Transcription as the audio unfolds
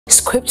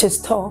Scriptures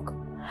talk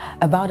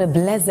about a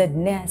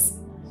blessedness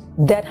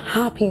that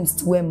happens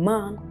to a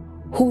man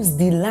whose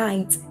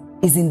delight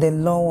is in the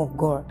law of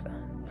God.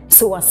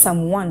 So as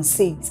Psalm 1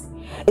 says,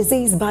 it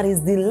says, but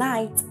his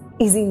delight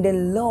is in the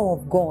law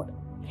of God,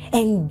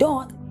 and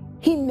doth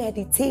he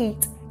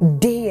meditate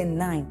day and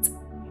night.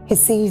 He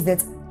says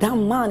that that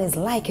man is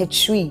like a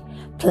tree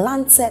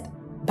planted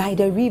by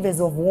the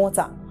rivers of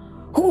water,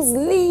 whose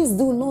leaves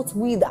do not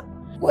wither,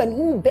 and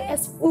who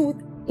bears fruit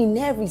in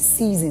every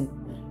season.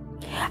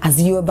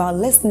 As you're about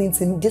listening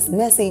to this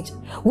message,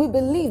 we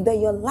believe that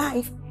your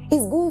life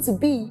is going to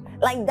be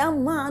like that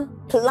man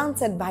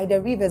planted by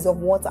the rivers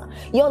of water.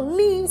 Your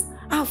leaves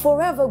are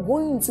forever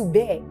going to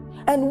bear.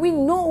 And we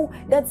know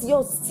that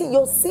your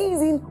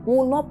season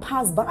will not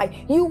pass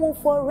by. You will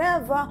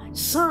forever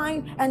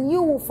shine and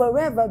you will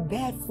forever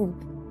bear fruit.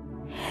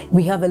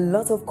 We have a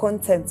lot of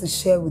content to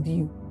share with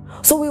you.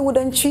 So we would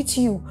entreat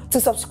you to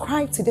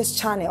subscribe to this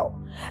channel,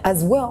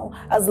 as well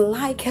as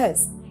like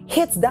us.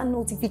 Hit that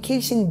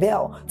notification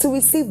bell to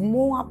receive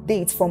more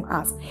updates from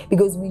us,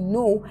 because we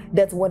know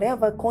that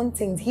whatever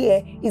content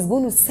here is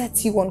going to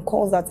set you on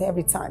course at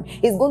every time.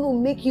 It's going to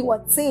make you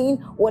attain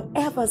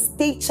whatever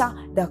stature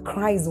that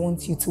Christ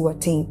wants you to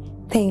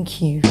attain. Thank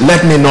you.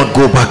 Let me not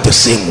go back the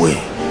same way.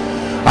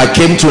 I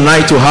came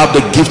tonight to have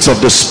the gifts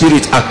of the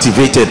Spirit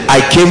activated.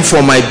 I came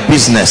for my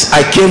business.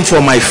 I came for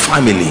my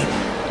family.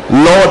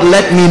 Lord,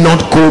 let me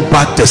not go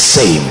back the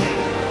same.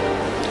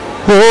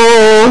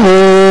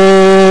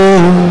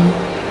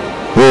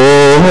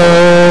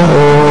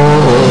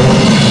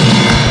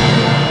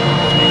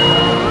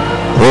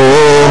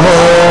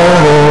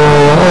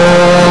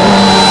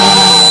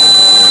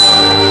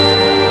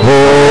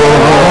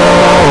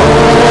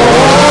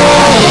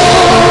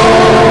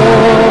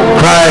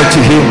 Cry to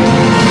him.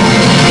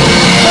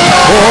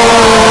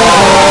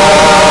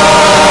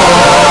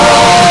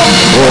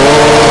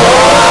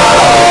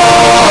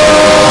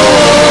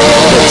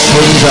 The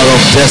changer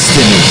of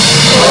destinies,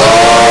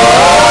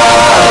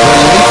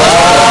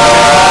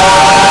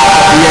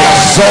 the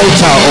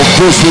exalter of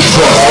those who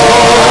trust.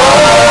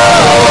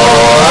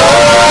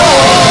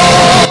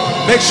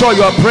 Make sure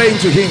you are praying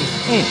to him.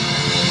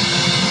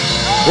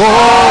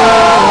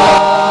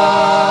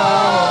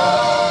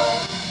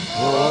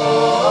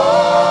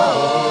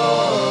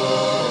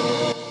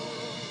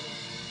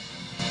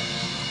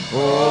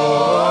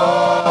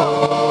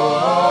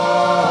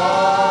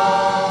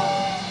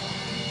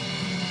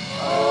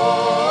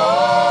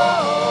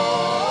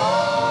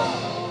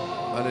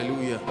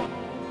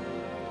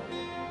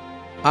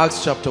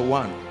 Acts chapter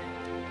 1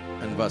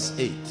 and verse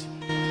 8.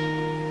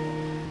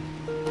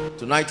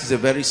 Tonight is a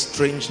very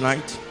strange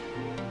night.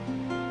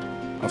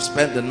 I've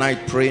spent the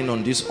night praying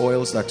on these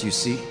oils that you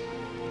see,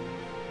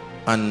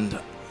 and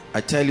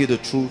I tell you the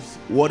truth,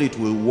 what it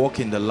will work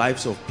in the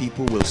lives of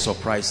people will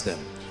surprise them.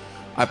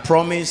 I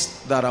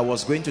promised that I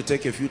was going to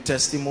take a few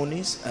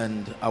testimonies,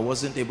 and I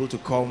wasn't able to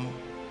come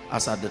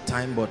as at the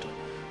time, but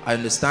I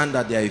understand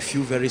that there are a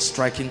few very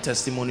striking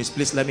testimonies.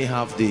 Please let me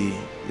have the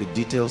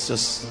details.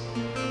 Just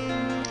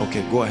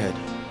okay, go ahead.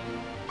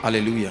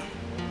 Hallelujah.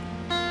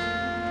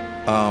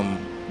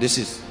 This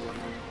is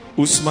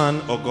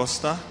Usman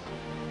Augusta.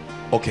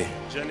 Okay.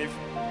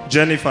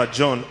 Jennifer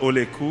John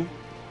Oleku.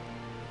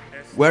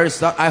 Where is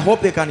that? I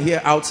hope they can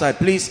hear outside.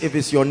 Please, if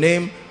it's your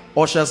name,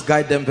 ushers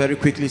guide them very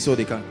quickly so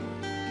they can.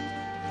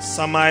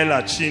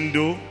 Samaila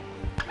Chindo.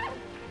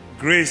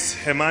 Grace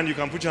Heman, you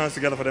can put your hands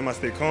together for them as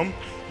they come.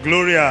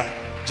 Gloria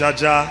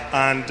Jaja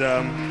and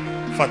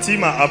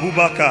Fatima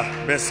Abubakar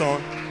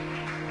Besson.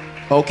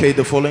 Okay,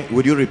 the following,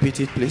 would you repeat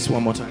it please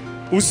one more time?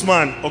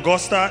 Usman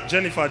Augusta,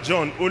 Jennifer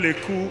John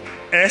Oleku,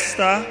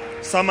 Esther,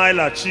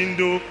 Samaila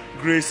Chindo,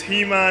 Grace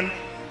Heman,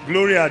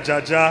 Gloria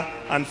Jaja,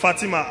 and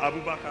Fatima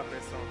Abubakar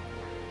Besson.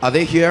 Are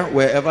they here?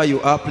 Wherever you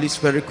are, please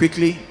very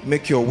quickly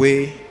make your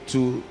way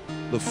to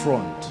the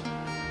front.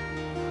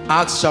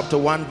 Acts chapter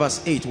 1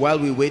 verse 8. While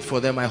we wait for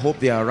them, I hope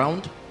they are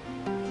around.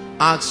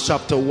 Acts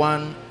chapter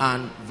 1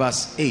 and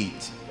verse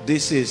 8.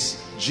 This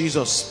is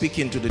Jesus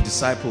speaking to the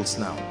disciples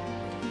now.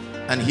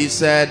 And he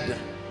said,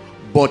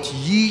 but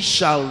ye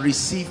shall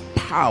receive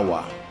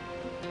power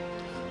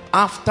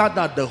after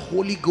that the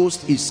Holy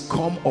Ghost is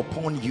come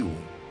upon you.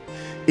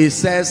 It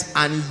says,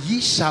 and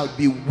ye shall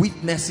be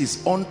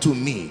witnesses unto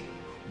me,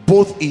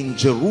 both in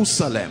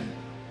Jerusalem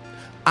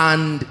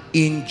and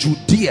in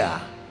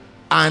Judea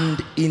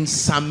and in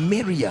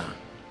Samaria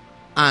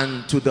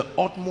and to the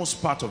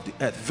utmost part of the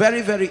earth.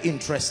 Very, very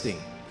interesting.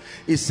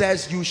 It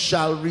says, you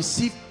shall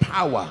receive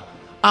power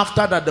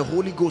after that the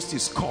Holy Ghost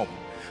is come.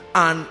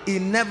 And he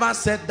never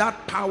said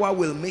that power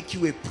will make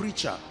you a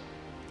preacher.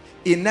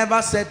 He never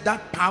said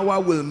that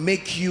power will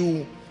make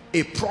you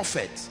a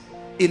prophet.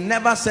 He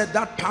never said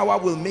that power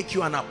will make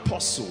you an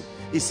apostle.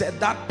 He said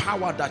that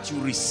power that you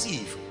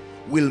receive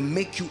will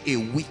make you a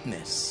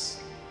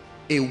witness.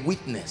 A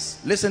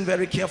witness. Listen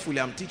very carefully,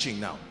 I'm teaching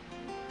now.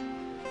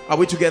 Are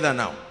we together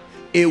now?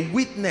 A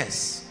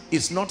witness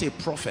is not a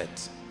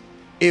prophet.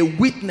 A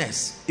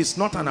witness is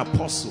not an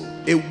apostle.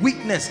 A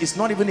witness is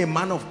not even a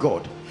man of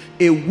God.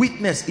 A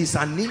witness is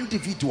an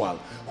individual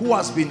who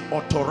has been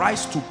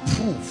authorized to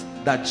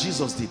prove that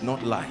Jesus did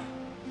not lie.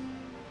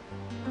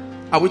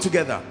 Are we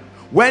together?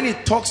 When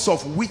it talks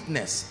of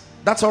witness,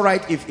 that's all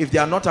right. If they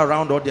are not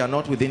around or they are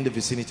not within the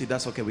vicinity,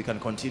 that's okay. We can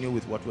continue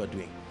with what we are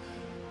doing.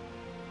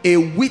 A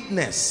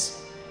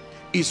witness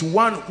is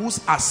one whose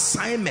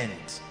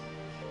assignment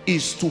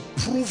is to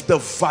prove the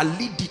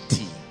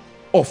validity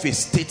of a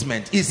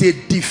statement. Is a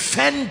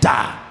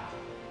defender.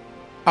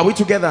 Are we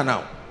together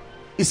now?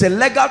 It's a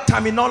legal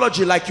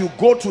terminology, like you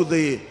go to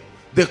the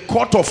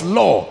court of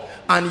law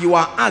and you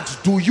are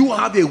asked, do you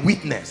have a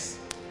witness?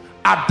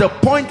 At the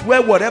point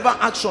where whatever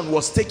action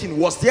was taken,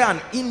 was there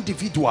an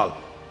individual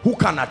who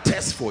can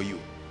attest for you?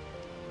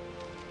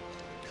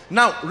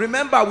 Now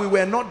remember, we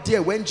were not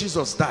there when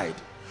Jesus died,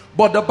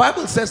 but the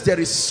Bible says there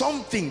is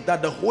something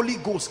that the Holy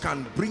Ghost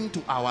can bring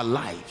to our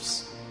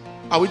lives.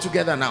 Are we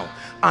together now?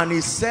 And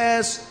it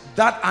says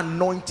that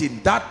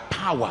anointing, that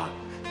power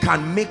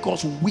can make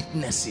us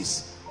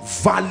witnesses,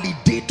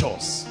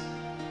 validators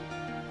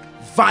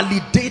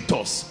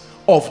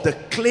of the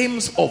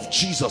claims of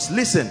Jesus.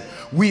 Listen,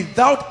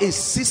 without a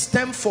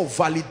system for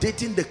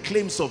validating the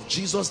claims of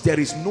Jesus, there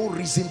is no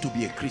reason to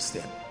be a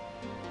Christian.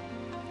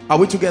 Are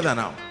we together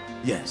now?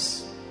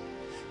 Yes.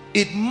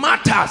 It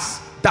matters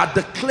that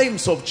the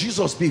claims of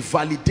Jesus be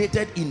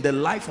validated in the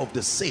life of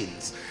the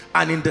saints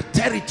and in the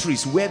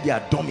territories where they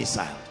are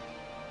domiciled.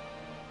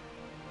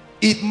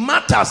 It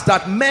matters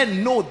that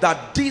men know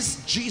that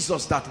this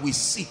Jesus that we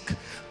seek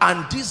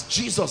and this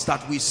Jesus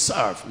that we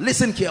serve,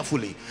 listen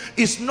carefully,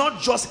 is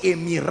not just a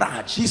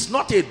mirage. He's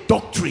not a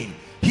doctrine.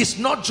 He's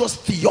not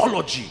just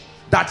theology.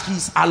 That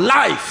he's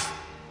alive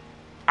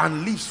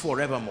and lives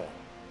forevermore.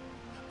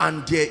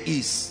 And there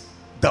is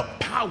the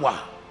power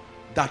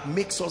that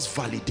makes us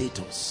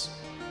validators.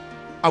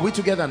 Are we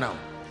together now?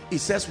 It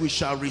says we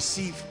shall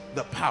receive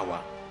the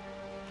power.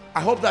 I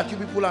hope that you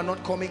people are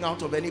not coming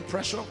out of any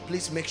pressure.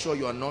 Please make sure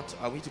you are not.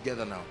 Are we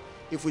together now?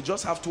 If we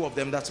just have two of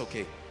them, that's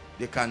okay.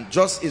 They can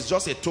just, it's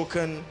just a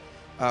token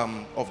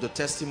of the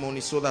testimony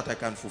so that I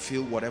can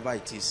fulfill whatever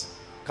it is.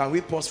 Can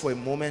we pause for a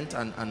moment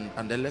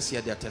and then let's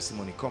hear their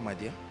testimony? Come, my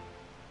dear.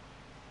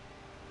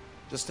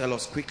 Just tell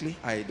us quickly.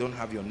 I don't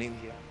have your name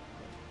here.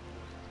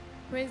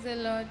 Praise the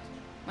Lord.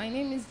 My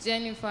name is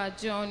Jennifer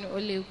John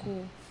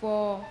Oleku.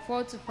 For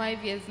 4 to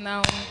 5 years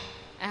now,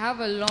 I have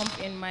a lump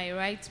in my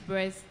right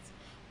breast.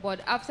 But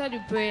after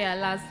the prayer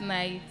last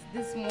night,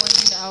 this morning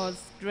I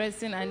was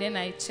dressing and then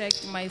I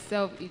checked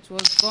myself. It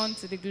was gone,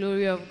 to the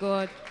glory of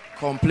God.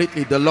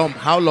 Completely, the lump.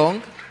 How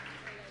long? 4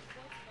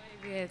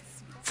 to 5 years.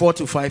 4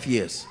 to 5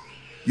 years.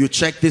 You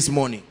checked this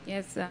morning.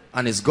 Yes, sir.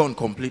 And it's gone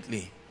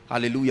completely.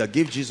 Hallelujah.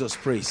 Give Jesus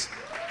praise.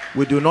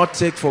 We do not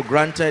take for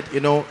granted, you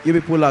know, you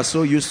people are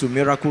so used to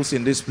miracles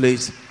in this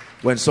place.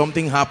 When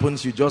something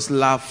happens, you just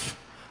laugh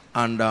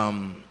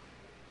and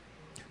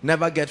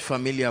never get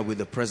familiar with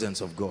the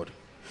presence of God.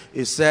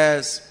 It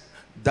says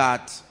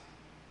that,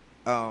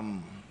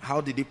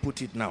 how did he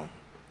put it now?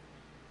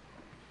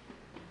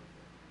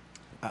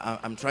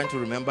 I'm trying to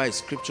remember a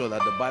scripture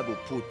that the Bible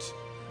put.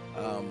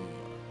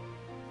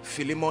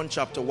 Philemon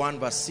chapter 1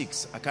 verse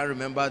 6. I can't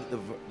remember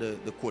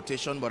the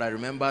quotation, but I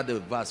remember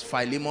the verse.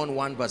 Philemon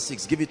 1 verse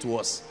 6. Give it to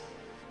us.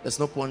 There's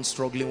no point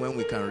struggling when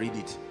we can read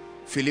it.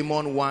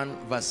 Philemon 1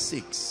 verse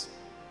 6.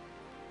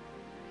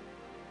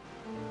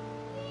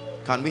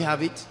 Can we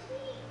have it?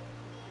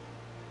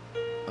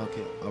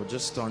 Okay, I'll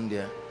just turn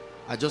there.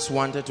 I just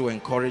wanted to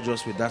encourage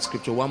us with that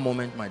scripture. One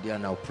moment, my dear,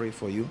 and I'll pray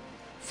for you.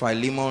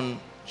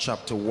 Philemon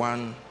chapter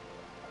 1.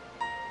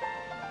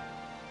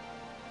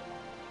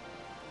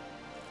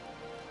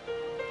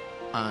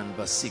 And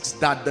verse 6.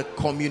 That the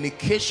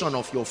communication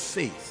of your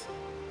faith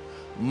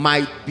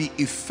might be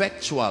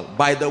effectual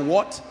by the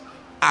what?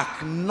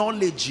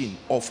 Acknowledging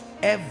of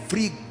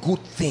every good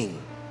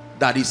thing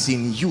that is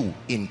in you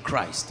in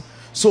Christ.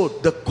 So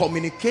the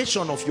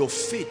communication of your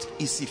faith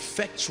is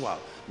effectual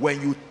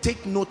when you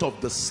take note of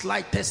the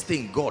slightest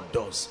thing God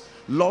does.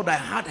 Lord, I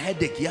had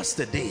headache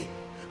yesterday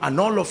and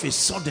all of a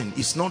sudden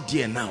it's not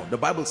there now. The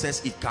Bible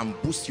says it can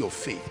boost your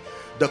faith.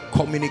 The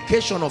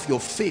communication of your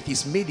faith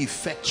is made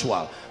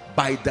effectual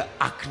by the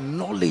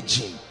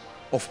acknowledging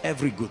of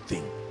every good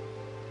thing.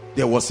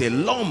 There was a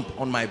lump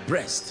on my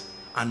breast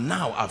and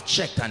now I've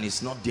checked and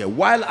it's not there.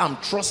 While I'm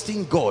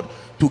trusting God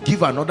to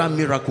give another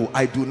miracle,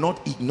 I do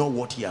not ignore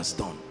what he has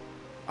done.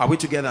 Are we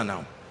together now?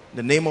 In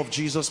the name of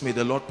Jesus, may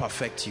the Lord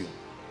perfect you.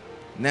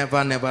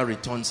 Never, never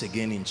returns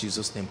again in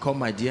Jesus' name. Come,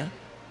 my dear.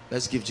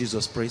 Let's give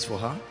Jesus praise for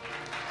her.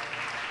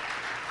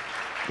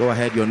 Go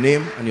ahead, your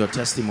name and your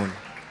testimony.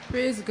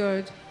 Praise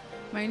God.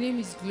 My name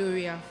is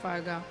Gloria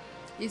Faga.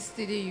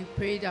 Yesterday you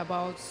prayed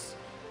about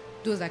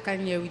those that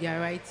can't hear with their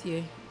right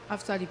ear.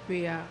 After the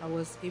prayer, I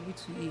was able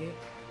to hear.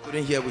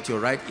 Couldn't hear with your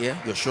right ear?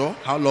 You're sure?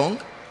 How long?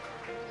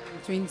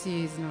 20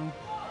 years now.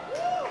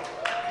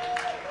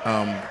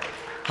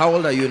 How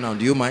old are you now?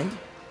 Do you mind?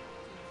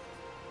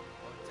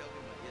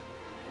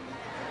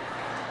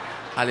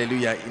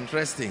 Hallelujah.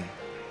 Interesting.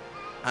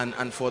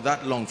 And for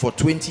that long, for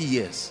 20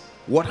 years,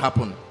 what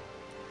happened?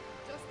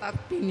 Just start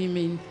pinning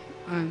me.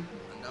 And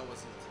that was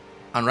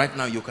it. And right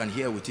now you can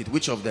hear with it.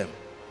 Which of them?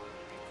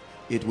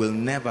 It will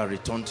never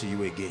return to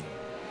you again.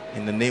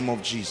 In the name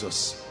of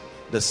Jesus.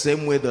 The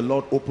same way the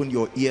Lord opened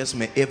your ears,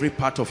 may every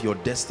part of your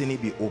destiny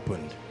be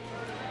opened.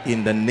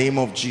 In the name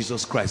of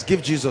Jesus Christ.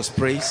 Give Jesus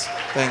praise.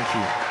 Thank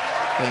you.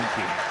 Thank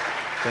you.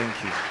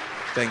 Thank you.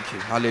 Thank you.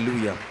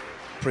 Hallelujah.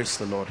 Praise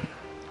the Lord.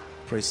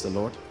 Praise the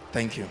Lord.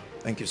 Thank you.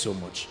 Thank you so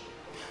much.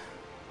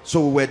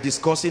 So we were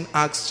discussing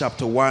Acts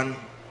chapter 1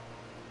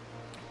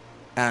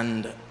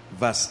 and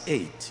verse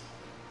 8.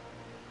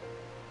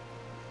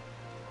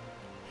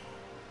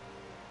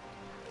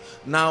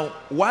 Now,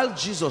 while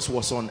Jesus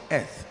was on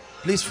earth,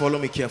 please follow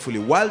me carefully.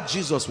 While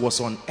Jesus was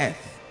on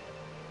earth,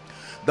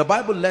 the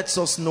Bible lets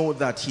us know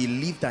that he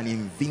lived an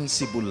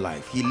invincible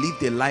life. He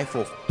lived a life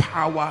of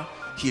power.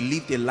 He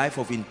lived a life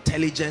of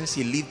intelligence.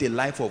 He lived a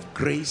life of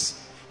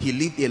grace. He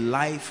lived a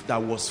life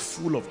that was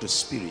full of the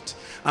Spirit.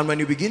 And when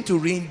you begin to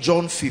read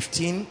John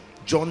 15,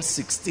 John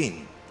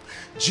 16,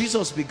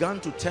 Jesus began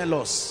to tell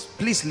us,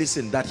 please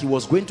listen, that he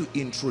was going to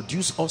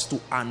introduce us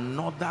to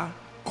another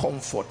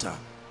comforter,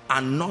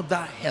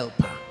 another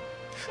helper.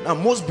 Now,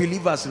 most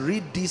believers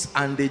read this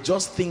and they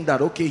just think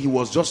that, okay, he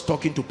was just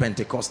talking to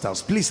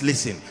Pentecostals. Please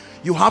listen.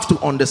 You have to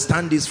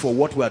understand this for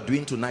what we are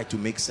doing tonight to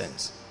make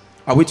sense.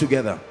 Are we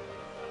together?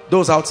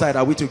 Those outside,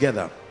 are we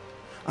together?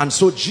 And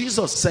so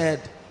Jesus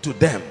said to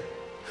them,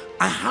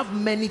 I have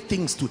many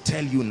things to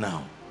tell you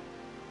now,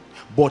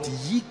 but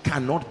ye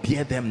cannot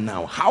bear them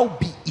now.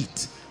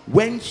 Howbeit,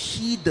 when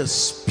he, the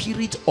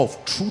Spirit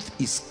of truth,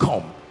 is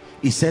come,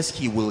 he says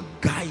he will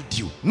guide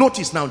you.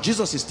 Notice now,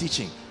 Jesus is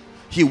teaching.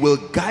 He will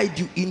guide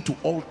you into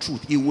all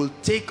truth. He will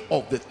take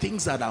of the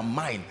things that are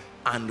mine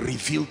and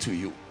reveal to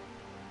you.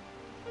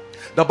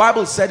 The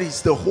Bible said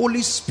it's the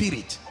Holy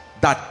Spirit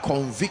that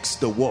convicts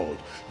the world.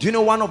 Do you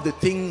know one of the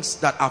things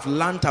that I've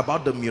learned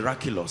about the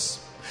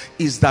miraculous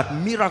is that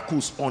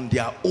miracles on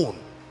their own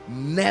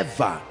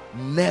never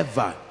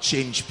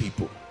change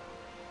people.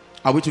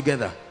 Are we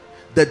together?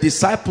 The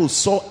disciples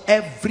saw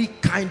every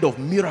kind of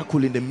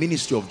miracle in the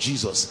ministry of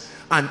Jesus,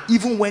 and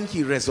even when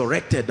he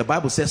resurrected, the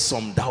Bible says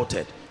some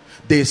doubted.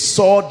 They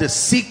saw the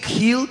sick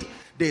healed,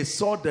 they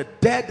saw the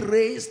dead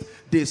raised,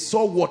 they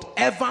saw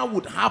whatever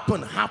would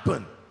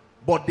happen,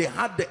 but they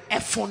had the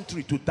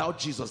effrontery to doubt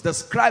Jesus. The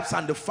scribes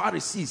and the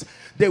Pharisees,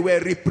 they were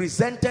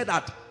represented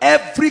at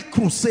every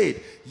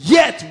crusade,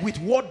 yet with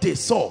what they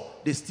saw,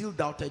 they still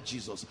doubted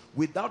Jesus.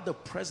 Without the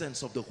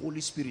presence of the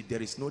Holy Spirit,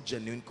 there is no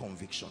genuine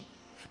conviction.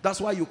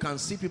 That's why you can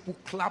see people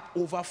clap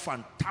over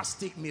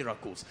fantastic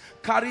miracles,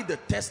 carry the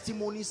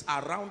testimonies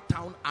around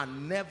town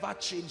and never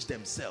change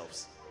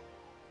themselves.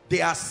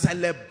 They are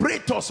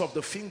celebrators of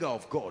the finger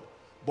of God,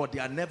 but they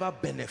are never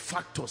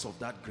benefactors of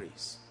that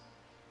grace.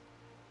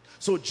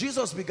 So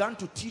Jesus began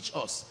to teach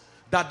us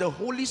that the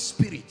Holy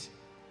Spirit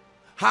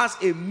has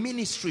a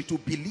ministry to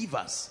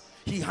believers.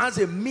 He has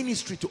a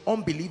ministry to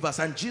unbelievers.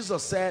 And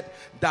Jesus said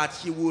that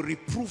he will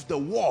reprove the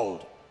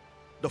world,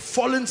 the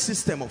fallen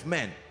system of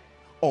men,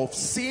 of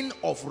sin,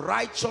 of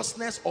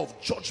righteousness, of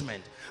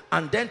judgment.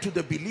 And then to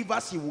the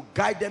believers, he will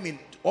guide them in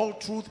all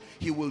truth.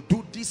 He will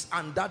do this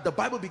and that. The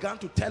Bible began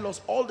to tell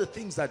us all the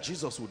things that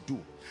Jesus would do.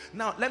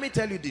 Now, let me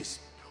tell you this.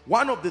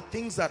 One of the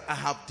things that I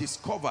have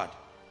discovered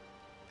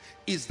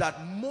is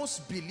that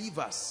most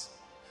believers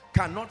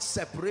cannot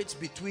separate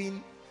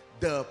between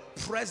the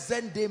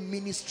present day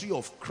ministry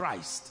of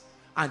Christ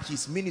and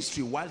his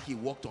ministry while he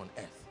walked on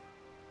earth.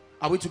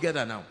 Are we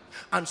together now?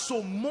 And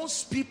so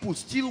most people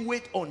still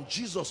wait on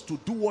Jesus to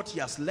do what he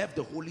has left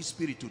the Holy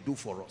Spirit to do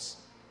for us.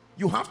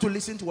 You have to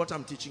listen to what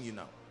I'm teaching you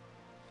now.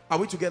 Are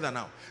we together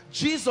now?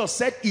 Jesus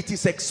said it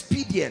is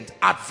expedient,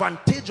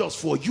 advantageous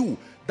for you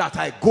that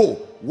I go.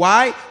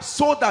 Why?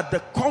 So that the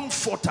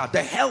comforter,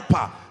 the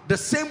helper, the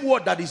same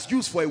word that is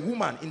used for a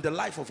woman in the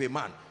life of a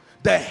man,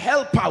 the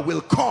helper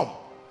will come.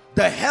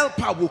 The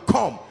helper will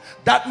come.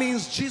 That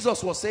means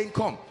Jesus was saying,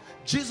 come.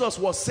 Jesus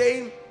was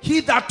saying,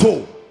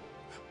 hitherto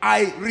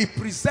I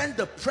represent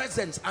the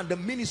presence and the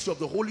ministry of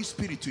the Holy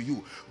Spirit to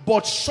you.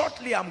 But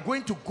shortly I'm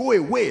going to go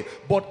away,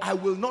 but I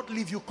will not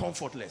leave you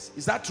comfortless.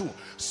 Is that true?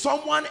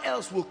 Someone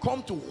else will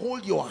come to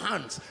hold your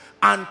hands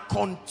and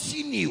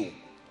continue.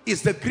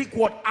 Is the Greek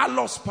word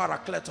allos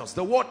parakletos.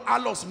 The word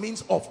allos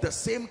means of the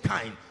same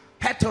kind.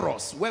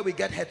 Heteros, where we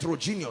get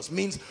heterogeneous,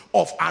 means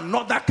of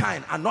another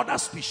kind, another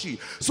species.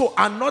 So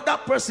another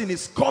person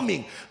is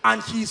coming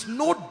and he is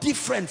no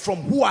different from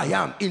who I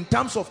am in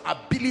terms of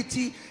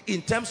ability,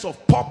 in terms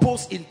of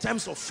purpose, in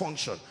terms of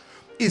function.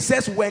 It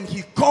says when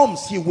he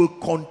comes, he will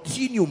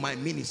continue my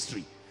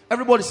ministry.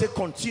 Everybody say,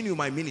 continue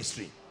my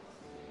ministry.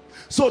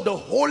 So the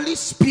Holy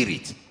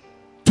Spirit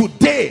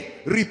today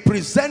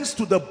represents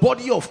to the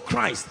body of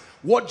Christ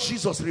what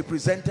Jesus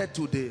represented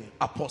to the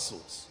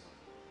apostles.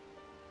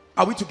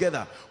 Are we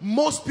together?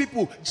 Most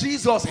people,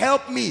 Jesus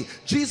help me,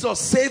 Jesus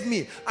save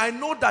me. I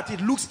know that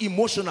it looks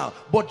emotional,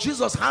 but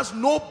Jesus has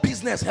no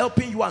business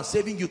helping you and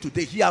saving you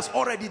today. He has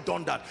already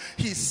done that.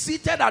 He's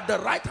seated at the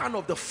right hand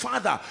of the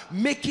Father,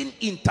 making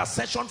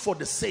intercession for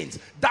the saints.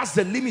 That's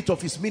the limit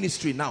of his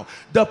ministry now.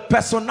 The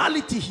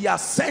personality he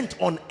has sent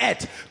on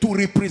earth to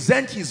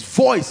represent his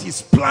voice,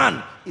 his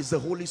plan, is the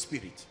Holy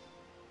Spirit.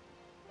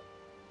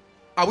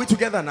 Are we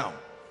together now?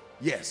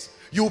 Yes.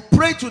 You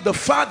pray to the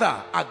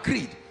Father,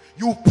 agreed.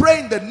 You pray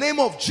in the name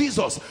of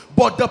Jesus,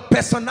 but the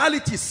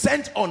personality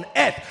sent on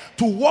earth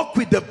to work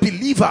with the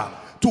believer,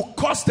 to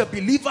cause the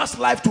believer's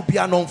life to be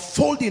an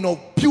unfolding of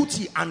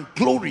beauty and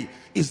glory,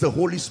 is the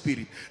Holy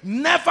Spirit.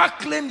 Never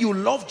claim you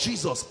love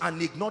Jesus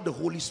and ignore the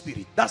Holy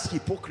Spirit. That's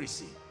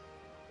hypocrisy.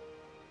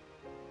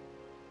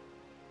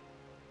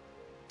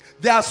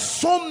 There are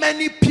so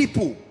many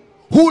people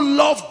who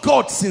love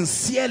God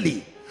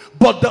sincerely,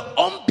 but the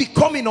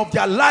unbecoming of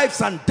their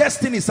lives and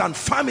destinies and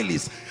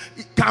families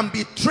can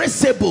be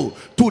traceable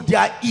to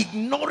their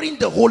ignoring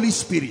the Holy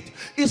Spirit.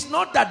 It's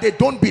not that they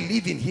don't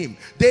believe in him.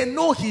 They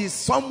know he is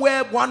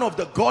somewhere, one of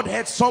the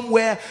Godhead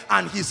somewhere,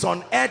 and he's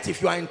on earth.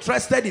 If you are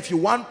interested, if you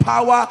want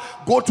power,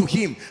 go to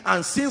him.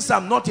 And since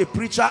I'm not a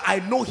preacher,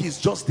 I know he's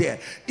just there.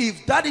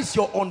 If that is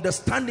your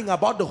understanding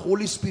about the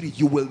Holy Spirit,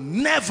 you will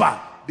never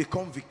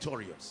become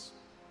victorious.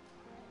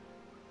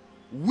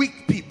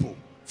 Weak people,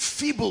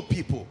 feeble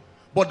people,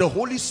 but the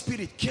Holy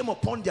Spirit came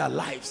upon their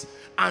lives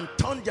and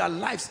turned their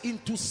lives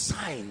into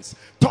signs,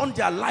 turned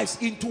their lives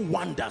into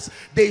wonders.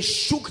 They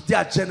shook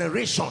their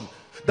generation.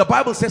 The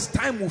Bible says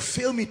time will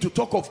fail me to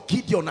talk of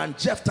Gideon and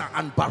Jephthah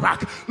and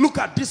Barak. Look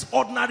at these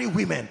ordinary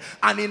women.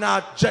 And in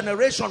our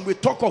generation, we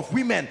talk of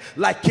women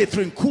like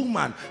Catherine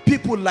Kuhlman,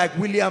 people like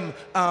William,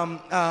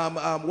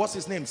 what's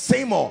his name?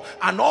 Seymour,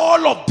 and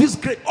all of these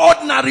great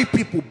ordinary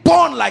people,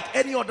 born like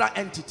any other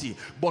entity.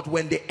 But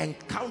when they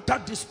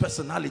encountered this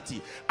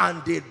personality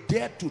and they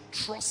dared to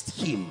trust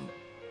him,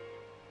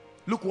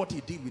 look what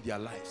he did with their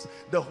lives.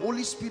 The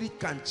Holy Spirit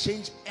can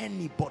change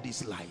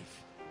anybody's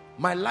life.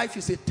 My life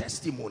is a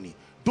testimony.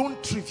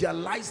 Don't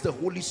trivialize the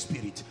Holy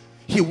Spirit.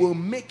 He will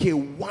make a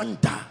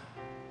wonder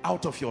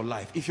out of your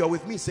life. If you're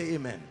with me, say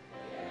amen.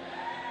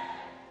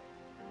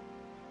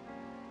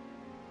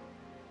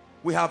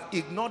 We have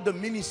ignored the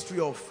ministry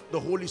of the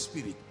Holy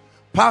Spirit.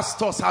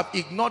 Pastors have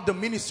ignored the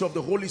ministry of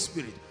the Holy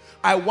Spirit.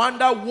 I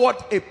wonder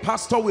what a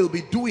pastor will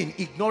be doing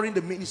ignoring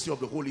the ministry of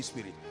the Holy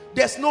Spirit.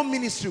 There's no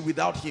ministry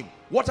without him.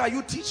 What are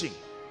you teaching?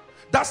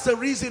 That's the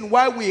reason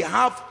why we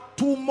have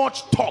too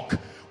much talk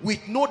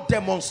with no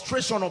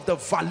demonstration of the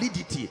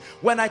validity.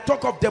 When I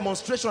talk of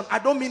demonstration, I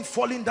don't mean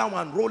falling down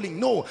and rolling.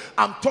 No,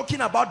 I'm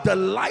talking about the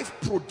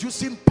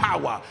life-producing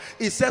power.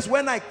 It says,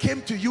 when I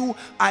came to you,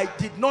 I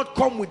did not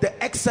come with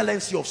the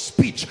excellency of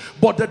speech,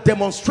 but the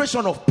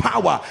demonstration of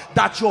power,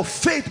 that your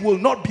faith will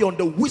not be on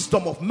the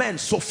wisdom of men,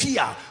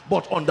 Sophia,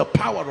 but on the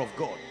power of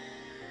God.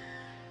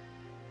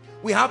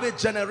 We have a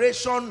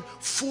generation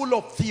full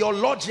of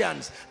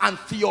theologians and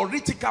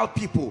theoretical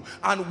people,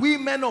 and we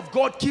men of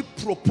God keep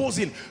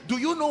proposing. Do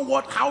you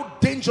know how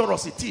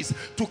dangerous it is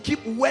to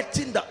keep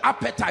whetting the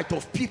appetite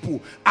of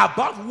people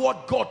about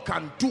what God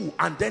can do,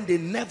 and then they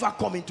never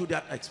come into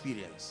that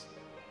experience?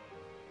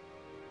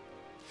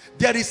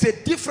 There is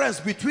a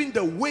difference between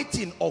the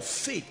waiting of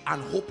faith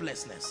and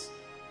hopelessness.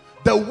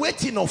 The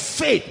waiting of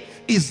faith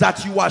is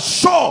that you are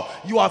sure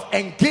you have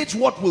engaged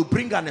what will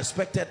bring an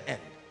expected end,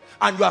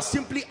 and you are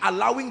simply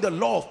allowing the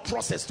law of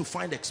process to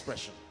find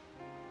expression.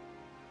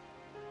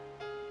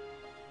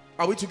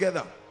 Are we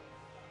together?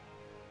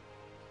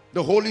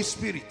 The Holy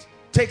Spirit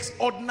takes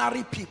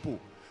ordinary people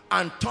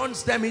and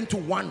turns them into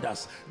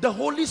wonders. The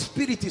Holy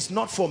Spirit is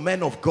not for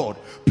men of God.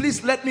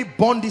 Please let me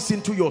burn this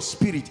into your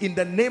spirit in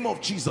the name of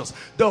Jesus.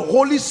 The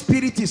Holy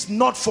Spirit is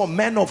not for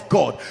men of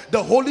God.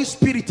 The Holy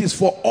Spirit is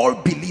for all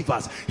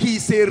believers. He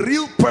is a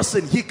real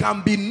person. He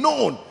can be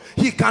known.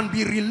 He can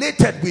be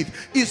related with.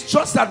 It's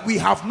just that we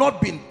have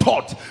not been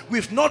taught.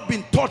 We've not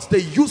been taught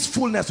the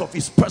usefulness of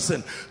his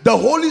person. The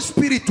Holy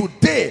Spirit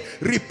today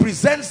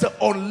represents the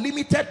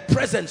unlimited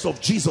presence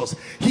of Jesus.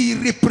 He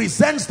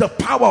represents the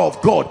power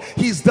of God.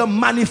 He's the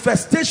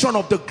manifestation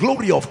of the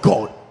glory of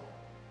God.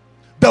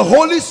 The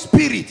Holy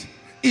Spirit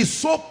is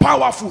so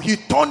powerful, he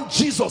turned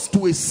Jesus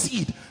to a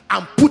seed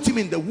and put him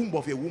in the womb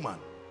of a woman.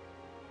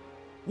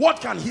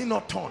 What can he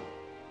not turn?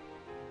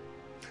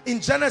 In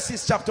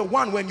Genesis chapter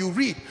 1, when you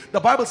read, the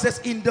Bible says,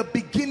 in the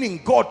beginning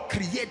God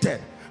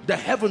created the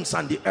heavens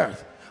and the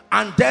earth.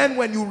 And then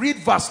when you read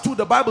verse 2,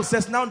 the Bible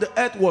says, now the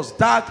earth was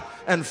dark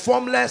and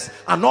formless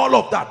and all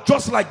of that,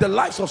 just like the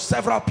lives of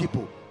several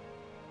people.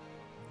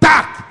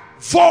 Dark,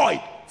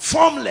 void,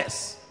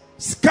 formless,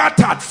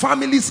 scattered,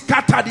 families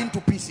scattered into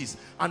pieces.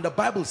 And the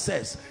Bible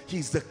says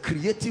he's the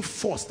creative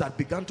force that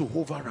began to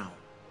hover around.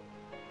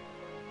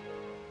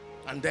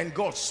 And then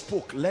God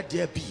spoke, let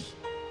there be.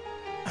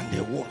 And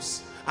there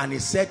was. And he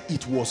said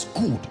it was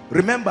good.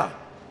 Remember,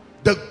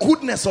 the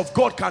goodness of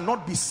God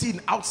cannot be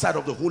seen outside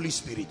of the Holy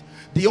Spirit.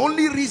 The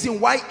only reason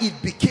why it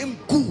became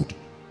good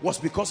was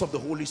because of the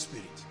Holy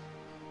Spirit.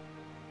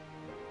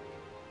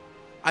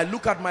 I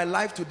look at my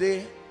life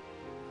today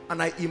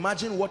and I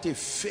imagine what a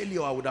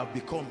failure I would have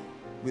become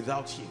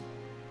without him.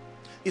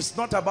 It's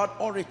not about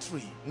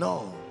oratory.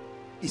 No,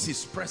 it's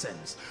his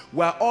presence.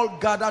 We're all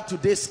gathered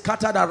today,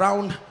 scattered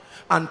around,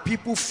 and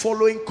people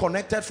following,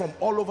 connected from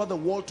all over the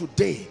world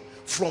today,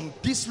 from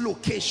this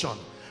location,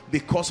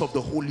 because of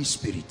the Holy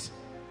Spirit.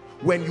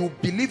 When you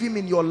believe him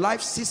in your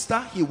life, sister,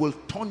 he will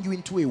turn you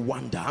into a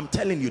wonder. I'm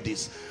telling you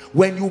this.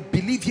 When you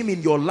believe him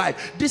in your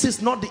life, this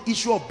is not the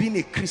issue of being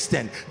a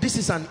Christian. This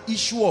is an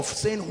issue of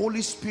saying,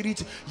 Holy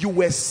Spirit, you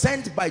were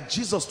sent by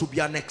Jesus to be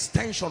an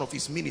extension of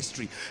his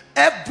ministry.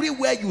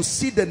 Everywhere you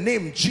see the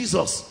name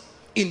Jesus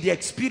in the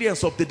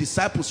experience of the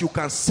disciples, you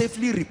can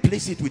safely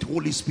replace it with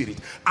Holy Spirit.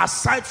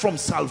 Aside from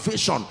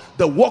salvation,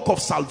 the work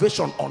of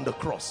salvation on the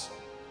cross.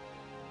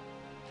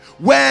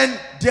 When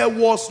there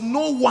was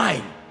no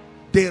wine,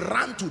 they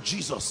ran to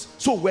Jesus.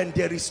 So when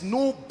there is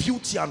no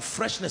beauty and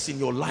freshness in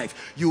your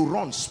life, you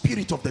run,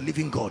 Spirit of the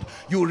living God.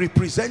 You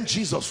represent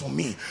Jesus for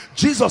me.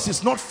 Jesus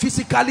is not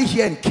physically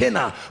here in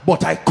Cana,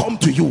 but I come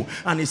to you.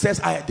 And he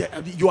says,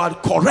 you are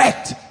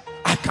correct.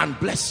 I can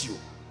bless you.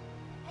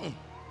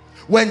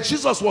 When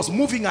Jesus was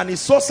moving and he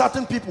saw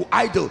certain people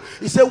idle,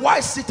 he said, why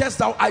sittest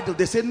thou idle?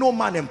 They said, no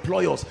man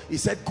employ us. He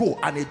said, go,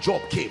 and a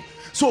job came.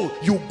 So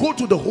you go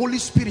to the Holy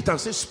Spirit and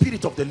say,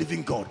 Spirit of the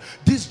living God,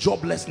 this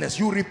joblessness,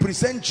 you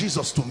represent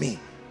Jesus to me.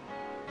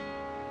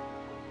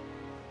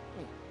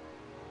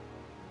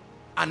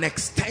 An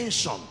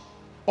extension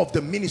of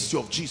the ministry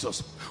of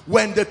Jesus.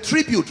 When the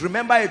tribute,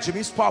 remember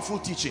Jimmy's powerful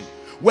teaching,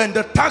 when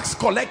the tax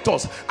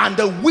collectors and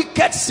the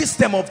wicked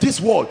system of this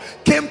world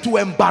came to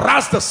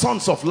embarrass the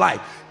sons of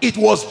light, it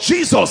was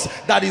Jesus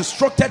that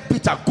instructed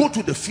Peter, go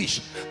to the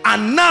fish.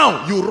 And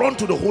now you run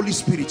to the Holy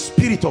Spirit.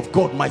 Spirit of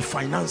God, my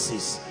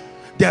finances,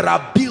 there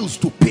are bills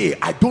to pay.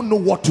 I don't know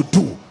what to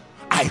do.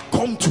 I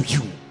come to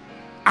you.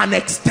 An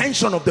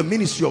extension of the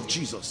ministry of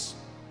Jesus.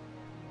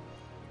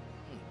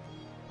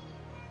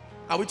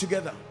 Are we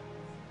together?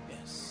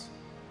 Yes.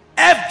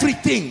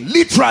 Everything,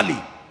 literally,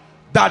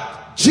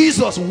 that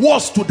Jesus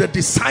was to the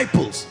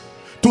disciples,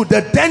 to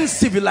the then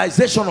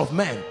civilization of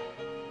men,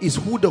 is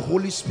who the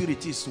Holy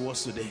Spirit is to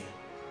us today.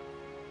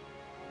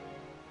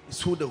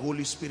 It's who the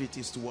Holy Spirit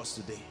is to us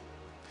today.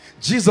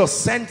 Jesus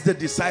sent the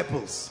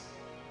disciples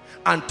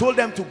and told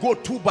them to go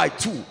 2 by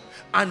 2,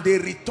 and they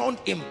returned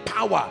in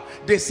power.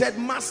 They said,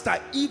 Master,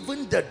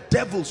 even the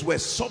devils were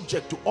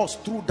subject to us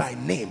through thy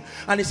name.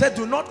 And he said,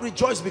 do not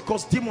rejoice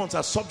because demons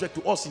are subject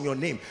to us in your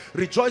name.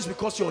 Rejoice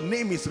because your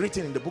name is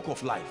written in the book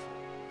of life.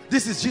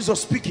 This is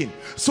Jesus speaking.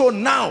 So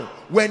now,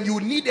 when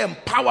you need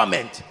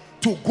empowerment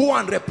to go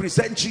and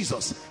represent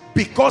Jesus,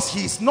 because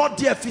he is not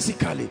there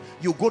physically,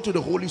 you go to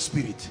the Holy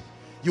Spirit.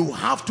 You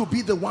have to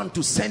be the one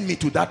to send me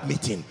to that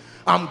meeting.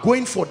 I'm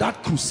going for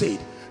that crusade.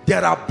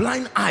 There are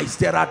blind eyes,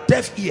 there are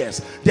deaf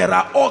ears, there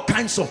are all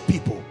kinds of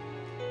people.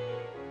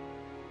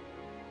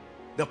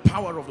 The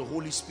power of the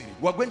Holy Spirit.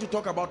 We're going to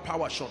talk about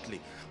power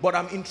shortly, but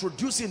I'm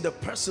introducing the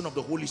person of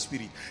the Holy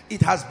Spirit. It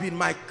has been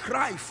my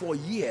cry for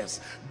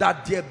years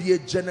that there be a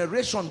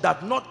generation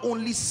that not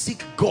only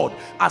seek God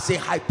as a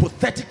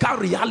hypothetical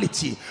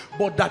reality,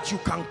 but that you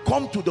can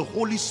come to the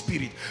Holy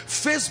Spirit.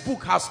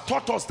 Facebook has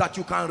taught us that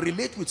you can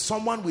relate with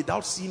someone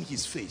without seeing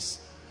his face.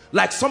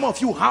 Like some of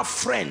you have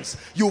friends,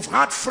 you've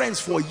had friends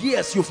for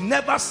years, you've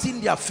never seen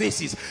their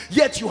faces,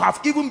 yet you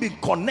have even been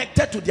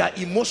connected to their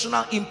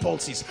emotional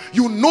impulses.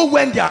 You know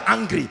when they are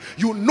angry,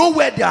 you know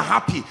where they are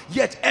happy,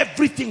 yet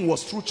everything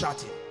was through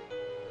chatting.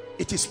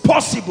 It is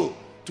possible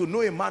to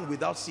know a man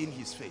without seeing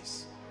his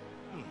face.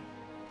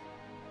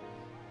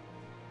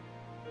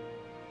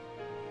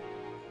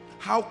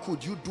 How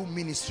could you do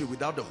ministry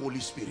without the Holy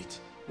Spirit?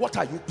 What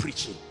are you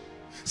preaching?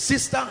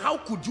 Sister, how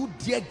could you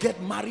dare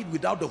get married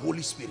without the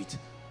Holy Spirit?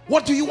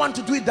 What do you want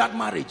to do in that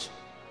marriage?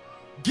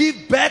 Give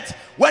birth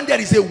when there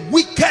is a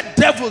wicked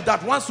devil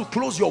that wants to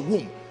close your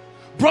womb.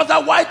 Brother,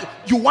 why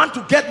you want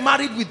to get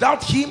married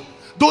without him?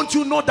 Don't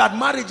you know that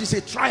marriage is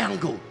a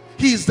triangle?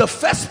 He is the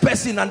first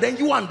person, and then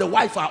you and the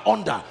wife are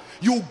under.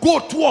 You go,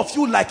 two of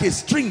you like a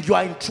string, you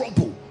are in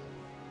trouble.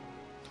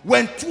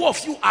 When two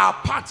of you are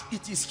apart,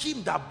 it is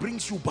him that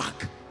brings you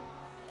back.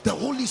 The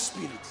Holy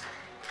Spirit.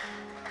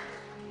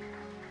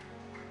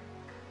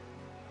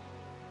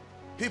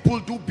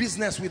 People do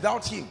business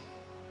without him.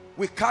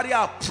 We carry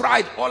our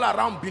pride all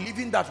around,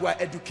 believing that we are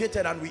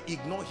educated, and we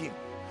ignore him.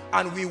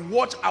 And we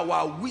watch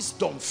our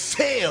wisdom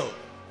fail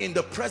in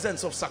the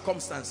presence of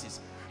circumstances.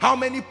 How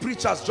many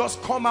preachers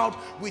just come out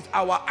with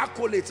our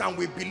accolades and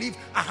we believe,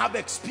 I have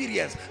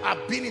experience,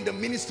 I've been in the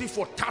ministry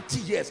for 30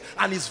 years,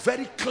 and it's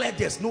very clear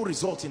there's no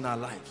result in our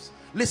lives.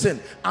 Listen,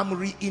 I'm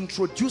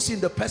reintroducing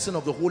the person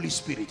of the Holy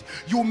Spirit.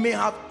 You may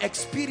have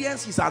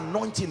experienced his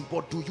anointing,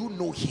 but do you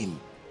know him?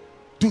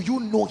 Do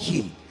you know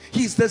him?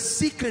 He's the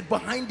secret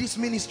behind this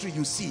ministry.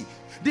 You see,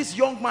 this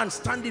young man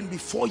standing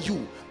before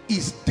you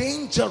is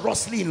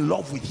dangerously in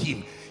love with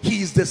him.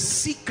 He is the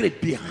secret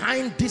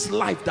behind this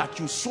life that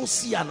you so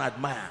see and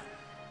admire,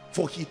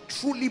 for he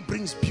truly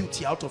brings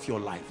beauty out of your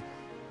life.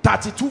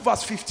 32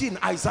 verse 15,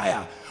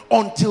 Isaiah,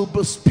 until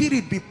the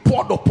Spirit be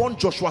poured upon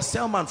Joshua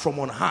Selman from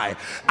on high,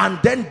 and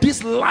then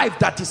this life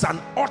that is an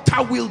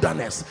utter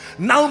wilderness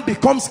now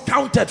becomes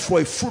counted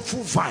for a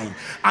fruitful vine,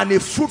 and a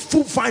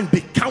fruitful vine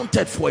be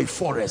counted for a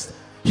forest.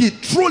 He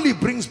truly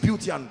brings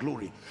beauty and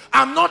glory.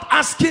 I'm not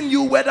asking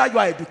you whether you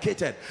are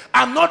educated.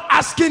 I'm not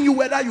asking you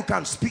whether you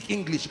can speak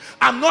English.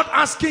 I'm not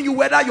asking you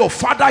whether your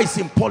father is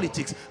in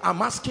politics.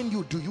 I'm asking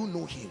you, do you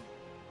know him?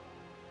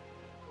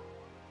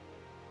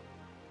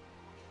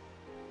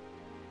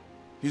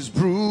 He's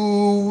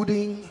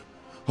brooding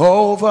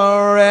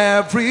over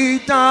every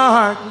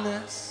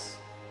darkness.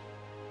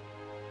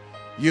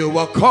 You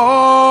are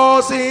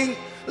causing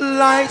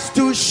lights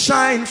to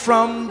shine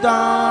from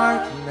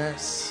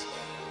darkness.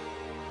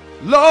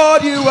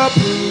 Lord, you are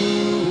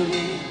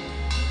brooding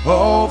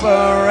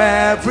over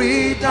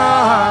every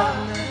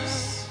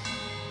darkness.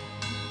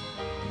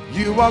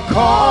 You are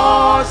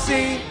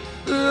causing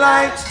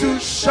lights to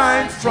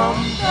shine from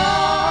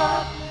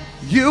darkness.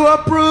 You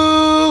are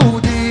brooding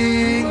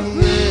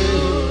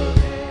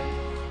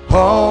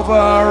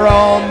over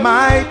all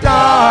my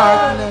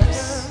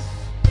darkness.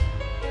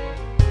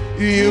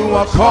 You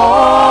are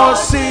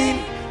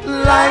causing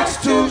lights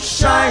to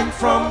shine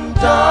from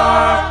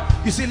dark.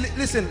 You see,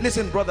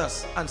 listen,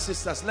 brothers and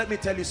sisters, let me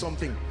tell you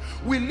something.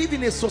 We live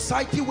in a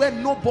society where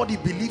nobody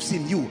believes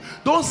in you.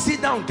 Don't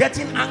sit down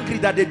getting angry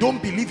that they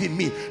don't believe in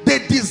me.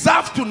 They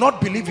deserve to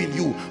not believe in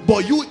you,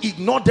 but you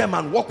ignore them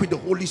and walk with the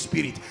Holy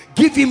Spirit.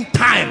 Give him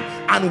time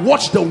and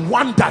watch the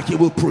wonder he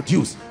will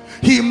produce.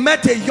 He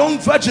met a young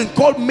virgin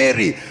called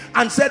Mary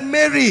and said,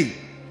 Mary,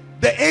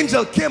 the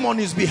angel came on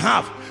his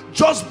behalf.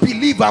 Just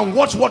believe and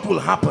watch what will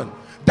happen.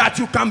 That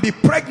you can be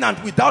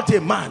pregnant without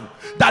a man.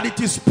 That it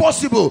is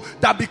possible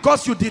that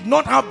because you did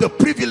not have the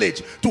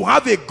privilege to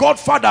have a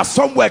godfather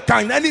somewhere,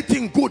 can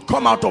anything good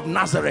come out of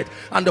Nazareth?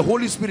 And the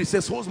Holy Spirit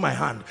says, hold my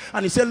hand.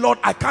 And he said, Lord,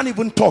 I can't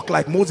even talk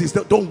like Moses.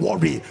 Don't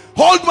worry.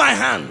 Hold my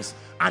hands.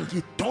 And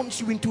he turns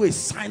you into a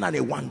sign and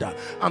a wonder.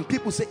 And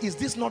people say, is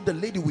this not the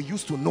lady we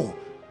used to know?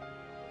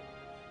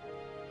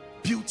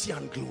 Beauty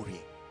and glory.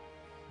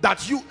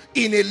 That you,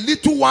 in a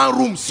little one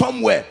room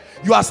somewhere,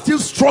 you are still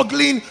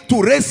struggling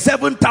to raise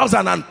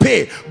 7,000 and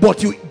pay,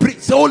 but you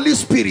say, Holy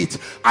Spirit,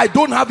 I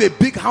don't have a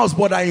big house,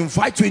 but I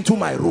invite you into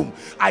my room.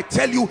 I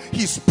tell you,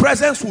 his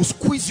presence will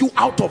squeeze you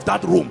out of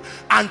that room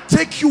and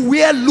take you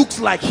where looks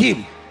like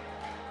him.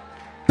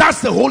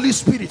 That's the Holy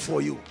Spirit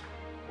for you.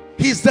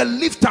 He's the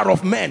lifter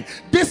of men.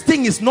 This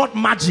thing is not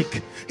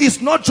magic. It's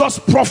not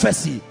just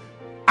prophecy.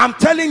 I'm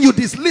telling you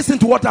this. Listen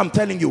to what I'm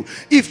telling you.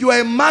 If you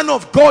are a man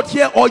of God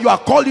here, or you are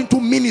called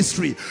into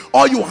ministry,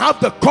 or you have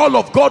the call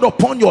of God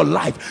upon your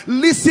life,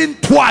 listen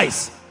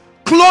twice.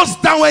 Close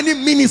down any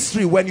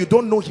ministry when you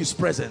don't know his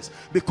presence,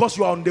 because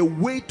you are on the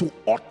way to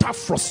utter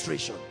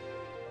frustration.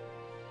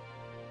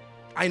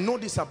 I know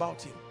this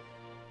about him.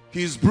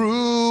 He's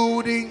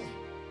brooding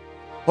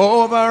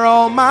over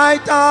all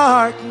my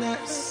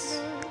darkness.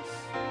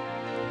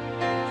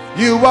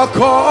 You are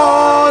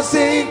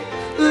causing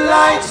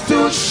lights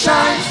to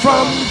shine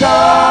from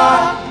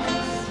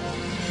darkness.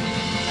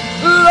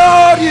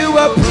 Lord, you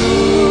are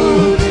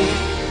brooding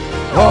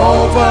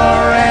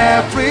over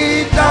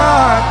every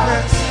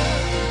darkness.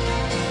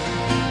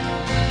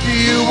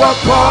 You are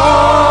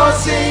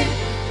causing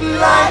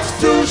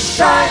lights to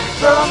shine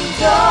from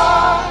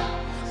dark.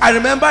 I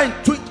remember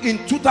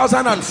in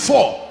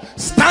 2004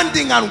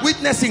 standing and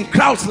witnessing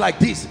crowds like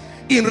this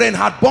in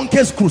Reinhard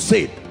Bonnke's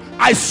crusade.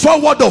 I saw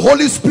what the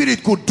Holy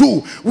Spirit could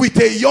do with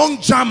a young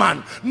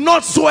German,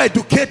 not so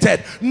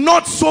educated,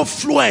 not so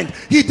fluent.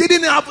 He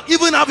didn't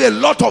even have a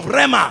lot of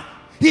rema.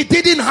 He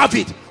didn't have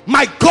it.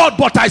 My God,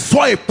 but I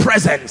saw a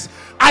presence.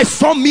 I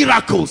saw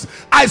miracles.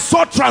 I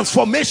saw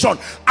transformation.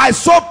 I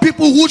saw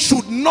people who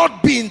should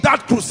not be in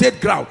that crusade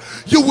ground.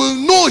 You will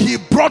know he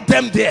brought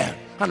them there.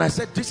 And I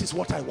said, this is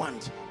what I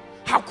want.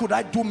 How could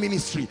I do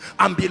ministry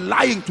and be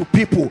lying to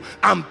people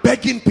and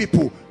begging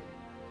people?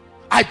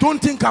 I don't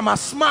think I'm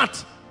as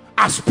smart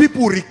as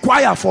people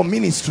require for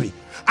ministry.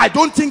 I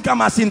don't think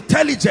I'm as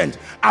intelligent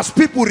as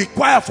people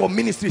require for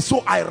ministry. So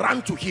I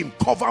ran to him.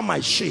 Cover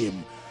my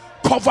shame.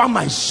 Cover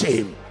my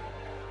shame.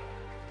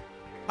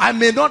 I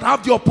may not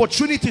have the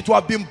opportunity to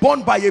have been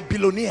born by a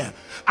billionaire.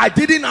 I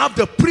didn't have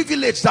the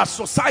privilege that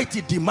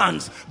society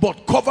demands,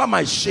 but cover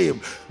my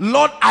shame.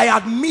 Lord, I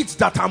admit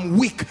that I'm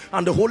weak.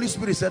 And the Holy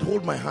Spirit said,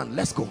 hold my hand,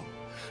 let's go.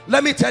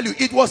 Let me tell you,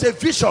 it was a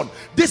vision.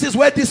 This is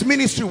where this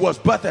ministry was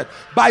birthed.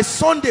 By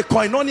Sunday,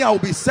 Koinonia will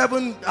be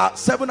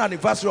 7th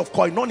anniversary of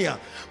Koinonia.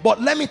 But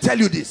let me tell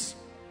you this.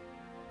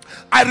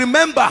 I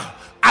remember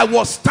I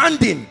was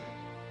standing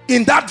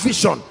in that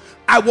vision.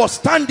 I was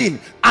standing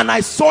and I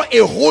saw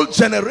a whole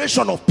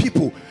generation of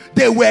people.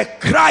 They were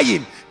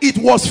crying. It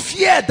was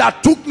fear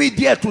that took me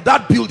there to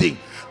that building.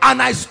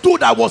 And I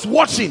stood, I was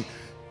watching.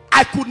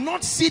 I could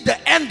not see the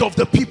end of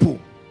the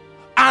people.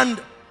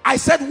 And I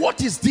said,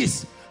 what is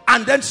this?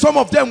 And then some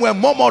of them were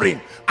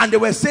murmuring and they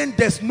were saying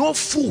there's no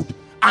food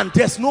and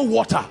there's no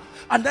water.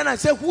 And then I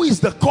said, who is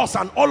the cause?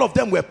 And all of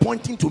them were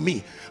pointing to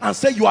me and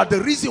said, you are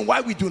the reason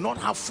why we do not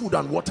have food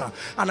and water.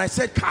 And I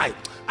said, Kai,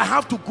 I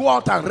have to go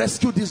out and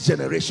rescue this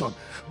generation.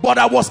 But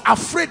I was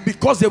afraid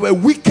because there were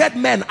wicked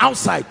men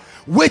outside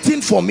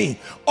waiting for me.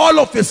 All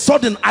of a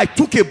sudden, I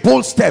took a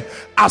bold step.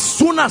 As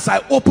soon as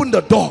I opened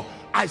the door,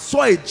 I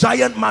saw a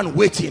giant man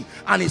waiting.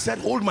 And he said,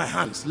 hold my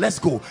hands, let's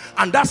go.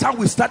 And that's how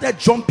we started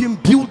jumping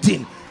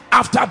building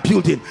after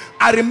building.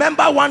 I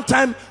remember one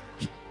time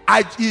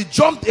he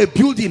jumped a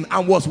building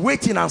and was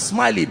waiting and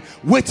smiling,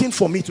 waiting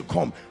for me to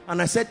come.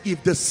 And I said,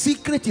 if the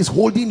secret is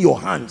holding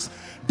your hands,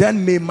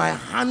 then may my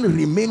hand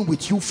remain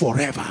with you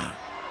forever.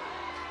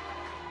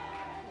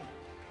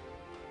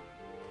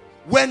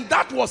 When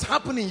that was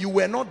happening, you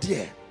were not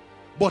there,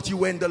 but you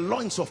were in the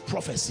loins of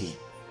prophecy.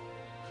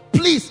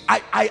 Please,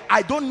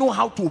 I don't know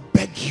how to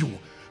beg you.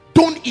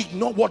 Don't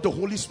ignore what the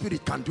Holy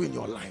Spirit can do in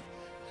your life.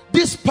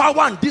 This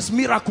power and these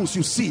miracles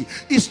you see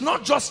is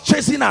not just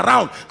chasing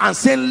around and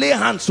saying, lay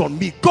hands on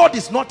me. God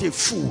is not a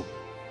fool.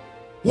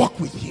 Walk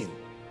with him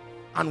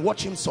and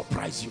watch him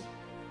surprise you.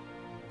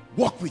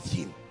 Walk with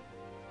him.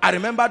 I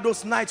remember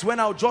those nights when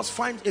I would just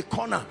find a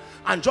corner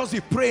and just be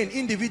praying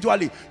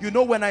individually. You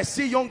know, when I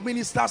see young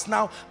ministers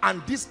now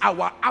and this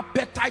our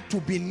appetite to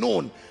be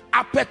known,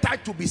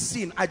 appetite to be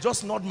seen, I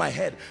just nod my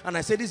head and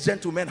I say, these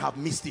gentlemen have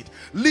missed it.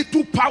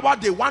 Little power,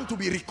 they want to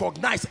be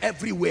recognized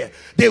everywhere.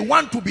 They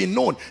want to be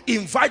known.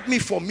 Invite me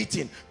for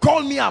meeting.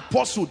 Call me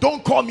apostle.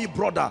 Don't call me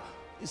brother.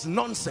 It's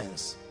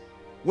nonsense.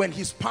 When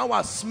his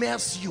power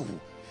smears you,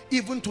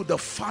 even to the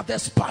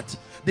farthest part,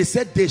 they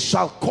said they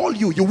shall call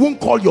you. You won't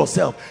call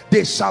yourself.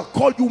 They shall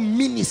call you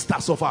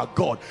ministers of our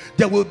God.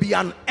 There will be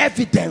an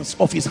evidence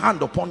of his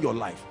hand upon your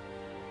life.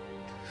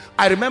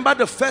 I remember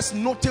the first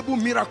notable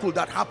miracle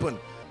that happened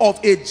of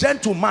a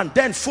gentleman.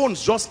 Then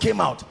phones just came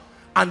out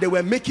and they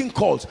were making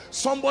calls.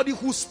 Somebody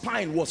whose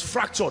spine was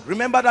fractured.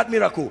 Remember that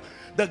miracle?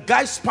 The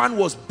guy's spine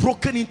was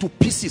broken into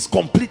pieces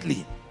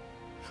completely.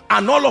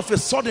 And all of a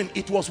sudden,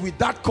 it was with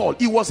that call.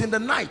 It was in the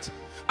night.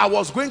 I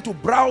was going to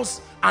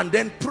browse and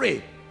then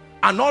pray.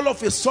 And all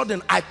of a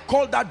sudden, I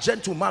called that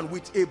gentleman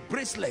with a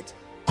bracelet.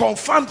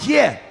 Confirmed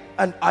here.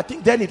 And I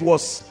think then it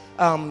was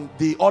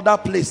the other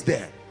place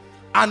there.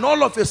 And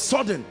all of a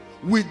sudden,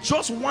 with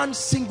just one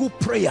single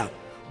prayer,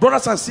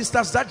 brothers and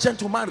sisters, that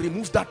gentleman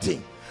removed that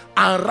thing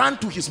and ran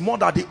to his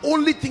mother. The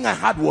only thing I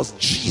had was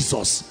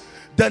Jesus.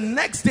 The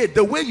next day,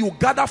 the way you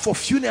gather for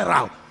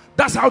funeral,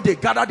 that's how they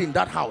gathered in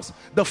that house.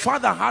 The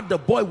father had the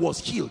boy was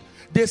healed.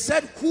 They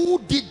said, who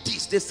did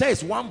this? They said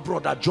it's one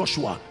brother,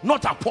 Joshua,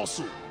 not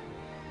apostle.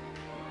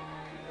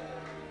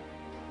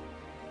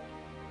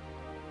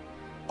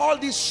 All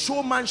these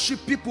showmanship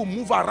people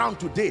move around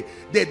today.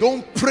 They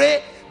don't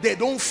pray, they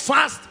don't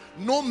fast,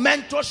 no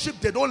mentorship,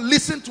 they don't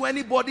listen to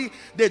anybody.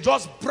 They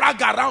just brag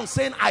around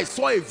saying, I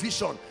saw a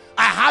vision,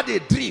 I had a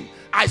dream,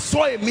 I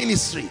saw a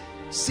ministry.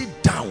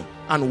 Sit down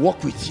and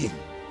walk with him.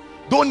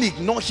 Don't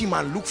ignore him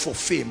and look for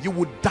fame. You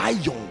would die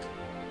young.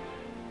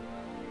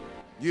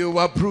 You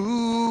are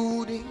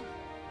brooding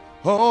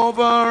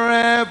over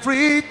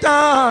every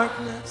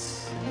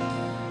darkness.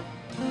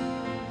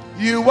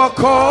 You are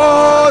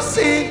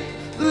causing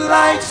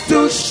lights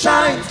to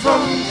shine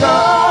from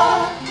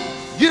dark.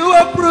 You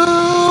are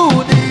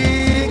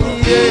brooding,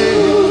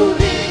 yeah,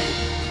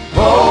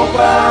 over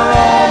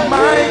all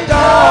my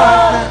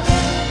darkness.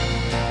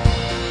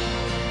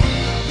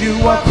 You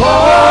are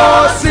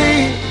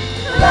causing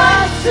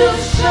lights to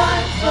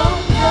shine from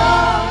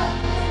dark.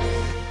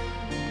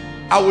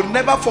 I will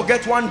never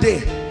forget one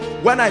day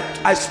when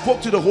I spoke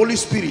to the Holy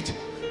Spirit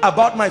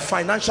about my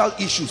financial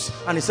issues,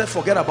 and he said,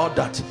 forget about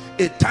that.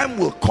 A time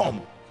will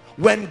come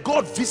when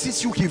God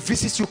visits you, he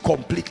visits you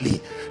completely.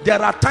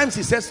 There are times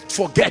he says,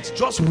 forget,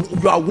 just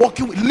you are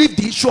walking, leave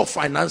the issue of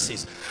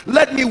finances,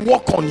 let me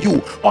work on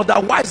you,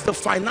 otherwise the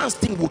finance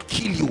thing would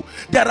kill you.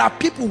 There are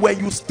people, when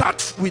you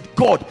start with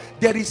God,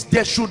 there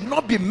should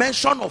not be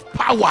mention of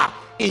power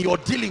in your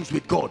dealings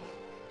with God.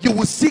 You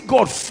will see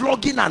God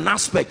flogging an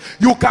aspect.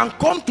 You can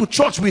come to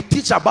church, we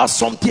teach about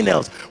something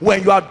else.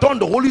 When you are done,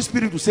 the Holy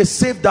Spirit will say,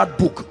 save that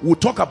book, we'll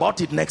talk about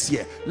it next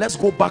year. Let's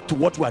go back to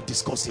what we are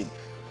discussing.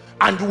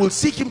 And you will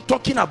see him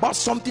talking about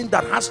something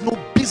that has no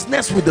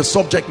business with the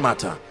subject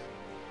matter.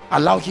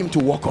 Allow him to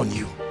work on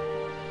you.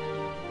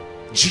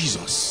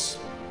 Jesus,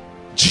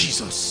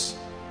 Jesus,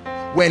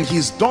 when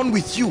he's done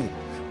with you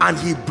and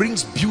he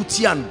brings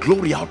beauty and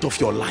glory out of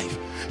your life,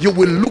 you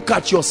will look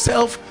at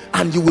yourself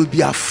and you will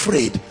be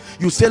afraid.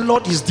 You say,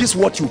 Lord, is this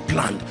what you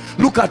planned?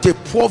 Look at a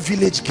poor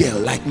village girl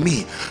like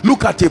me.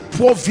 Look at a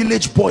poor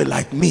village boy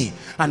like me.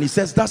 And he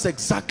says, that's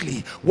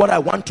exactly what I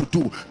want to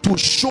do, to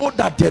show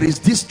that there is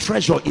this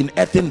treasure in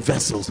earthen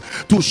vessels,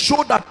 to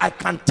show that I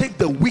can take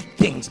the weak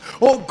things.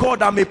 Oh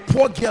God, I'm a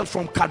poor girl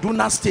from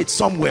Kaduna State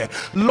somewhere.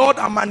 Lord,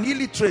 I'm an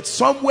illiterate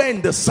somewhere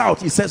in the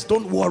south. He says,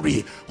 don't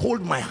worry,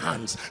 hold my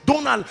hands.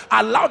 Don't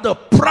allow the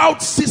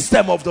proud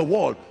system of the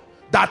world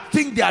that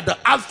think they are the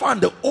alpha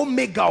and the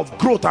omega of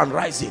growth and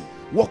rising.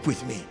 Walk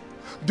with me.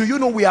 Do you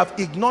know we have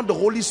ignored the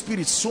Holy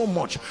Spirit so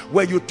much?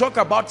 When you talk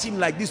about him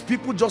like this,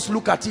 people just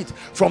look at it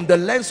from the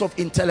lens of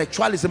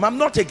intellectualism. I'm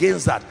not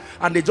against that.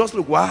 And they just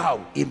look,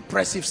 wow,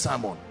 impressive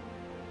sermon.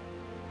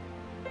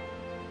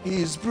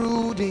 He's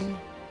brooding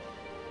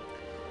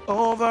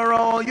over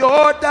all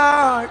your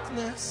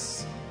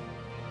darkness.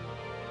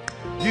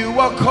 You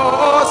are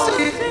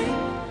causing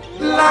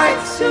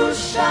lights to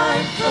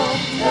shine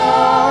from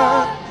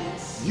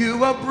darkness.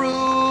 You are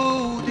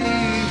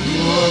brooding.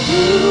 You are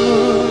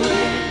brooding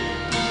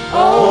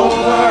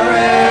over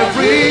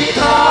every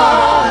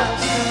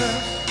darkness.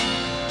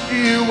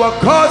 You are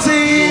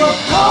causing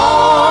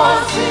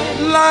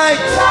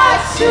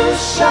lights to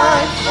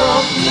shine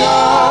from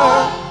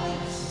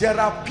darkness. There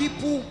are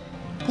people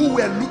who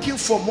were looking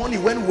for money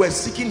when we were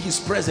seeking his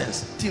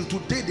presence. Till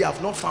today they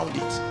have not found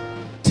it.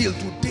 till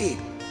today.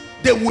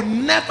 They would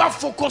never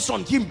focus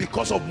on him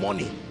because of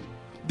money.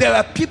 There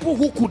are people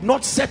who could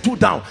not settle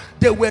down.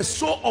 They were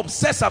so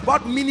obsessed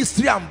about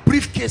ministry and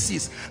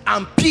briefcases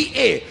and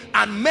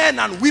PA and men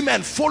and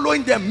women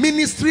following their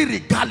ministry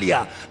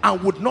regalia,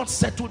 and would not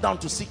settle down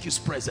to seek his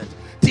presence.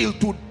 Till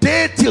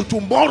today, till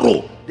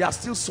tomorrow, they are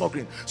still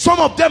struggling. Some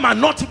of them are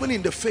not even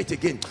in the faith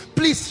again.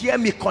 Please hear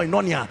me,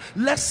 Koinonia.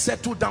 Let's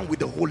settle down with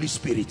the Holy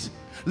Spirit.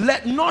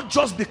 Not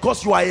just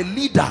because you are a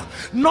leader,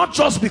 not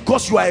just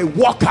because you are a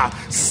worker,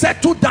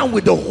 settle down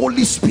with the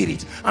Holy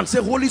Spirit and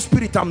say, Holy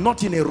Spirit, I'm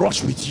not in a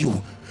rush with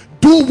you.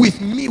 Do with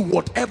me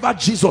whatever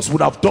Jesus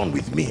would have done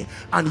with me,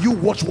 and you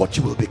watch what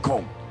you will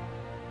become.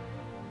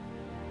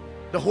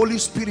 The Holy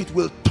Spirit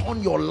will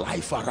turn your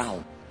life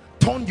around,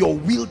 turn your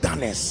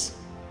wilderness.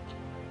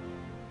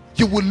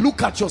 You will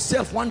look at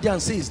yourself one day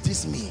and say, is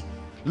this me?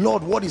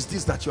 Lord, what is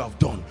this that you have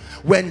done?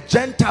 When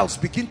Gentiles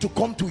begin to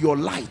come to your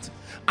light,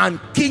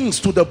 and kings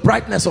to the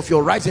brightness of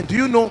your rising. Do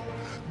you know,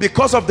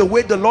 because of the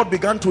way the Lord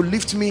began to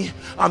lift me,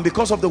 and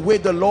because of the way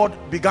the Lord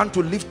began to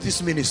lift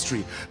this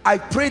ministry, I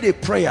prayed a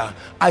prayer.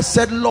 I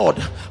said,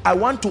 Lord, I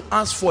want to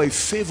ask for a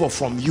favor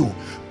from you.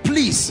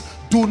 Please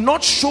do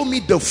not show me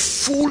the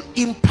full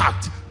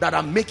impact that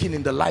I'm making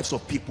in the lives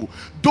of people.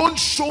 Don't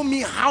show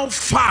me how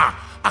far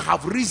I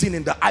have risen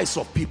in the eyes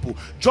of people.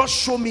 Just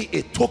show me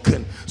a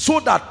token, so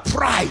that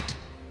pride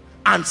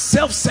and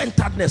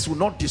self-centeredness will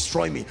not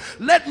destroy me.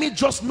 Let me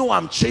just know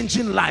I'm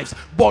changing lives,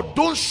 but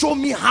don't show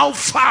me how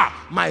far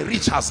my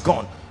reach has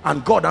gone.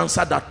 And God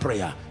answered that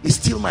prayer. It's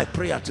still my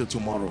prayer till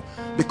tomorrow,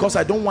 because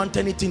I don't want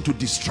anything to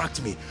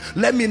distract me.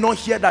 Let me not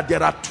hear that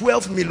there are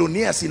 12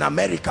 millionaires in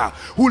America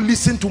who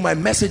listen to my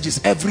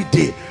messages every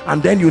day,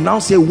 and then you now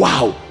say,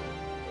 wow,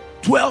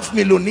 12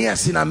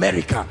 millionaires in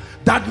America,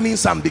 that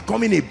means I'm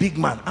becoming a big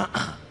man.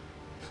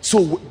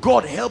 So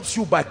God helps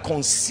you by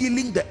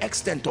concealing the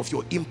extent of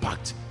your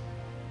impact.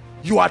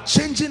 You are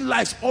changing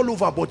lives all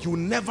over, but you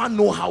never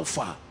know how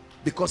far,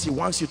 because he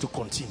wants you to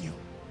continue.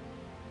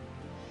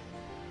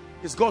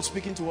 Is God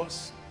speaking to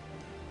us?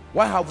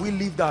 Why have we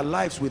lived our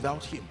lives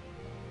without him?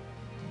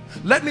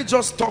 Let me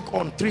just talk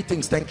on three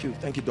things. Thank you,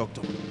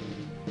 doctor.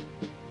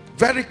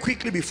 Very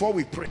quickly before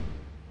we pray.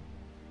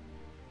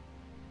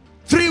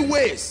 3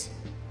 ways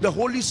the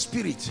Holy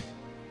Spirit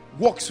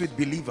works with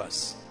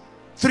believers.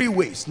 3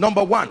 ways.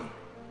 Number 1,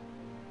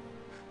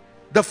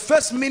 the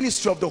first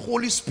ministry of the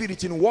Holy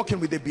Spirit in working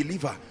with a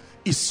believer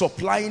is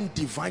supplying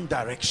divine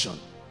direction.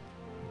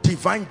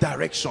 Divine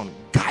direction,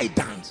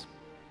 guidance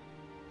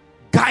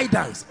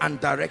and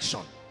direction.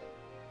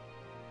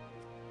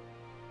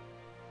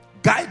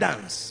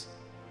 Guidance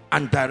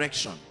and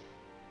direction.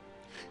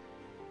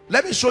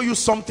 Let me show you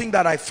something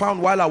that I found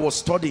while I was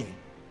studying.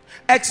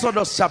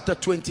 Exodus chapter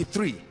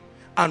 23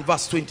 and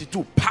verse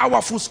 22.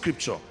 Powerful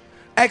scripture.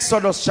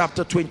 Exodus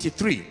chapter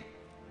 23.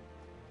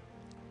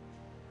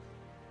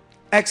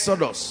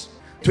 Exodus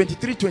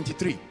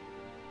 23:23.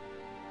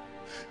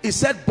 It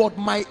said, but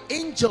my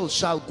angel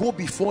shall go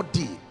before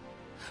thee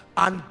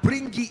and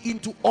bring thee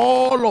into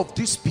all of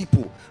these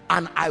people,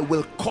 and I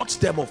will cut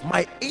them off.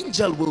 My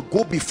angel will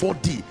go before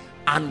thee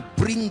and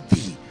bring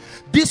thee.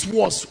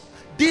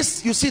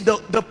 You see,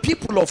 the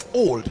people of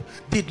old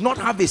did not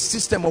have a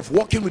system of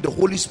working with the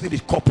Holy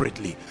Spirit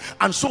corporately,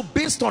 and so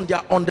based on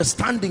their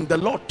understanding, the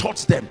Lord taught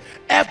them.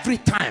 Every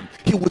time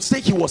he would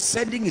say he was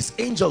sending his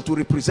angel to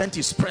represent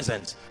his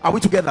presence. Are we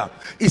together?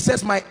 He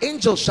says, my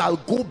angel shall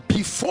go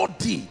before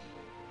thee.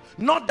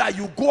 Not that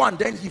you go and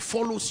then he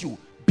follows you.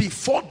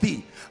 Before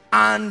thee,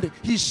 and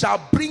he shall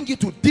bring you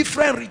to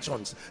different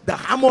regions, the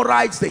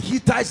Amorites, the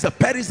Hittites, the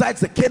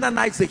Perizzites, the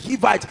Canaanites, the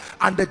Hivites,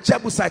 and the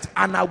Jebusites,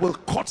 and I will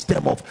cut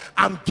them off.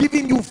 I'm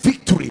giving you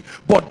victory,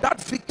 but that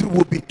victory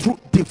will be through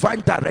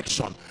divine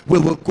direction. We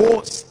will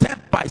go step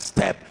by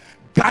step,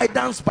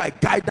 guidance by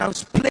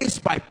guidance, place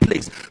by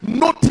place.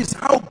 Notice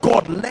how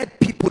God led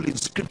people in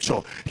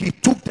scripture. He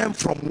took them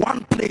from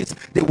one place,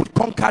 they would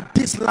conquer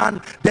this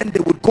land, then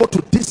they would go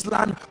to this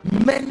land.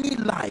 Many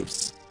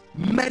lives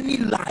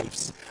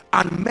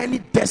and many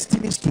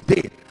destinies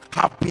today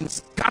have been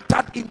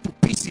scattered into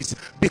pieces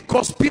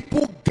because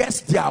people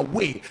guess their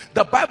way.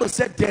 The Bible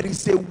said there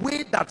is a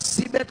way that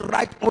seemeth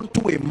right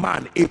unto a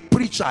man, a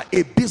preacher,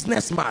 a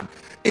businessman,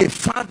 a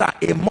father,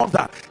 a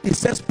mother. It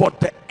says, but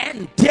the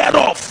end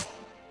thereof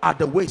are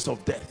the ways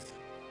of death.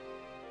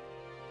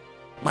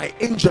 My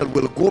angel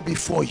will go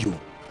before you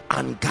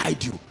and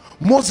guide you.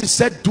 Moses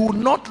said, we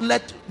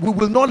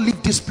will not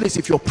leave this place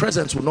if your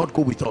presence will not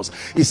go with us.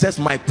 He says,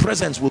 my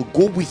presence will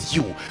go with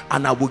you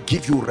and I will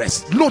give you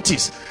rest.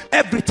 Notice,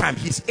 every time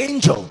his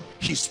angel,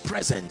 his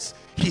presence,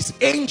 his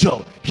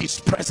angel, his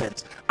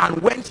presence.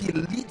 And when he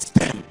leads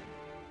them,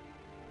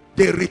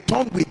 they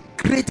return with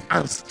great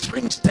and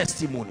strange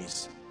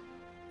testimonies.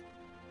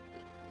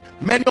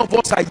 Many of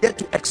us are yet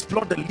to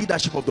explore the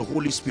leadership of the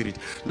Holy Spirit.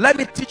 Let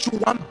me teach you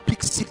one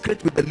big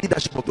secret with the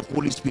leadership of the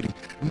Holy Spirit.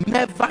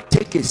 Never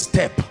take a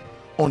step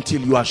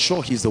until you are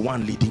sure he's the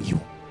one leading you.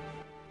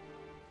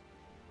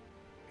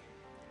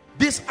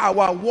 This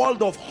our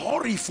world of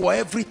hurry for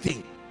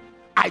everything.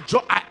 I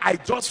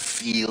just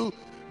feel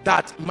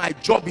that my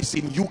job is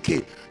in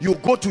UK. You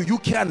go to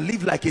UK and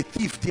live like a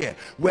thief there,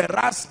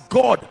 whereas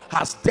God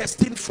has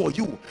destined for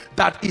you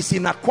that is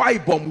in Akwa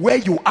Ibom, where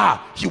you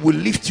are, he will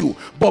lift you.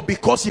 But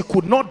because he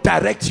could not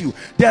direct you,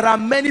 there are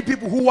many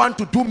people who want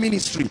to do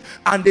ministry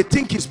and they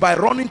think it's by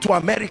running to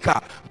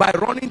America, by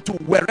running to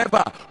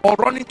wherever, or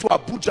running to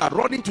Abuja,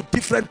 running to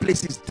different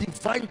places.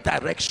 Divine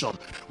direction.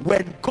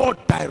 When God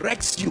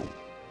directs you,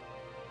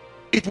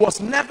 it was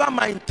never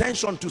my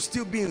intention to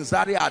still be in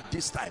Zaria at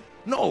this time.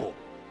 No.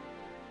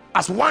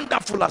 As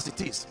wonderful as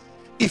it is,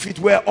 if it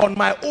were on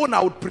my own,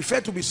 I would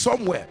prefer to be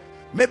somewhere,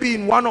 maybe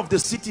in one of the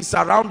cities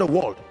around the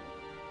world.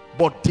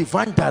 But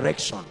divine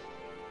direction,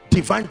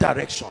 divine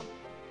direction.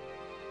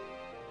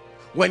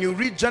 When you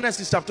read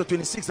Genesis chapter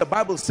 26, the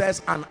Bible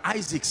says, and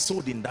Isaac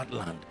sowed in that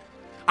land.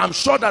 I'm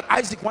sure that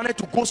Isaac wanted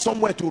to go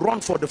somewhere to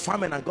run for the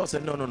famine, and God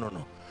said, no, no, no,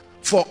 no.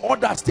 For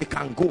others they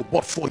can go,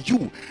 but for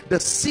you, the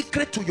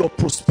secret to your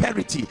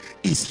prosperity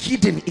is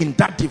hidden in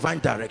that divine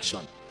direction.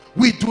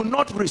 We do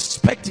not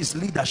respect his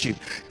leadership.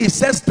 It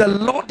says, the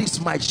Lord is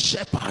my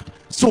shepherd,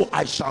 so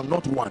I shall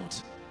not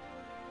want.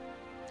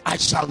 I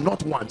shall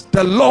not want.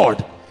 The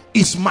Lord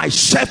is my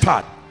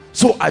shepherd,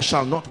 so I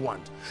shall not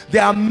want.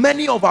 There are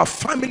many of our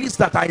families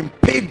that are in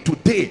pain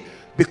today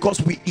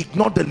because we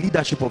ignore the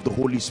leadership of the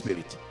Holy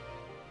Spirit.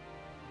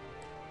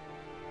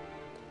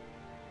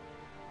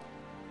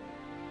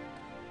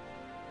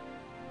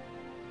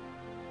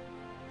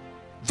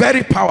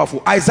 Very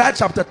powerful. Isaiah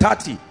chapter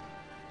 30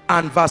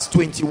 and verse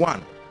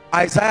 21.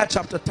 Isaiah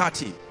chapter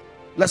 30.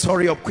 Let's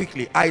hurry up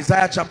quickly.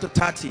 Isaiah chapter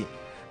 30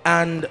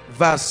 and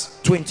verse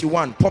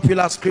 21.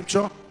 Popular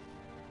scripture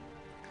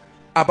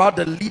about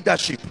the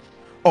leadership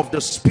of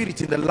the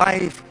Spirit in the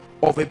life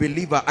of a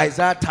believer.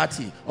 Isaiah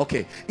 30.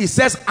 Okay. It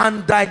says,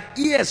 and thine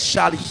ears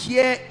shall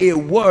hear a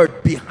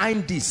word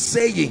behind thee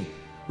saying,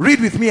 read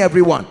with me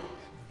everyone,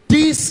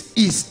 this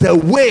is the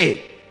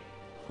way,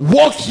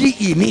 walk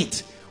ye in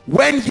it,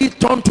 when ye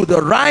turn to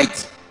the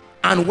right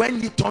and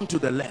when you turn to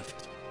the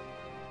left.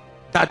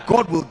 That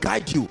God will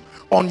guide you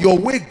on your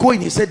way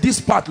going. He said, this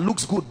path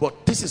looks good,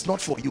 but this is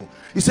not for you.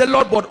 He said,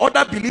 Lord, but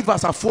other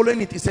believers are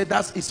following it. He said,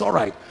 it's all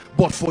right,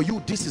 but for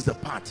you, this is the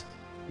path.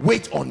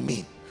 Wait on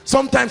me.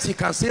 Sometimes he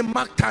can say,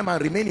 mark time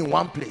and remain in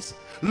one place.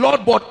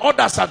 Lord, but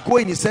others are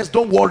going. He says,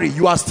 don't worry,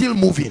 you are still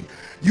moving.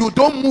 You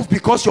don't move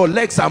because your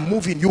legs are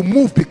moving. You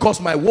move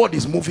because my word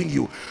is moving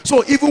you.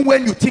 So even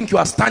when you think you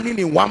are standing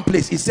in one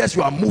place, it says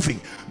you are moving,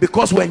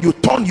 because when you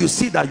turn, you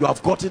see that you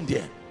have gotten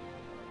there.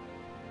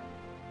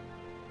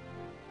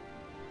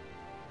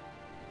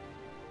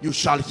 You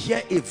shall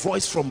hear a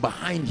voice from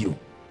behind you.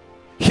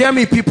 Hear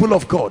me, people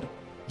of God.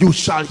 You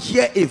shall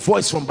hear a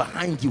voice from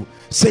behind you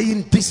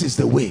saying, this is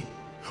the way.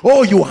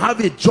 Oh, you have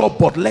a job,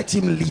 but let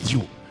him lead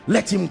you.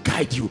 Let him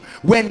guide you.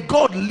 When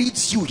God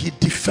leads you, he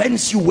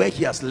defends you where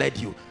he has led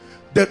you.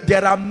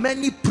 There are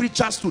many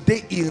preachers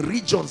today in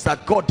regions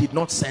that God did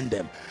not send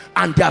them,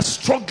 and they are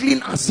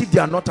struggling as if they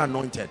are not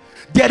anointed.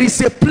 There is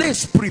a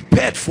place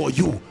prepared for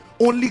you.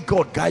 Only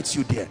God guides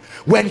you there.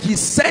 When he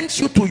sends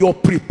you to your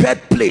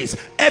prepared place,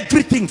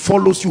 everything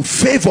follows you.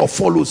 Favor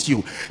follows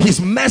you.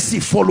 His mercy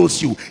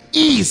follows you.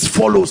 Ease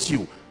follows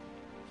you.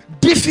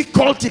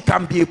 Difficulty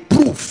can be a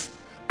proof,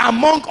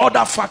 among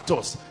other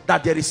factors,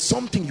 that there is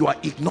something you are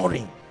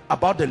ignoring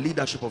about the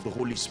leadership of the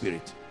Holy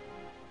Spirit.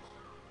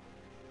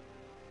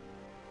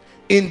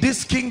 In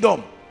this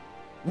kingdom,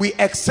 we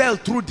excel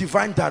through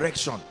divine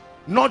direction,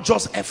 not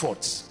just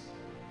efforts.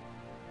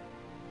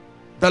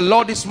 The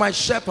Lord is my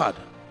shepherd,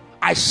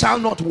 I shall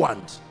not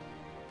want.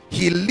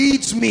 He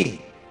leads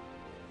me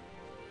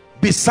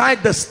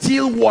beside the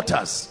still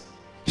waters.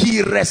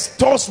 He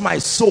restores my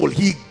soul.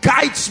 He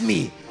guides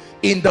me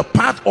in the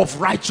path of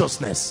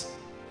righteousness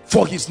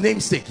for his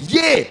name's sake.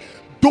 Yea,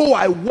 though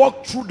I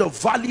walk through the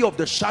valley of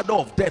the shadow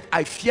of death,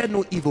 I fear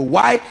no evil.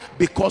 Why?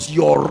 Because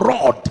your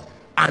rod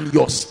and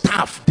your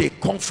staff, they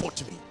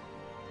comfort me.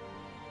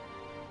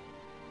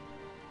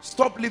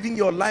 Stop living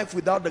your life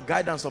without the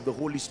guidance of the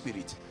Holy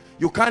Spirit.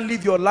 You can't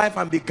live your life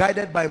and be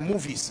guided by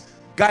movies,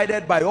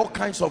 guided by all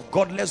kinds of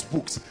godless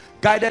books,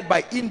 guided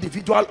by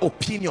individual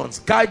opinions,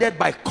 guided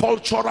by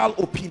cultural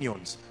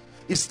opinions.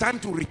 It's time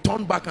to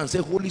return back and say,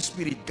 Holy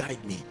Spirit,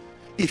 guide me.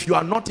 If you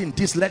are not in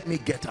this, let me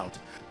get out.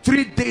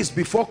 3 days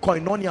before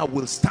Koinonia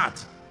will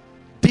start,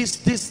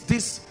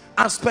 this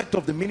aspect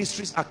of the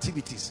ministry's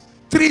activities,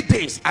 3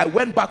 days, I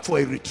went back for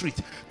a retreat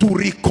to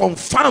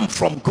reconfirm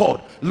from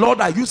God,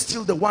 Lord, are you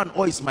still the one,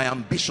 or is my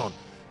ambition?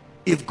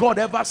 If God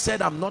ever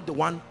said I'm not the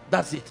one,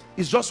 that's it.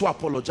 It's just to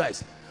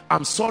apologize.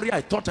 I'm sorry, I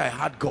thought I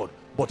had God,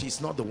 but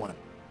he's not the one.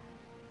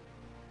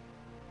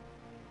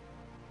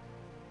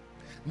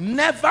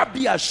 Never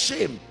be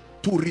ashamed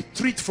to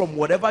retreat from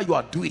whatever you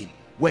are doing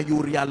when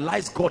you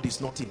realize God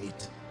is not in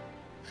it.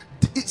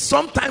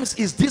 Sometimes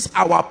it's this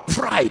our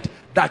pride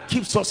that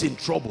keeps us in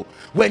trouble.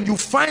 When you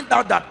find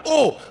out that,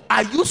 oh,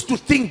 I used to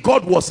think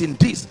God was in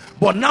this,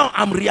 but now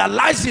I'm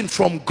realizing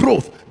from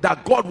growth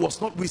that God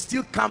was not, we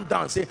still calm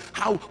down and say,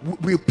 how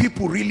will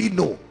people really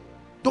know?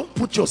 Don't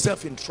put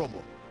yourself in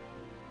trouble.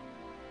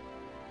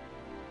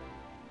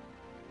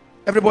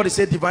 Everybody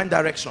say divine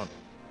direction.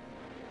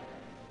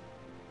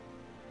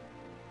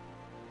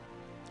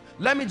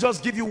 Let me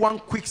just give you one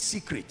quick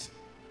secret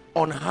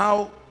on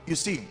how, you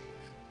see,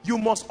 you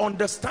must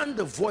understand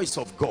the voice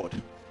of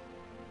God.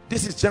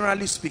 This is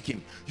generally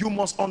speaking. You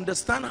must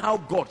understand how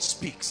God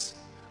speaks.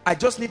 I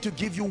just need to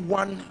give you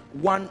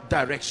one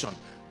direction.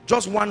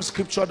 Just one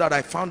scripture that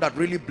I found that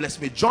really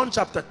blessed me. John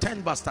chapter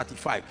 10 verse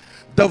 35.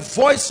 The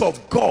voice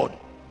of God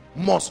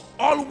must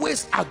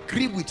always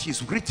agree with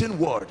his written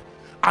word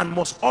and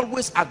must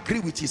always agree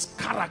with his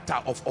character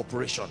of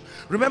operation.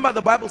 Remember,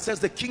 the Bible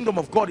says the kingdom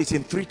of God is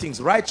in three things: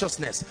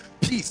 righteousness,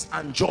 peace,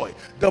 and joy.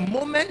 The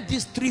moment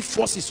these three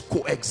forces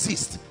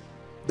coexist,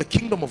 the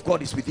kingdom of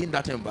God is within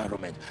that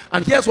environment.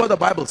 And here's what the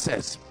Bible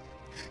says.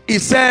 It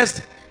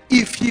says,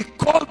 if he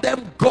called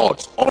them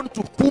gods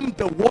unto whom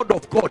the word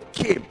of God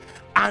came,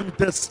 and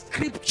the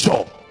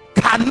scripture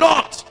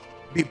cannot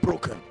be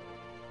broken.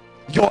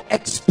 Your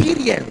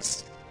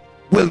experience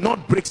will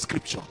not break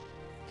scripture.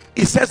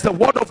 It says the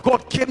word of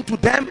God came to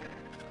them,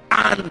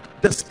 and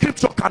the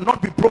scripture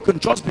cannot be broken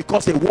just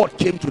because a word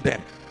came to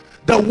them.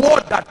 The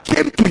word that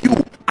came to you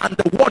and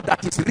the word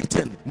that is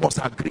written must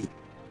agree.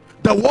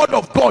 The word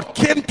of God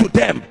came to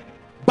them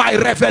by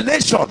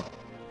revelation,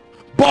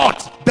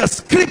 but the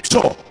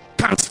scripture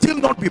can still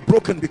not be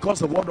broken because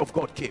the word of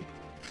God came.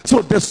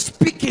 So the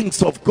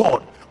speakings of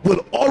God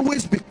will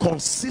always be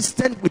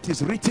consistent with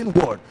his written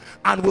word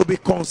and will be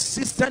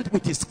consistent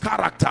with his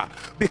character,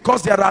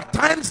 because there are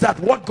times that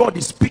what God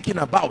is speaking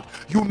about,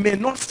 you may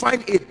not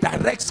find a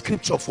direct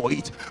scripture for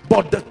it,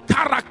 but the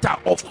character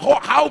of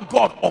how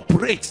God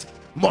operates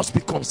must be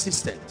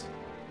consistent.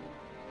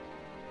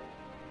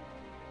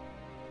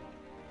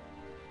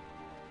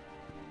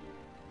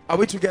 Are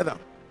we together?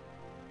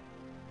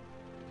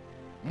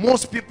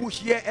 Most people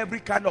hear every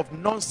kind of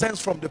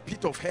nonsense from the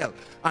pit of hell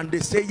and they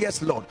say,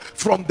 yes, Lord.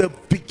 From the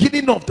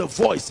beginning of the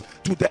voice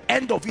to the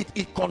end of it,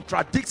 it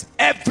contradicts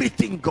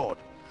everything, God.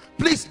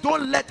 Please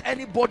don't let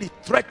anybody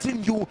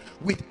threaten you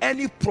with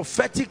any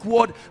prophetic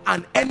word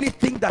and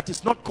anything that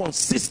is not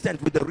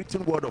consistent with the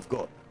written word of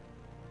God.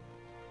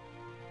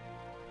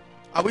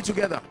 Are we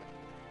together?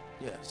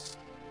 Yes.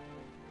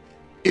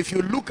 If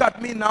you look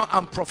at me now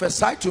and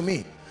prophesy to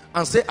me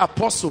and say,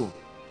 Apostle,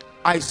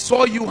 I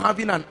saw you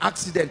having an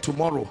accident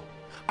tomorrow,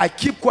 I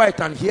keep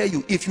quiet and hear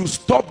you. If you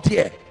stop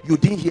there, you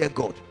didn't hear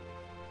God,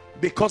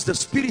 because the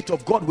Spirit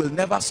of God will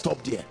never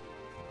stop there.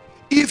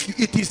 If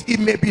it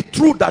may be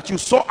true that you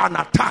saw an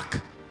attack,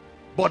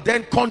 but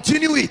then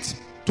continue it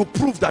to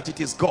prove that it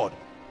is God.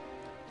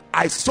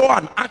 I saw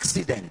an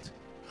accident,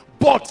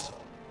 but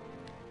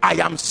I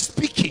am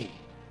speaking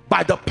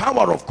by the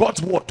power of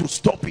God's word to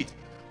stop it.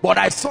 But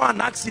I saw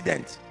an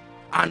accident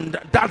and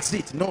that's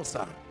it. No,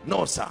 sir.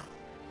 No, sir.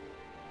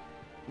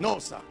 No,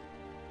 sir.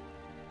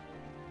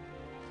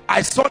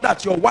 I saw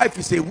that your wife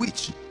is a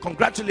witch.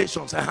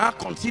 Congratulations.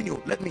 Continue.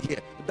 Let me hear.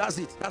 That's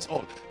it. That's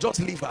all. Just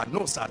leave her.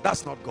 No, sir.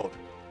 That's not God.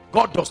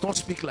 God does not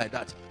speak like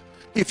that.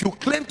 If you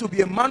claim to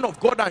be a man of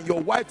God and your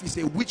wife is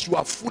a witch, you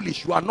are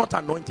foolish. You are not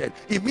anointed.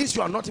 It means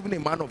you are not even a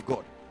man of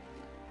God,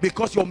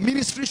 because your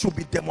ministry should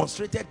be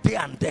demonstrated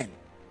there and then.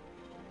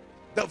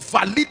 The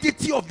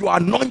validity of your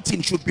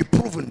anointing should be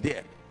proven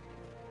there.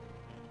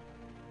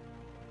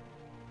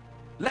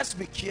 Let's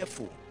be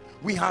careful.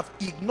 We have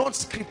ignored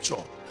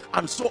scripture,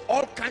 and so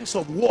all kinds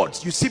of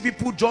words, you see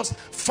people just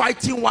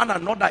fighting one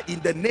another in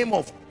the name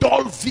of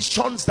dull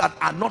visions that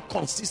are not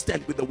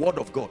consistent with the word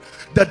of God.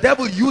 The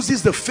devil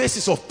uses the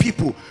faces of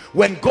people.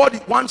 When God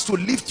wants to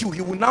lift you,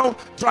 he will now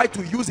try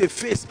to use a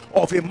face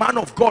of a man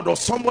of God or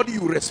somebody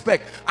you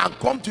respect and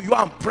come to you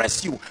and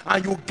press you,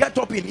 and you get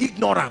up in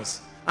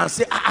ignorance and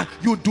say,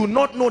 you do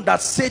not know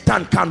that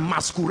Satan can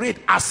masquerade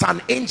as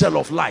an angel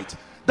of light.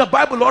 The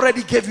Bible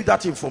already gave you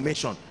that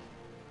information.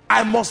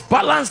 I must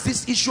balance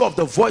this issue of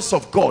the voice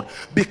of God,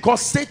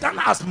 because Satan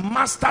has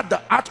mastered the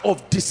art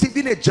of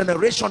deceiving a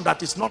generation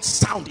that is not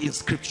sound in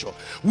scripture.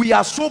 We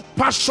are so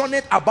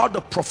passionate about the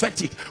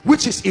prophetic,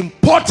 which is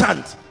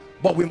important,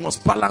 but we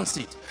must balance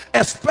it.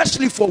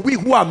 Especially for we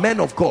who are men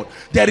of God,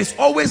 there is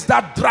always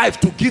that drive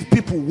to give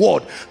people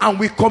word, and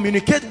we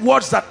communicate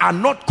words that are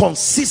not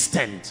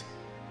consistent.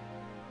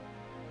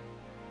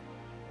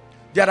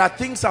 There are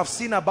things I've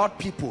seen about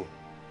people.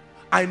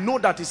 I know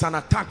that it's an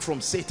attack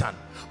from Satan,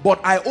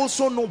 but I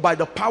also know by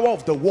the power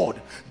of the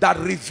word that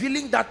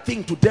revealing that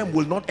thing to them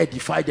will not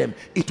edify them.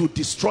 It will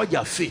destroy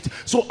their faith.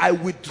 So I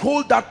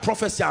withhold that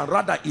prophecy and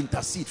rather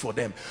intercede for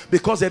them,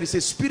 because there is a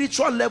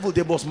spiritual level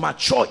they must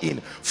mature in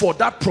for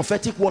that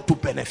prophetic word to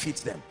benefit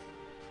them.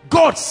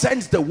 God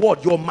sends the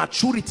word, your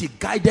maturity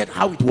guided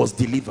how it was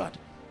delivered.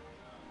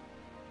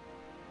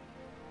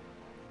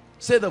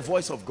 Say the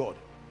voice of God.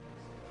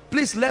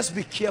 Please, let's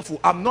be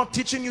careful. I'm not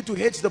teaching you to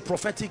hate the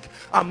prophetic.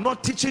 I'm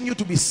not teaching you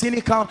to be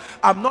cynical.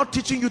 I'm not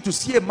teaching you to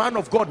see a man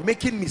of God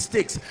making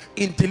mistakes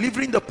in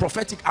delivering the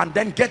prophetic and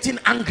then getting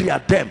angry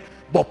at them.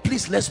 But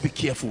please, let's be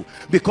careful,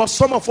 because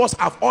some of us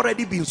have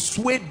already been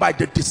swayed by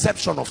the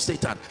deception of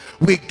Satan.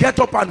 We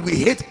get up and we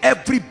hate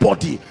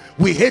everybody.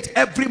 We hate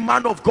every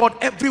man of God,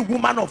 every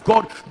woman of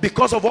God,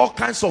 because of all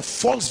kinds of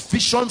false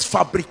visions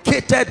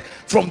fabricated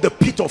from the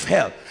pit of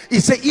hell. He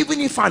said even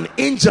if an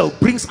angel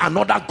brings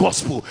another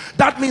gospel,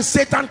 that means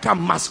Satan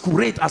can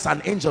masquerade as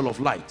an angel of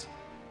light.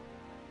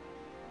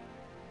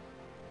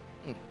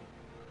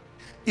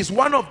 It's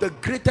one of the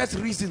greatest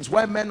reasons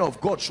why men of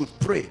God should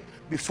pray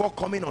before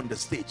coming on the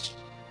stage.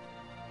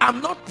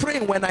 I'm not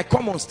praying when I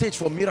come on stage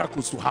for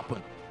miracles to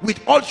happen. With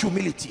all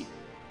humility,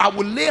 I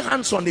will lay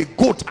hands on a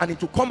goat and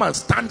it will come and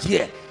stand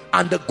here,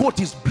 and the goat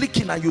is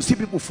blinking and you see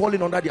people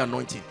falling under the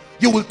anointing.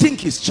 You will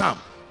think it's charm.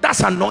 That's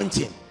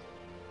anointing.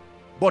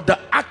 But the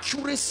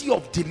accuracy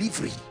of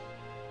delivery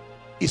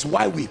is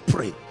why we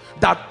pray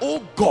that,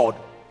 oh God,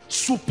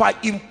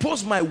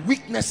 superimpose my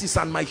weaknesses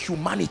and my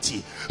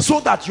humanity so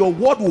that your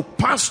word will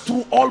pass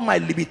through all my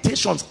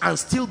limitations and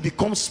still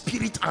become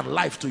spirit and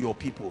life to your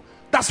people.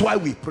 That's why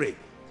we pray.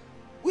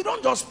 We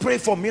don't just pray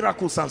for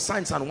miracles and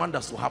signs and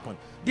wonders to happen.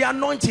 The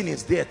anointing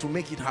is there to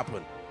make it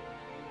happen.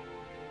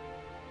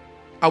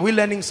 Are we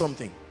learning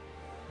something?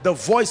 The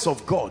voice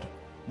of God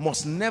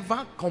must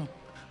never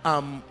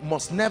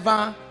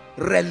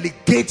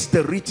relegate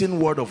the written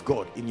word of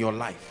God in your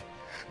life.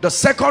 The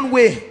second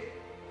way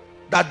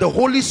that the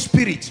Holy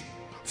Spirit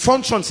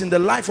functions in the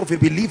life of a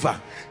believer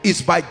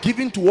is by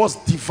giving to us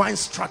divine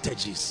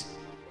strategies.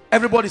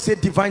 Everybody say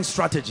divine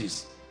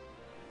strategies.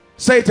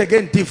 Say it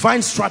again,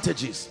 divine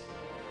strategies.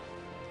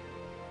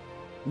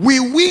 We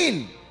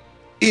win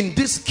in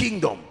this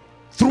kingdom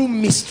through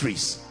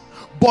mysteries,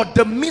 but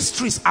the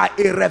mysteries are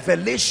a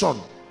revelation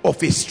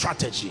of a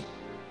strategy.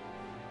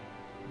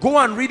 Go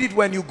and read it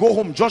when you go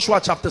home. Joshua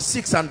chapter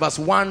 6 and verse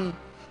 1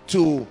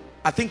 to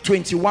I think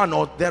 21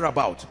 or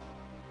thereabout.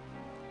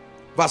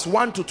 Verse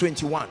 1 to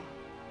 21.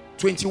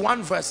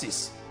 21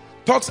 verses.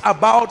 Talks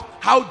about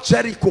how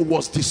Jericho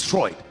was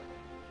destroyed.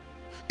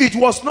 It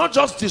was not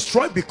just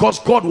destroyed because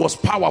God was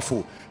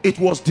powerful. It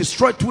was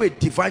destroyed through a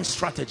divine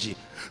strategy.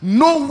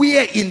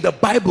 Nowhere in the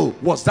Bible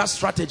was that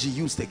strategy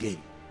used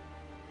again.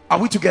 Are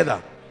we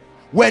together?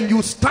 When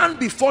you stand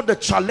before the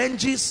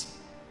challenges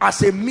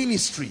as a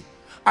ministry,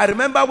 I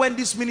remember when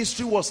this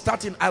ministry was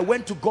starting, I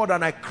went to God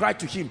and I cried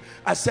to him.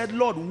 I said,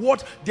 Lord,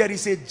 there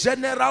is a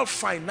general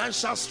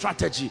financial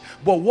strategy,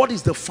 but what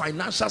is the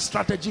financial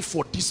strategy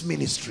for this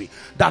ministry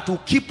that will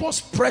keep us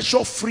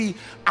pressure free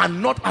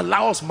and not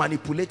allow us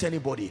manipulate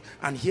anybody?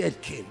 And here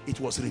it came.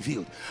 It was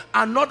revealed.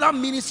 Another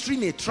ministry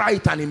may try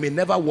it and it may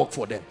never work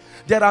for them.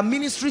 There are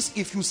ministries,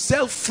 if you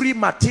sell free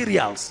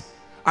materials,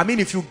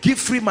 if you give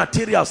free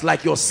materials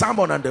like your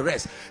sermon and the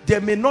rest, there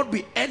may not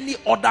be any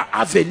other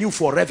avenue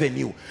for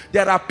revenue.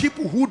 There are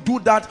people who do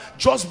that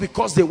just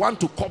because they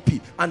want to copy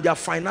and their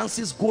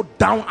finances go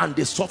down and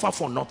they suffer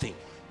for nothing.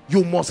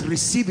 You must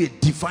receive a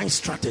divine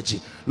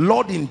strategy.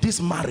 Lord, in this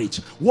marriage,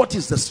 what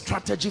is the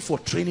strategy for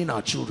training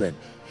our children?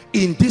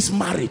 In this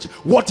marriage,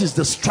 what is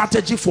the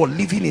strategy for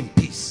living in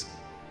peace?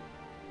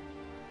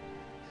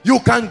 You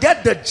can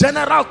get the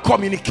general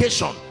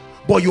communication,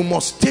 but you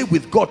must stay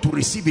with God to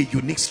receive a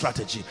unique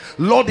strategy.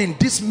 Lord, in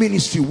this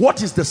ministry,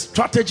 what is the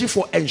strategy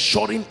for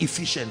ensuring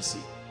efficiency?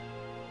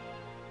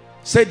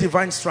 Say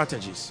divine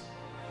strategies.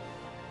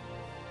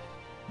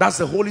 That's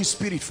the Holy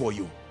Spirit for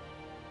you.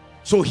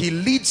 So he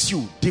leads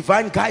you,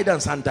 divine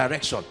guidance and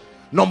direction.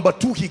 Number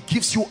two, he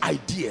gives you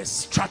ideas,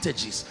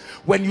 strategies.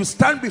 When you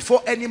stand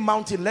before any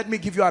mountain, let me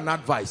give you an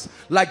advice.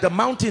 Like the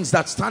mountains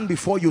that stand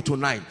before you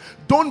tonight,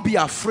 don't be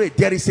afraid.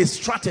 There is a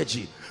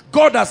strategy.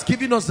 God has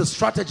given us the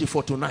strategy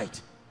for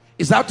tonight.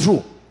 Is that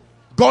true?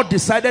 God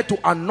decided to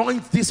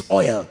anoint this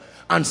oil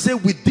and say,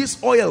 with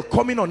this oil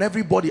coming on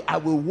everybody, I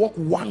will work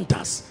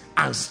wonders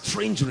and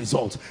strange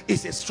results.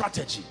 It's a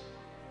strategy.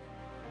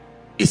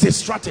 It's a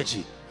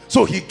strategy.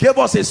 So he gave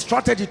us a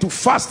strategy to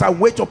fast and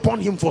wait upon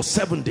him for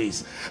 7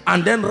 days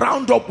and then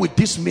round up with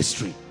this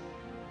mystery.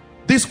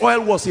 This oil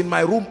was in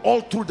my room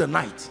all through the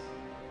night,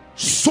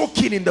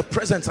 soaking in the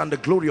presence and the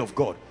glory of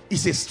God.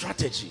 It's a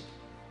strategy.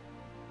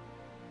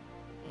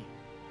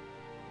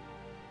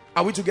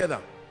 Are we together?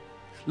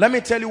 Let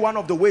me tell you one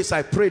of the ways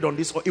I prayed on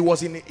this. It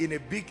was in a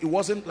big, it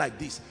wasn't like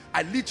this.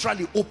 I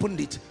literally opened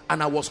it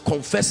and I was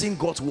confessing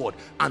God's word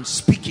and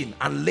speaking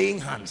and laying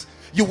hands.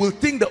 You will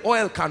think the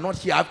oil cannot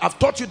hear. I've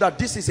taught you that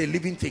this is a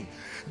living thing.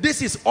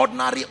 This is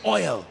ordinary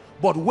oil,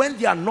 but when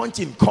the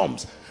anointing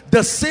comes,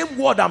 the same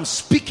word I'm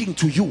speaking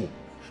to you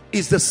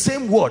is the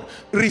same word.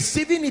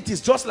 Receiving it is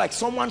just like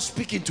someone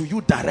speaking to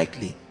you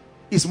directly.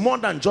 It's more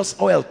than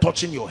just oil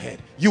touching your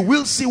head. You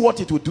will see what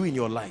it will do in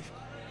your life.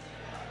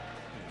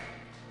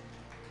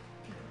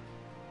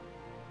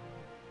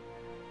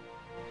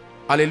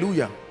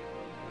 Hallelujah.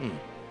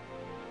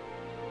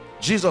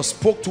 Jesus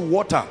spoke to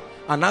water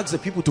and asked the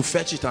people to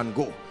fetch it and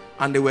go.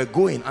 And they were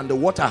going, and the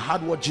water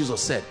heard what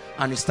Jesus said,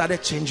 and it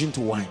started changing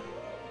to wine.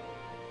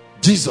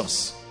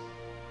 Jesus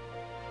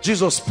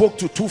spoke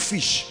to 2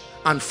 fish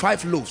and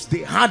 5 loaves. They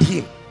heard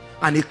him,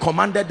 and he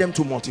commanded them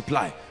to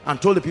multiply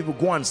and told the people,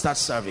 go and start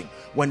serving.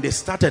 When they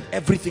started,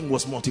 everything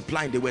was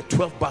multiplying. There were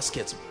 12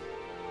 baskets.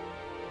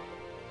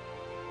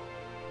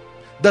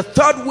 The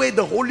third way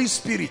the Holy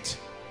Spirit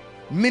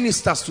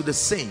ministers to the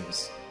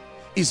saints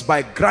is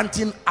by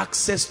granting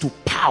access to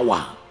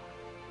power,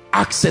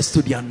 access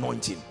to the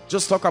anointing.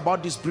 Just talk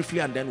about this briefly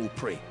and then we'll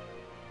pray.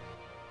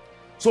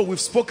 So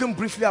we've spoken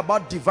briefly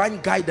about divine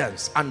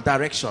guidance and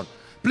direction.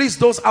 Please,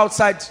 those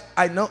outside,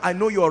 I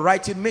know you're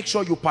writing, make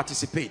sure you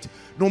participate.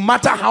 No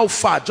matter how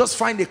far, just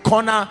find a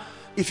corner.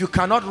 If you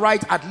cannot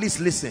write, at least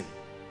listen.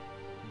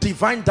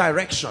 Divine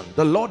direction.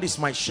 The Lord is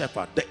my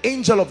shepherd. The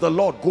angel of the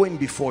Lord going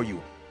before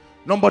you.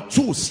 Number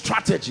 2,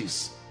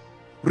 strategies.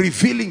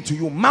 Revealing to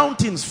you.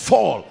 Mountains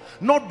fall,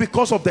 not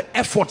because of the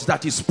effort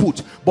that is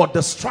put, but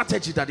the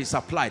strategy that is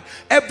applied.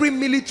 Every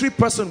military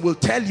person will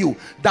tell you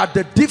that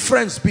the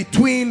difference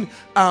between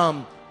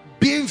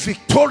being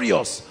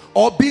victorious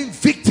or being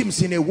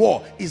victims in a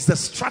war is the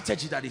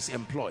strategy that is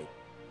employed.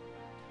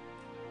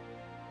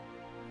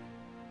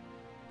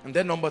 And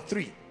then number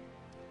 3,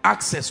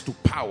 access to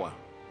power.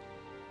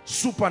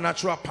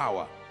 Supernatural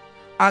power.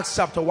 Acts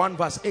chapter 1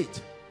 verse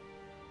 8.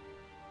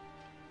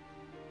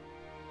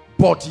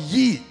 But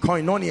ye,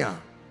 koinonia,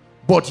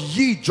 but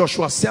ye,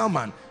 Joshua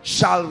Selman,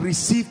 shall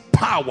receive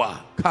power.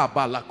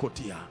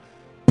 Kabalakotia.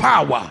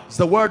 Power is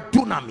the word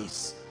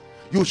dunamis.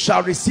 You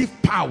shall receive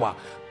power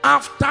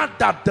after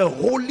that the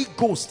Holy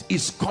Ghost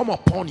is come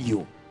upon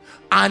you,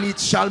 and it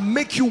shall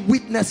make you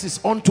witnesses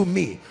unto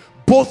me,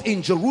 both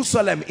in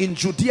Jerusalem, in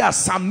Judea,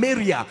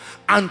 Samaria,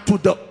 and to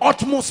the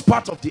utmost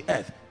part of the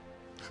earth.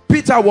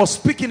 Peter was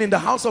speaking in the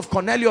house of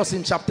Cornelius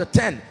in chapter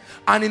 10.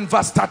 And in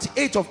verse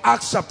 38 of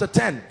Acts chapter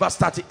 10, verse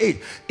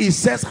 38, it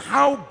says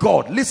how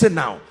God, listen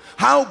now,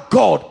 how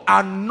God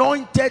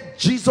anointed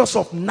Jesus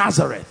of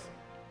Nazareth,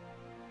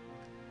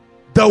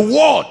 the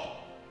Word,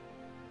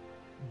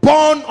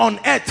 born on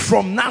earth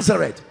from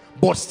Nazareth,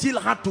 but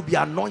still had to be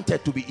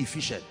anointed to be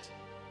efficient.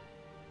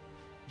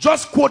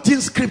 Just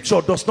quoting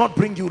scripture does not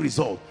bring you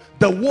result.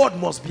 The Word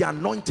must be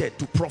anointed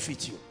to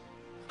profit you.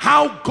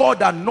 How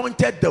God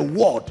anointed the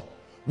Word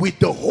with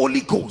the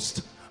Holy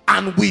Ghost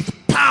and with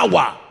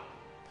power.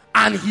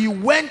 And he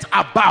went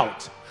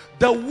about.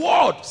 The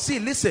word, see,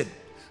 listen,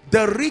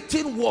 the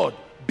written word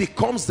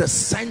becomes the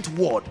sent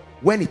word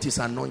when it is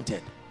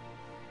anointed.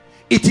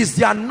 It is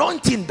the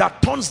anointing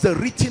that turns the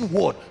written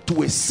word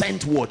to a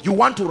sent word. You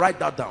want to write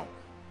that down.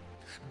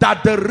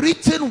 That the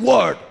written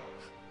word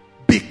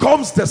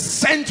becomes the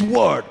sent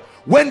word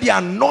when the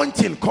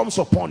anointing comes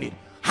upon it.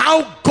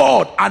 How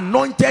God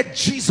anointed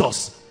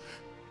Jesus.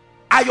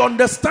 I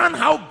understand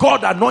how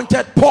God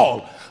anointed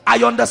Paul.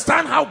 I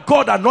understand how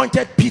God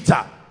anointed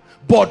Peter.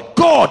 But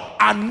God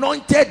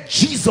anointed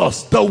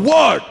Jesus, the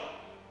Word.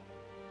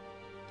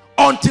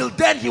 Until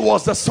then, he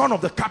was the son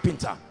of the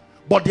carpenter.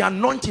 But the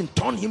anointing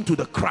turned him to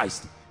the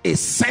Christ, a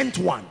sent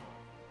one.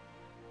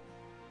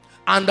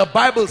 And the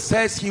Bible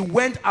says he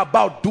went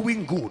about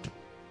doing good.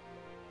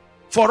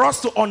 For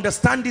us to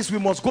understand this, we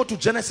must go to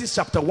Genesis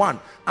chapter 1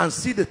 and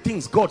see the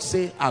things God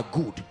say are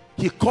good.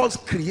 He calls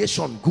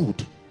creation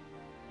good.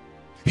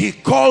 He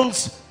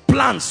calls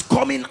plants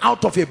coming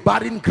out of a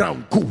barren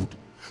ground good.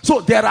 So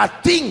there are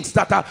things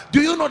that are,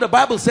 do you know the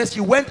Bible says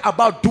he went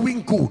about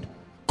doing good,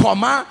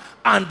 comma,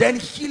 and then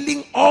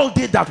healing all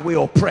they that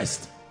were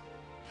oppressed.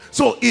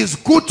 So it's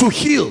good to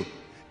heal.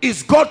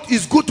 It's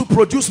good to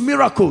produce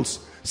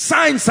miracles,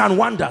 signs and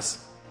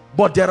wonders.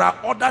 But there are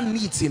other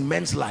needs in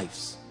men's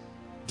lives.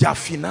 Their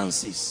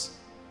finances,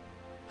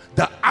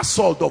 the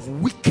assault of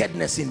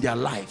wickedness in their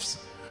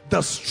lives,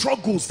 the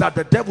struggles that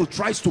the devil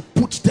tries to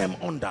put them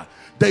under,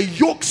 the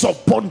yokes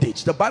of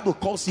bondage. The Bible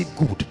calls it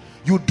good.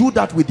 You do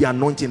that with the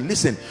anointing.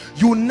 Listen,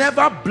 you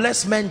never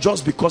bless men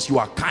just because you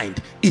are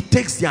kind. It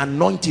takes the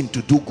anointing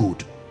to do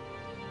good.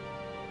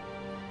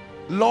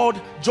 Lord,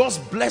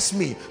 just bless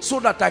me so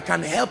that I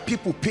can help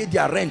people pay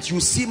their rent. You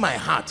see my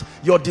heart.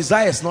 Your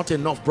desire is not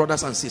enough,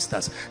 brothers and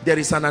sisters. There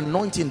is an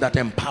anointing that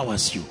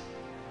empowers you.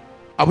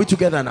 Are we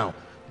together now?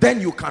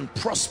 Then you can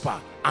prosper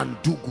and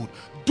do good.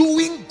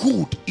 Doing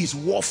good is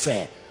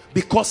warfare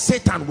because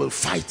Satan will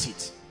fight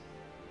it.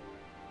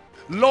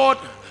 Lord,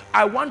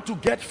 I want to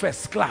get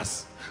first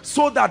class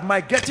so that my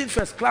getting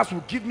first class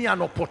will give me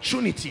an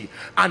opportunity,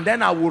 and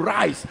then I will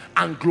rise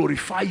and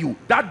glorify you.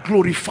 That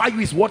glorify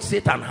you is what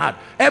Satan had.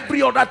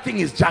 Every other thing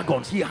is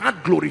jargon. He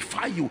had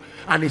glorify you,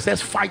 and he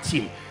says fight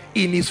him.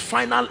 In his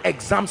final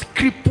exams,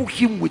 cripple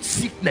him with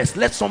sickness.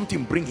 Let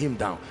something bring him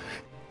down.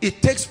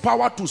 It takes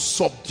power to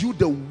subdue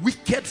the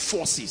wicked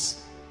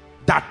forces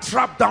that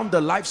trap down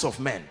the lives of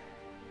men.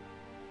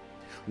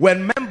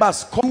 When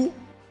members come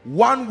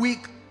 1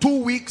 week,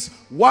 2 weeks,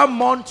 1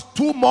 month,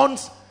 2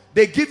 months,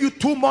 they give you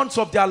 2 months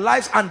of their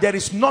lives and there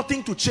is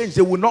nothing to change,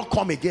 they will not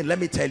come again. Let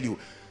me tell you,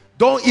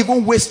 don't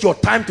even waste your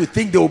time to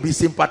think they will be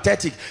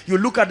sympathetic. You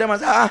look at them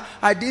and say,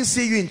 I didn't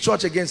see you in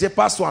church again. Say,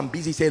 Pastor, I'm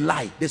busy. Say,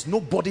 lie. There's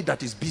nobody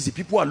that is busy.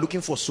 People are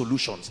looking for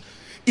solutions.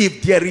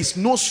 If there is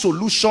no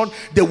solution,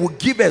 they will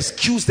give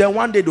excuse. Then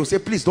one day they'll say,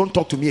 please don't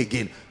talk to me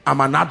again.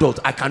 I'm an adult.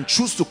 I can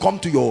choose to come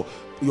to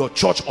your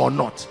church or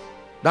not.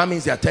 That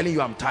means they are telling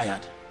you I'm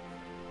tired.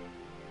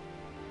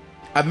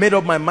 I made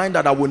up my mind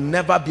that I will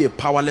never be a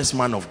powerless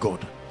man of God.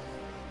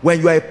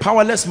 When you are a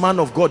powerless man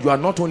of God, you are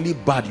not only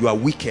bad, you are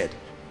wicked.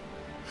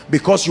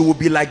 Because you will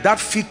be like that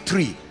fig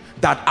tree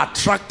that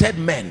attracted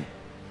men.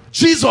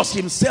 Jesus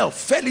himself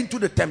fell into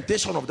the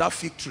temptation of that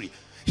fig tree.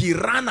 He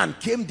ran and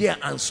came there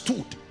and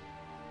stood.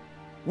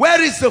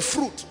 Where is the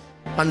fruit?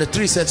 And the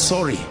tree said,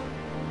 sorry,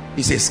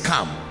 it's a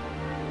scam.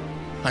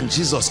 And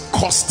Jesus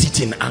cursed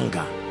it in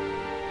anger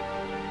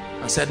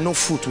and said, no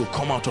fruit will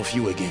come out of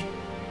you again.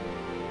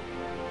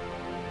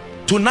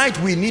 Tonight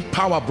we need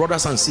power,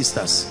 brothers and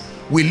sisters.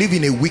 We live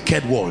in a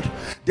wicked world.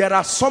 There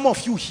are some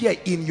of you here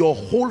in your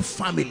whole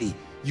family,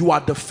 you are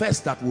the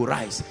first that will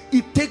rise.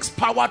 It takes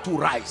power to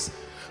rise.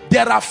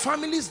 There are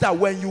families that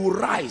when you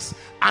rise,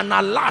 an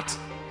alert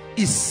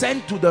is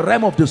sent to the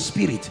realm of the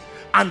spirit,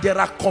 and there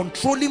are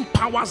controlling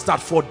powers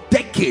that for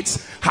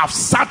decades have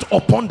sat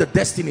upon the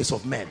destinies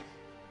of men.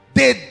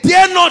 They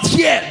dare not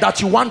hear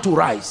that you want to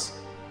rise.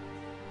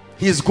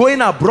 He's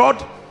going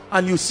abroad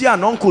and you see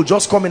an uncle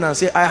just come in and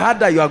say, I heard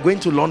that you are going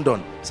to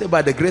London. Say,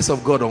 by the grace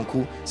of God,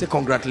 uncle. Say,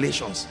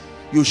 congratulations.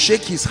 You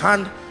shake his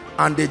hand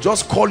and they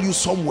just call you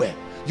somewhere.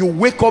 You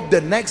wake up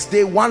the next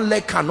day, one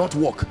leg cannot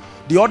walk.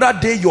 The other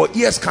day, your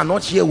ears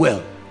cannot hear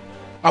well.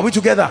 Are we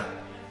together?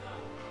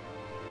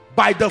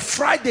 By the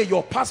Friday,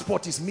 your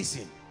passport is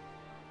missing.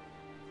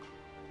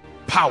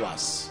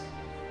 Powers.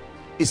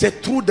 He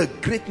said, through the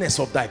greatness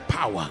of thy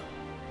power.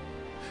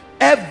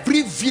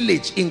 Every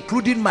village,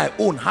 including my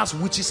own, has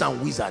witches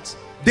and wizards.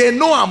 They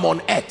know I'm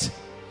on earth.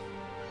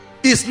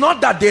 It's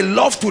not that they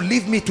love to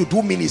leave me to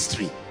do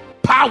ministry.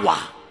 Power.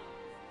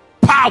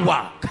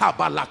 Power.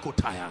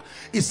 Kabalakotaya.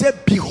 He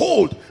said,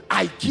 behold,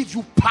 I give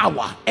you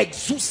power.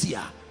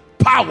 Exousia.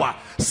 Power.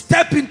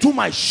 Step into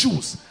my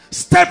shoes.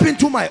 Step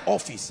into my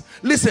office.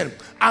 Listen,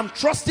 I'm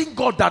trusting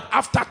God that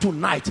after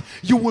tonight,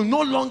 you will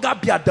no longer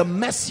be at the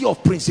mercy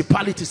of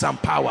principalities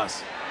and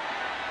powers.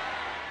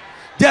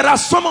 There are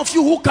some of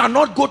you who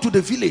cannot go to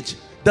the village.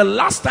 The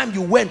last time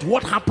you went,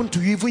 what happened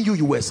to you? Even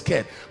you were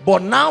scared.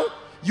 But now,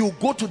 you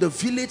go to the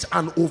village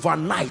and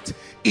overnight,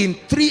 in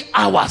 3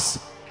 hours,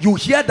 you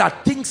hear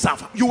that things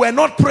have... You were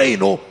not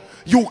praying, oh.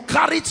 You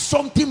carried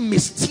something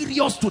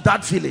mysterious to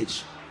that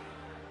village.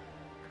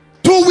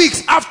 2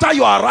 weeks after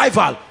your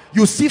arrival,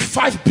 you see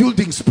 5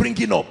 buildings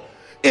springing up.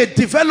 A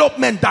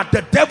development that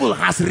the devil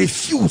has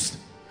refused.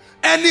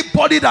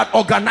 Anybody that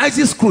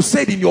organizes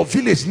crusade in your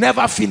village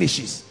never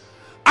finishes.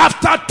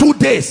 After 2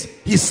 days,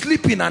 he's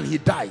sleeping and he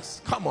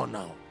dies. Come on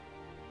now.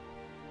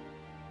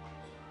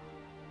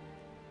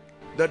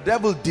 The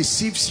devil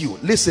deceives you.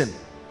 Listen,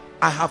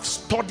 I have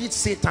studied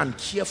Satan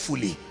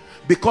carefully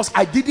because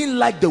I didn't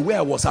like the way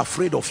I was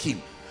afraid of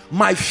him.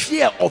 My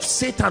fear of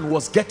Satan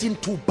was getting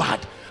too bad.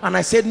 And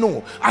I said,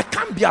 no, I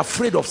can't be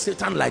afraid of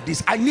Satan like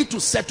this. I need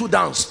to settle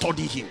down and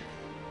study him.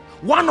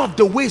 One of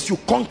the ways you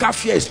conquer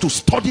fear is to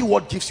study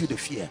what gives you the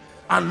fear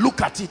and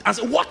look at it and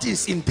say, what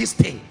is in this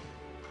thing?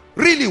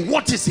 Really,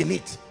 what is in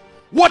it?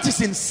 What is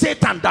in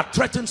Satan that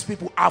threatens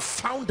people? I've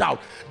found out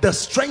the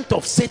strength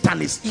of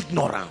Satan is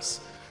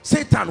ignorance.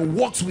 Satan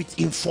works with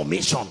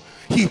information.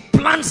 He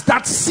plants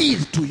that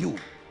seed to you.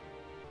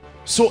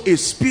 So a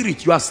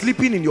spirit, you are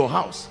sleeping in your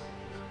house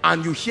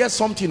and you hear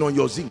something on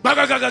your zinc.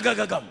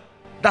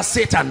 That's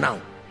Satan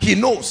now. He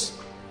knows.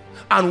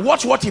 And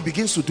watch what he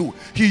begins to do.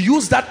 He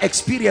used that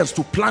experience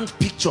to plant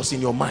pictures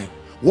in your mind.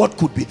 What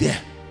could be there?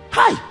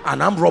 Hi,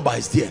 an armed robber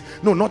is there.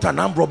 No, not an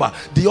armed robber.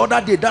 The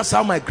other day, that's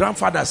how my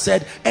grandfather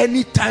said,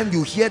 anytime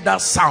you hear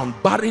that sound,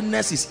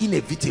 barrenness is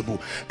inevitable.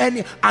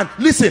 And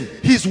listen,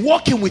 he's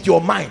working with your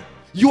mind.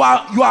 You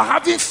are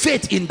having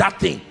faith in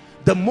that thing.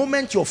 The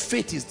moment your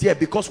faith is there,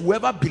 because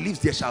whoever believes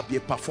there shall be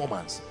a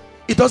performance.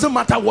 It doesn't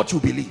matter what you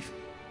believe.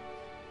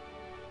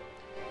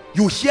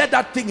 You hear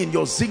that thing in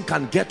your zinc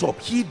and get up.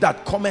 He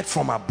that cometh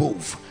from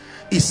above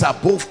is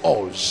above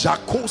all.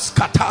 Jakos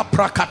kata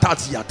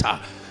prakataziata.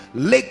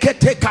 Let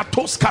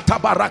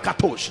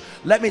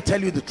me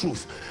tell you the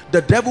truth.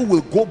 The devil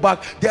will go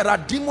back. There are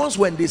demons,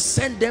 when they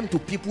send them to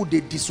people,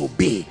 they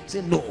disobey.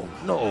 Say no,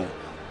 no,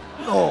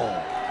 no,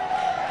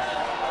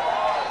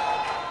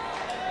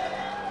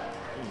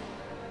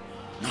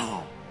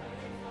 no.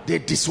 They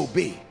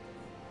disobey.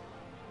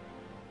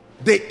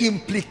 The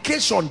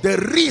implication, the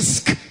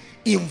risk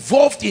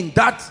involved in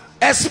that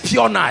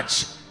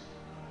espionage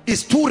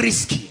is too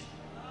risky.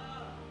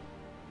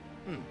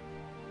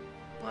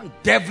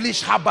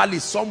 Devilish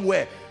herbalist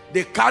somewhere,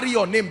 they carry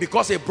your name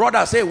because a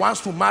brother say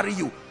wants to marry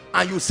you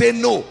and you say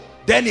no,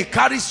 then he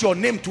carries your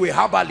name to a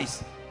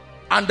herbalist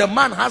and the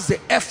man has the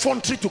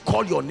effrontery to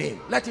call your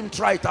name. Let him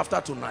try it after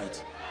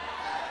tonight.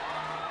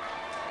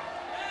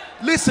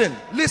 Listen,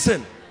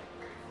 listen,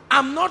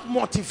 I'm not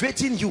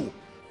motivating you,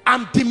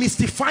 I'm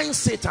demystifying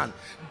Satan.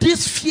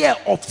 This fear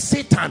of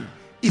Satan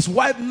is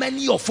why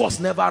many of us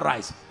never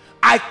rise.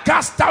 I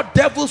cast out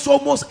devils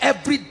almost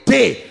every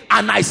day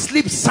and I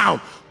sleep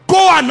sound.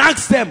 Go and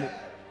ask them.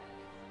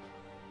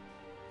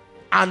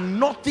 And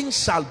nothing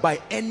shall by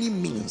any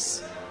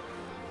means.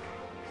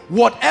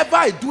 Whatever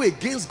I do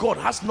against God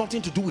has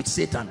nothing to do with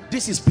Satan.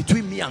 This is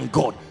between me and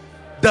God.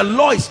 The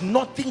law is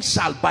nothing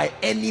shall by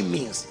any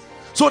means.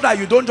 So that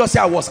you don't just say,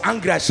 I was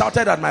angry, I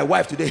shouted at my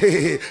wife today. Hey,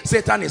 hey, hey,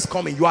 Satan is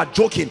coming. You are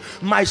joking.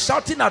 My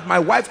shouting at my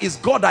wife is,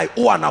 God, I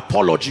owe an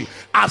apology.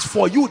 As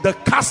for you, the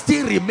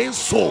casting remains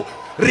so,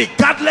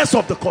 regardless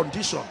of the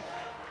condition.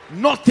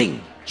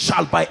 Nothing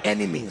shall by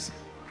any means.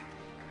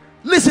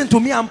 Listen to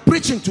me, I'm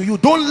preaching to you.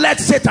 Don't let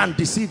Satan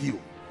deceive you.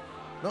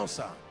 No,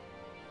 sir.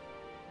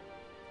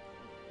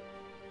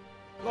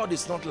 God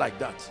is not like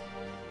that.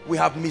 We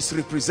have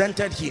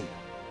misrepresented him,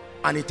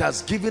 and it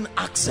has given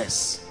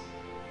access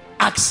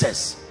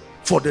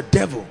for the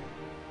devil.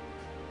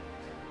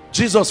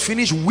 Jesus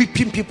finished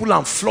whipping people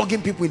and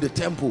flogging people in the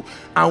temple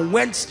and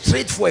went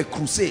straight for a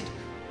crusade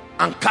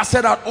and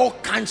casted out all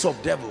kinds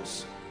of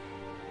devils.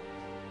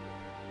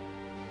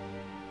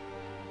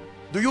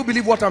 Do you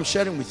believe what I'm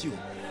sharing with you?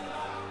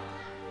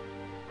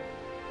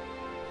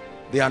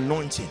 The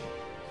anointing.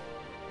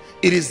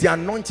 It is the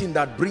anointing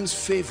that brings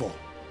favor.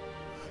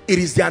 It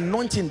is the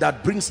anointing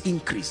that brings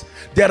increase.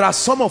 There are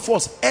some of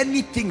us,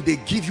 anything they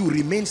give you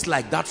remains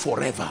like that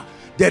forever.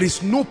 There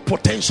is no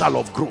potential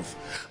of growth.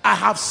 I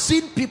have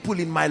seen people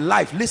in my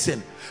life,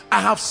 listen,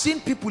 I have seen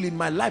people in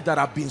my life that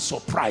have been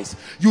surprised.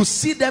 You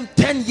see them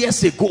 10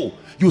 years ago,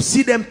 you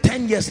see them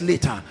 10 years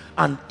later,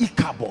 and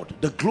Ichabod,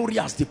 the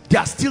glorious, they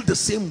are still the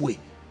same way.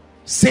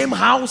 Same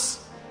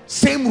house,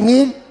 same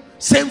room,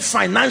 same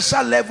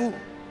financial level.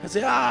 I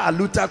say,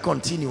 Luther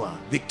continua,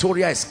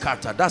 Victoria is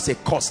scattered. That's a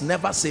curse.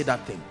 Never say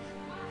that thing.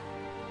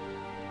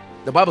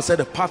 The Bible said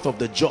the path of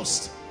the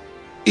just,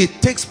 it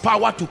takes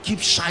power to keep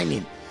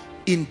shining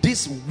in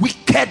this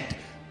wicked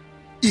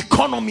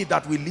economy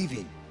that we live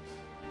in.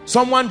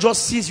 Someone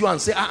just sees you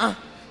and say,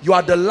 you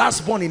are the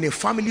last born in a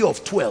family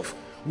of 12.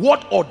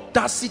 What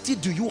audacity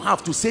do you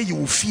have to say you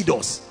will feed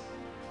us?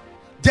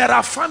 There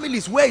are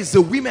families where it's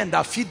the women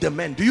that feed the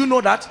men. Do you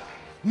know that?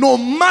 No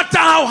matter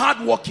how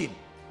hardworking,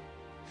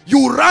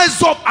 you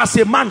rise up as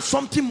a man,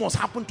 something must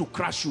happen to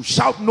crash you.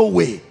 Shout, no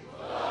way.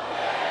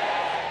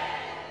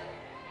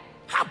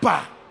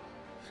 Haba.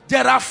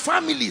 There are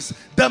families,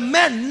 the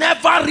men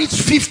never reach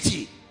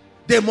 50.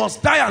 They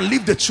must die and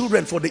leave the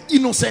children for the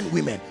innocent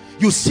women.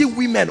 You see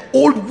women,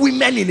 old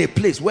women in a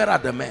place. Where are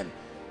the men?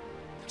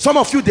 Some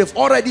of you, they've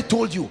already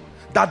told you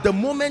that the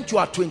moment you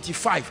are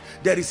 25,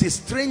 there is a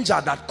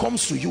stranger that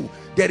comes to you.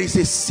 There is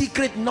a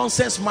secret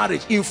nonsense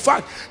marriage. In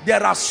fact,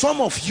 there are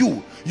some of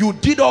you, you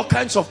did all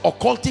kinds of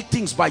occultic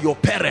things by your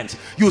parents.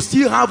 You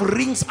still have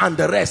rings and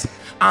the rest.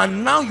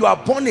 And now you are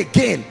born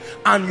again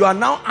and you are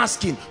now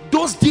asking,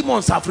 those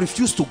demons have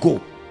refused to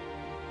go.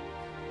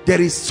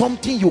 There is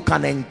something you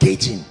can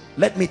engage in,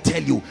 let me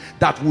tell you,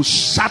 that will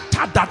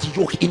shatter that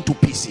yoke into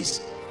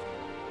pieces.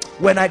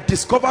 When I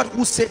discovered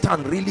who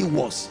Satan really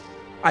was,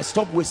 I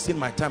stopped wasting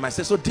my time. I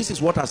said, so this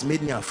is what has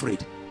made me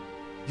afraid.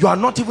 You are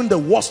not even the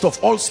worst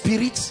of all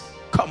spirits.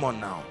 Come on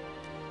now.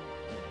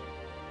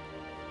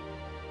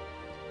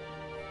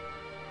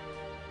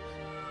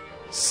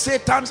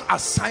 Satan's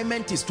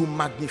assignment is to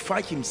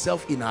magnify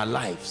himself in our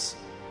lives.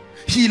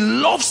 He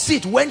loves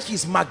it when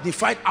he's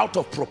magnified out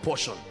of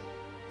proportion.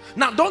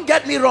 Now, don't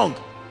get me wrong.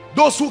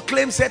 Those who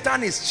claim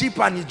Satan is cheap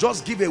and he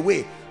just give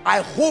away, I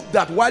hope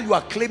that while you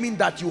are claiming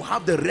that, you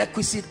have the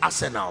requisite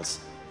arsenals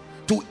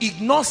to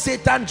ignore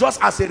Satan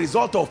just as a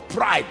result of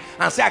pride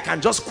and say, I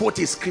can just quote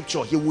a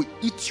scripture. He will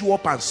eat you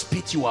up and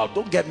spit you out.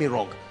 Don't get me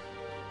wrong.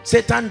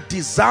 Satan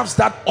deserves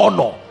that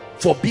honor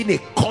for being a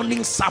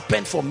cunning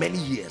serpent for many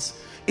years.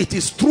 It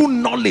is through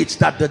knowledge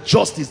that the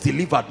just is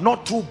delivered,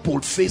 not through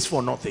bold face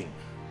for nothing.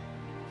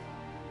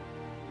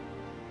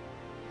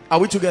 Are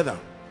we together?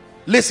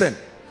 Listen,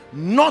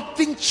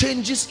 nothing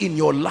changes in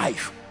your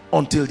life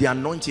until the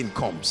anointing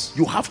comes.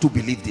 You have to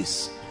believe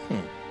this.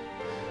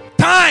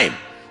 Time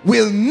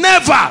will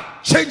never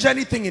change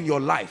anything in your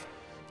life.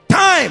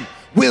 Time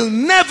will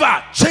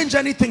never change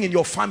anything in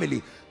your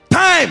family.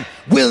 Time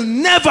will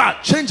never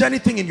change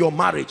anything in your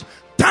marriage.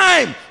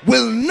 Time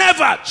will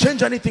never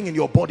change anything in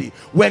your body.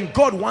 When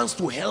God wants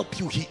to help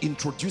you, he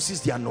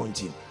introduces the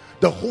anointing.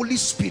 The Holy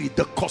Spirit,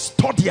 the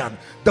custodian,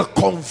 the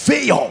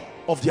conveyor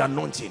of the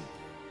anointing.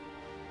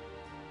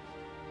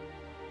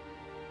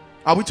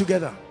 Are we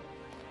together?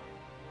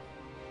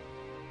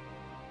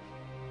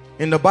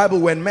 In the Bible,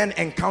 when men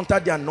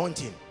encountered the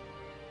anointing,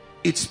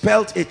 it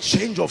spelled a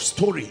change of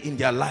story in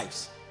their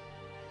lives.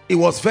 It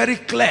was very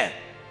clear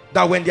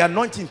that when the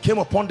anointing came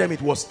upon them,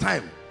 it was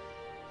time.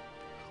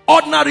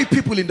 Ordinary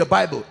people in the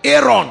Bible,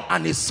 Aaron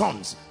and his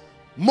sons,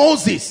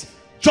 Moses,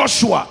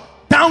 Joshua,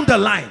 down the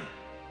line,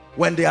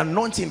 when the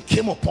anointing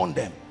came upon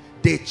them,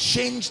 they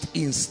changed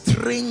in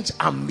strange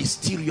and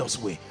mysterious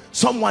way.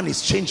 Someone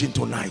is changing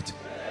tonight.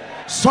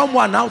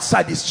 Someone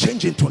outside is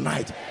changing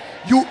tonight.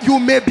 You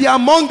may be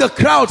among the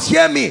crowds,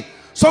 hear me.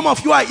 Some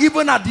of you are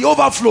even at the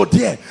overflow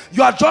there.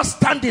 You are just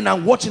standing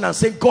and watching and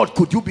saying, God,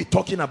 could you be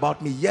talking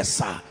about me? Yes,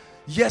 sir.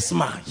 Yes,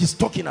 ma. He's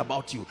talking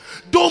about you.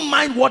 Don't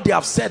mind what they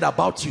have said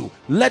about you.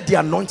 Let the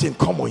anointing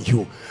come on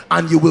you,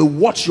 and you will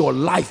watch your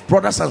life,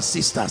 brothers and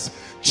sisters,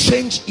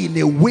 change in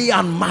a way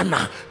and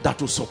manner that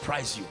will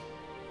surprise you.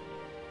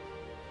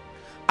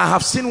 I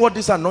have seen what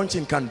this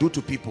anointing can do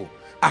to people.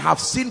 I have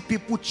seen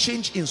people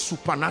change in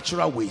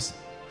supernatural ways.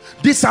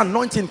 This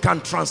anointing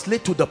can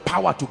translate to the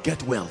power to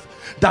get wealth.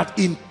 That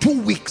in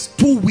 2 weeks,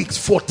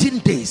 14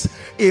 days,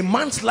 a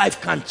man's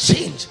life can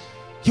change.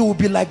 He will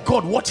be like,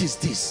 God, what is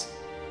this?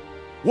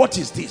 What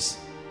is this?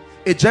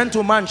 A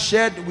gentleman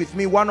shared with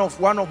me, one of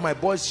my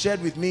boys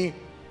shared with me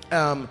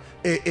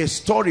a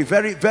story,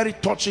 very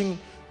touching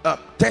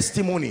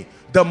testimony.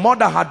 The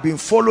mother had been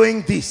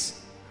following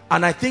this,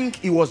 and I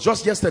think it was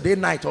just yesterday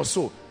night or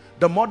so,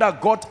 the mother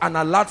got an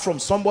alert from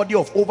somebody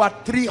of over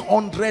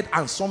 300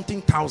 and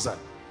something thousand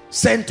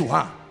sent to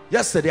her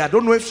yesterday. I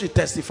don't know if she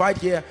testified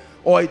here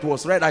or it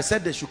was read. I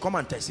said they should come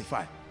and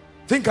testify.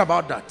 Think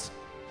about that.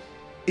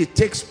 It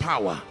takes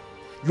power.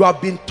 You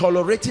have been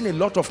tolerating a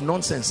lot of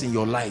nonsense in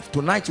your life.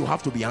 Tonight you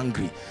have to be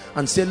angry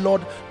and say,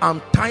 Lord,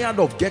 I'm tired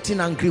of getting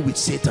angry with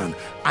Satan.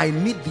 I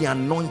need the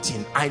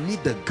anointing. I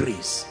need the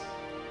grace.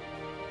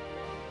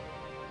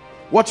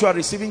 What you are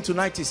receiving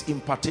tonight is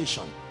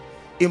impartation.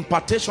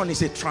 Impartation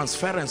is a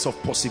transference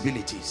of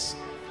possibilities.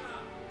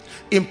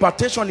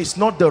 Impartation is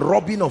not the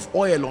rubbing of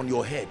oil on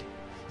your head.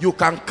 You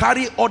can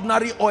carry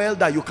ordinary oil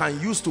that you can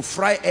use to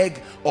fry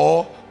egg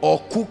or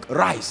cook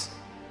rice,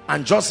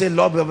 and just say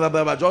blah, blah, blah,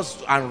 blah,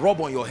 just and rub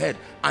on your head,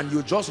 and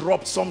you just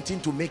rub something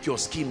to make your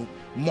skin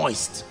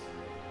moist.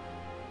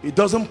 It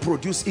doesn't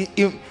produce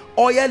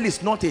oil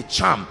is not a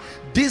charm.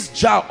 This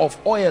jar of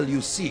oil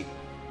you see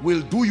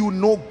will do you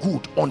no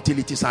good until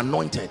it is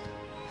anointed.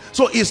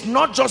 So it's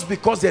not just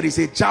because there is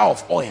a jar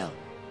of oil.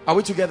 Are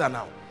we together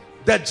now?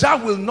 The jar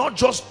will not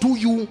just do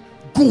you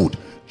good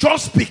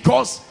just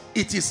because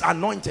it is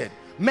anointed.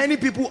 Many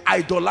people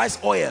idolize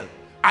oil,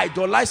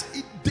 idolize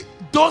it.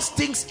 Those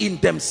things in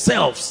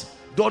themselves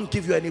don't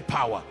give you any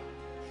power.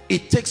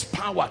 It takes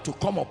power to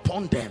come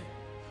upon them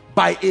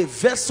by a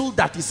vessel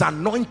that is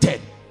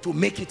anointed to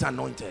make it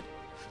anointed.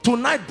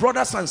 Tonight,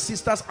 brothers and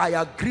sisters, I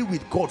agree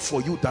with God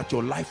for you that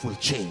your life will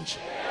change.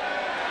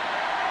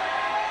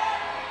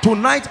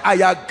 Tonight, I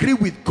agree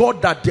with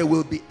God that there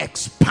will be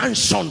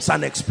expansions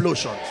and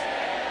explosions.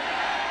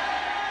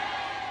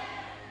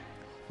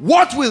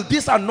 What will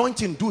this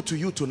anointing do to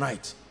you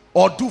tonight,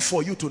 or do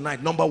for you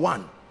tonight? Number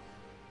one,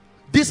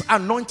 this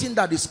anointing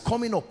that is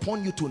coming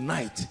upon you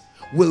tonight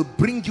will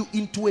bring you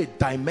into a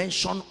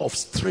dimension of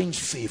strange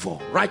favor.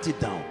 Write it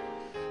down.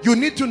 You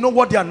need to know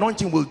what the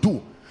anointing will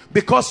do,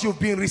 because you've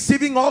been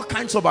receiving all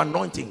kinds of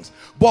anointings,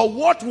 but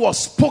what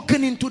was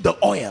spoken into the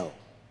oil,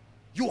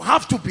 you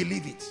have to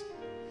believe it.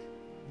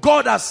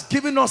 God has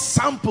given us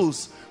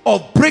samples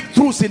of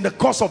breakthroughs in the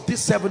course of these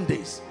 7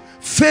 days.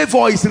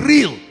 Favor is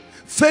real.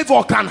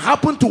 Favor can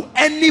happen to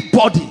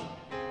anybody.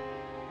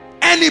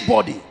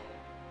 Anybody.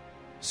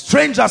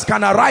 Strangers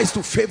can arise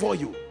to favor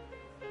you.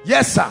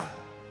 Yes, sir.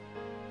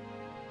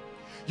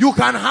 You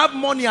can have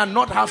money and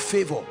not have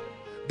favor.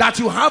 That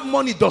you have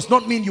money does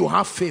not mean you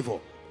have favor.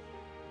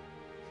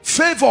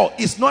 Favor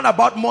is not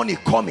about money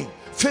coming.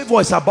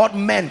 Favor is about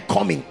men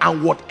coming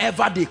and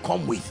whatever they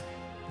come with.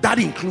 That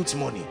includes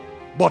money,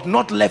 but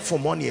not left for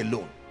money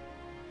alone.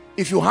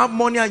 If you have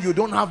money and you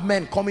don't have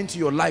men coming to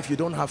your life, you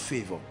don't have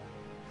favor.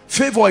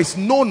 Favor is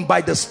known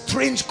by the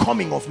strange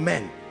coming of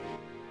men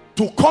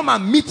to come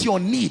and meet your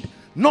need,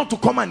 not to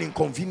come and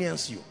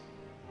inconvenience you.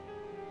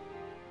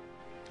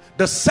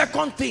 The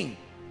second thing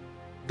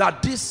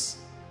that this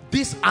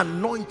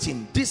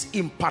anointing, this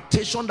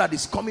impartation that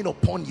is coming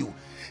upon you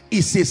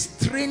is a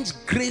strange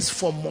grace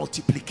for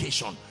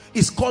multiplication.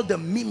 It's called the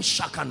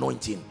Mimshak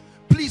anointing.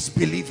 Please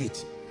believe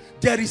it.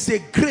 There is a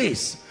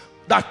grace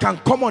that can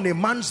come on a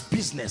man's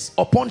business,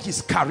 upon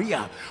his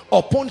career,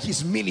 upon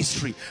his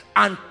ministry,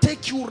 and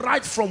take you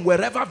right from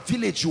wherever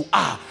village you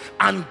are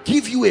and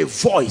give you a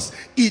voice.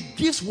 It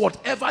gives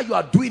whatever you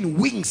are doing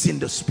wings in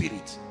the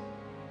spirit.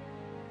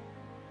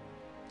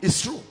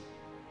 It's true.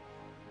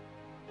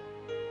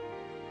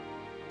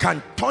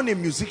 Can turn a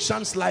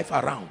musician's life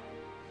around,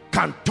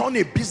 can turn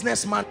a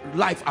businessman's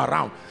life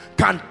around,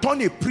 can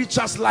turn a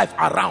preacher's life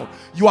around.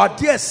 You are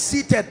there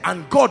seated,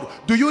 and God,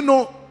 do you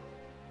know,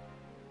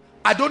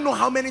 I don't know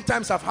how many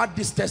times I've had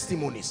these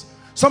testimonies.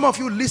 Some of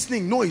you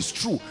listening know it's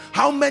true.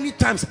 How many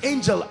times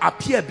angels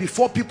appear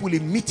before people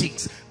in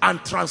meetings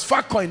and transfer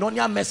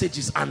koinonia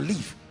messages and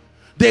leave.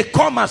 They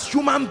come as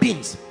human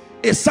beings.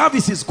 A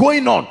service is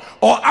going on,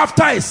 or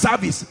after a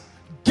service,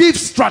 give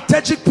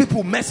strategic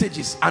people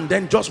messages and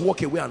then just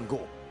walk away and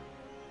go.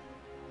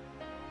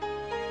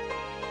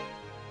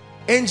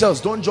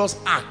 Angels don't just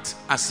act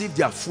as if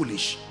they are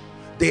foolish.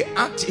 They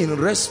act in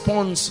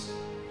response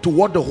to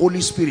what the Holy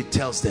Spirit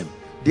tells them.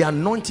 The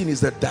anointing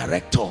is the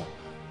director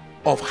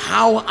of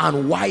how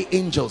and why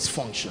angels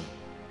function.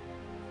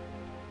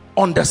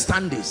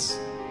 Understand this.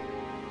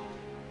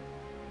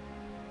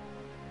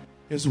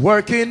 It's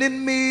working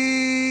in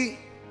me.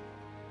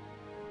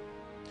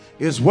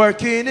 It's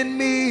working in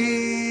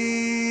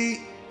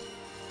me.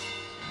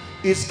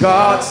 It's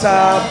God's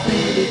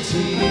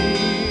ability.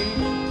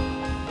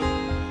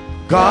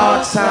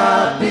 God's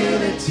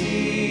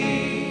ability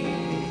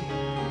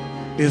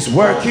is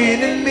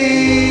working in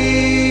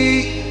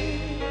me.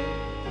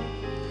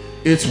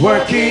 It's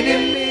working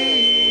in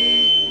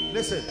me.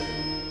 Listen.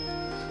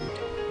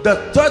 The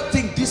third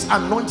thing this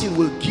anointing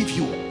will give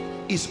you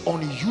is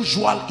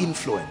unusual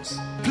influence.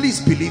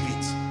 Please believe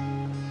it.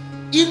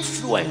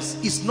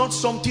 Influence is not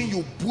something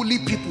you bully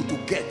people to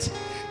get.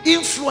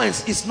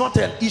 Influence is not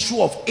an issue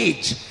of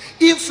age.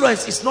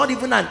 Influence is not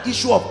even an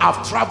issue of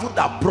I've traveled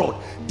abroad.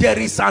 There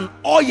is an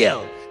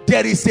oil,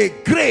 there is a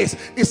grace.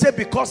 He said,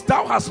 because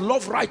thou hast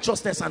loved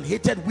righteousness and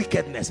hated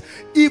wickedness,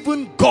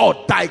 even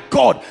God, thy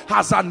God,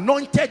 has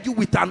anointed you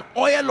with an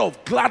oil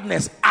of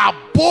gladness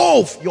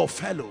above your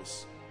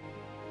fellows.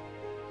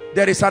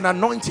 There is an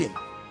anointing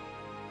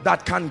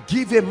that can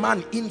give a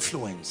man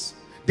influence.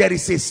 There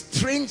is a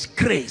strange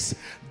grace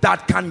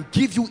that can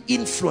give you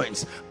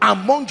influence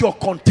among your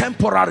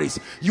contemporaries.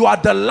 You are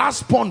the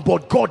last born,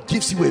 but God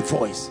gives you a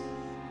voice.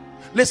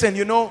 Listen,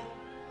 you know,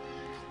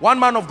 one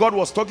man of God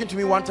was talking to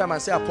me one time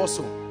and said,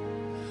 Apostle,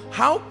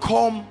 how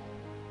come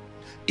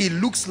it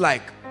looks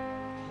like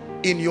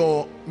in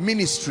your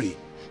ministry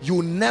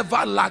you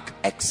never lack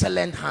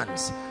excellent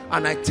hands?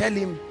 And I tell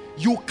him,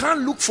 you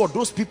can't look for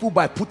those people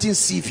by putting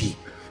CV.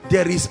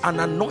 There is an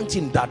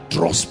anointing that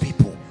draws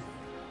people,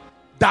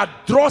 that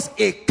draws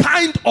a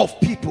kind of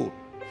people.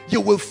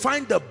 You will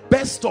find the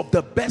best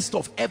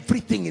of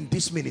everything in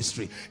this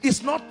ministry.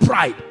 It's not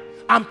pride.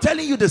 I'm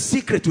telling you the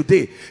secret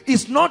today.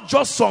 It's not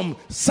just some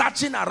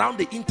searching around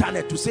the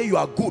internet to say you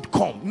are good,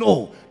 come.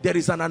 No, there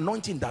is an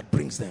anointing that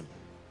brings them.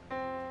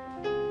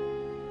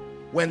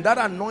 When that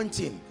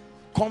anointing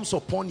comes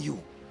upon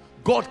you,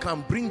 God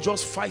can bring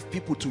just 5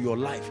 people to your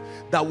life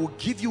that will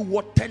give you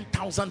what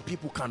 10,000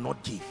 people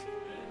cannot give.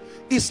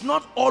 It's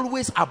not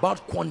always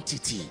about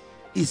quantity.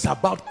 It's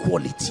about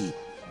quality.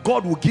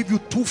 God will give you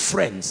 2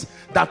 friends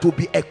that will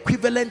be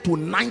equivalent to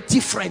 90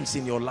 friends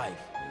in your life.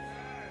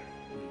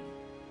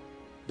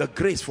 The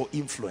grace for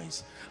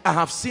influence. I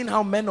have seen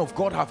how men of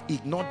God have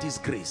ignored this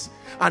grace,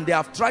 and they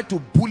have tried to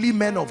bully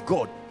men of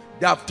God.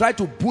 They have tried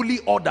to bully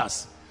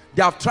others.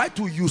 They have tried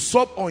to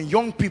usurp on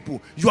young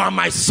people. You are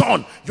my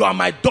son, you are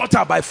my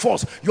daughter by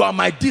force, you are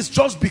my this,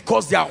 just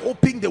because they are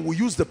hoping they will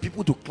use the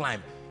people to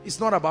climb. It's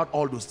not about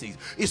all those things.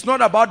 It's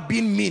not about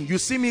being mean. You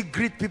see me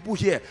greet people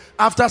here.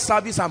 After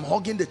service, I'm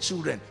hugging the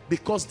children,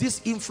 because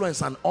this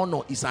influence and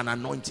honor is an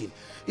anointing.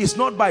 It's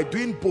not by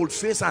doing bold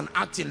face and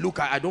acting. Look,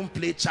 I don't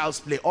play child's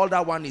play. All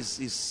that one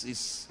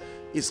is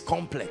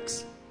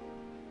complex.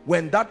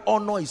 When that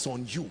honor is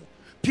on you,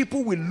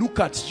 people will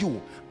look at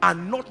you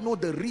and not know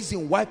the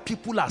reason why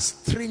people are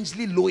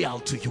strangely loyal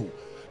to you.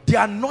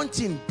 The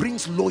anointing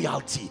brings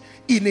loyalty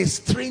in a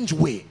strange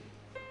way.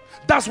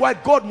 That's why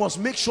God must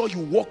make sure you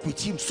walk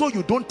with him, so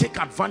you don't take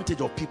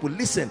advantage of people.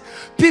 Listen,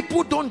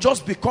 people don't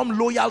just become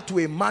loyal to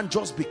a man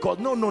just because.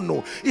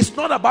 No. It's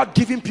not about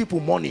giving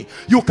people money.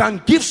 You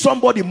can give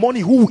somebody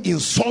money who will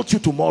insult you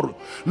tomorrow.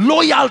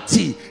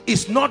 Loyalty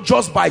is not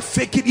just by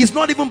faking. It's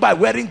not even by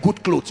wearing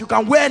good clothes. You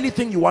can wear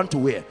anything you want to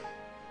wear.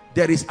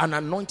 There is an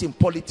anointing.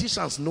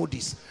 Politicians know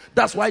this.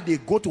 That's why they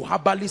go to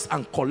herbalists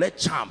and collect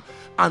charm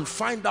and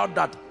find out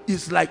that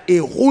it's like a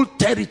whole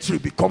territory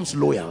becomes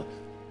loyal.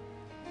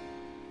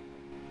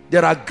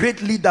 There are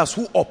great leaders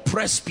who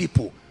oppress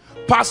people,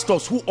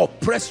 pastors who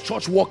oppress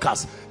church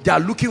workers. They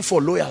are looking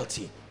for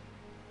loyalty.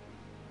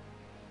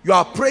 You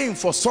are praying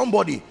for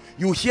somebody,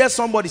 you hear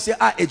somebody say,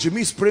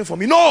 Ejimi is praying for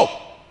me. No,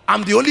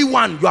 I'm the only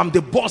one. I'm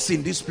the boss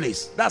in this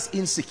place. That's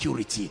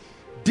insecurity.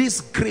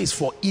 This grace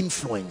for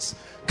influence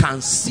can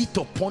sit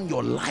upon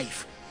your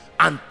life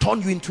and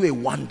turn you into a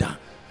wonder.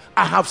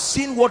 I have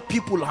seen what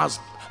people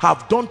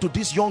have done to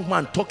this young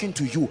man talking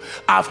to you.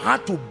 I've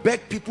had to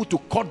beg people to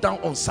cut down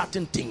on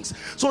certain things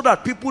so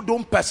that people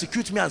don't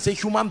persecute me and say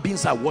human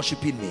beings are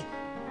worshiping me.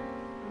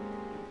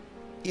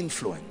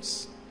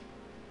 Influence.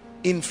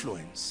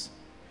 Influence.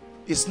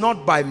 It's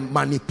not by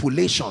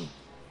manipulation.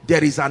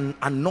 There is an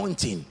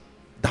anointing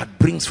that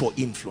brings for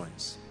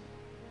influence.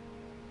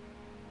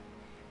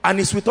 And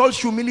it's with all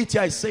humility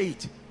I say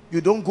it. You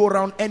don't go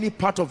around any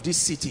part of this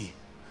city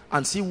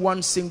and see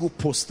one single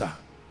poster,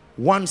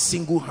 one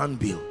single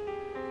handbill.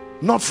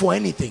 Not for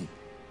anything.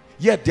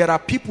 Yet there are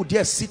people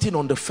there sitting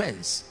on the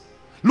fence.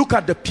 Look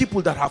at the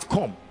people that have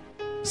come,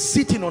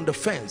 sitting on the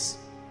fence.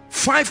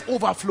 5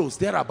 overflows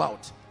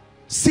thereabout,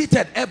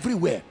 seated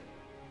everywhere.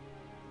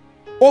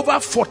 Over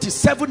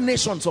 47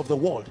 nations of the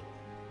world.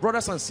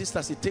 Brothers and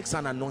sisters, it takes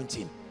an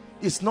anointing.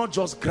 It's not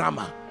just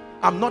grammar.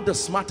 I'm not the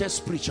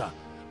smartest preacher.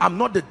 I'm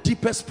not the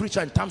deepest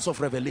preacher in terms of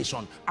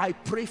revelation. I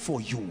pray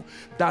for you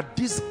that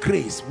this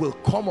grace will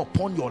come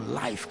upon your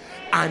life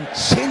and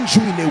change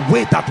you in a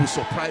way that will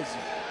surprise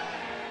you.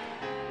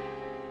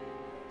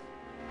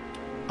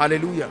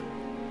 Hallelujah.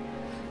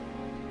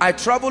 I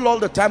travel all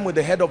the time with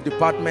the head of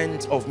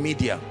department of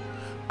media,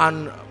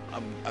 and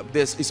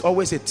it's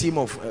always a team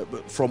of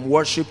from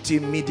worship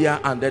team, media,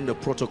 and then the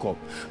protocol.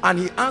 And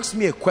he asked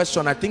me a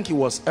question. I think it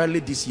was early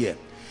this year.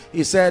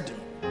 He said,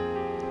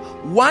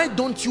 why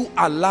don't you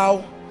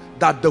allow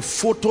that the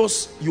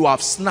photos you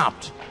have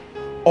snapped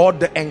or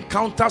the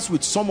encounters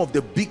with some of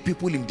the big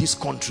people in this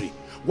country,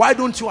 why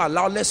don't you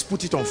allow, let's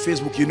put it on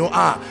Facebook, you know,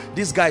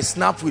 this guy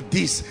snapped with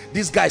this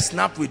guy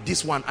snapped with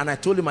this one. And I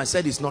told him, I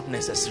said, it's not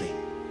necessary.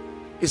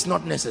 It's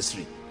not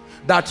necessary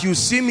that you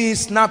see me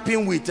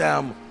snapping with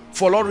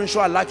Folorinsho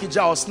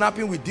Alakija or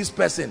snapping with this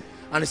person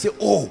and I say,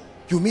 oh,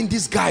 you mean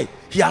this guy,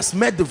 he has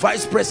met the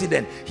vice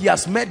president, he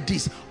has met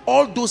this.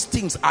 All those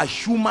things are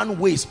human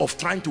ways of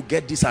trying to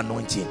get this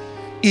anointing.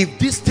 If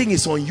this thing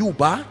is on you,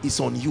 it's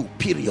on you,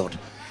 period.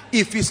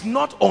 If it's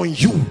not on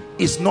you,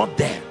 it's not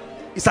there.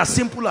 It's as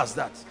simple as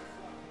that.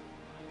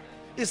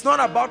 It's not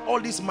about all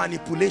this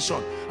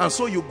manipulation. And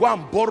so you go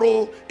and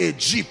borrow a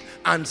jeep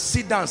and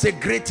sit down and say,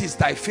 great is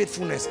thy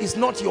faithfulness. It's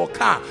not your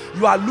car.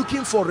 You are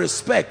looking for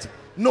respect.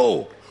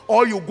 No.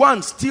 Or you go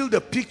and steal the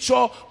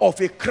picture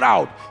of a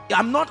crowd.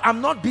 I'm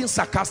not being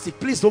sarcastic.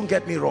 Please don't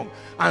get me wrong.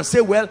 And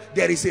say, well,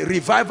 there is a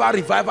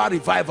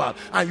revival.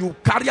 And you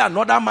carry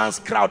another man's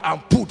crowd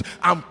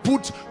and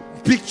put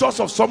pictures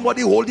of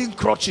somebody holding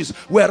crutches.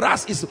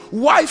 Whereas,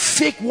 why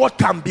fake what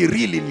can be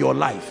real in your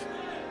life?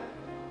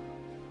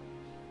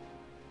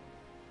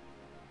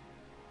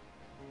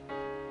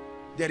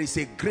 There is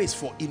a grace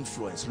for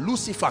influence.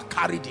 Lucifer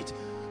carried it.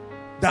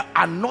 The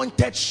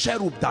anointed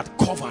cherub that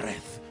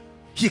covereth.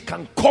 He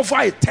can cover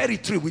a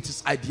territory with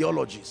his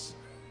ideologies.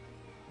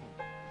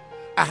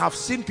 I have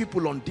seen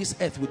people on this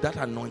earth with that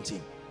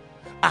anointing.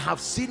 I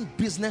have seen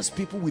business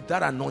people with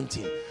that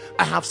anointing.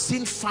 I have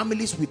seen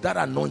families with that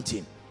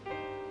anointing.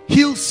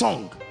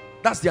 Hillsong,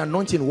 that's the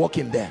anointing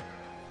working there.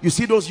 You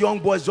see those young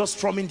boys just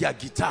strumming their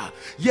guitar,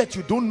 yet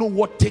you don't know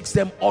what takes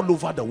them all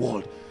over the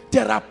world.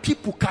 There are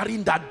people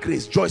carrying that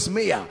grace. Joyce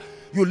Meyer,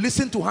 you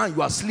listen to her and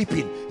you are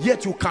sleeping,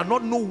 yet you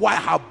cannot know why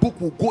her book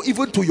will go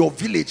even to your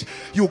village.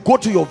 You go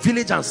to your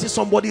village and see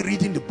somebody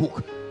reading the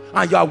book,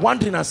 and you are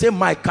wondering and say,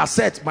 my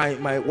cassette,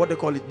 my what they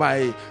call it,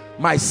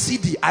 my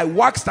CD, I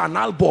waxed an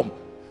album.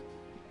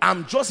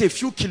 I'm just a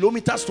few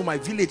kilometers to my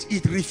village.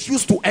 It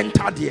refused to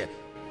enter there.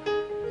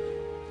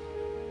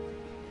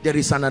 There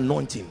is an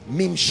anointing,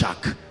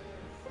 Mimshak,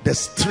 the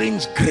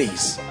strange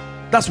grace.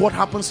 That's what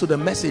happens to the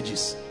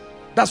messages.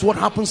 That's what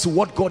happens to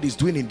what God is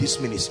doing in this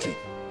ministry.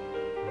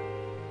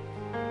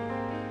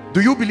 Do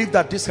you believe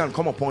that this can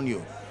come upon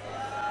you?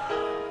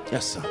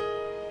 Yes, sir.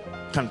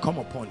 Can come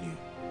upon you.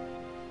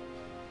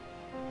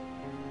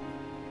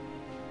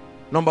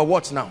 Number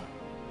what now?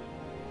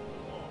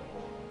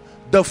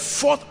 The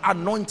fourth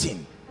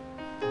anointing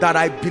that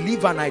I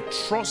believe and I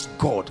trust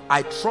God.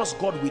 I trust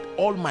God with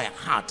all my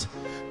heart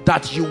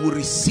that you will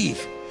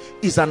receive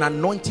is an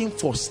anointing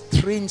for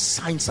strange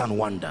signs and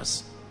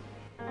wonders.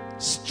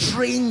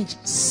 Strange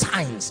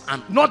signs,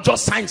 and not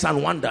just signs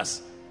and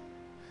wonders.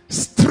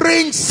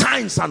 Strange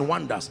signs and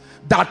wonders,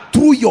 that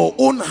through your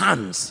own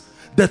hands,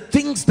 the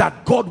things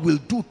that God will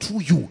do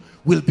through you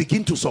will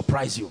begin to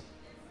surprise you.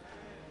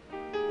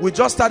 We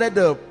just started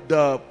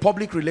the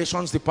public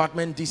relations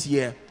department this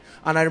year,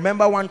 and I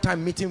remember one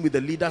time meeting with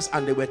the leaders,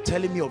 and they were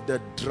telling me of the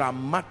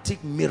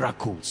dramatic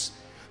miracles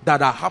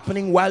that are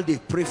happening while they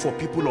pray for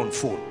people on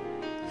phone.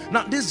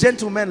 Now, these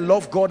gentlemen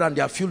love God and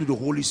they are filled with the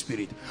Holy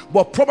Spirit,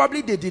 but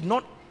probably they did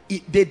not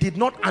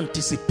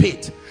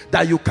anticipate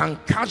that you can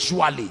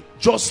casually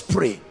just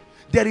pray.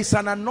 There is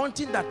an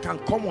anointing that can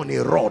come on a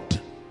rod,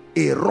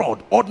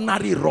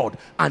 ordinary rod,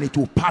 and it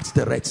will part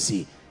the Red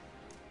Sea.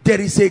 There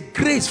is a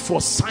grace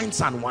for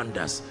signs and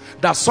wonders,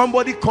 that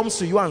somebody comes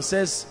to you and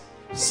says,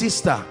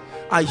 sister,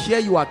 I hear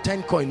you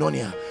attend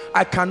Koinonia.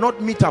 I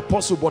cannot meet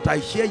Apostle, but I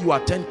hear you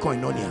attend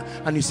Koinonia.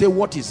 And you say,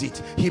 what is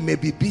it? He may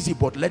be busy,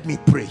 but let me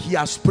pray. He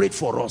has prayed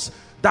for us.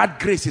 That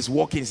grace is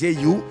working. Say,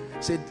 you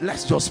say,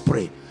 let's just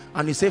pray.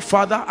 And you say,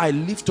 Father, I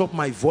lift up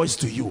my voice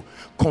to you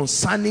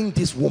concerning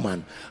this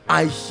woman.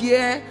 I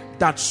hear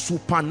that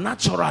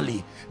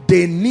supernaturally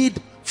they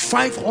need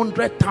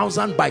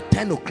 500,000 by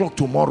 10 o'clock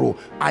tomorrow.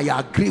 I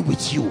agree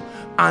with you.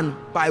 And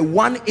by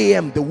 1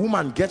 a.m. the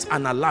woman gets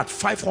an alert,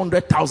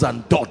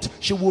 500,000 dot.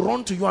 She will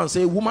run to you and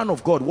say, woman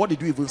of God, what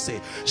did you even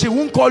say? She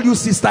won't call you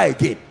sister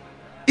again.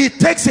 It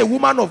takes a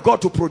woman of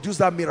God to produce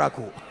that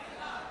miracle.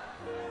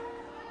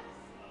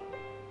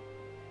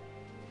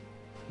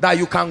 That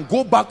you can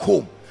go back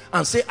home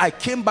and say, I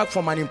came back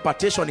from an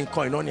impartation in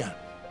Koinonia.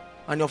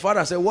 And your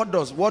father said, what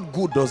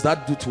good does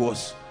that do to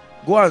us?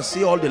 Go and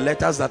see all the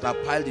letters that are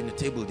piled in the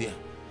table there.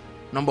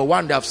 Number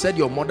one, they have said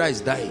your mother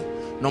is dying.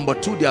 Number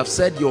two, they have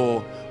said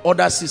your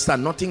other sister,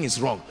 nothing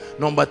is wrong.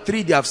 Number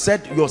three, they have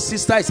said your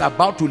sister is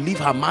about to leave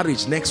her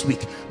marriage next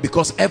week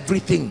because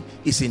everything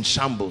is in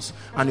shambles.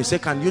 And you say,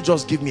 can you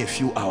just give me a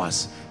few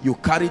hours? You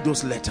carry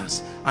those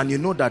letters and you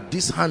know that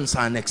these hands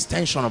are an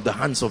extension of the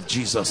hands of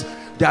Jesus.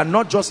 They are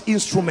not just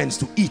instruments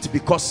to eat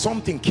because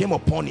something came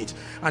upon it.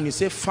 And you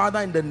say, Father,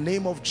 in the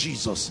name of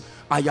Jesus,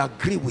 I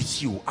agree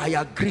with you. I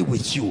agree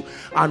with you.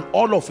 And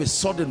all of a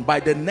sudden,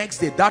 by the next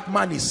day, that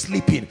man is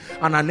sleeping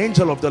and an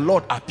angel of the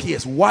Lord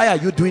appears. Why are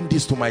you doing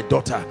this to my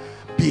daughter?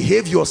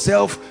 Behave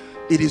yourself.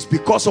 It is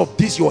because of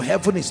this your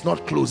heaven is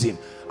not closing.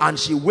 And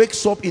she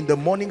wakes up in the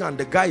morning and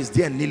the guy is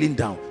there kneeling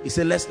down. He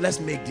said, let's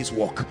make this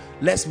work.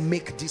 Let's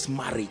make this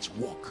marriage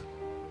work.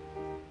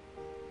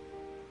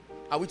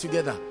 Are we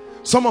together?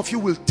 Some of you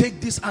will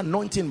take this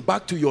anointing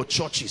back to your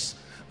churches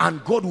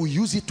and God will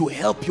use it to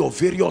help your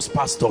various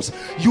pastors.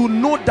 You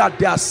know that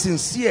they are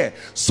sincere.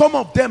 Some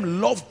of them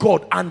love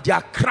God and they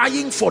are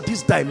crying for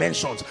these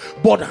dimensions,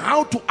 but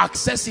how to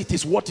access it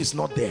is what is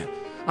not there.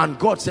 And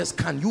God says,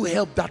 can you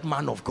help that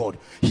man of God?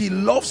 He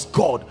loves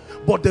God,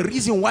 but the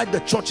reason why the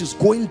church is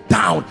going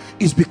down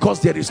is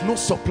because there is no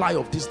supply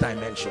of this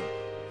dimension.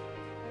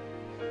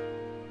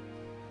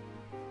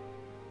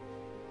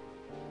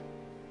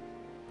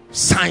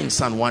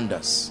 Signs and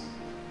wonders.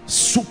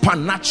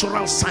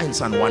 Supernatural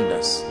signs and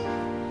wonders.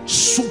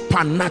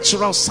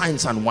 Supernatural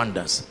signs and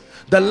wonders.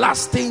 The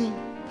last thing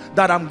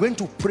that I'm going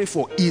to pray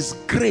for is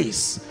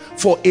grace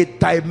for a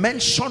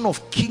dimension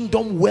of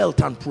kingdom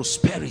wealth and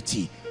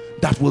prosperity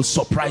that will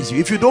surprise you.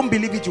 If you don't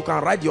believe it, you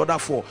can write the other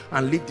four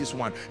and leave this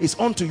one. It's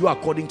unto you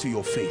according to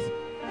your faith.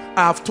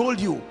 I have told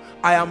you,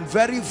 I am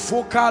very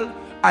vocal.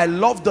 I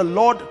love the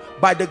Lord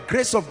by the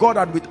grace of God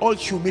and with all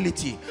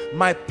humility.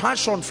 My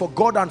passion for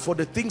God and for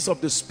the things of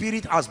the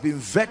Spirit has been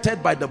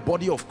vetted by the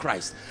body of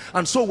Christ.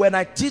 And so when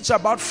I teach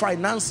about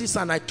finances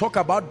and I talk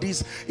about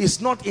this,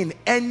 it's not in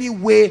any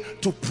way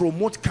to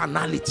promote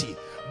carnality.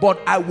 But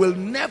I will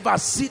never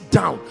sit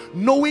down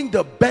knowing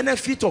the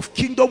benefit of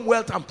kingdom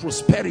wealth and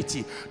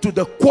prosperity to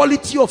the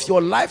quality of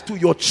your life, to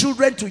your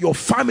children, to your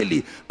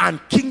family, and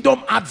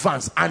kingdom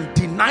advance, and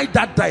deny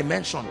that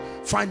dimension,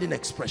 finding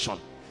expression.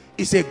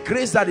 It's a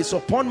grace that is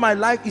upon my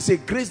life. It's a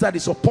grace that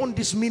is upon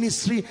this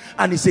ministry,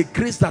 and it's a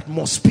grace that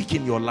must speak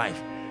in your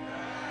life.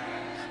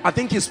 I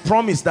think his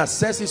promise that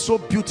says it so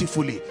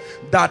beautifully,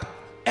 that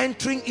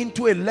entering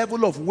into a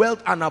level of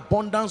wealth and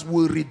abundance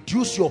will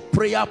reduce your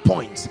prayer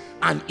points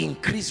and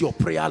increase your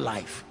prayer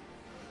life.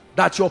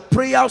 That your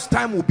prayers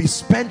time will be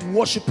spent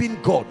worshiping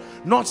God,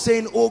 not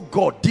saying, oh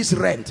God, this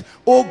rent,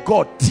 oh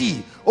God,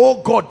 tea,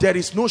 oh God, there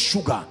is no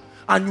sugar.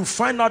 And you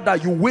find out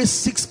that you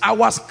waste 6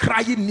 hours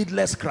crying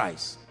needless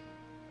cries.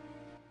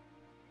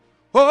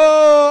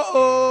 Oh,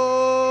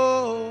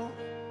 oh,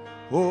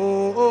 oh,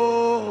 oh, oh,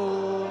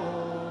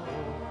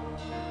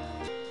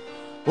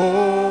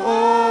 oh,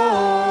 oh.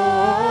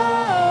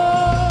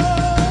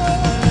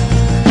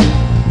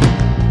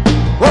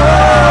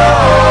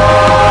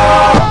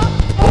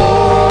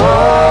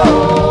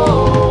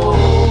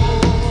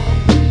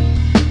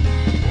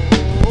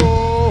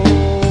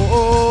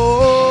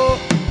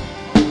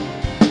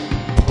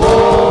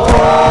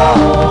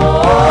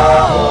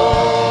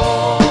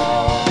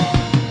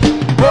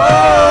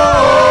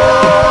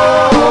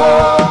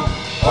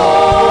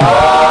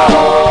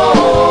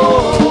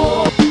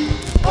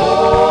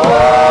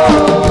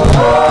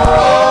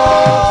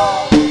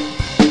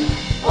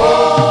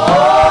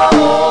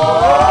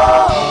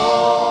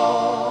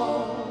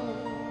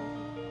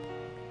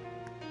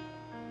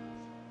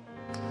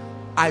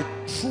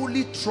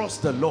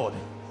 The Lord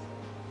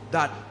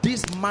that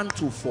this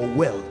mantle for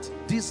wealth,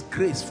 this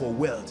grace for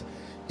wealth,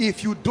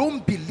 if you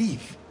don't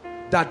believe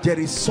that there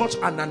is such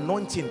an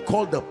anointing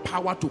called the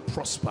power to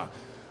prosper,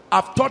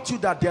 I've taught you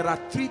that there are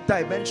 3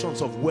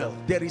 dimensions of wealth.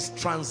 There is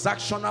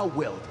transactional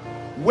wealth,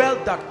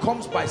 wealth that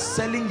comes by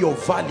selling your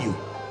value,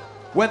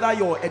 whether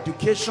your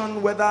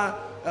education, whether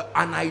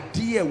an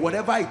idea,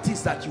 whatever it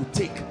is that you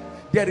take.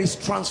 There is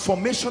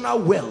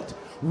transformational wealth,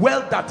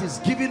 wealth that is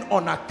given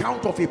on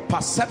account of a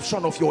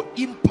perception of your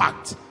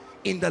impact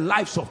in the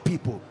lives of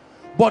people.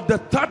 But the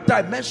 3rd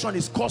dimension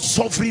is called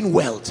sovereign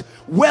wealth,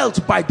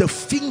 wealth by the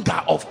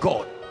finger of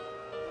God.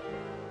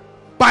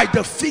 By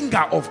the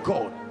finger of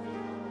God.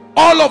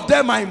 All of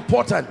them are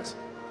important,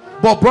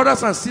 but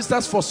brothers and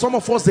sisters, for some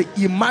of us, the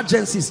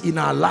emergencies in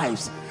our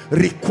lives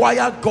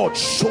require God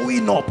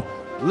showing up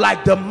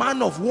like the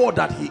man of war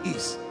that he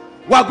is.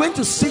 We are going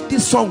to sing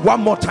this song one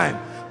more time,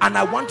 and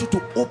I want you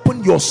to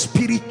open your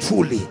spirit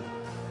truly,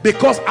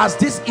 because as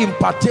this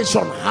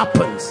impartation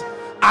happens,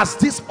 as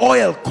this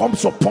oil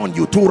comes upon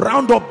you to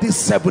round up these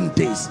 7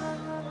 days,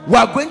 we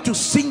are going to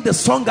sing the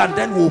song and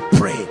then we'll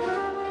pray.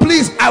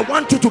 Please, I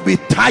want you to be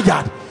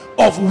tired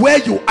of where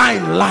you are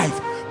in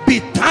life. Be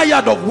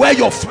tired of where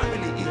your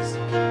family is.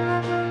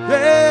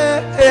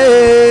 Hey,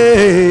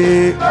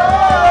 hey.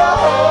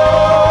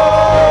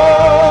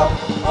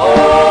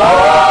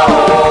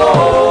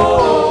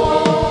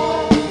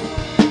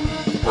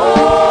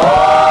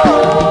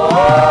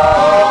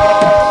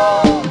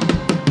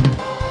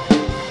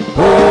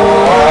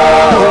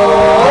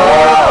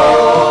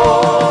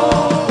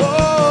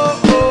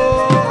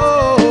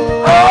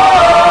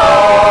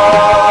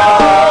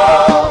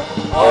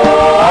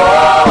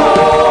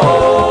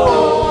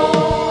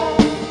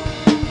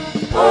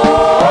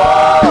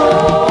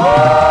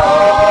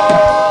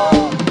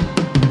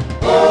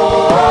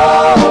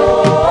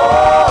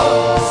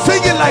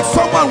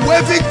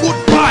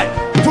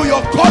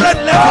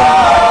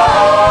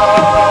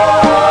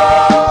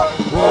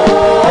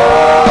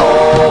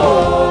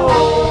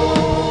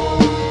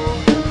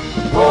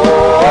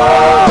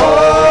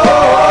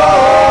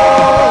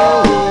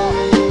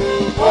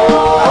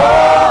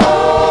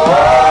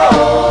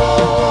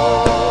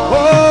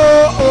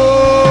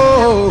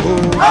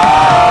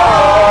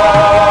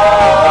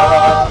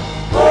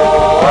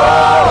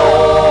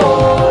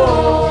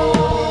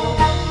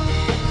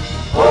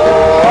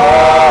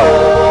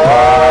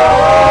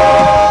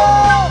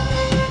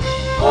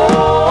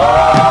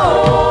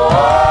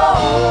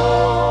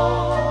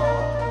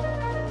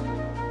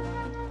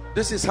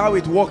 This is how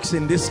it works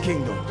in this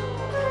kingdom,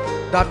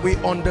 that we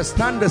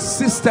understand the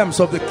systems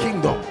of the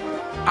kingdom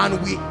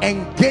and we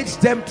engage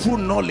them through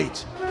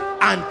knowledge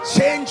and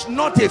change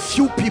not a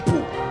few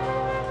people,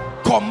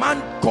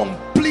 command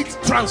complete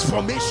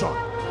transformation.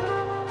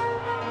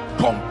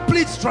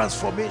 Complete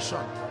transformation.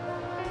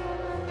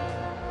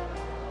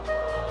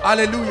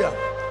 Hallelujah.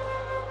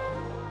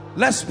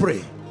 Let's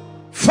pray.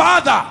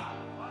 Father,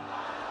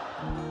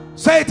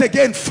 say it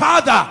again.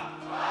 Father,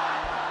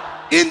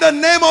 in the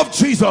name of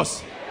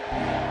Jesus,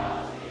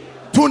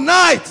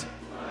 tonight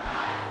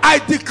I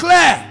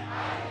declare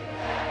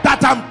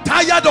that I'm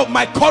tired of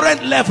my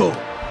current level.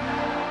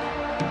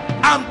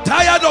 I'm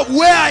tired of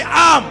where I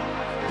am.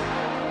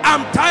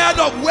 I'm tired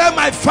of where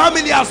my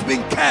family has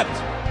been kept.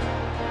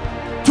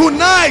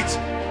 Tonight,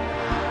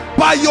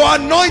 by your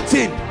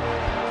anointing,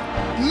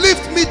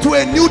 lift me to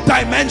a new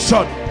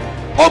dimension.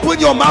 Open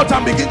your mouth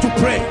and begin to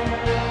pray.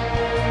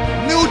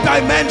 New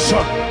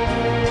dimension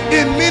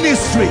in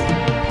ministry,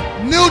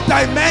 new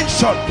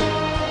dimension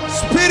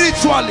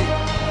spiritually,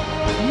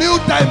 new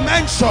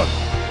dimension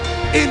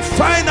in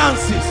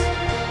finances.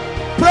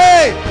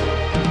 Pray.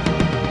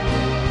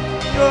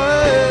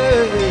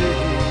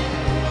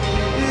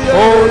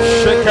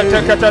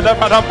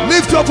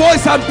 Lift your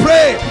voice and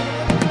pray.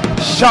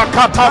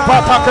 Shakata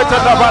pataketa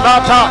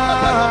dabalata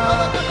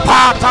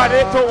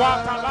patareto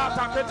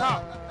watalata keta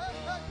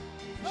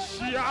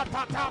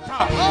shiatatata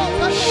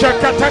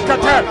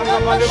shakatakata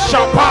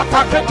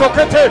shapata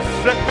ketokete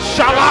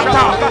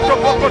shalata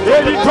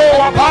elito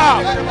wapa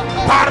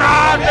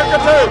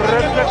paranekete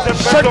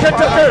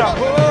shakatake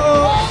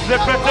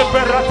zepete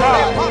berata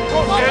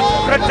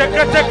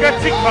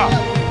ekreteketeketika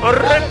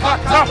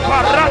rekata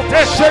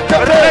parate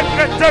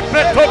rekete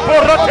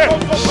petoporate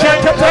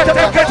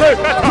shakatakete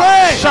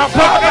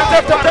shapakete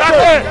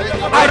parate.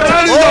 I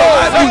tell you, your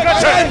life will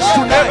change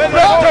tonight.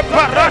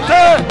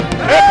 Parate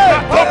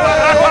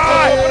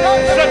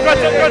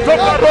ekete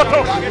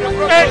paroto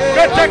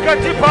ekete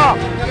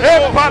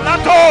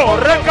epalato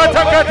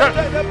rekete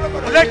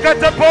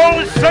rekete pon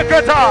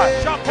seketa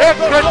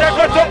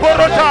ekete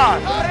porota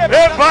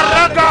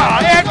ebaraga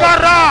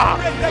egara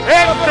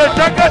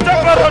ekete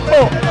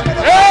paroto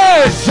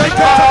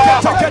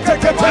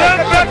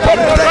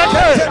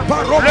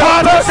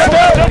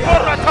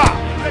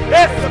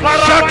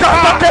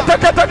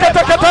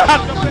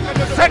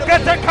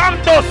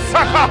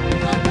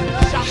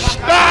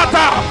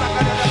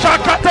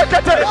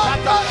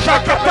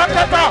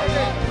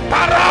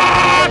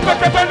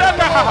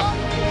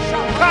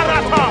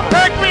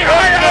take me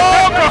higher,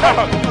 oh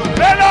God.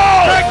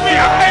 Take me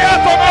higher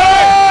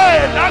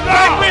tonight.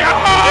 Take me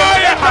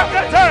higher.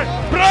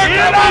 Break me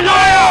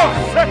higher.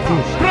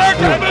 Break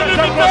me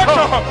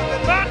limitation.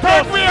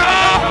 Take me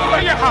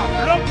higher.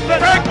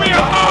 Take me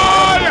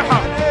higher.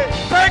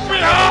 Take me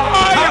higher.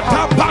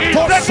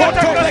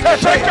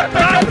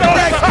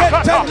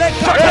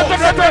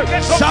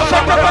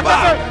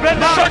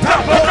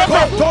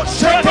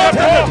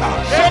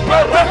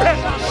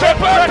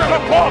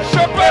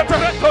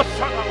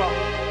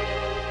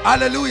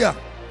 Hallelujah.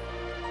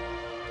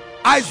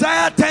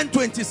 Isaiah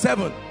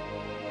 10:27.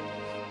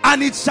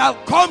 And it shall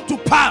come to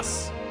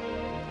pass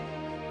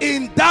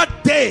in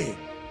that day,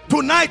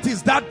 tonight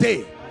is that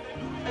day,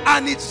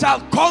 and it shall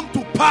come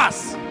to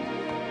pass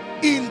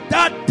in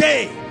that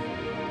day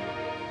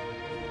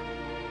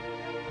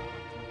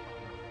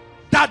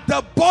that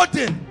the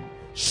burden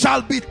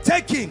shall be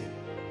taken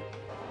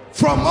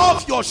from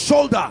off your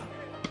shoulder,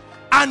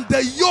 and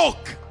the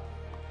yoke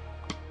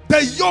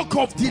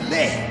of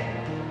delay,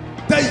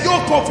 the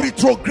yoke of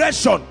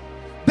retrogression,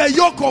 the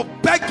yoke of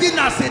begging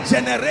as a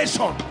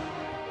generation,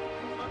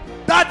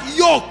 that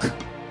yoke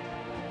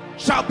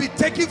shall be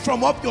taken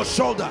from off your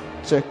shoulder.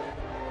 Check.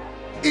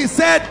 He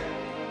said,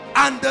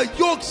 and the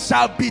yoke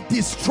shall be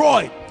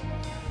destroyed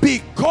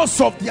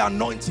because of the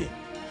anointing.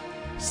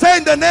 Say,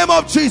 in the name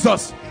of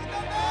Jesus.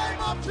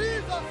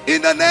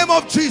 In the name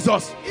of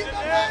Jesus. In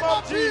the name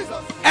of Jesus.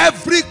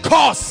 Every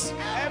curse,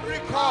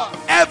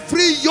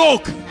 every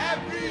yoke,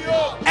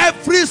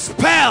 every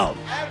spell,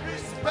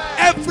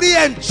 every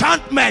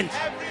enchantment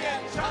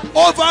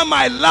over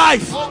my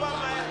life,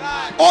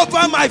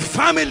 over my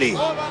family,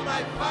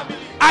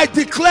 I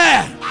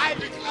declare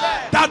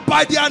that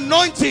by the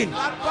anointing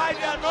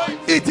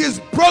it is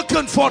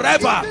broken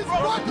forever.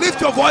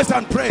 Lift your voice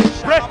and pray.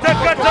 Pray.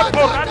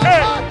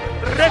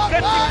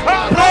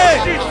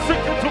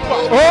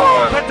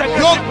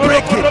 Yoke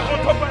breaking,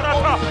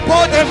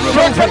 burden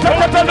removing,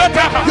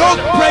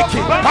 yoke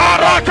breaking,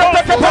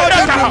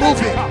 burden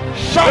removing,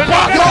 yoke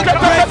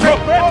breaking,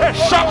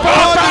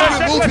 burden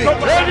removing,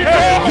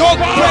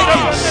 yoke breaking,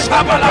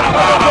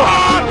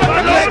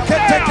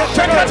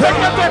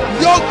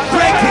 yoke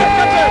breaking,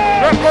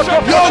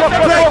 yoke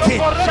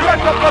breaking.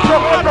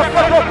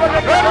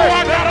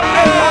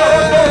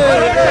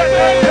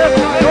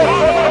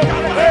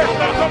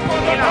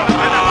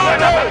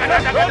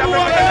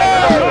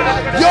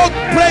 Yoke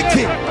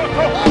breaking,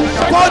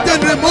 burden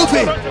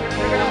removing.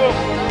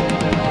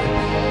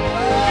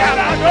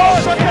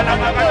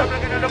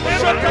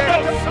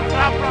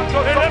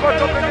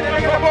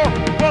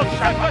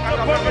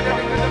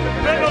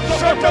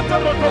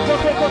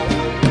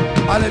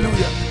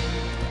 Hallelujah.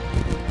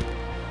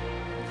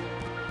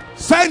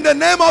 Say, in the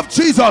name of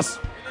Jesus,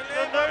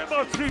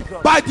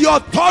 by the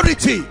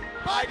authority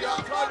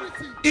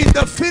in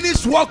the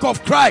finished work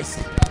of Christ,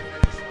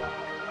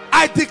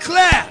 I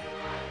declare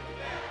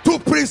to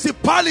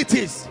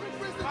principalities,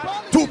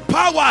 to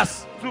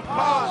powers,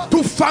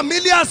 to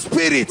familiar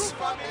spirits,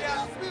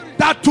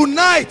 that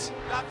tonight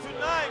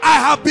I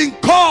have been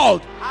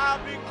called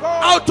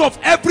out of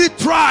every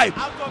tribe,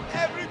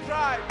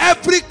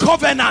 every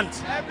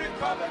covenant,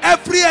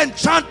 every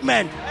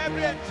enchantment.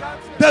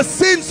 The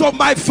sins of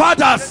my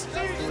fathers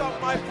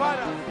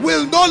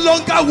will no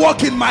longer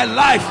walk in my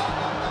life.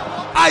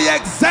 I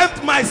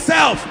exempt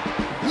myself.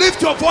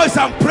 Lift your voice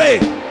and pray.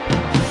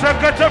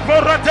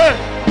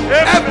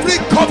 Every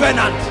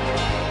covenant,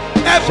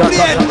 every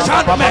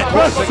enchantment,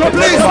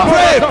 please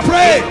pray,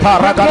 pray.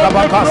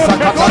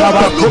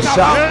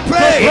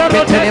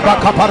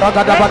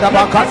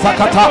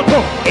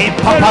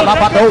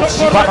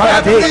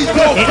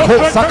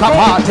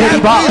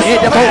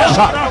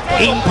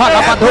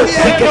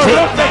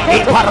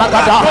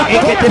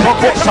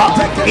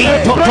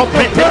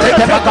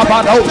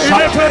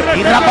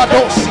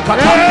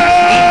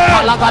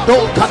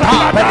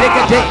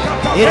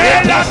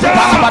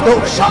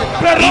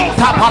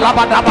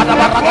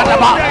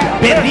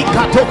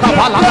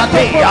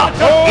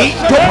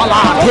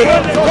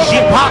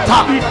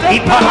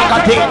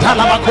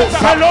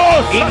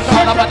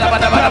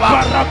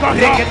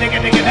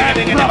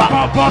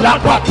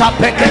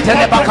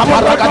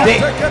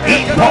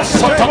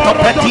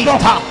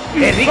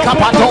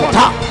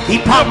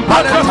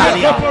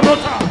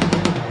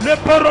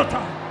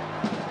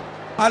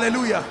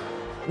 Hallelujah.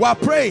 We are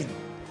praying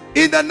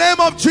in the name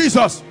of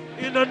Jesus.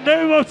 In the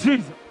name of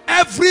Jesus.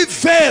 Every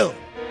veil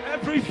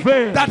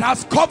that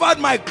has covered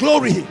my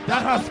glory,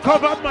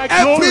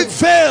 every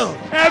veil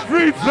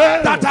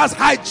that has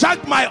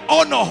hijacked my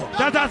honor,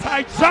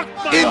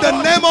 in the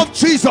name of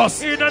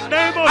Jesus,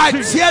 I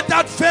tear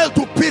that veil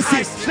to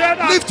pieces.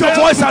 Lift your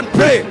voice and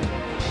pray.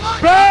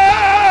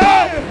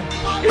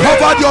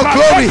 Covered your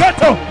glory.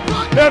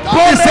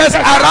 He says,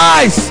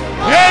 arise,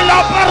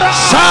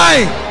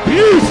 shine,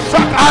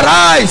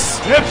 arise,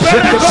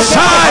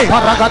 shine,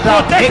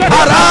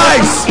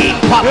 arise,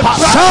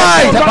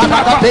 shine,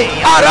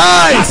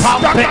 arise,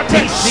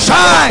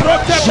 shine.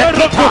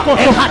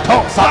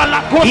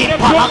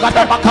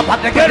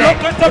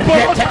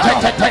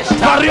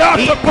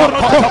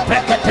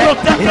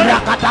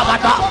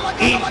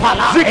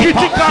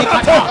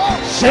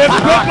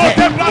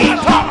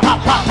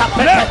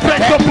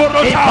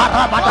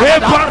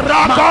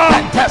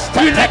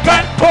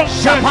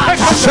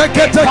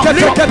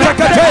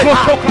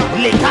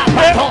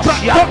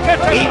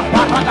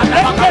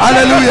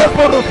 Hallelujah.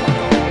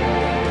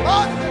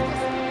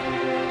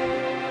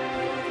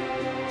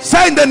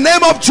 Say in the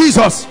name of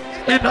Jesus.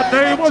 In the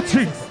name of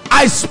Jesus.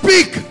 I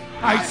speak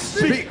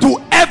to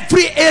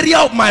every area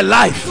of my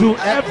life. To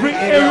every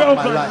area of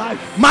my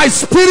life. My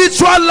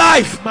spiritual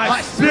life. My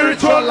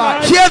spiritual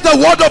life. Hear the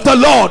word of the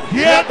Lord.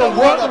 Hear the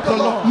word of the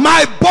Lord.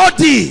 My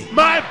body.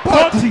 My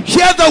body.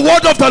 Hear the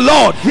word of the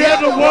Lord. Hear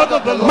the word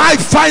of the Lord. My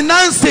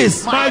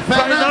finances. My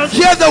finances.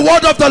 Hear the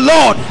word of the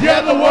Lord.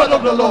 Hear the word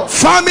of the Lord.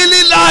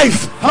 Family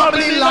life.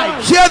 Family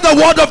life. Hear the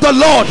word of the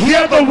Lord.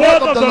 Hear the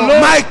word of the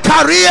Lord. My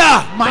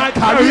career. My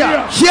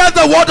career. Hear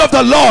the word of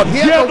the Lord.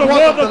 Hear the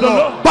word of the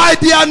Lord. By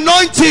the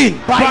anointing.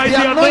 By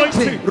the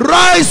anointing.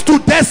 Rise to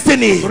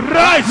destiny.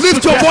 Rise.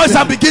 Lift your voice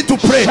and begin to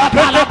pray.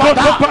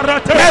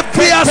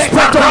 Every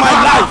aspect of my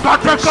life,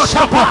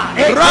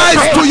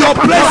 rise to your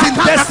place in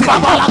destiny.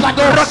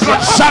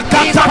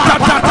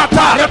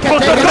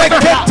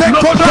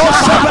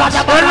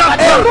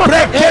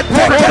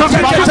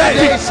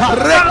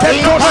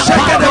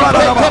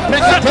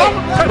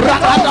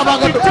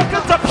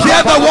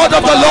 Hear the word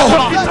of the Lord.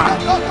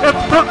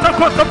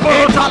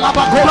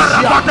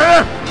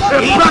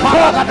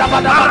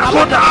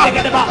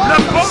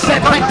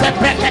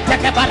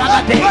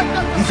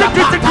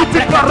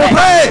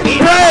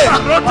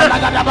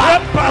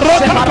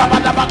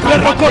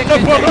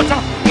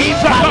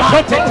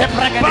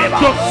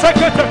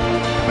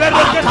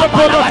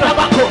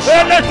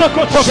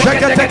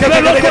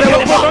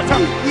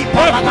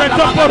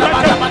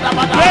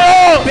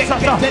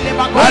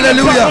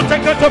 Hallelujah.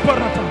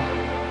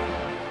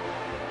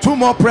 Two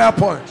more prayer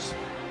points.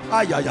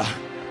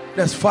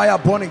 There's fire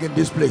burning in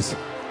this place.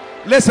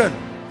 Listen,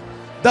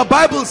 the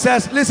Bible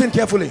says, listen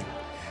carefully.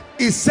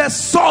 It says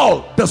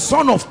Saul, the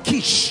son of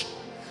Kish,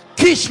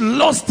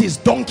 lost his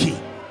donkey.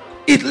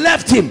 It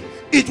left him.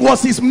 It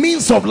was his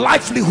means of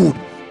livelihood,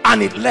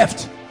 and it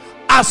left.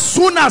 As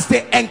soon as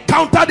they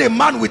encountered a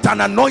man with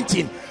an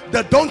anointing,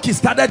 the donkey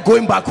started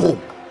going back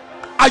home.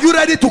 Are you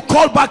ready to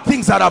call back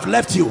things that have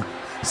left you?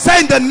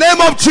 Say in the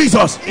name of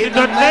Jesus. In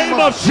the name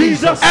of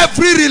Jesus.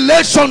 Every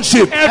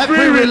relationship.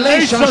 Every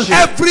relationship.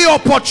 Every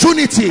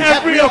opportunity.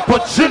 Every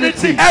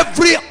opportunity.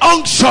 Every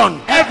unction.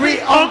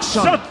 Every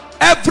unction.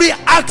 Every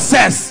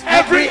access.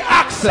 Every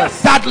access.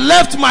 that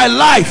left my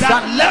life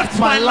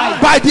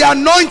by the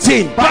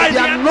anointing.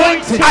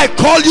 I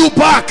call you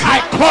back.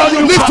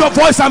 Lift your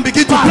voice and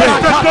begin to pray.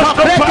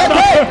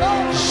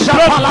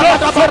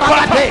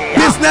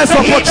 Business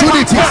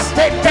opportunities,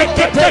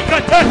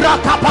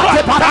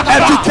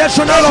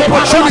 educational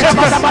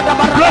opportunities,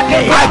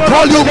 I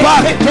call you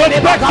back.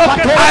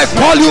 I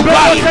call you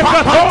back.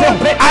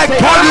 I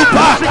call you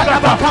back.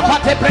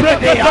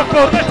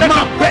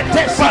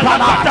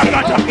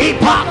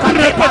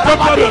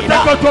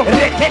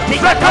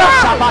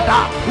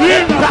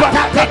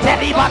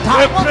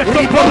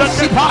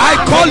 I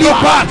call you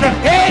back.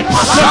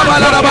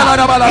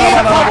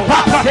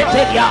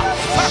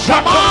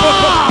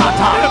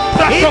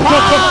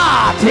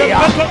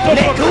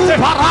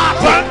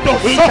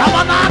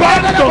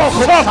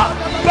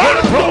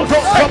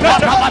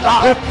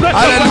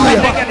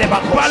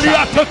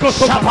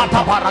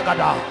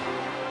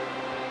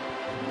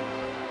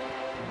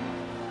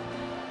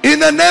 In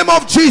the name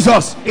of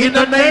Jesus. In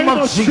the name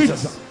of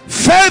Jesus.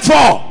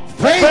 Favor.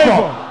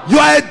 You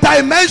are a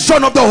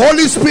dimension of the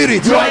Holy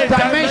Spirit.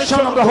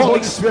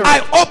 I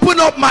open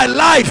up my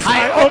life.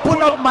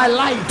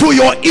 To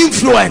your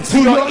influence.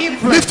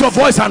 Lift your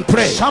voice and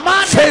pray.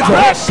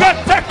 Favor.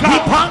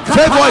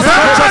 Favor is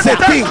not just a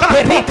thing.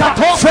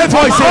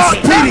 Favor is a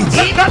spirit.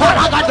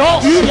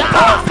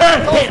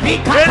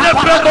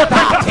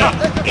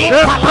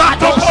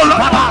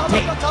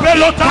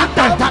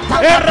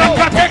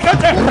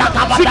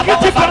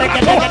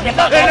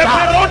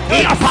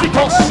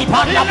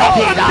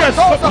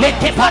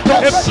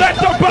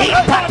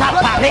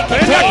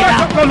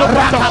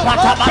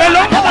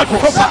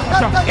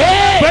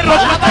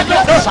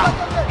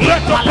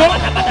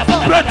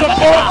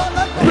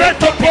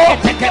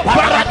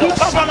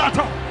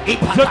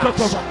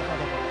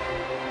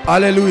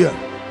 Hallelujah.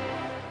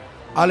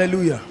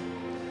 Hallelujah.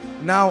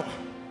 Now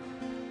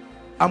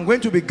I'm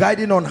going to be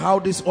guiding on how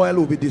this oil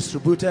will be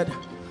distributed,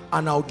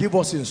 and I'll give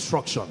us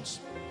instructions.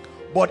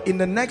 But in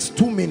the next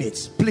 2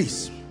 minutes,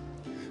 please,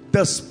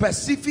 the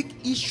specific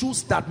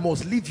issues that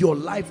must leave your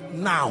life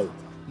now,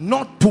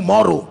 not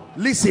tomorrow.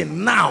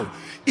 Listen, now.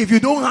 If you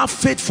don't have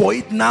faith for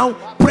it now,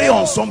 pray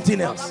on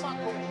something else.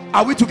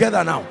 Are we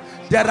together now?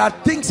 There are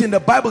things in the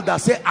Bible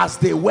that say as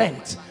they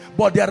went,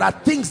 but there are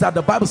things that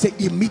the Bible say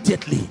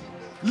immediately.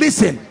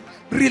 Listen,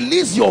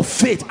 release your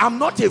faith. I'm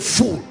not a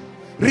fool.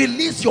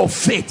 Release your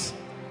faith.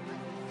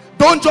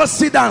 Don't just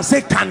sit down and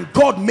say, can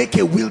God make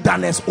a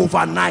wilderness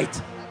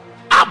overnight?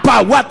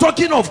 Abba, we're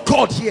talking of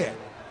God here.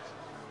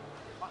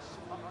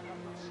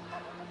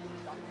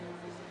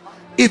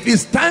 If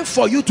it's time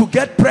for you to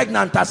get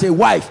pregnant as a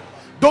wife,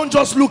 don't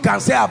just look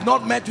and say, I've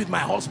not met with my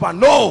husband.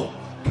 No,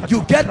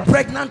 you get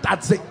pregnant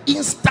at the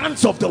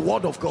instance of the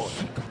word of God.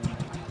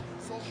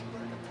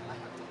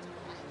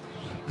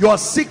 You are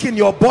sick in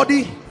your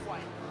body.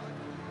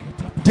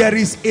 There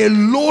is a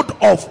load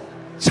of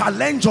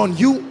challenge on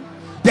you.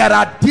 There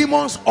are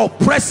demons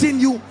oppressing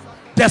you.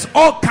 There's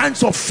all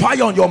kinds of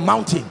fire on your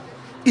mountain.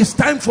 It's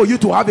time for you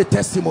to have a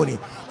testimony.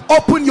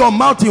 Open your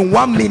mouth in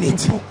 1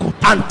 minute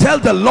and tell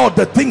the Lord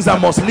the things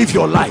that must live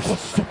your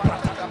life.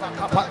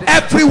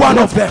 Every one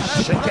of them.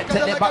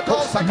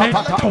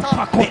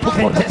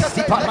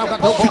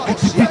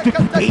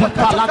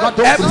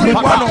 Every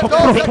one of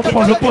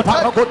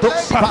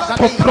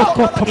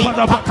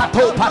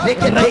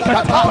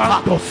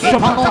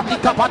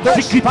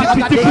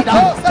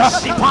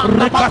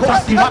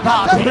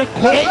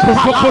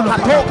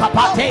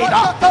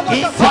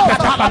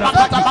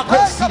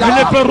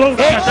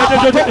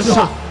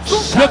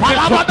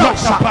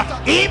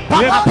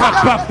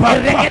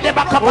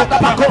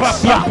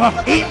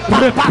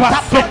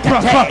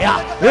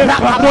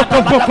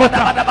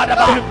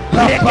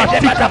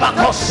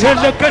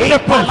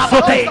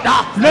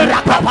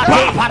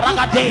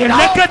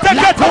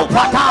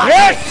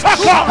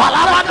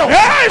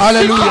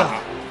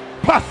Hallelujah.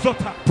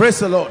 Praise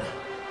the Lord.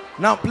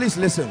 Now please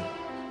listen.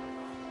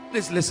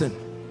 Please listen.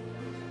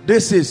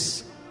 This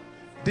is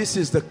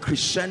the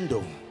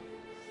crescendo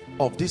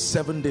of this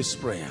 7 days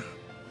prayer.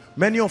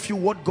 Many of you,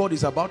 what God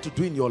is about to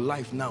do in your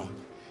life now,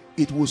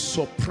 it will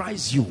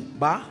surprise you,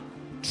 but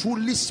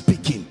truly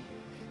speaking,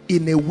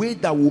 in a way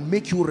that will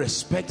make you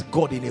respect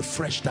God in a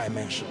fresh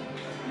dimension.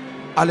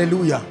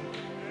 Hallelujah.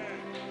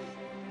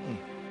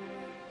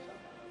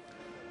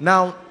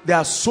 Now there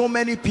are so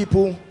many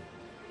people,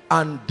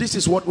 and this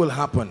is what will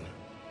happen.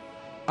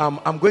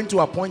 I'm going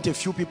to appoint a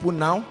few people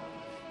now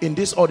in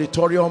this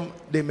auditorium.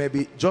 There may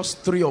be just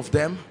 3 of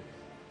them,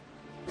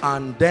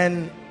 and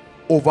then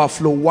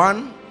overflow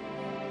 1,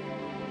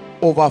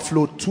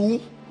 overflow 2,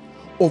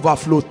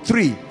 overflow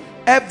 3.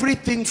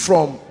 Everything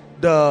from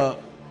the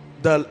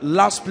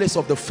last place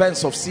of the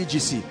fence of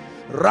CGC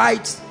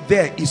right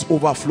there is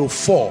overflow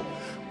 4,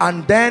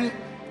 and then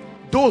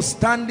those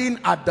standing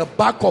at the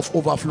back of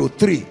overflow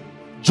 3,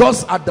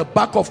 just at the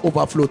back of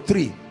overflow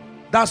 3,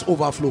 that's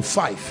overflow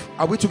 5.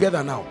 Are we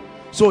together now?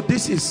 So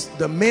this is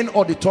the main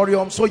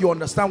auditorium, so you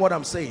understand what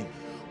I'm saying.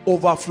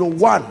 Overflow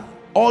 1,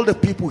 all the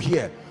people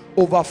here.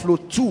 Overflow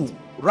 2,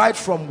 right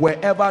from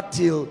wherever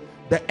till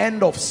the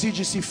end of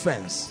CGC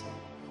fence.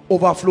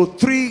 Overflow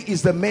 3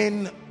 is the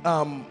main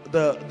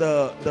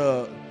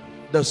the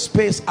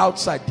space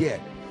outside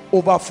there.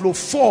 Overflow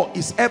 4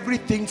 is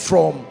everything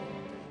from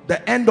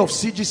the end of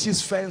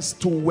CGC's fence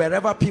to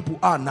wherever people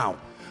are now.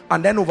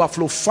 And then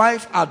overflow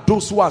 5 are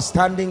those who are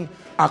standing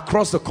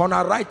across the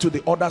corner right to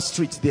the other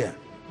street there.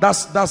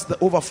 That's the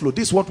overflow.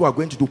 This is what we are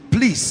going to do.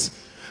 Please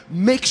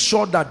make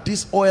sure that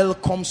this oil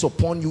comes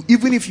upon you.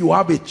 Even if you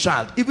have a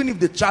child, even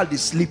if the child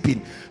is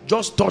sleeping,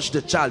 just touch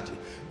the child.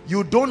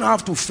 You don't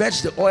have to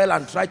fetch the oil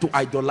and try to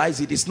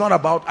idolize it. It's not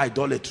about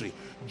idolatry.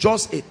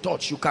 Just a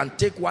touch. You can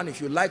take one if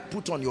you like,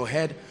 put on your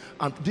head.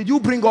 And did you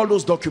bring all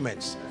those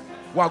documents?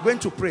 We are going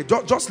to pray.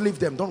 Just leave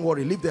them. Don't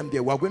worry. Leave them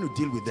there. We are going to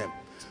deal with them.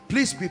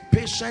 Please be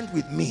patient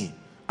with me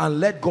and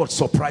let God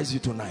surprise you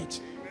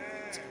tonight.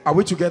 Are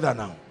we together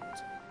now?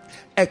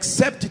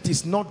 Except it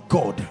is not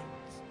God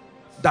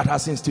that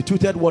has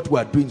instituted what we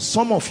are doing.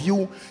 Some of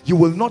you, you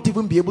will not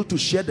even be able to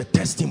share the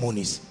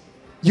testimonies.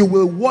 You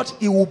will watch,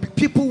 it will be,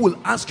 people will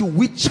ask you,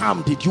 which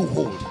charm did you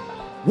hold?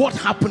 What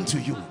happened to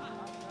you?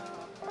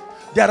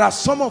 There are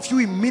some of you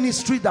in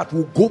ministry that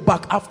will go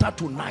back after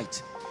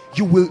tonight.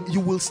 You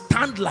will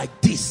stand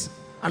like this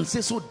and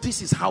say, so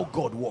this is how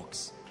God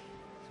works.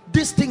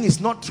 This thing is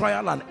not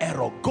trial and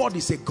error. God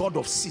is a God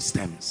of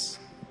systems.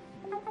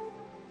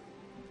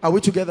 Are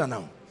we together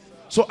now?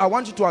 So I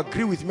want you to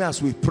agree with me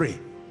as we pray.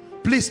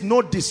 Please,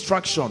 no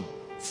distraction.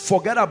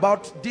 Forget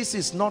about, this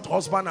is not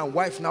husband and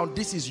wife now.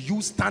 This is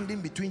you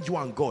standing between you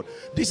and God.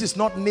 This is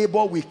not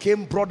neighbor, we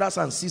came, brothers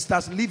and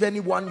sisters. Leave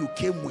anyone you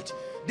came with.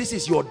 This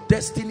is your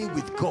destiny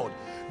with God.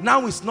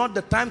 Now is not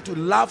the time to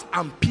laugh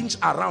and pinch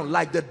around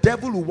like the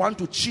devil who want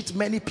to cheat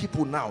many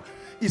people now.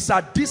 It's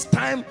at this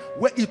time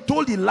where he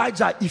told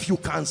Elijah, if you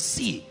can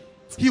see.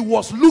 He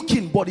was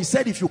looking, but he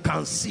said, if you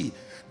can see.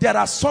 There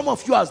are some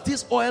of you, as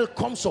this oil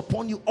comes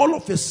upon you, all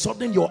of a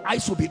sudden your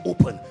eyes will be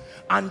open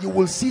and you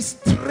will see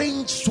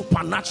strange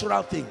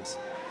supernatural things.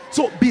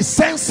 So be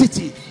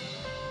sensitive.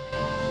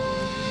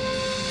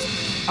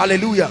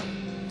 Hallelujah.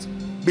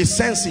 Be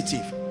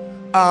sensitive.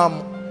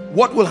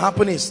 What will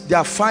happen is there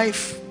are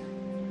five,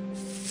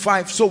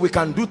 so we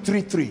can do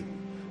 3.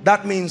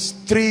 That means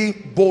 3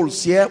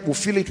 bowls here. We'll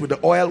fill it with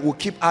the oil. We'll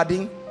keep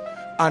adding.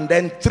 And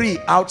then 3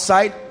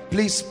 outside.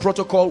 Please,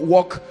 protocol,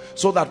 work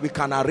so that we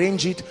can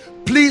arrange it.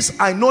 Please,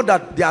 I know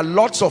that there are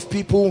lots of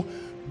people.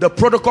 The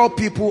protocol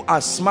people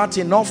are smart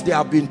enough. They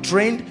have been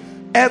trained.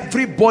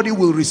 Everybody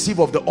will receive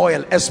of the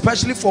oil,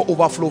 especially for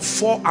overflow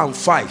 4 and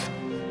 5.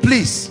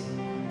 Please,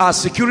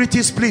 as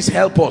securities, please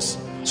help us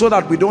so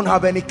that we don't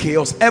have any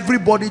chaos.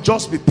 Everybody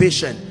just be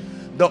patient.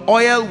 The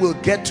oil will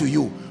get to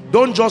you.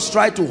 Don't just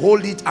try to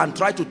hold it and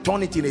try to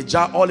turn it in a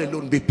jar all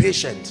alone. Be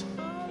patient.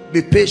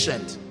 Be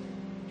patient.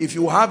 If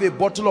you have a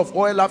bottle of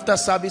oil after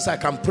service, I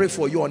can pray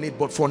for you on it.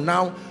 But for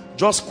now,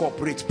 just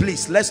cooperate.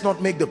 Please, let's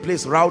not make the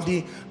place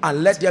rowdy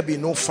and let there be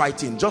no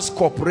fighting. Just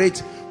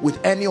cooperate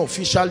with any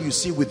official you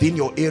see within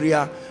your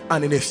area,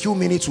 and in a few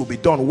minutes we'll be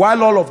done.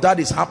 While all of that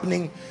is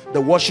happening,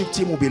 the worship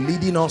team will be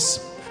leading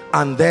us,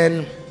 and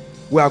then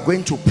we are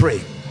going to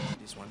pray.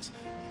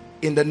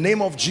 In the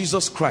name of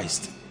Jesus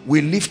Christ,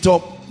 we lift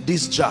up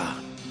this jar.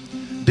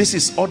 This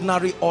is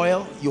ordinary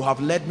oil. You have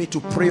led me to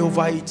pray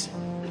over it.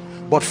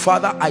 But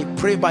Father, I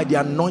pray by the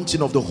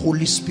anointing of the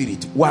Holy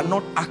Spirit. We are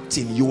not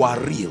acting, you are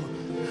real.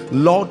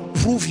 Lord,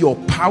 prove your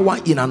power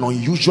in an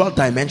unusual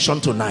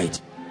dimension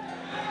tonight.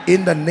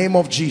 In the name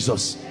of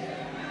Jesus.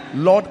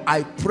 Lord,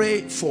 I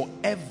pray for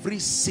every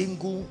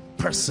single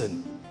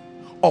person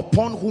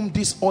upon whom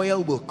this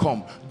oil will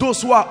come.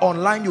 Those who are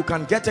online, you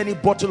can get any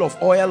bottle of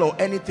oil or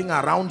anything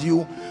around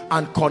you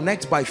and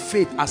connect by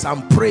faith as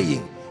I'm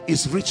praying.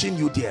 Is reaching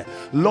you there.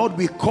 Lord,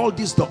 we call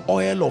this the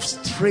oil of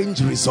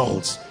strange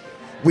results.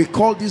 We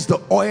call this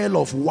the oil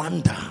of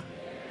wonder.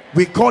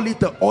 We call it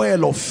the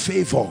oil of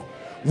favor.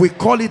 We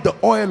call it the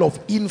oil of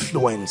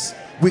influence.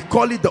 We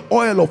call it the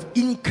oil of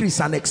increase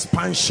and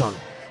expansion.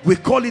 We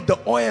call it the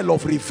oil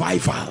of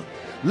revival.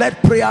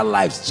 Let prayer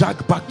lives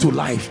jack back to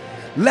life.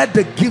 Let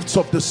the gifts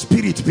of the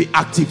Spirit be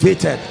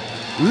activated.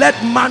 Let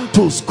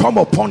mantles come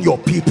upon your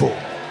people.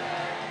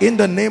 In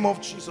the name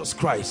of Jesus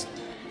Christ,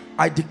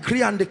 I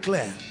decree and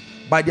declare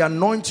by the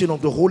anointing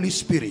of the Holy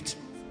Spirit,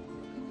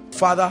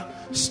 Father,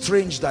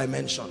 strange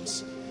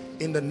dimensions.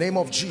 In the name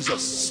of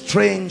Jesus,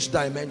 strange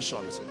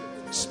dimensions.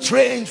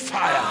 Strange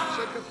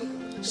fire.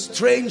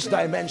 Strange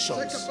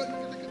dimensions.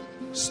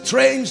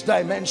 Strange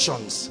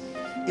dimensions.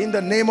 In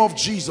the name of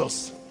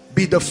Jesus,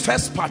 be the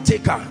first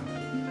partaker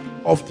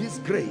of this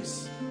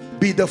grace.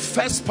 Be the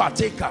first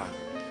partaker.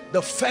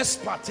 The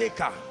first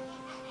partaker.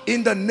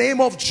 In the name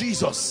of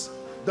Jesus,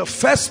 the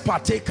first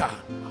partaker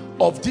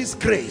of this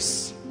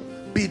grace.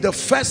 Be the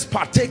first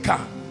partaker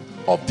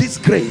of this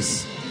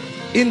grace.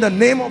 In the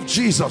name of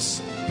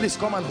Jesus, please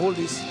come and hold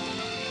this.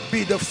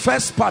 Be the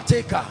first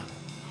partaker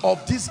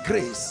of this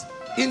grace.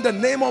 In the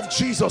name of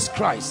Jesus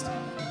Christ,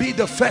 be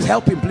the first,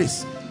 help him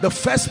please, the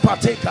first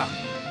partaker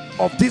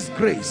of this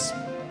grace.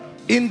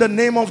 In the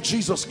name of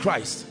Jesus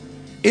Christ.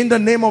 In the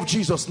name of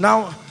Jesus.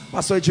 Now,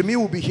 Pastor Ejimi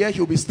will be here.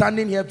 He'll be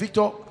standing here.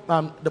 Victor,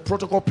 the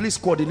protocol, please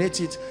coordinate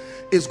it.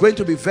 It's going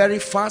to be very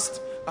fast.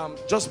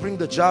 Just bring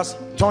the jars,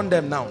 turn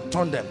them now,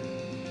 turn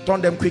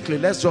them quickly.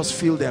 Let's just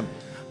fill them,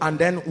 and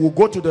then we'll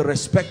go to the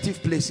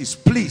respective places.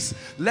 Please,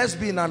 let's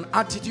be in an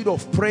attitude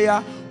of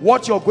prayer.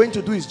 What you're going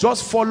to do is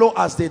just follow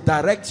as they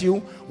direct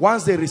you.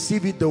 Once they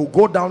receive it, they'll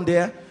go down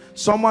there.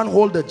 Someone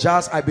hold the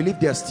jars. I believe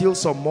there's still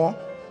some more.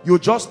 You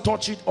just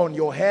touch it on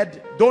your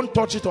head. Don't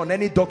touch it on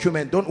any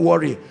document. Don't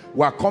worry,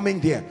 we're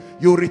coming there.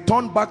 You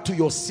return back to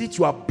your seat.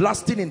 You are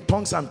blasting in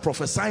tongues and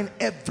prophesying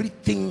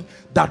everything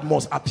that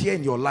must appear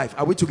in your life.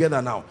 Are we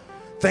together now?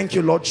 Thank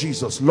you, Lord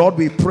Jesus. Lord,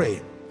 we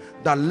pray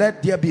that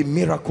let there be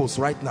miracles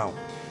right now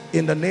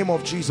in the name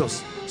of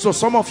Jesus. So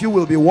some of you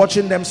will be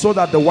watching them, so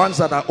that the ones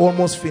that are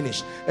almost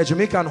finished,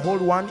 Ejimi can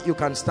hold one. You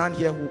can stand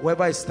here,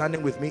 whoever is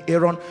standing with me.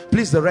 Aaron,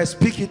 please, the rest,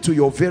 pick it to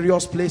your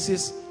various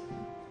places.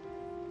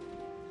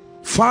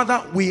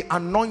 Father, we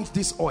anoint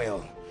this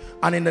oil,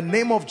 and in the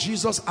name of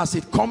Jesus, as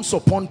it comes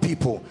upon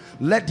people,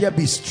 let there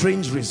be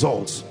strange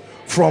results.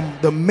 From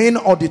the main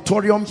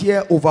auditorium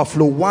here,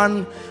 overflow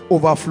 1,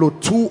 overflow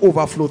 2,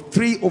 overflow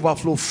 3,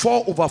 overflow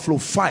 4, overflow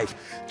 5.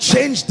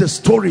 Change the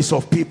stories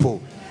of people.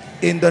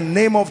 In the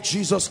name of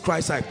Jesus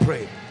Christ, I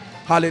pray.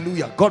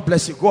 Hallelujah. God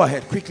bless you. Go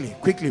ahead, quickly,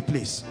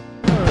 please.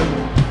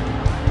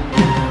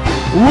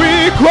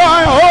 We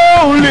cry,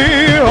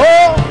 holy,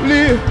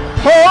 holy,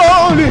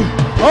 holy,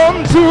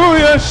 unto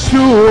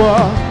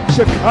Yeshua,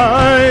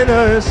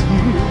 Shekinah is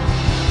here.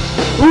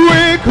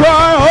 We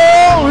cry,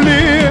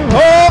 holy,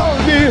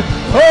 holy,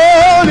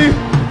 holy,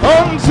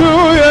 unto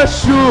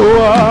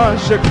Yeshua,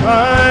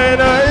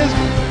 Shekinah is.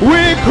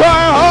 We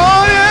cry,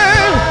 holy,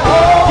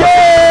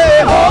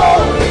 yeah,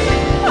 holy,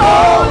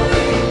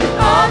 holy,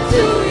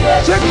 unto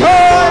Yeshua,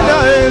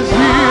 Shekinah is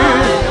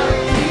here.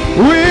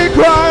 We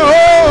cry,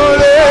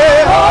 holy,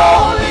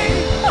 holy,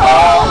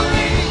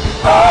 holy,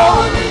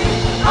 holy,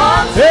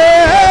 unto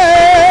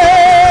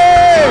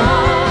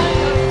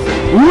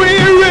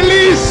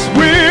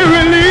we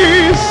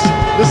release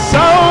the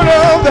sound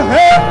of the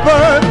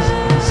heavens,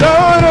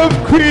 sound of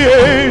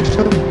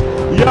creation.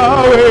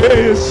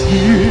 Yahweh is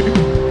here.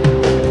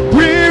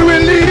 We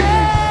release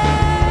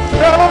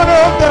sound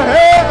of the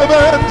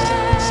heavens,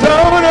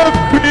 sound of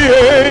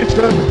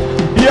creation.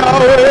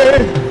 Yahweh,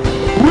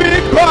 we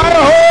cry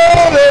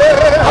holy,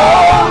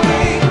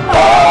 holy,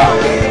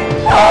 holy,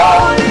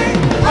 holy,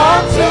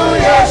 unto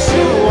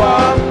Yeshua,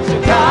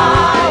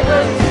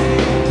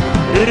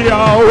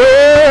 Yahweh.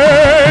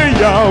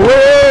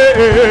 Yahweh,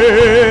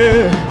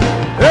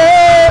 hey,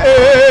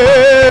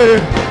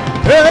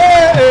 hey,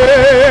 hey,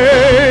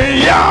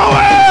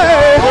 Yahweh,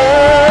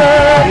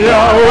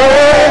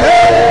 Yahweh,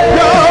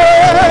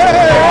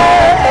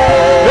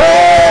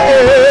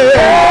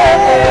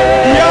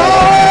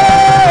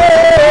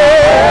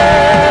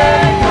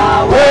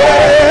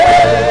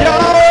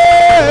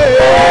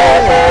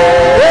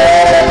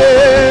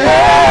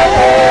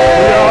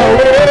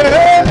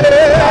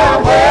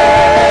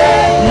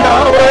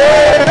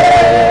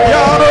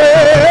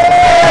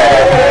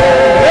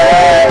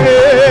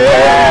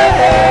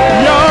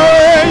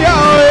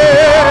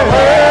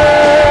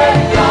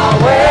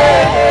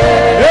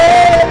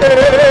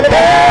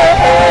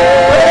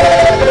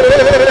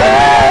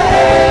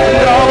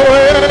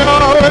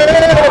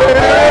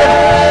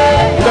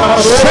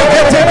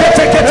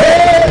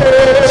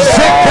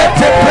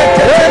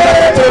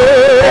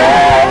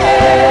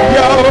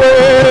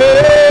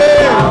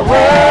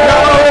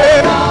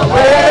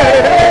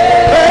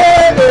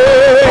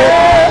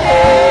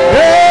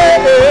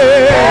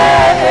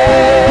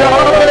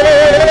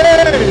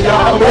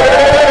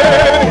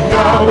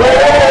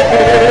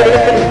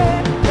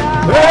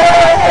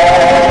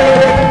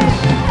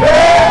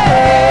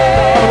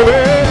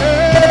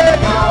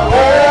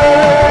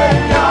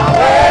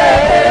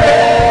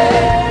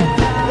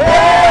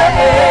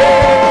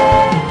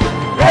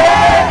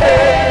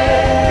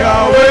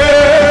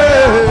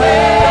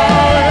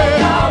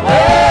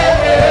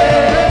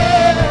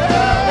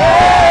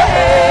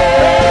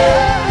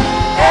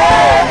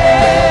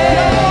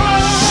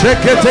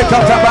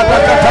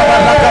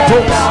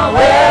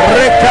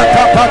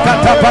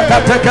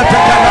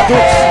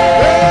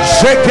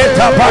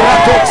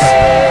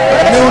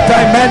 new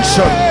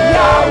dimension,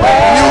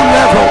 new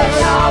levels,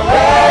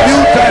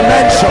 new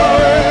dimension,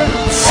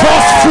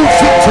 forceful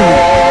victory,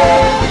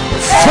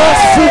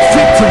 forceful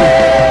victory.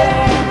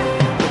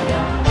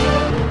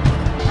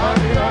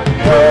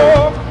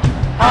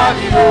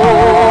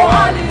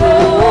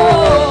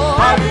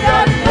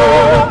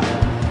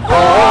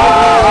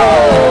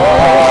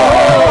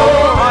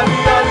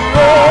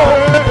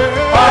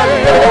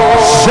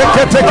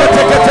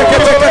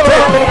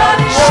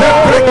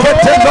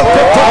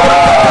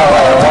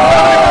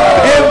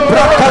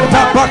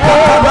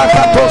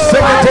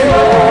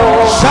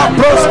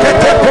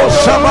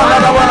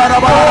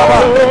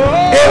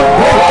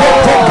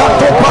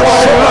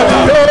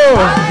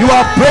 You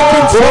are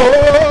breaking forth.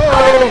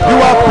 You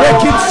are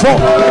breaking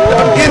forth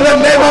in the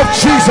name of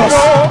Jesus.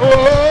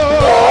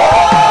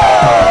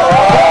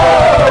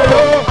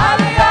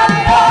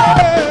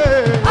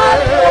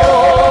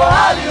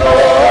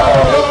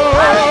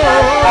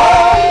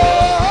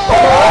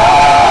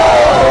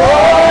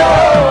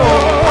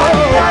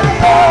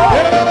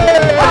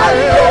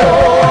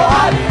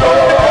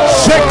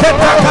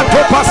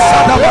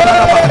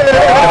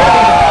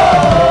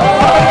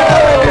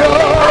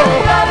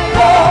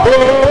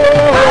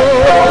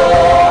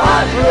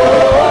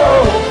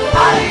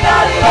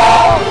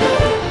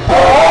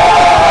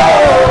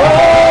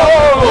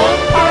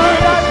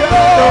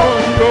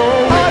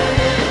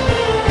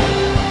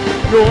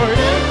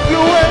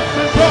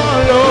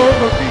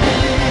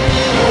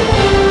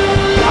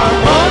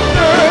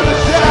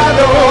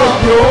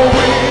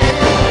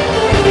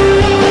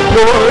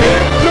 Your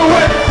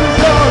influence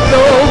is all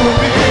over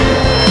me.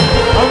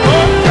 I'm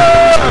under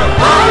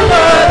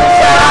the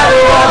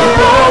shadow of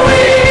your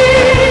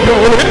wings. Your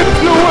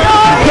influence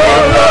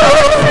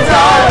is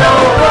all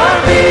over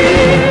me.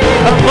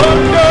 I'm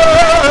under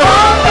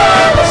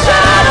the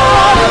shadow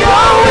of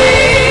your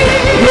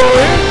wings. Your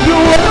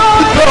influence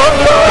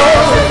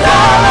is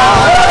all over me.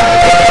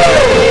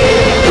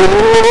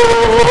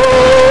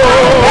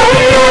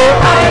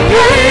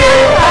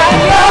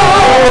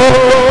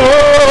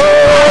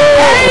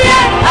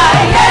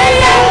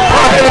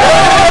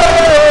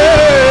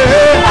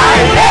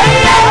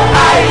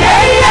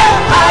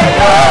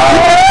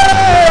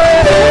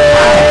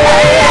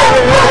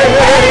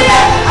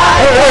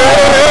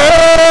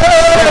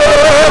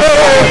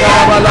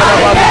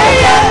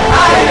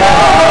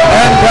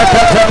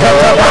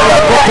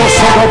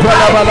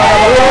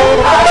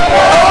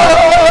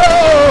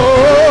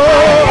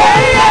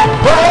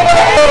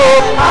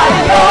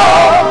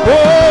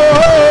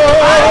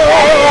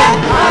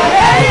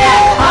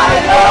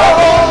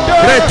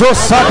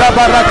 Sada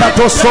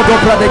barakato sodo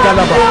brade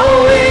galaba.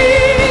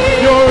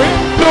 Your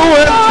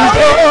influence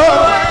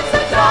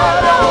is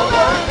all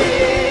over me.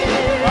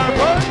 I'm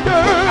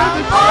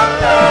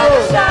under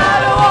the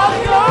shadow of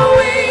your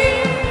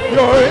wings.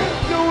 Your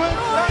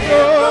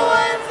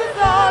influence is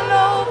all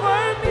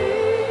over me.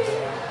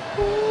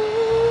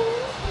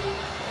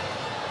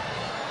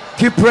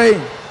 Keep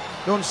praying.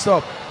 Don't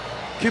stop.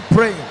 Keep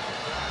praying.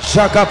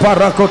 Shaka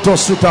parakoto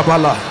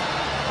sutabala.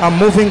 I'm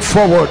moving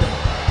forward,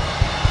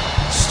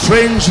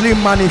 strangely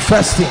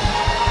manifesting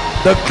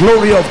the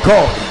glory of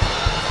God,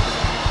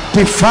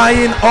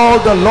 defying all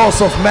the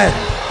laws of men,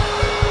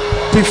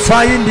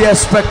 defying the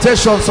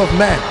expectations of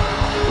men,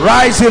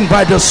 rising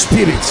by the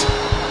Spirit,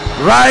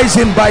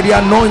 rising by the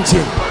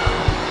anointing,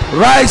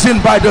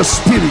 rising by the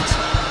Spirit.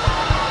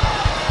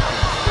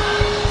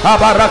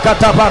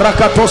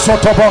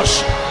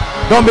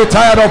 Don't be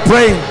tired of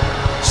praying.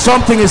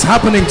 Something is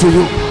happening to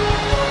you.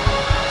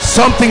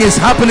 Something is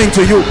happening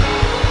to you.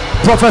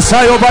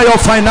 Prophesy over your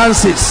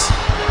finances.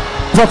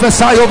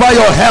 Prophesy over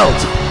your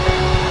health.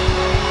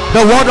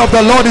 The word of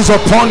the Lord is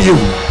upon you.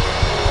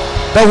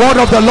 The word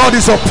of the Lord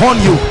is upon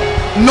you.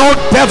 No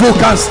devil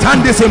can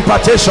stand this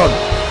impartation.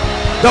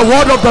 The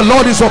word of the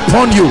Lord is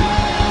upon you.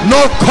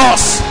 No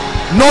curse,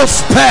 no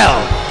spell,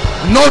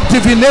 no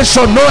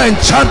divination, no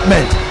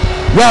enchantment.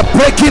 We are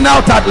breaking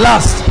out at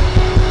last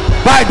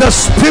by the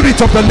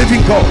Spirit of the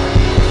living God.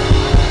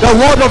 The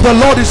word of the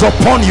Lord is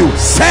upon you.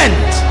 Sent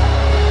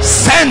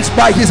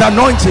by his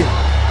anointing.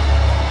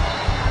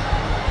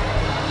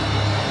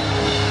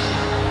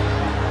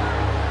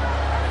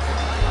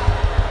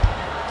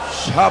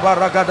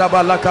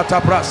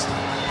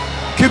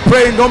 Keep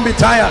praying, don't be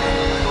tired.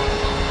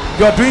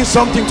 You're doing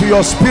something to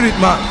your spirit,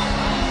 man.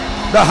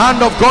 The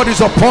hand of God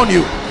is upon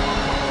you.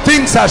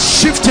 Things are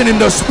shifting in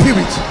the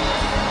spirit.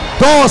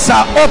 Doors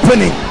are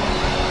opening.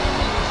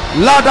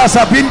 Ladders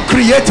are being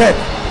created,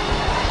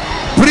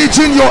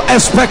 bridging your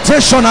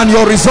expectation and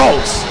your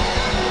results.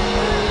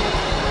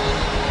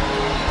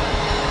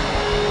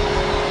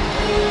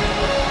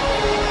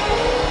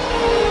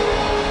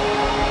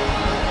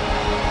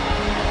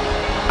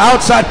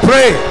 Outside,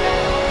 pray.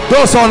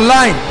 Those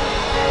online,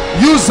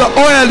 use the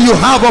oil you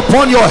have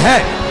upon your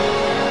head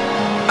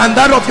and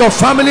that of your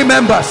family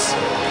members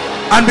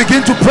and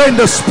begin to pray in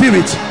the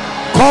spirit.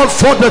 Call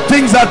for the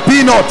things that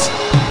be not.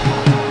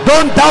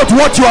 Don't doubt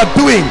what you are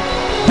doing.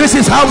 This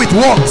is how it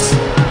works.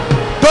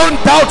 Don't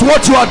doubt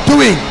what you are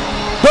doing.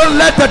 Don't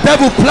let the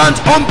devil plant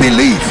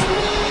unbelief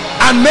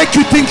and make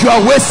you think you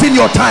are wasting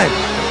your time.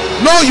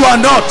 No, you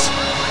are not.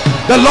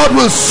 The Lord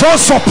will so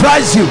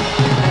surprise you.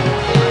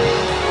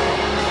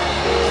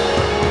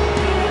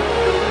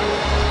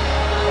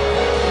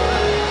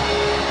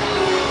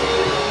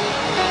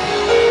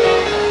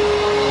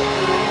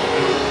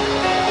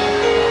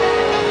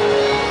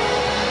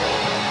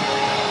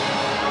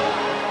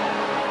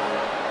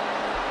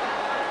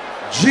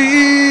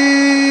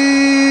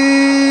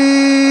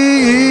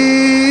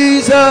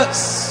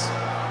 Jesus,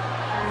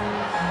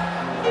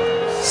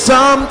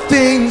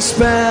 something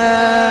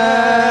special,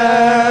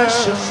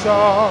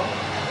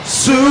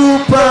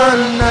 supernatural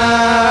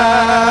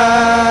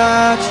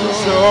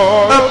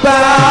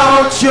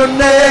about your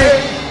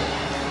name,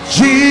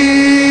 Jesus.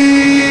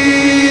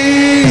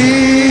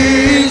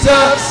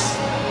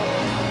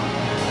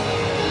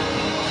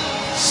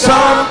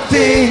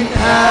 Something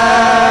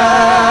happens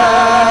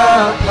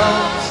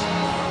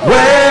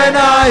when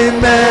I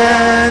mention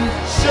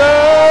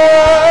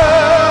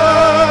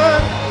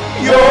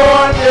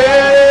your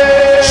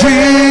name,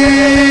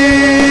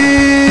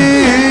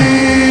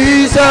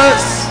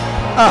 Jesus.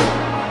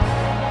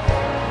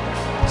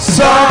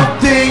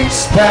 Something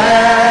special,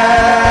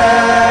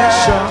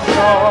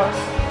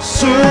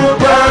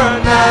 supernatural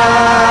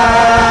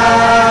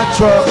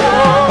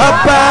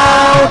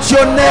about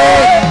your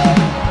name,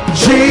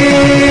 Jesus.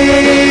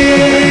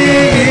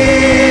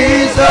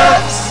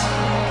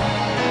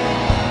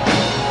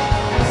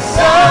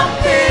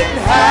 Something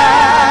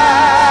happens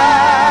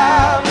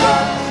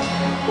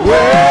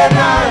when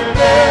I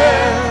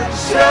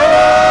mention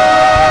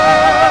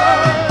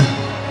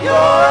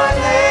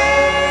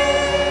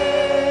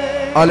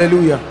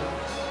Hallelujah.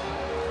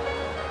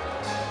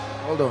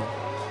 Hold on.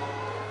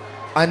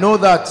 I know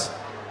that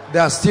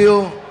there are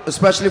still,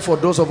 especially for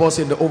those of us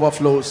in the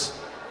overflows,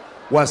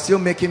 we are still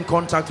making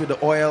contact with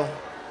the oil.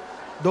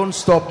 Don't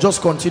stop,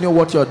 just continue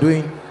what you're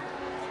doing.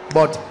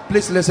 But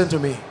please listen to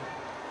me.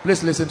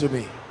 Please listen to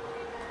me.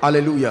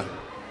 Hallelujah.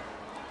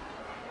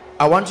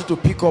 I want you to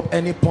pick up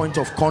any point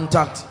of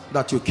contact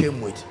that you came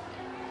with.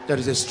 There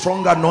is a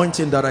strong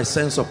anointing that I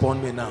sense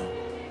upon me now.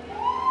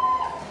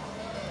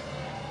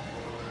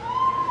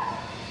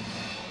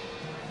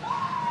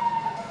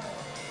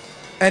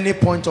 Any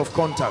point of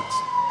contact,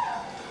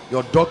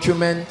 your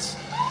document,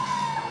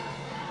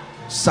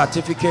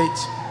 certificate,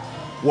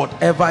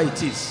 whatever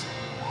it is,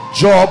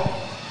 job,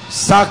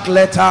 sack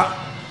letter,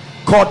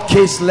 court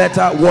case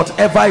letter,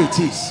 whatever it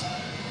is.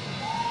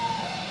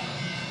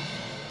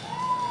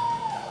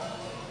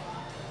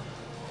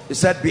 He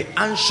said, be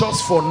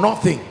anxious for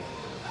nothing,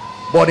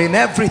 but in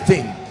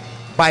everything,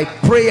 by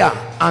prayer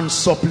and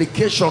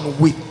supplication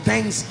with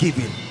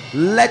thanksgiving,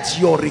 let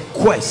your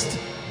request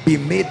be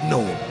made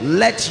known.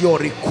 Let your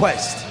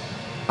request.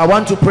 I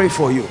want to pray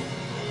for you.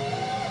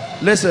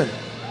 Listen,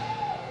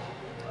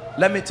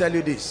 let me tell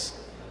you this.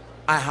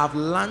 I have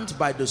learned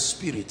by the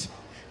Spirit,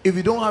 if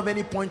you don't have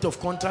any point of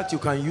contact, you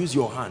can use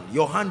your hand.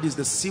 Your hand is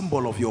the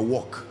symbol of your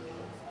work.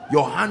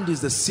 Your hand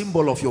is the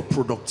symbol of your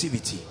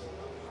productivity.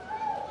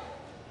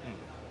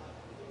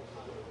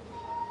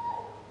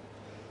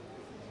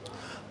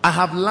 I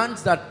have learned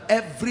that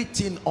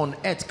everything on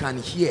earth can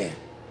hear.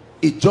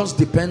 It just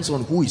depends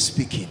on who is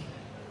speaking.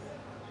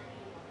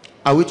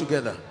 Are we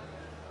together?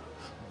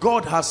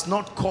 God has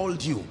not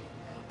called you.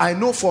 I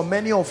know for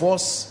many of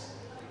us,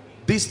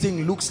 this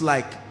thing looks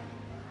like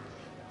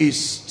is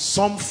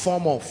some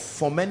form of,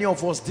 for many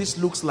of us, this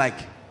looks like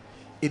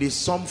it is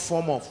some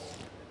form of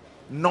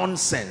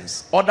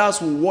nonsense.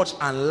 Others will watch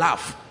and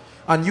laugh.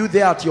 And you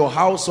there at your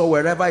house or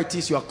wherever it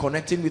is you are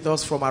connecting with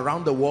us from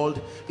around the world,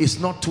 it's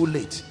not too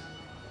late.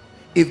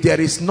 If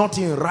there is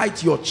nothing,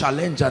 write your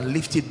challenge and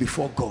lift it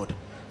before God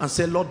and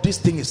say, Lord, this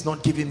thing is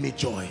not giving me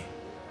joy.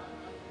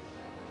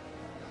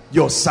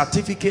 Your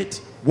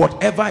certificate,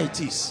 whatever it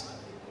is.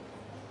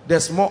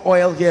 There's more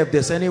oil here if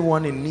there's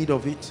anyone in need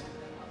of it.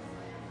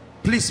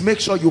 Please make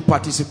sure you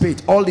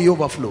participate. All the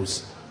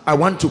overflows. I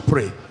want to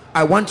pray.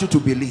 I want you to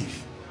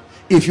believe.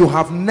 If you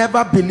have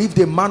never believed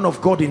a man of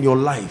God in your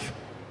life,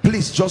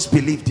 please just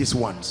believe this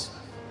once.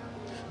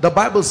 The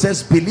Bible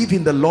says, believe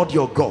in the Lord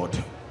your God,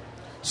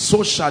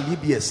 so shall he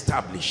be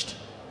established.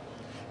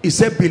 He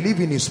said, believe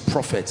in his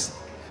prophets.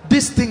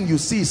 This thing you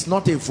see is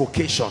not a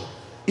vocation.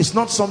 It's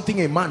not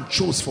something a man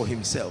chose for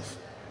himself.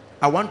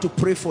 I want to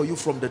pray for you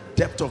from the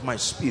depth of my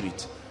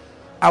spirit.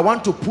 I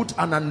want to put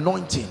an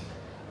anointing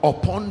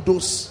upon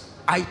those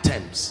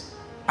items.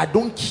 I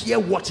don't care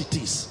what it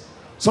is.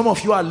 Some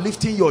of you are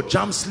lifting your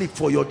jam slip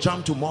for your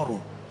jam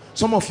tomorrow.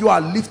 Some of you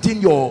are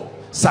lifting your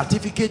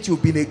certificate.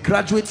 You've been a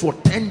graduate for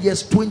 10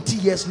 years, 20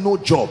 years, no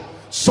job.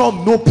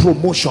 Some no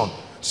promotion.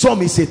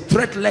 Some is a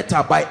threat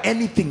letter by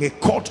anything, a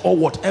court or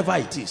whatever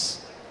it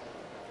is.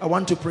 I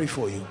want to pray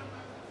for you.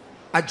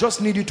 I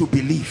just need you to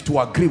believe, to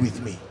agree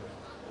with me.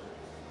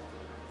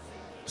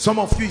 Some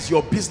of you is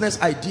your business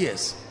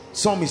ideas.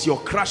 Some is your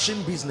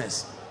crashing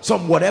business.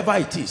 Some whatever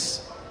it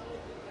is.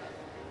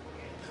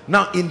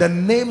 Now in the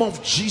name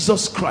of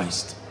Jesus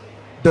Christ,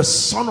 the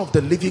Son of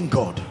the living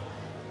God,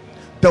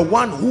 the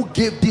one who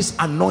gave this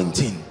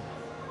anointing,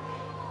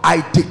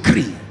 I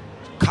decree,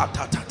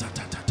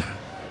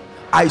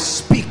 I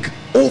speak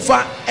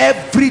over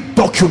every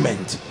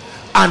document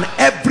and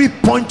every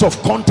point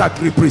of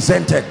contact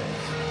represented.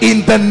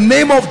 In the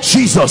name of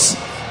Jesus,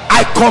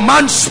 I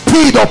command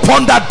speed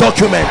upon that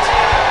document.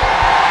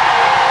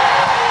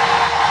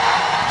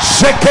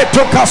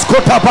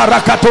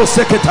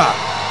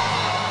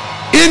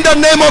 In the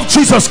name of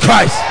Jesus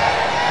Christ.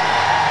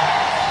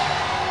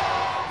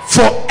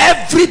 For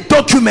every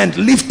document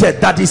lifted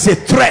that is a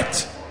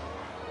threat,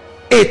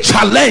 a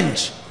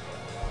challenge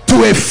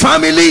to a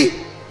family,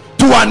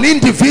 to an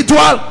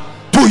individual,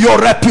 to your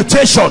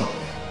reputation,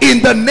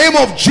 in the name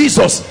of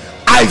Jesus,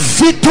 I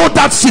veto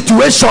that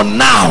situation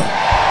now.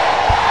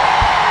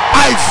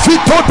 I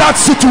veto that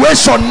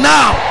situation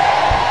now.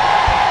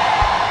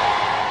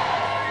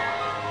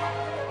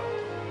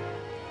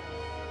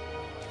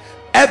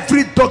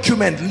 Every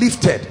document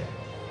lifted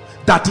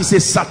that is a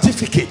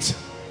certificate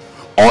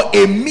or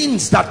a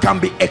means that can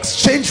be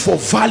exchanged for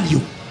value,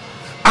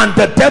 and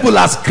the devil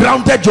has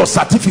grounded your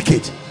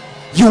certificate.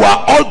 You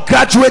are all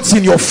graduates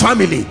in your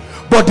family,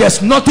 but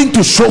there's nothing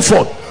to show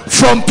for.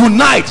 From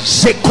tonight,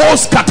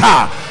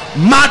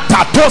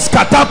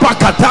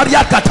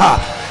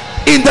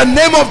 in the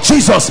name of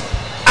Jesus,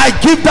 I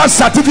give that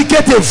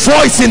certificate a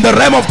voice in the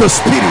realm of the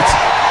spirit.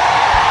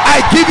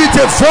 I give it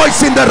a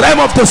voice in the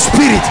realm of the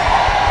spirit.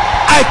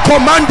 I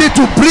command it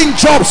to bring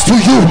jobs to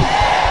you.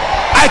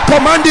 I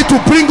command it to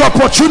bring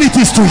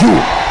opportunities to you.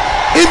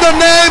 In the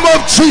name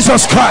of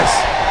Jesus Christ.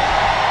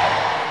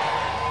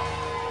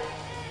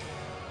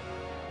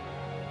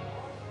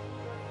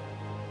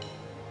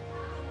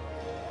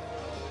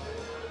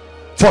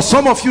 For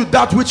some of you,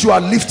 that which you are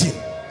lifting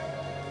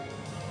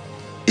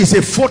is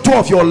a photo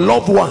of your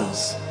loved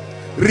ones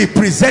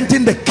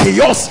representing the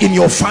chaos in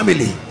your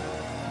family.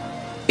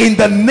 In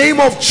the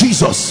name of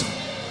Jesus,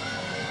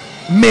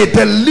 may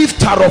the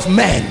lifter of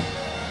men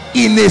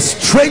in a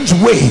strange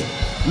way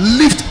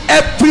lift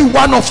every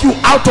one of you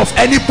out of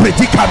any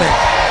predicament,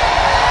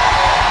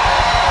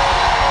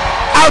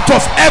 out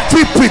of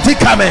every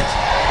predicament.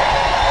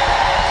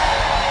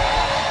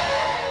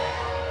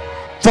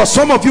 For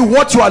some of you,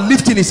 what you are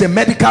lifting is a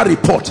medical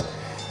report,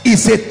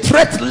 is a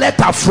threat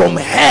letter from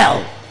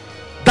hell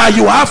that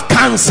you have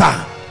cancer,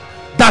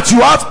 that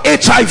you have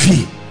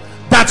HIV,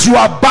 that you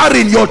are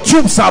barren, your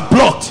tubes are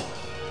blocked,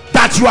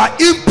 that you are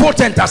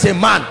impotent as a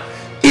man.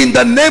 In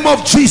the name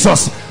of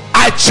Jesus,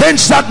 I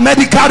change that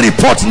medical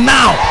report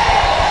now.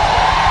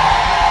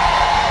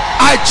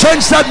 I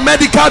change that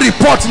medical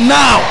report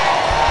now.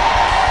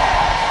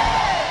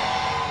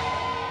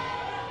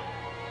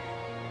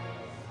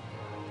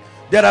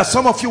 There are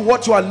some of you,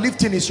 what you are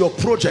lifting is your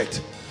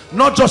project,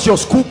 not just your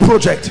school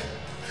project,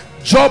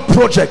 job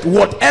project,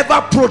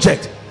 whatever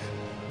project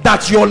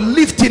that your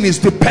lifting is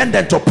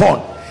dependent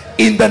upon.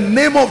 In the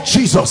name of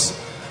Jesus,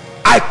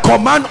 I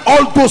command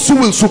all those who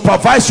will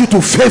supervise you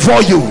to favor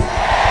you.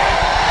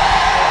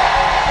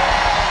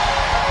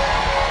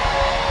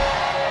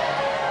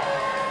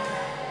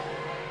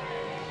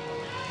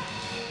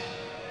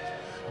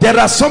 There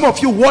are some of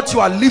you, what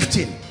you are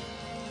lifting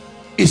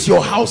is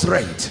your house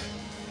rent.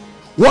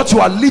 What you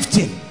are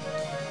lifting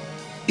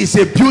is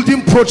a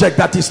building project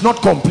that is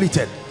not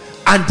completed,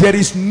 and there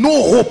is no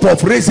hope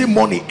of raising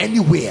money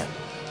anywhere.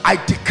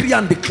 I decree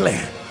and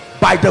declare,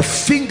 by the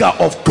finger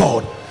of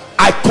God,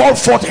 I call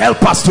forth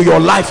helpers to your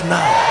life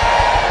now.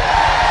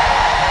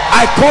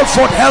 I call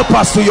forth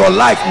helpers to your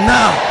life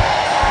now.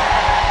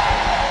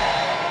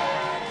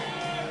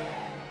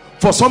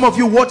 For some of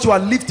you, what you are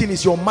lifting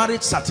is your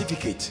marriage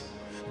certificate,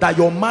 that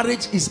your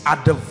marriage is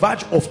at the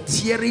verge of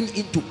tearing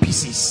into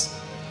pieces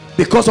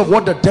because of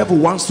what the devil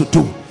wants to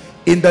do.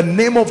 In the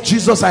name of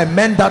Jesus, I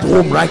mend that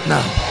home right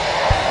now.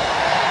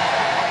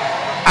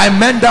 I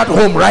mend that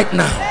home right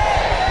now.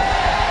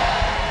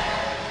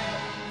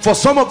 For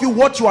some of you,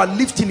 what you are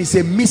lifting is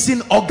a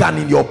missing organ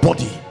in your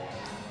body.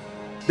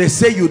 They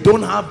say you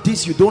don't have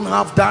this, you don't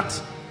have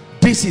that.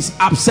 This is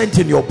absent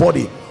in your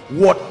body.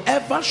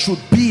 Whatever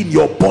should be in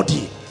your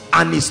body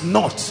and is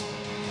not,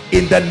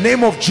 in the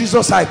name of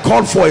Jesus, I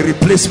call for a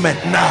replacement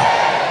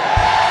now.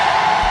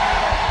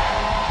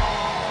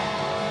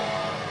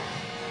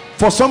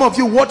 For some of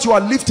you, what you are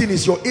lifting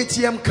is your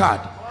ATM card,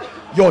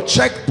 your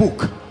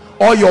checkbook,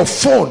 or your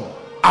phone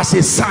as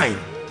a sign.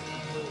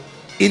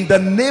 In the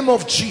name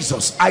of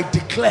Jesus, I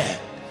declare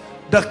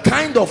the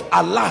kind of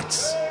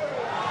alerts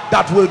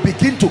that will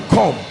begin to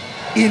come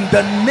in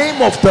the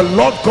name of the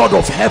Lord God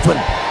of heaven.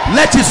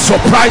 Let it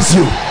surprise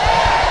you.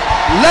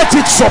 Let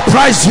it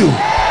surprise you.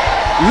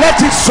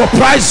 Let it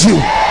surprise you.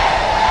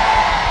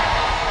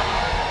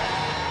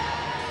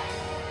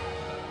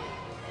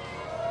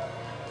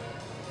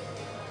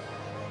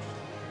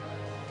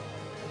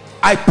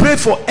 I pray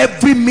for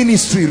every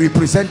ministry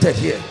represented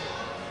here.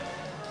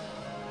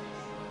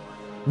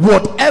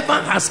 Whatever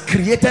has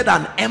created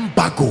an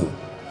embargo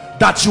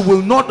that you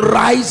will not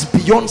rise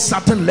beyond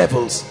certain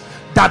levels,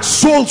 that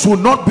souls will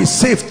not be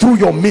saved through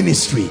your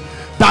ministry,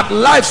 that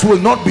lives will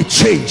not be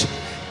changed,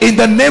 in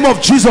the name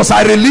of Jesus,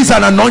 I release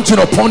an anointing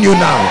upon you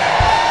now.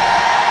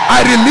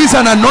 I release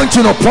an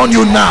anointing upon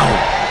you now.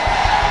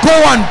 Go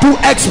and do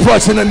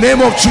exploits in the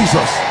name of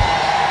Jesus.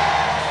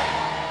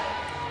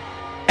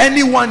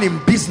 Anyone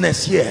in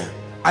business here,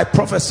 I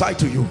prophesy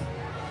to you,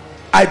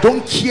 I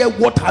don't care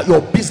what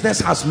your business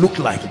has looked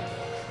like.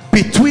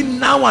 Between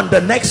now and the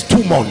next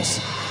 2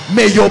 months,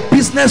 may your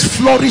business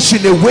flourish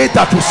in a way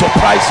that will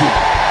surprise you.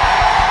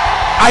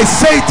 I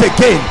say it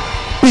again,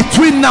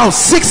 between now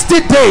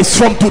 60 days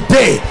from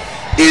today,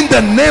 in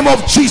the name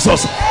of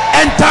Jesus,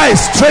 enter a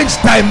strange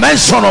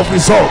dimension of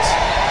results.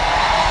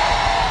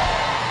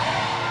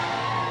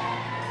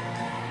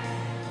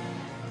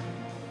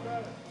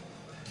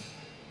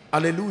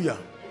 Hallelujah.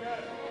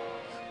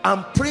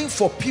 I'm praying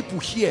for people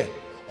here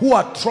who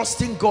are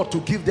trusting God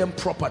to give them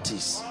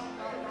properties.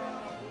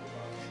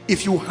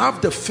 If you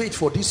have the faith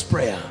for this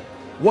prayer,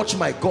 watch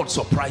my God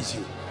surprise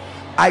you.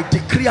 I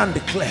decree and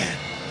declare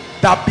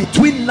that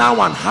between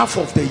now and half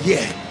of the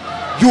year,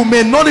 you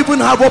may not even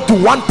have up to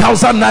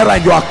 1,000 naira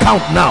in your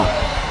account now,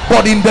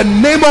 but in the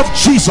name of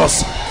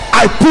Jesus,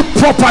 I put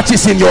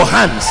properties in your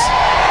hands.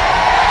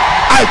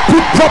 I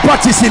put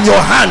properties in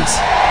your hands.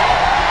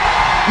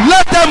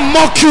 Let them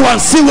mock you and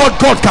see what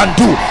God can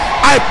do.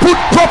 I put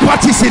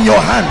properties in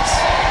your hands.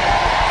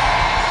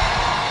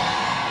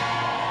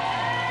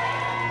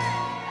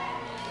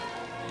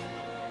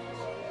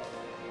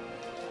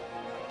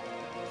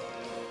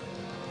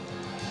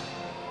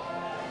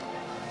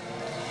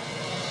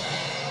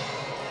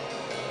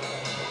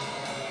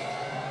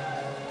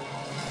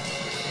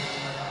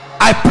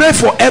 I pray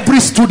for every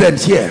student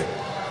here.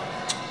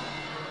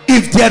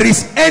 If there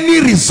is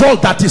any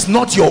result that is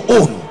not your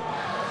own,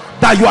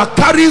 that you are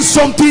carrying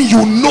something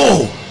you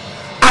know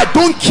I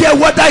don't care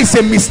whether it's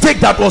a mistake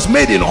that was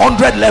made in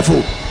 100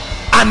 level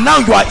and now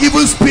you are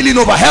even spilling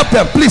over. Help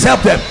them, please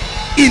help them.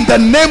 In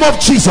the name of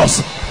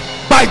Jesus,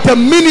 by the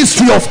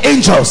ministry of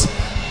angels,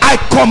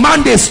 I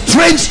command a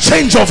strange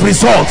change of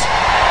results.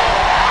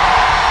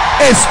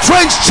 A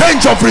strange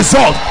change of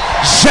results.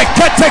 A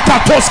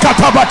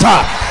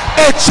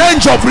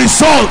change of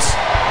results.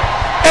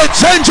 A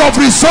change of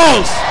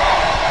results.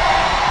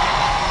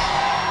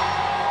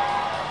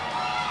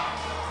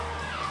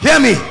 Hear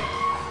me.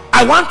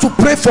 I want to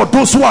pray for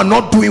those who are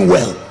not doing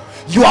well.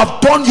 You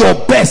have done your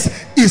best.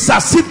 It's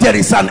as if there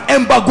is an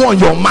embargo on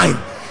your mind.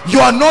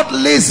 You are not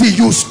lazy.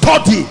 You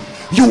study.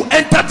 You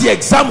enter the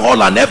exam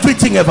hall and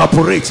everything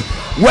evaporates.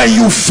 When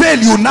you fail,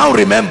 you now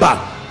remember.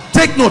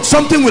 Take note,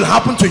 something will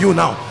happen to you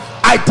now.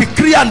 I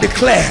decree and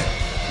declare,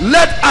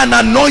 let an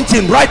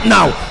anointing right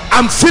now,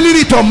 I'm feeling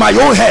it on my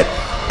own head,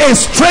 a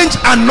strange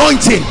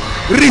anointing,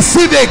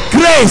 receive a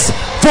grace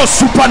for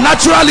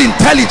supernatural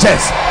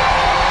intelligence.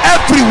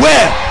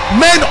 Everywhere,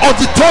 main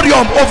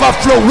auditorium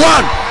overflow, 1,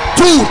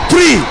 2,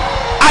 3.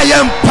 I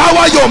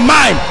empower your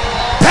mind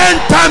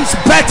 10 times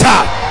better,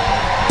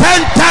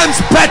 10 times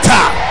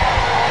better.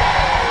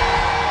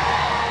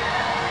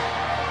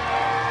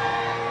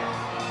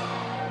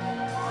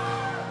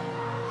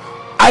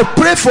 I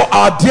pray for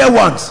our dear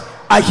ones.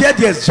 I hear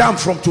there's jam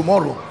from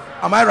tomorrow.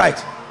 Am I right?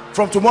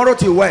 From tomorrow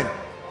till when?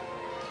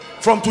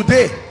 From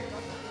today.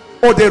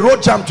 Oh, they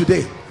wrote jam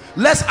today.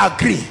 Let's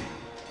agree.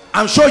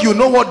 I'm sure you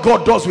know what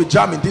God does with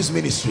jam in this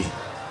ministry.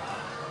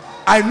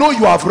 I know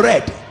you have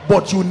read,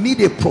 but you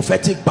need a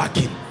prophetic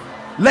backing.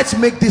 Let's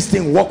make this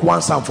thing work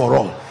once and for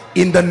all.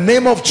 In the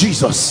name of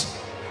Jesus,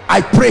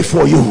 I pray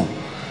for you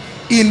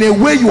in a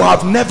way you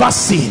have never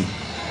seen.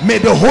 May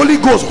the Holy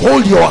Ghost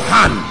hold your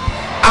hand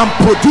and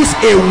produce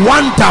a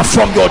wonder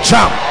from your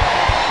charm.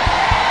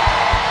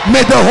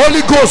 May the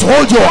Holy Ghost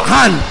hold your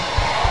hand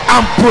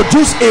and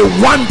produce a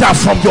wonder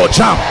from your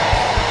charm.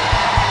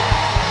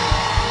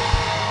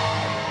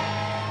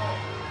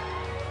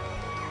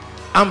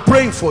 I'm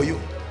praying for you.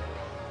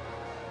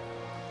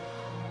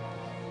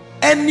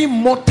 Any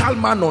mortal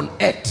man on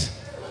earth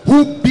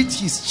who beat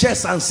his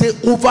chest and say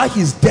over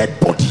his dead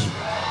body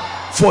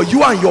for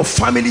you and your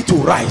family to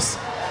rise,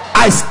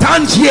 I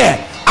stand here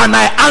and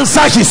I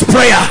answer his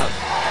prayer.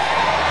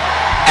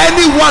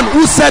 Anyone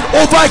who said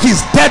over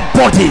his dead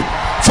body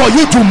for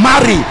you to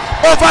marry,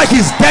 over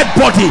his dead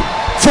body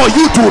for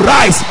you to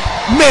rise,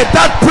 may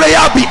that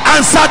prayer be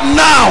answered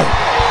now.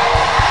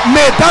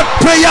 May that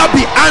prayer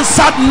be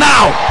answered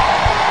now.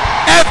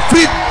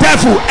 Every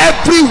devil,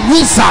 every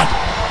wizard,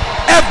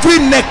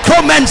 every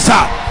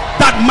necromancer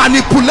that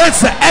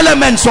manipulates the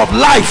elements of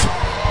life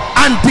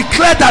and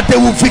declare that they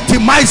will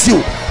victimize you,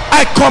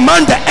 I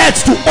command the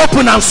earth to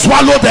open and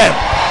swallow them.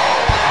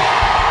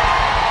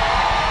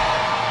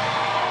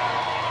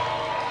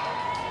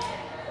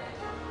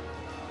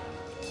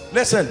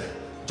 Listen,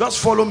 just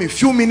follow me,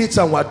 few minutes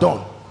and we're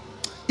done.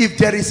 If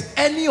there is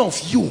any of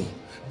you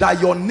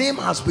that your name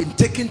has been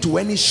taken to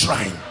any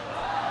shrine,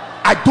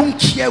 I don't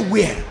care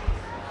where,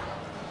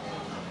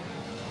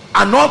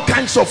 and all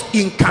kinds of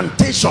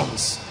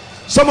incantations.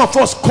 Some of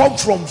us come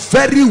from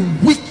very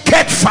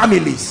wicked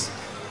families.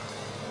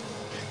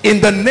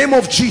 In the name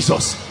of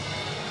Jesus,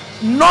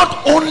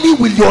 not only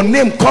will your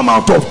name come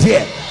out of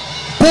there,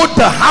 both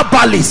the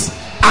herbalist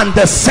and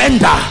the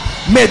sender,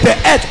 may the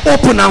earth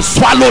open and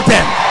swallow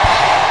them.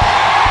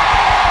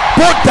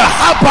 Both the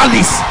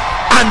herbalist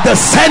and the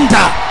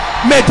sender,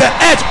 may the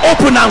earth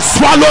open and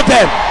swallow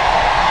them.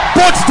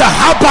 Both the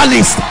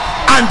herbalist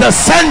and the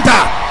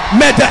sender,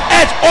 may the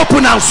earth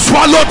open and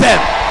swallow them.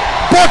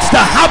 Both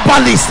the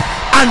herbalist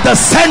and the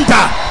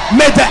sender,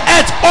 may the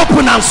earth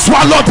open and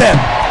swallow them.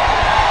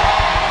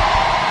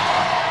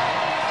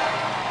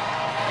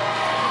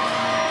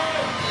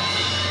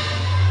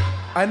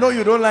 I know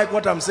you don't like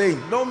what I'm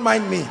saying. Don't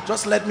mind me.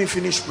 Just let me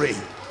finish praying.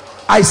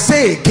 I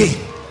say again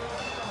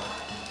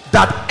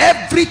that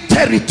every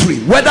territory,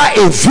 whether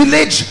a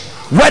village,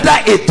 whether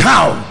a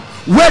town,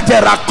 where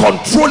there are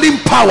controlling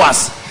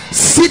powers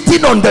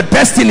sitting on the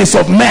destinies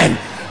of men,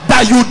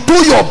 that you do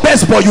your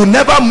best but you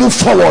never move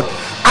forward,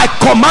 I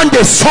command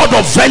a sword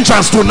of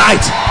vengeance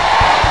tonight.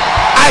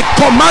 I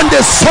command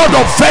a sword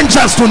of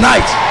vengeance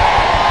tonight.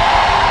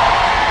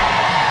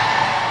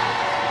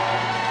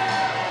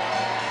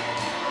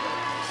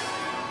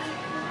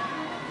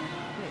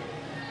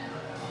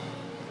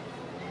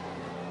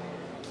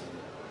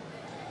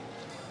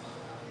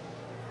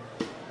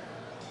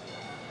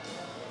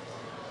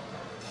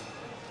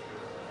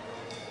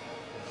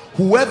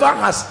 Whoever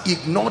has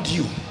ignored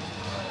you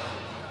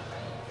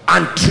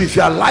and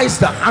trivialized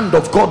the hand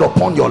of God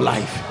upon your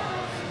life,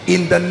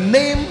 in the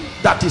name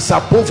that is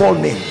above all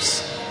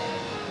names,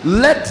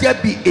 let there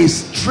be a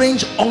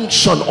strange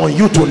unction on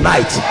you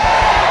tonight,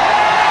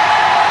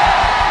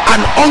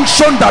 an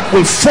unction that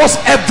will force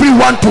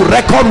everyone to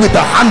reckon with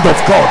the hand of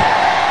God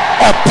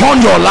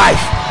upon your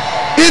life,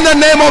 in the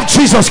name of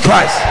Jesus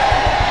Christ.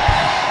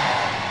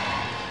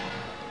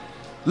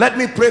 Let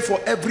me pray for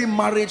every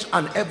marriage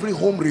and every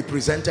home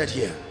represented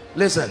here.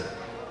 Listen,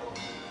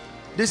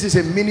 this is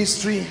a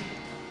ministry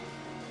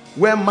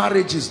where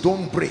marriages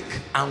don't break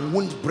and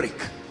won't break.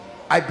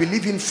 I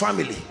believe in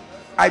family.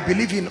 I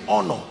believe in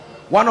honor.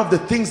 One of the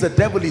things the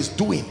devil is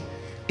doing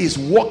is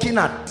working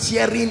at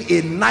tearing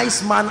a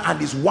nice man and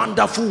his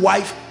wonderful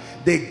wife.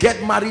 They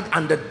get married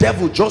and the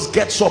devil just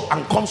gets up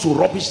and comes to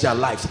rubbish their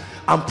lives.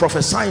 I'm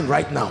prophesying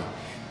right now,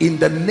 in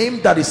the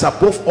name that is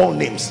above all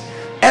names,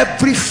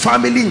 every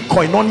family in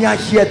Koinonia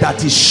here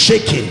that is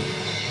shaking,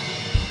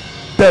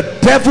 the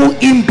devil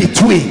in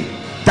between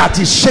that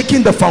is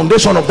shaking the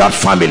foundation of that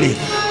family,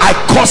 I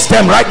curse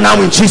them right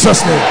now in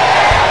Jesus' name.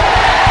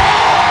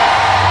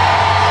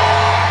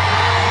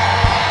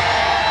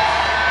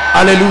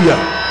 Hallelujah.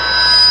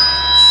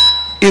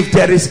 If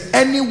there is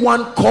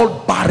anyone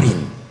called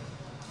barren,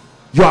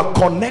 you are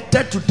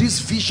connected to this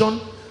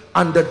vision,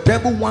 and the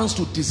devil wants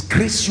to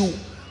disgrace you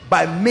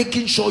by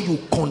making sure you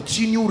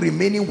continue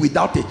remaining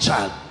without a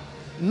child.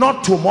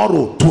 Not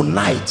tomorrow,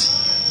 tonight,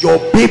 your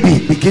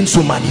baby begins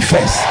to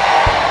manifest.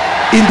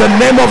 In the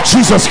name of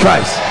Jesus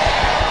Christ.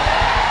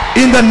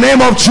 In the name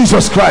of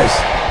Jesus Christ.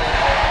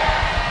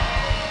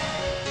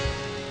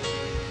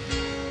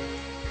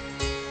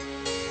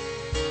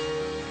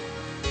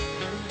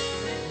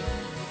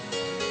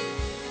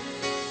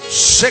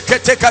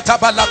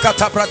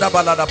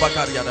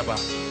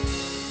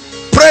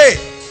 Pray.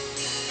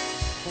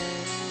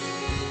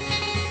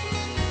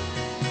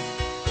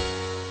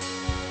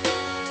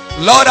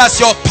 Lord, as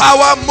your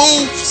power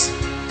moves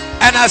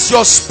and as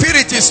your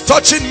spirit is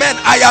touching men,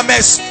 I am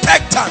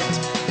expectant.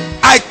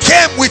 I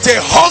came with a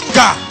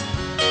hunger.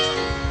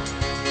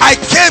 I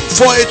came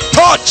for a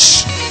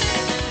touch.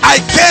 I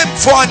came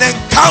for an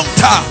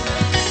encounter.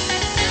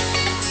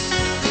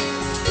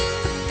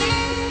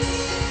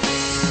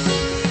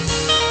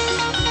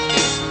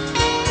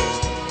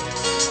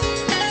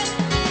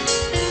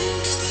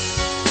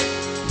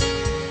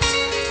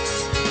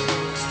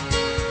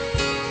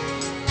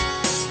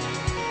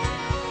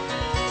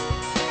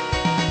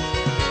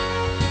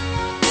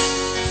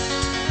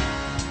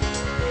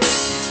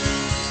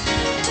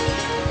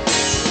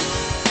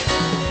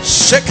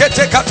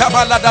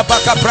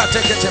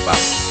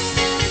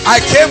 I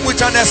came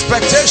with an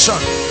expectation.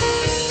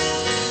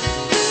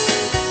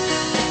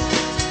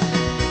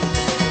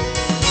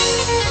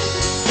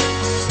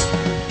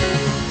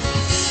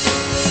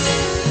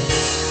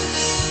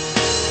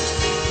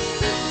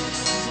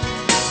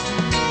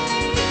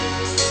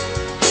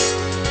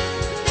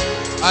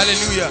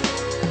 Hallelujah.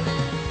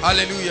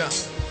 Hallelujah.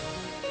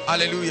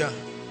 Hallelujah.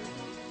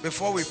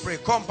 Before we pray,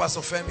 come,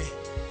 Pastor Femi.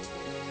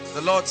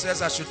 The Lord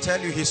says I should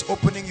tell you he's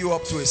opening you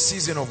up to a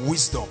season of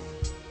wisdom.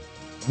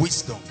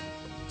 Wisdom.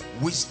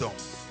 Wisdom.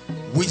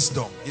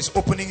 Wisdom. He's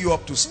opening you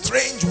up to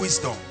strange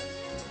wisdom.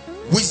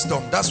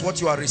 Wisdom. That's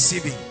what you are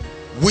receiving.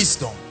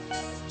 Wisdom.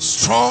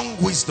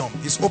 Strong wisdom.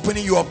 He's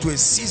opening you up to a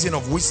season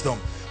of wisdom.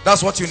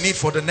 That's what you need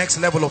for the next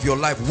level of your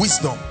life.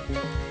 Wisdom.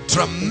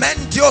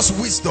 Tremendous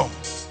wisdom.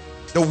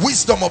 The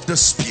wisdom of the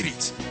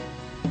Spirit.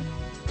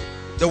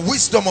 The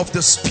wisdom of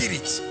the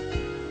Spirit.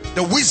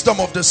 The wisdom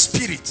of the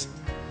Spirit.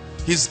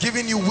 He's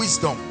giving you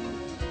wisdom.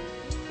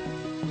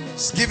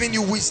 He's giving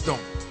you wisdom.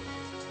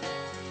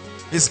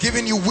 He's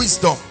giving you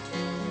wisdom.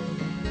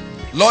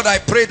 Lord, I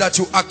pray that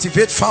you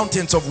activate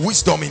fountains of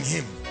wisdom in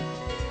him.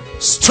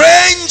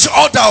 Strange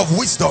order of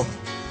wisdom.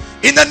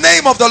 In the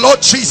name of the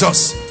Lord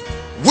Jesus.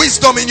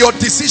 Wisdom in your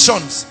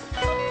decisions.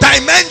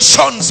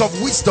 Dimensions of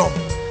wisdom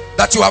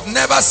that you have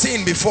never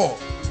seen before.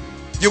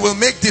 You will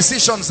make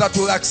decisions that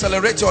will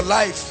accelerate your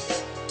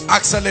life.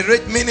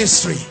 Accelerate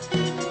ministry.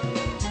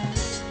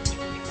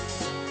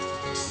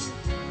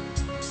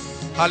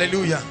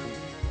 Hallelujah.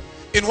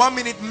 In 1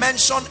 minute,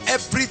 mention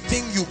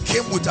everything you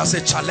came with as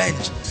a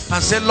challenge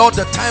and say, Lord,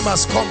 the time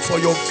has come for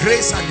your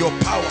grace and your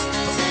power.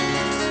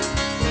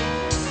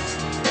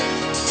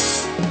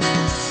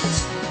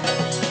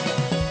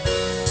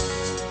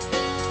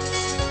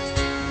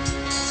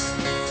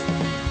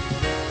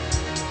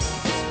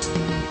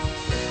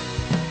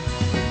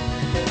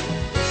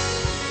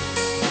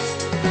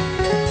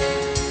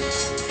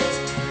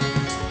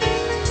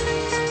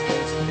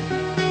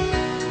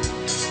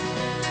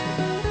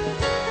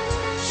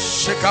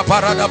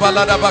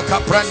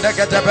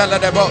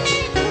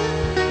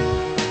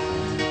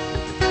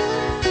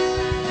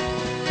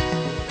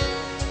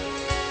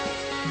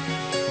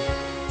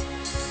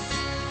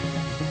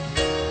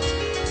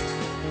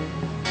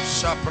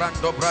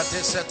 Shaprando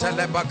brate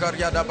setele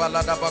bagaria da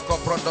balada bako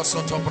prondo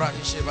soto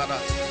bradi shivada.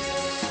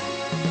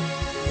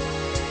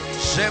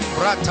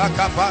 Shembrata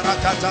kabara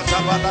tata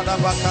balada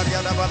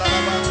bakaria da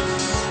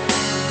balada.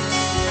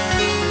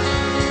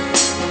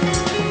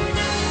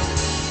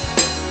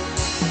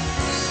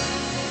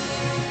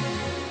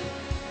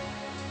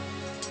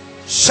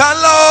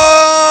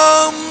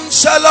 Shalom,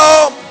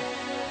 shalom.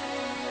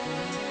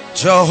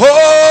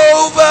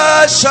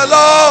 Jehovah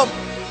shalom.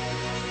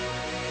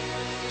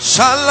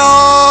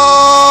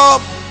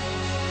 Shalom.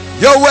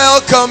 You're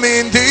welcome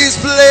in this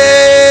place.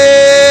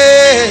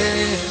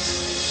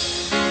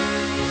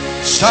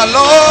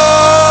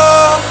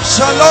 Shalom,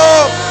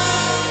 shalom.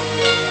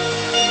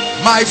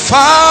 My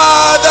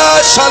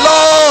Father,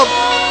 shalom.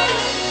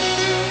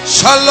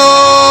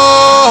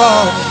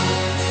 Shalom.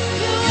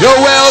 You're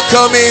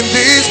welcome in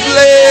this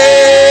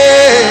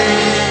place.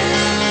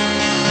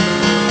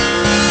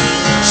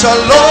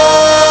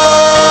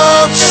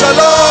 Shalom,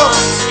 shalom.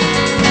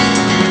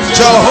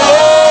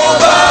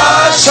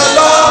 Jehovah,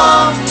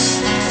 shalom,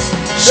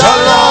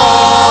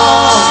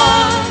 shalom.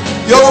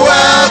 You're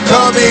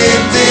welcome in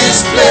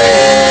this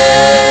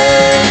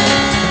place.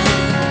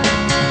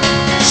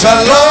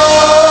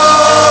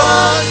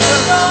 Shalom,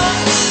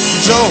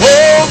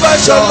 Jehovah,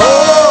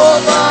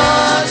 shalom,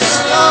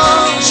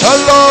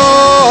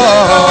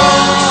 shalom.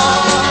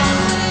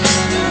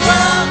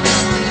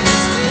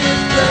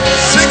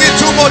 Sing it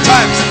 2 more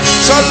times.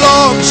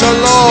 Shalom,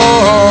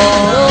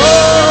 shalom.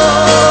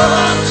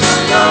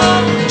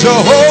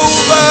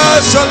 Jehovah,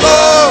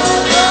 shalom,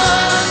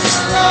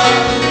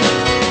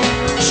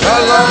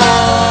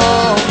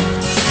 shalom.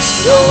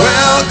 You're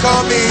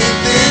welcome in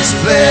this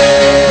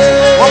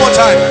place. One more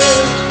time.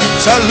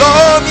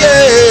 Shalom, yeah.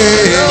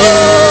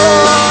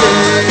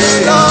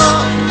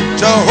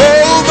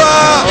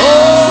 Jehovah,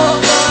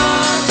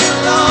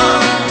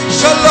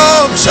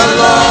 shalom,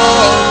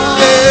 shalom,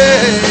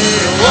 yeah.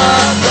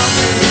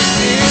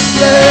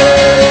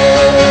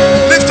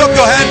 Lift up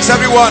your hands,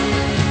 everyone.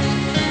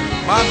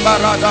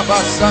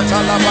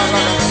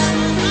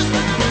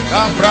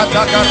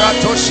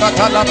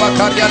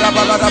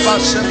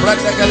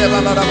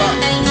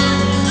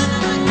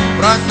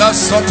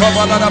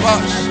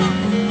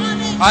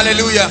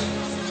 Hallelujah.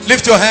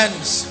 Lift your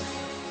hands.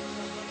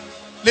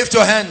 Lift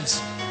your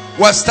hands.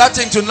 We're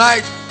starting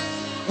tonight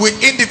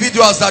with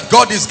individuals that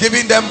God is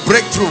giving them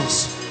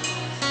breakthroughs.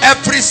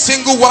 Every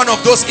single one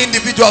of those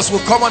individuals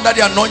will come under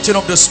the anointing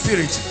of the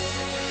Spirit.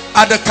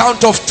 At the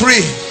count of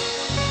 3,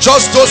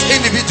 just those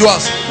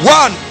individuals.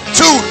 1,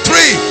 2,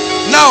 3.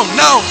 Now,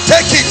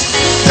 take it,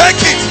 take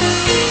it,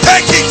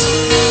 take it,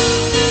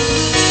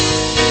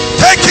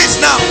 take it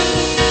now.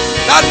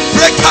 That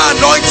breaker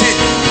anointing,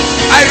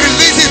 I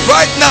release it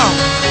right now,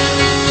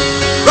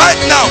 right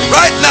now,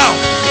 right now,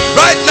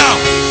 right now.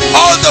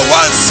 All the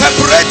ones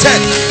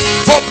separated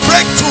for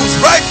breakthroughs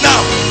right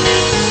now,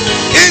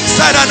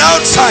 inside and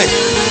outside,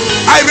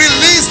 I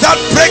release that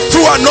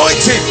breakthrough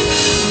anointing,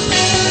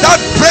 that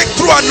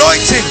breakthrough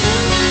anointing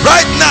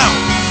right now,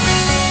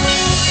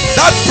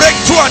 that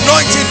breakthrough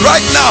anointing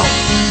right now.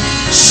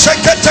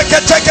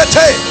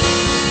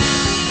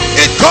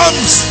 It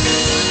comes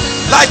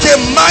like a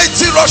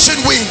mighty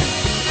rushing wind.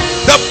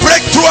 The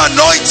breakthrough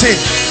anointing,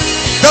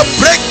 the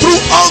breakthrough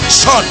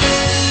unction.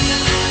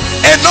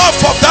 Enough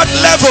of that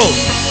level,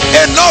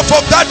 enough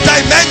of that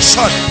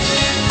dimension.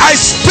 I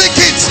speak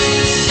it,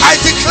 I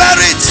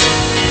declare it,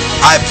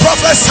 I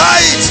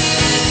prophesy it,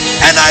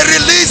 and I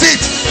release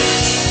it.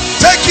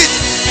 Take it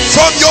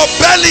from your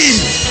belly,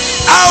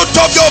 out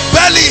of your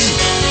belly.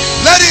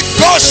 Let it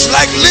gush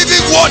like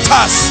living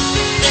waters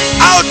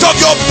out of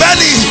your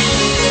belly.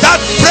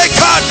 That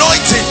breaker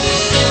anointing,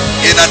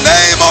 in the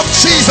name of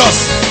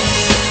Jesus.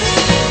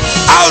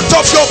 Out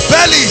of your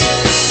belly.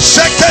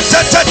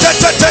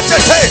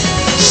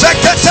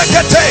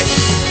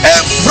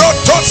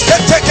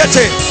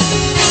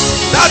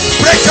 That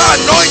breaker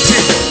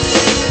anointing.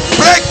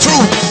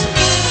 Breakthroughs,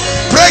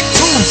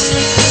 breakthroughs,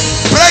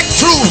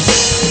 breakthroughs,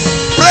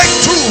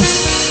 breakthroughs.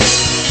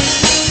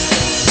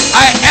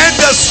 I end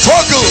the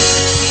struggle.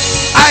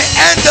 I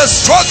end the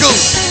struggle.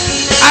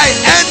 I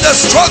end the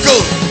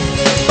struggle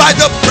by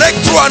the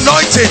breakthrough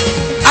anointing.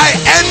 I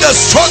end the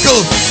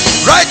struggle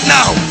right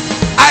now.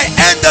 I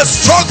end the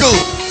struggle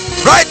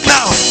right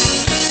now.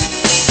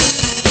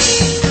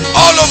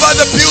 All over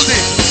the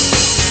building,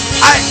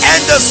 I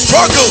end the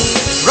struggle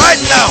right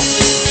now.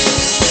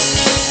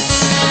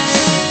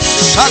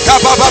 Shaka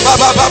baba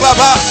baba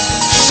baba,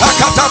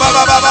 shakata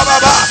baba baba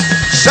baba,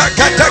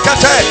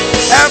 shakatekate,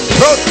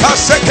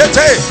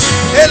 emprotasekete,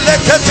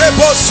 elekete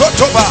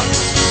bosotoba,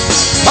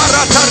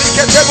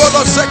 paratarikete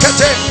bolo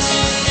sekete,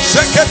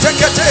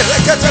 sheketekete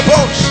rekete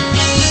bosh,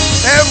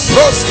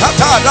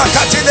 embroskata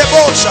rakatile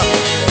bosha,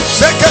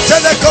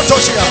 sekete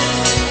kotoshia.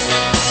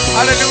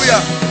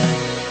 Hallelujah.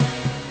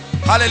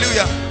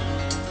 Hallelujah.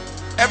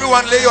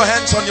 Everyone lay your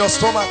hands on your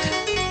stomach.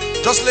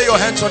 Just lay your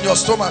hands on your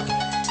stomach.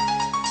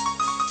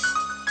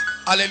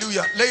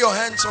 Hallelujah. Lay your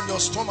hands on your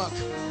stomach.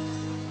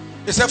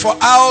 He said, for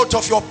out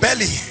of your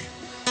belly,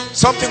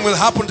 something will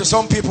happen to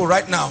some people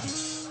right now.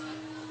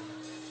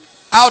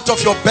 Out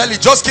of your belly.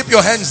 Just keep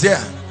your hands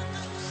there.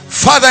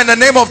 Father, in the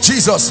name of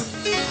Jesus,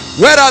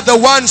 where are the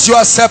ones you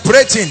are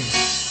separating?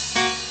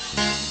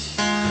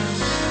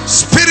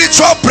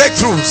 Spiritual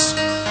breakthroughs.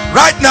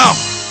 Right now.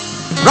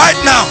 Right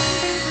now.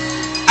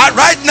 And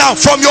right now,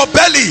 from your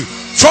belly,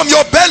 from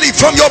your belly,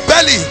 from your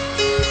belly,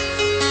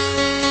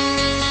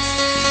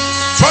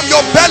 from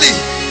your belly,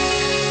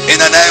 in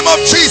the name of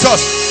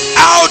Jesus,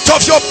 out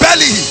of your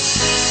belly,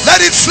 let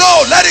it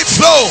flow, let it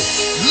flow.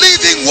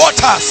 Living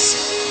waters,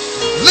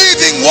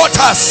 living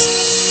waters,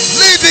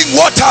 living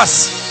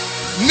waters,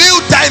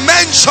 new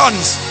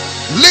dimensions,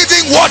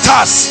 living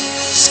waters.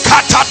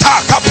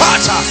 Skatata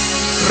kapata,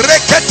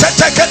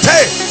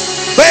 reketetekete,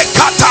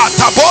 bekata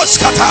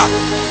taboskata,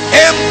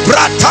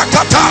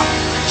 embratakata,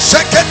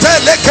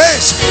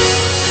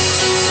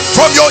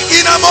 From your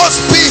innermost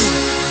being,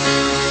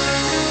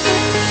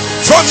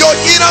 from your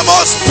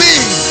innermost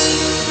being,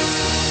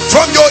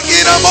 from your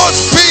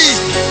innermost being,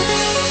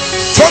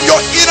 from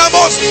your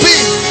innermost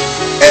being,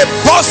 a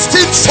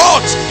bursting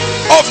forth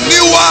of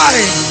new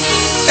wine,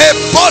 a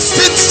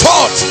bursting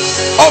forth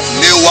of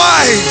new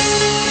wine,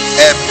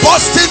 a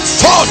bursting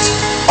forth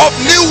of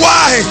new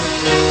wine,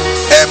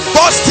 a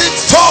bursting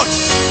forth.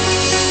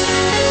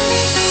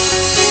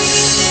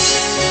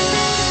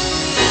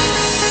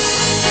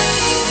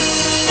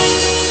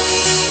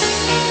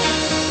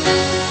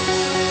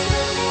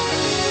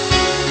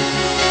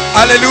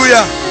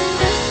 Hallelujah.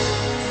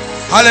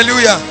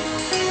 Hallelujah.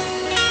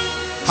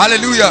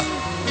 Hallelujah.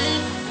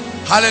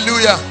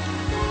 Hallelujah.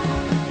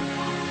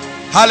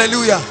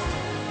 Hallelujah.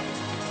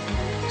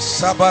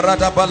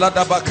 Sabarada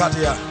balada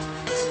bakadia.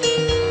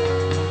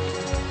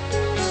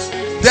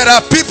 There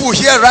are people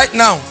here right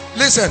now.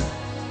 Listen.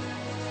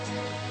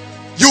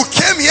 You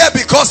came here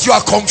because you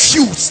are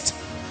confused.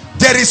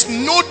 There is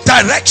no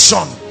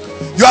direction.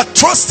 You are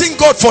trusting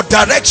God for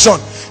direction.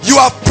 You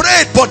have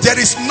prayed, but there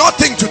is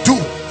nothing to do.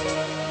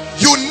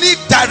 You need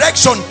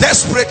direction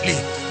desperately.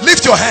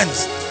 Lift your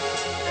hands.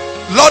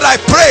 Lord, I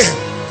pray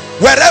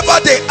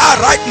wherever they are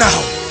right now,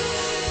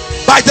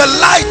 by the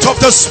light of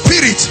the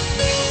Spirit,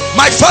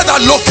 my Father,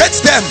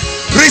 locate them.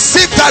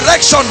 Receive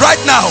direction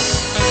right now.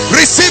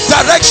 Receive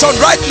direction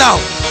right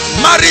now.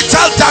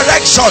 Marital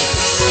direction,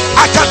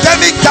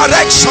 academic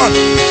direction.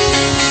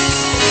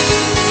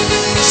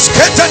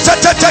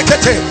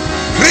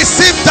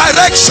 Receive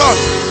direction.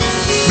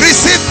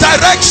 Receive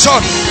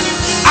direction.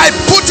 I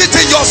put it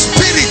in your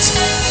spirit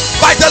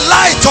by the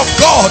light of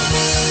God.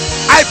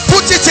 I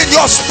put it in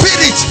your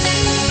spirit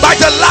by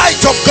the light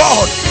of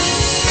God.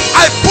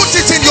 I put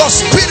it in your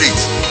spirit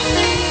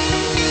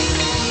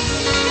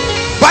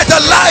by the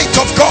light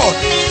of God.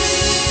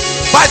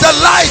 By the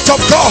light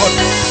of God.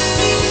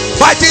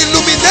 By the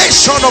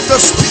illumination of the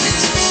Spirit.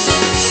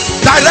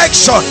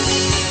 Direction.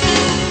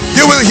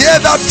 You will hear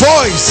that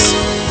voice.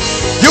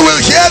 You will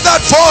hear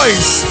that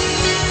voice.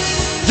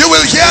 You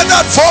will hear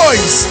that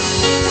voice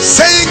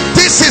saying,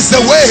 this is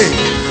the way.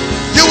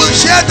 You will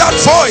hear that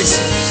voice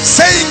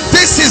saying,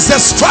 this is the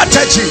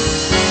strategy.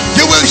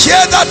 You will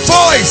hear that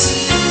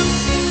voice.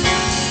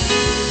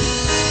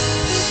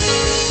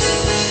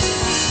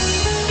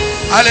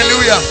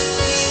 Hallelujah.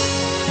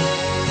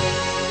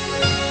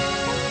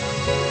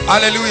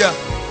 Hallelujah.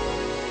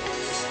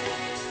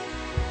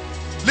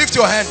 Lift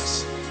your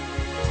hands.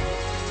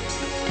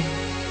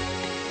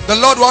 The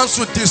Lord wants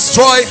to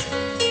destroy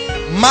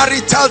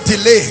marital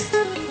delay.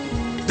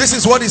 This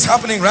is what is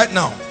happening right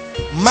now.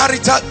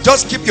 Marital,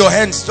 just keep your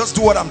hands. Just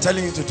do what I'm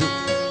telling you to do.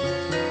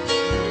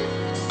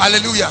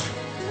 Hallelujah.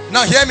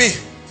 Now hear me.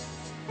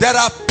 There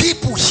are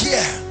people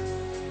here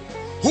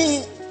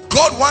who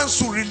God wants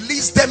to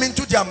release them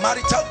into their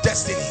marital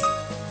destiny,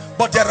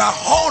 but there are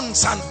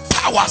horns and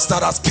powers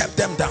that has kept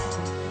them down.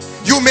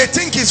 You may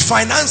think it's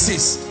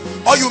finances,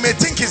 or you may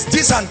think it's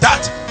this and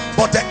that,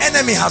 but the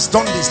enemy has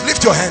done this.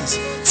 Lift your hands.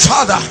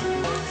 Father,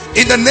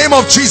 in the name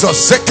of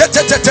Jesus, I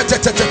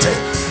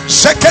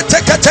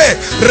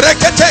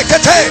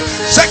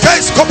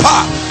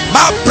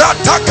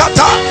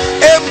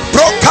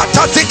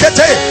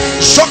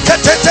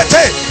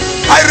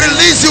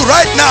release you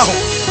right now.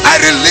 I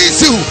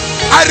release you.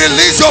 I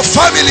release your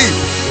family.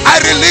 I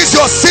release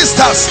your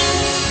sisters.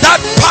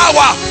 That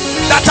power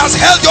that has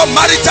held your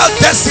marital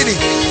destiny,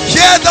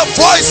 hear the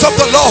voice of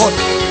the Lord.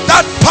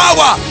 That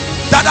power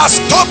that has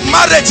stopped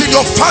marriage in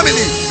your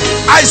family,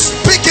 I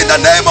speak in the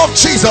name of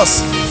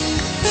Jesus.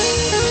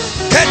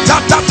 Be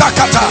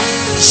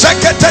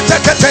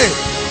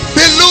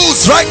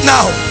loose right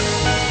now.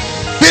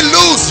 Be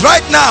loose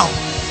right now.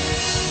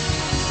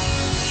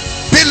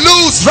 Be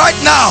loose right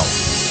now.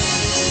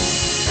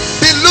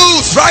 Be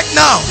loose right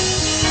now.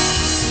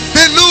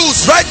 Be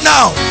loose right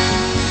now.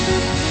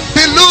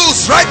 Be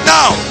loose right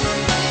now.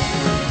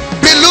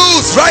 Be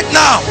loose right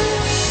now.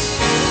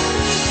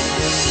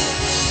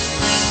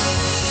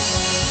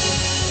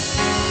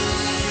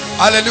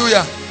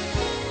 Hallelujah.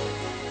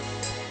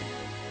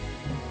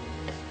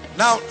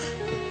 Now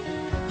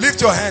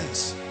lift your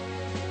hands.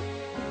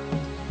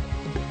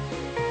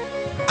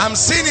 I'm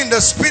seeing in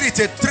the spirit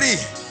a tree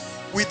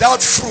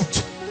without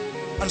fruit,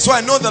 and so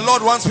I know the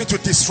Lord wants me to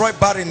destroy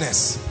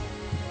barrenness.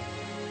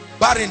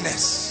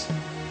 Barrenness.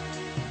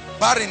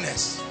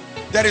 Barrenness.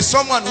 There is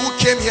someone who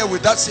came here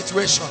with that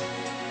situation.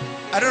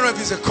 I don't know if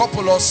it's a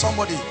couple or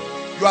somebody.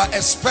 You are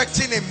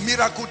expecting a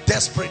miracle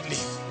desperately.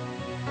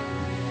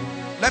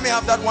 Let me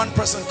have that one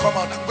person come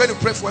out. I'm going to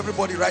pray for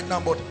everybody right now,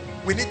 but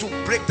we need to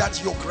break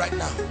that yoke right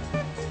now.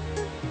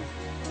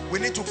 We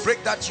need to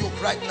break that yoke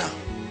right now.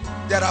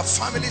 There are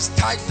families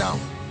tied down.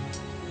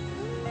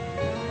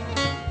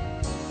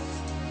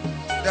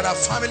 There are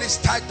families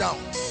tied down.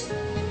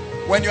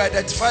 When you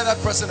identify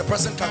that person, the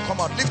person can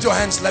come out. Lift your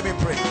hands, let me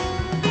pray.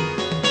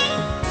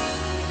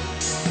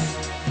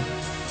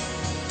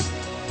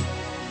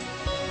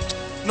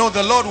 No,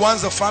 the Lord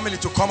wants the family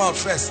to come out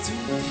first.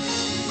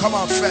 Come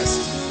out first.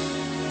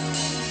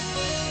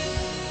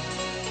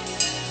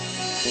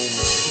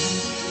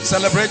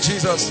 Celebrate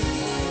Jesus.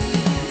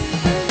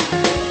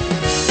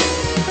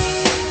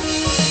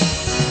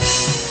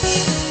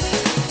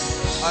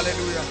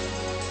 Hallelujah.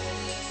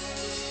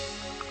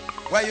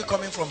 Where are you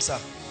coming from, sir?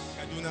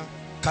 Kaduna.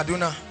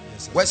 Kaduna.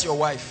 Yes, sir. Where's your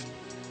wife?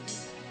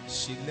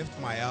 She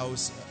left my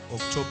house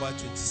October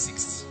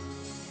 26th.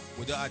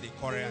 We don't have the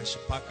courier and she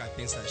packed her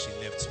things and she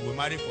left. We were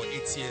married for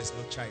 8 years,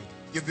 no child.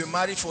 You've been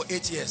married for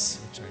 8 years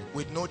No child.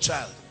 with no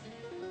child.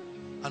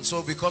 And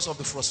so because of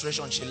the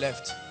frustration, she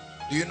left.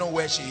 Do you know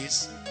where she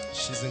is?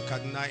 She's in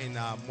Kaduna in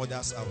her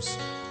mother's house.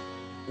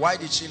 Why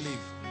did she leave?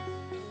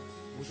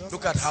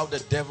 Look at how the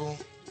devil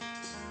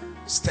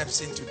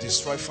steps in to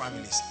destroy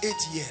families. 8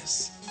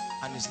 years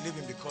and is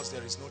leaving because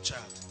there is no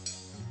child.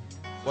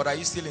 But are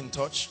you still in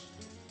touch?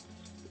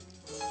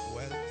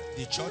 Well,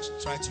 the church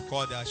tried to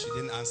call her, she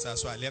didn't answer,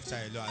 so I left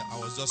her alone. I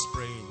was just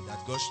praying that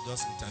God should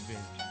just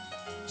intervene.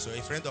 So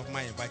a friend of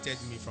mine invited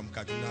me from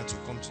Kaduna to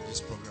come to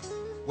this program.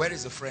 Where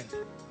is the friend?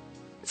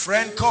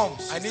 Friend, come.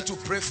 I need to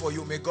pray for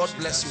you. May God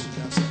bless you.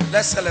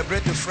 Let's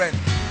celebrate the friend.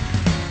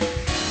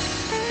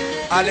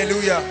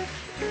 Hallelujah.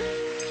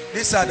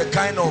 These are the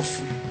kind of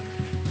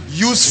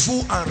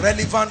useful and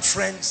relevant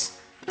friends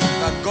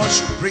that God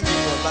should bring in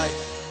your life.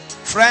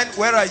 Friend,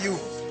 where are you?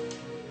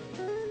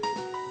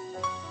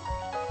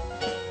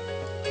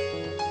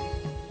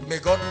 May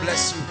God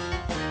bless you.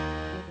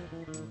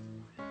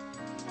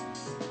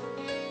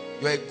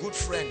 You are a good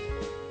friend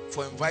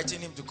for inviting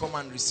him to come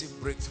and receive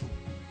breakthrough.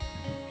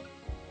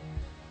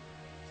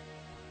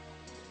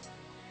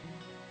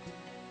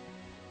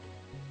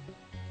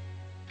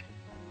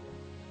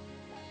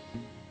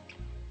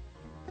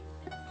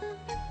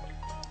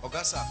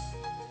 Ogasa,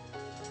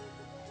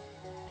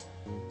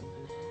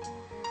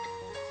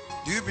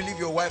 do you believe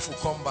your wife will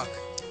come back?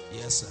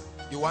 Yes, sir.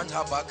 You want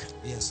her back?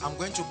 Yes. I'm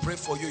going to pray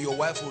for you. Your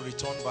wife will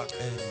return back.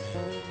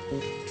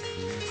 Amen.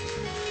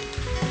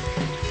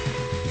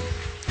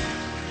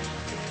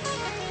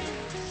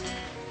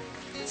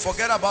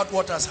 Forget about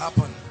what has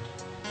happened.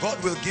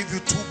 God will give you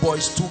 2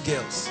 boys, 2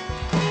 girls.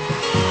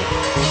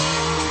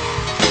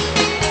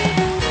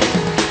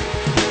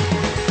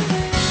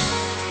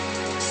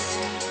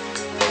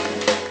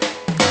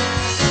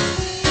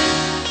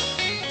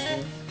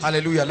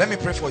 Hallelujah. Let me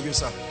pray for you,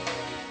 sir.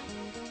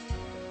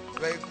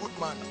 You're a good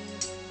man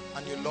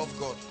and you love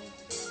God.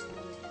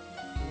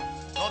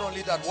 Not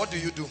only that, what do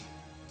you do?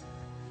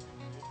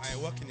 I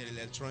work in an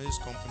electronics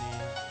company,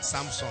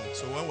 Samsung.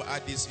 So when we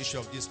had this issue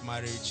of this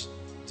marriage,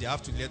 they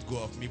have to let go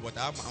of me. But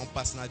I have my own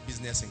personal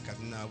business in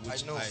Kaduna,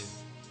 which I know. I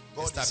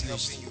God is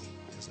established. helping you.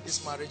 Yes, sir.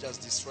 This marriage has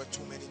destroyed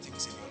too many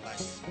things in your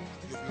life.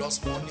 You've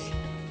lost money.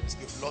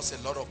 You've lost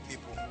a lot of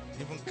people.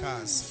 Even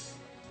cars.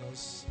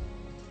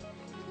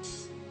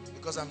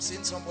 Because I'm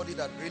seeing somebody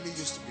that really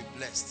used to be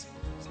blessed.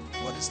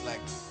 But it's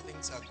like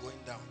things are going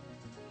down.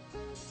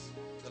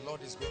 The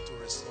Lord is going to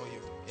restore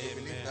you. You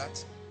Amen. believe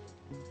that?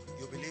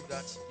 You believe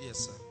that?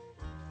 Yes, sir.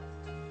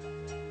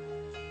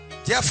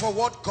 Therefore,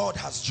 what God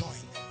has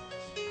joined,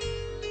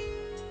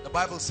 the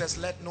Bible says,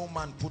 let no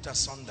man put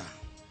asunder.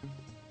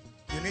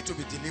 You need to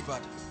be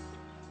delivered,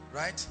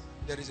 right?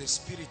 There is a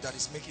spirit that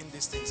is making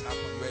these things happen.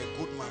 You are a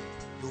good man.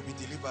 You will be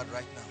delivered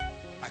right now.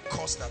 I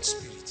curse that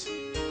spirit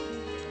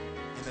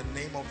in the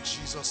name of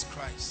Jesus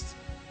Christ.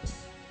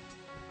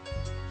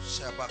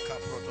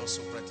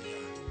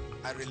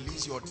 I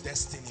release your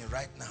destiny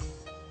right now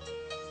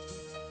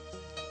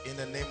in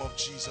the name of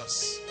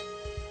Jesus.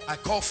 I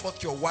call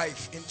forth your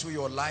wife into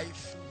your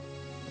life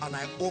and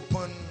I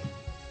open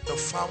the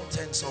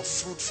fountains of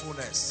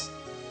fruitfulness.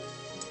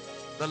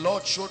 The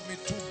Lord showed me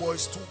 2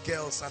 boys, 2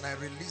 girls, and I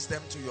released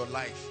them to your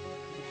life.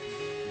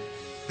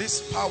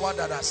 This power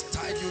that has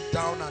tied you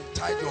down and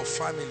tied your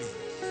family,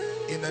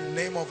 in the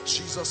name of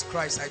Jesus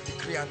Christ, I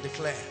decree and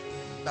declare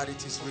that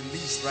it is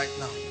released right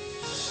now.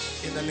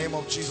 In the name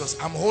of Jesus,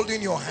 I'm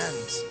holding your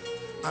hands,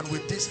 and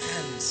with these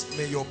hands,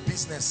 may your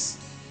business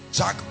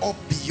jack up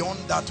beyond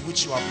that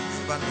which you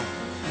have never known.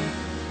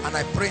 And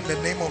I pray in the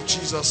name of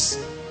Jesus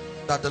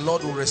that the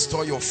Lord will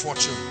restore your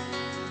fortune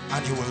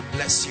and He will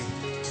bless you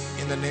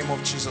in the name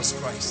of Jesus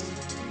Christ.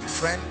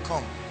 Friend,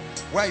 come.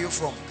 Where are you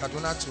from?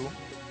 Kaduna too?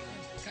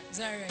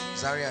 Zaria.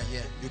 Zaria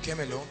here. You came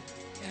alone?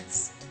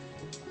 Yes.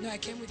 No, I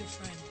came with a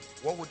friend.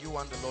 What would you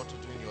want the Lord to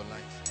do in your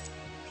life?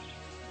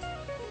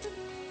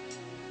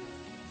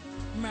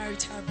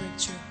 Marital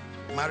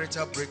breakthrough.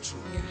 Marital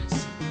breakthrough.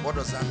 Yes. What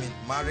does that mean?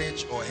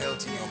 Marriage or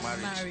health in your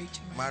marriage?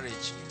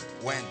 Marriage.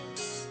 When?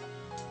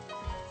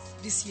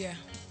 This year.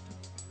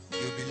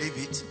 You believe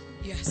it?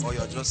 Yes. Or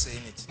you're just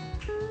saying it?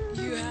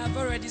 You have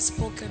already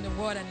spoken the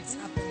word and it's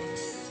happening.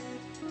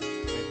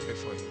 Let me pray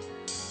for you.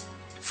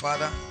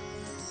 Father,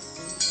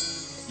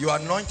 you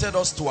anointed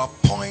us to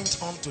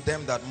appoint unto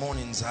them that mourn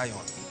in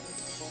Zion.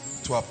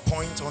 To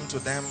appoint unto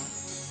them.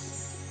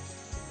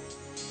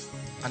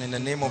 And in the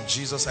name of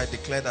Jesus, I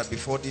declare that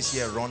before this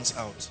year runs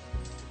out,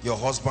 your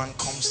husband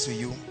comes to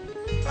you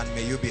and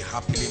may you be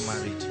happily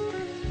married.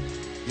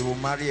 You will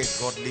marry a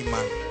godly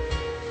man.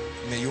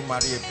 May you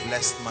marry a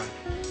blessed man.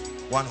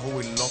 One who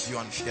will love you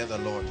and fear the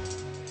Lord.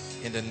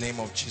 In the name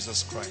of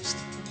Jesus Christ.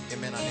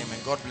 Amen and amen.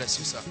 God bless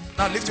you, sir.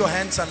 Now lift your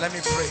hands and let me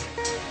pray.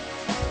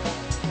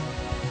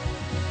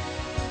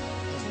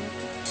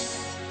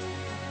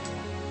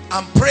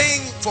 I'm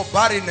praying for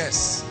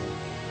barrenness.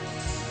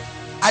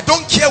 I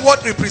don't care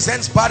what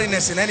represents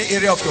barrenness in any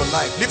area of your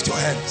life. Lift your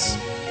hands.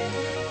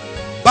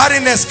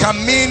 Barrenness can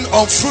mean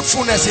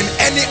unfruitfulness in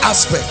any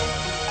aspect.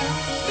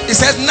 It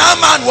says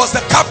Naaman was the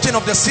captain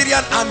of the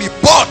Syrian army,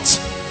 but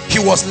he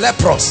was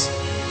leprous.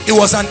 It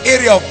was an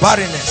area of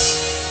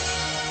barrenness.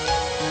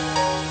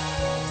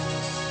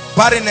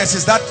 Barrenness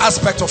is that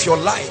aspect of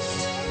your life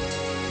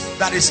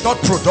that is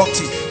not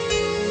productive.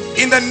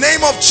 In the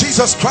name of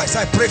Jesus Christ,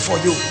 I pray for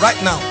you right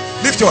now.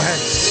 Lift your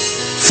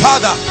hands.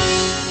 Father,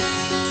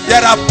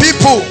 there are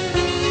people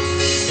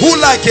who,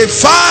 like a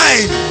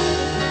vine,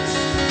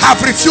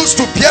 have refused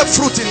to bear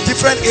fruit in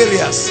different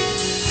areas.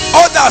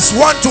 Others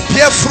want to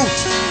bear fruit,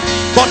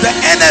 but the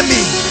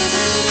enemy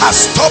has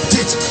stopped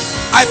it.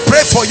 I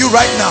pray for you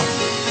right now.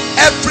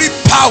 Every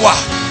power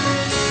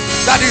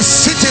that is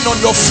sitting on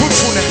your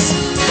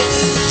fruitfulness,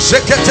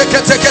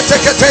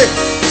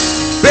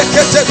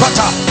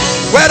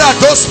 where are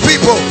those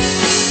people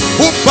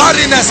who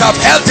barrenness have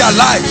held their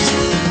lives?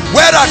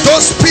 Where are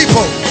those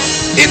people?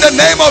 In the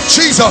name of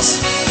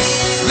Jesus,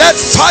 let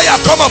fire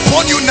come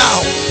upon you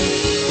now.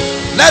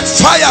 Let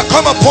fire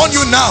come upon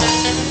you now.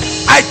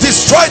 I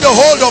destroy the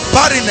hold of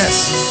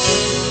barrenness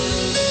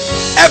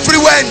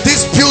everywhere in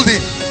this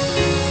building.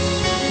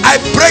 I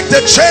break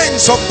the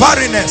chains of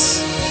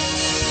barrenness.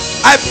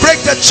 I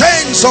break the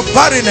chains of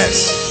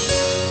barrenness.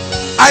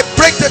 I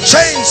break the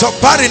chains of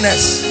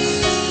barrenness.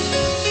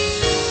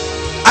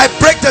 I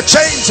break the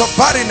chains of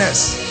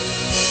barrenness.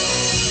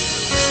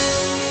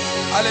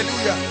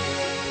 Hallelujah.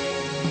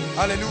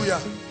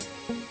 Hallelujah.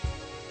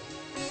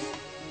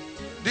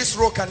 This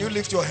row, can you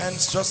lift your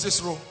hands? Just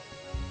this row.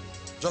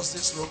 Just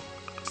this row.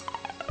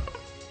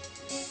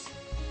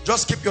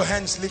 Just keep your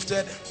hands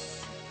lifted.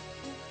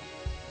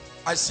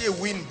 I see a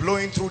wind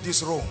blowing through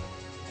this row.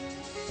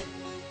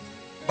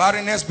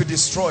 Barrenness be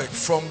destroyed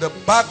from the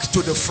back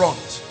to the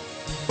front.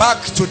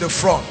 Back to the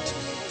front.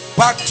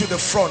 Back to the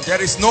front.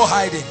 There is no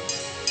hiding.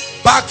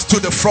 Back to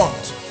the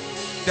front.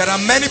 There are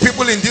many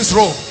people in this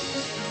row.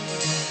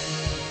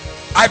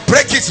 I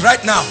break it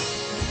right now.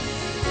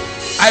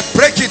 I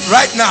break it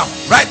right now.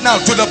 Right now,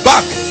 to the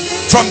back.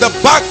 From the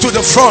back to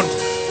the front.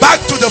 Back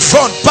to the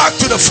front. Back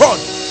to the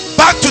front.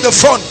 Back to the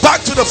front.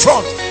 Back to the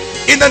front.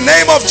 In the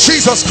name of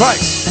Jesus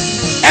Christ.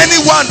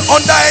 Anyone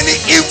under any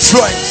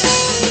influence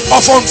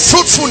of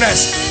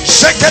unfruitfulness,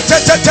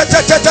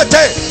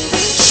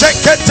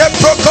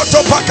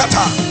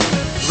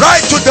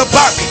 right to the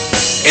back.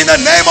 In the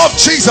name of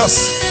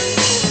Jesus,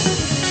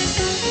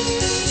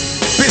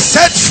 be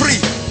set free.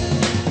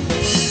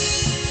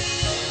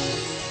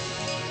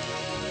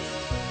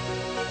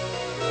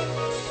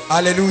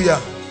 Hallelujah.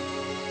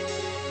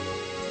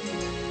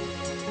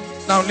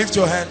 Now lift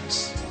your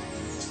hands.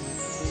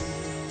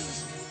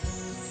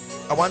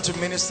 I want to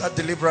minister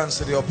deliverance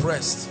to the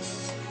oppressed.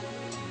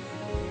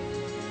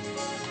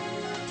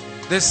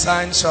 This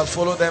sign shall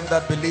follow them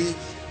that believe.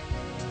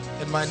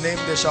 In my name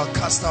they shall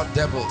cast out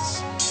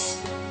devils.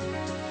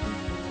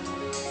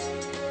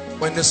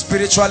 When the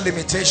spiritual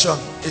limitation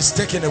is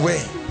taken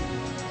away,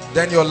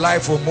 then your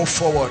life will move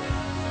forward.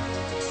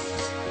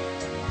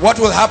 What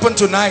will happen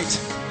tonight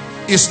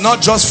is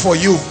not just for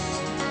you,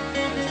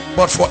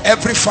 but for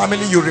every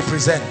family you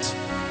represent.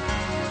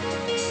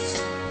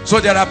 So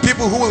there are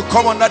people who will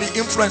come under the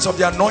influence of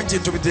the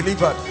anointing to be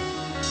delivered.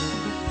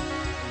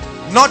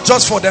 Not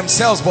just for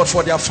themselves, but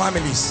for their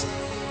families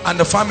and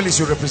the families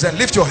you represent.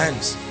 Lift your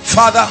hands.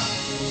 Father,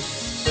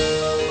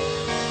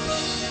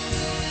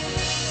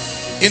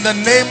 in the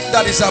name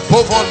that is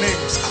above all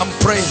names, I'm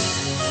praying.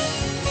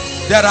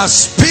 There are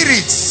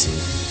spirits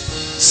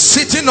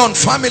sitting on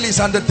families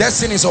and the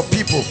destinies of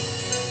people,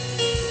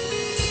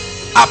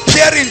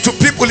 appearing to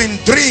people in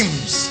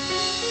dreams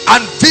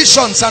and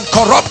visions and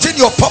corrupting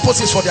your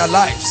purposes for their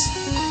lives.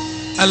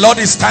 And Lord,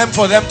 it's time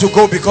for them to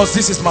go, because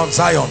this is Mount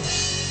Zion.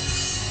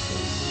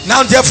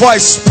 Now therefore I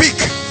speak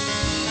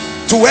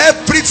to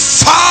every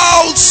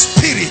foul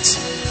spirit,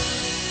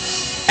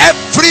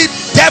 every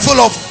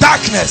devil of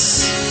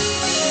darkness,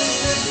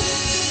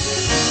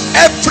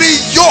 every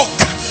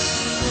yoke,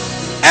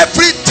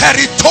 every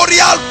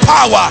territorial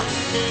power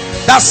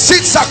that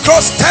sits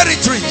across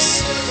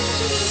territories.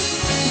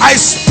 I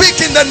speak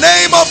in the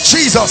name of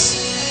Jesus,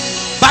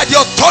 by the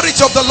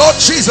authority of the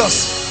Lord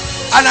Jesus,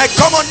 and I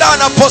come under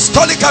an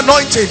apostolic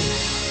anointing.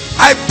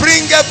 I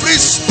bring every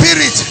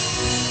spirit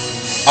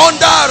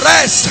under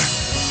arrest,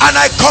 and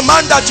I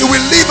command that you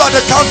will leave at the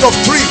count of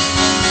 3.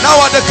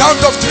 Now at the count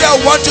of 3, I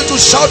want you to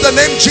shout the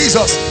name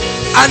Jesus,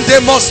 and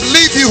they must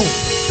leave you.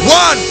 1,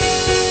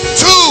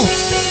 2,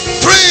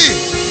 3.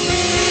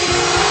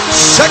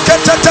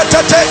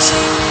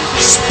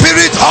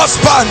 Spirit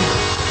husband,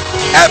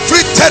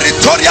 every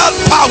territorial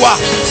power,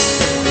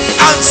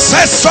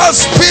 ancestral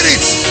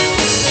spirits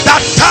that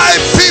tie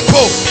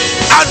people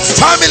and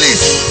families,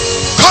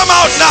 come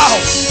out now.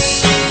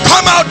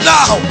 Come out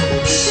now.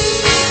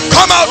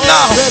 Come out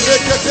now.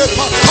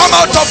 Come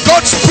out of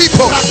God's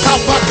people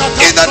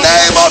in the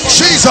name of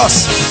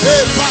Jesus.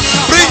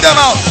 Bring them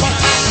out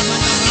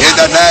in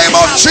the name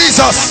of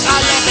Jesus.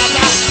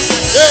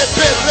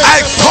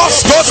 I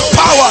curse those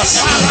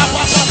powers.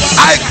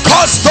 I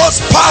curse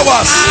those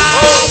powers.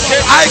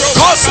 I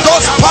curse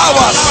those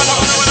powers.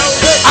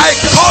 I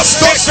curse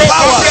those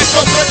powers.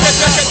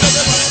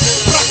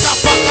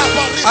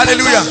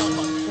 Hallelujah.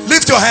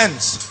 Lift your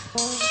hands.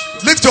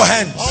 Lift your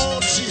hands.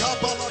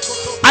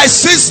 I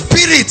see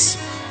spirits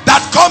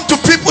that come to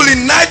people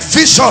in night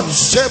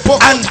visions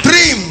and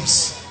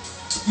dreams,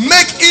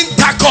 make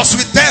intercourse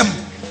with them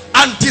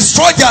and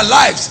destroy their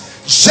lives.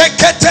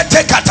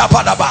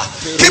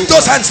 Keep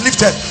those hands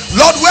lifted.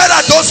 Lord, where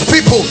are those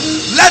people?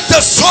 Let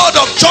the sword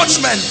of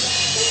judgment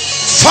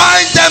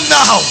find them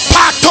now.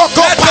 Let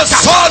the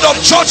sword of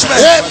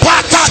judgment find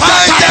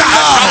them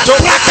now.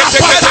 Let the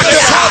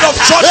sword of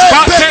judgment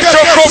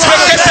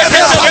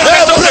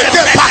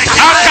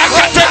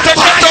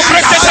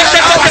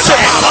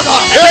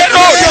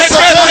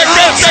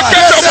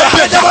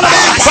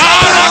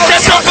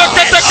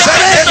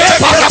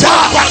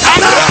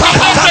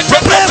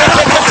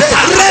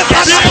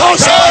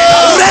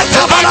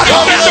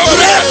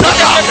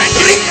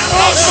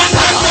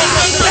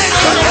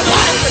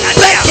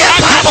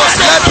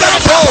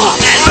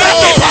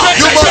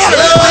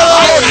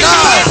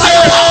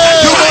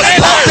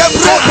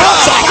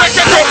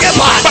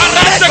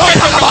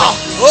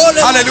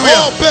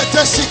Hallelujah.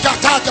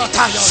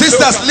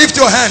 Sisters, lift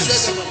your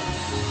hands.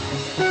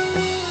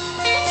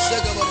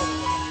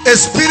 A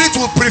spirit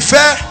will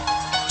prefer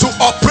to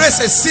oppress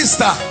a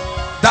sister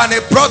than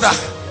a brother,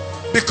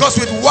 because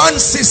with one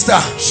sister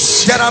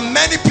there are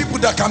many people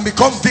that can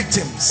become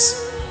victims,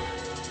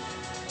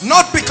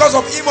 not because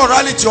of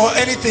immorality or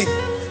anything.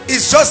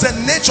 It's just the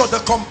nature,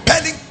 the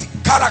compelling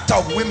character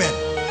of women.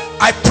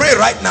 I pray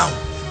right now,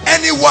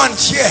 anyone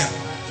here,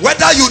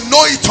 whether you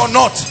know it or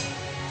not,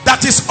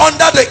 that is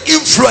under the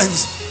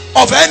influence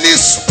of any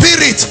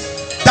spirit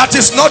that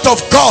is not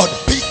of God,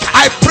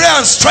 I pray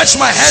and stretch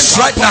my hands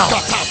right now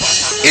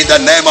in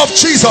the name of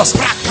Jesus.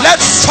 Let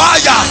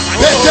fire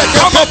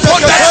come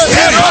upon that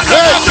spirit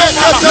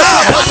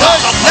now.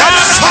 Let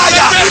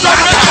fire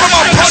come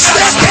upon that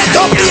spirit.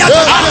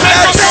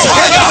 Let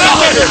fire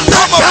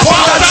come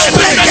upon that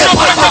spirit.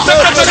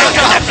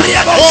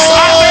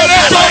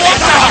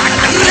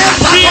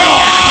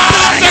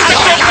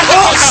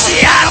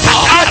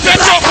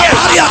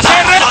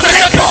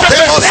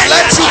 They must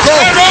let you go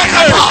in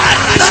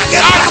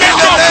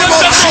the name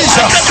of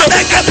Jesus.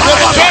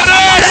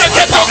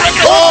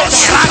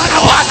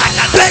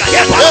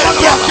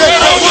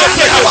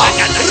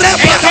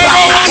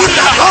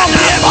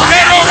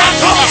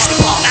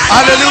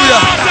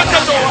 Hallelujah.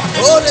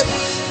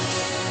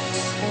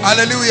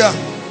 Hallelujah.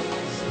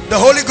 The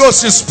Holy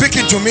Ghost is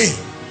speaking to me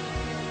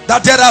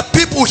that there are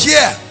people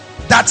here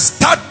that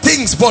start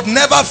things but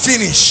never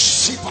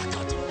finish.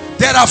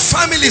 There are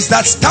families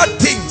that start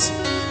things.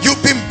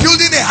 You've been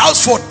building a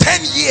house for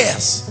 10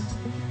 years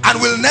and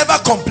will never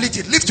complete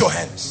it. Lift your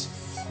hands.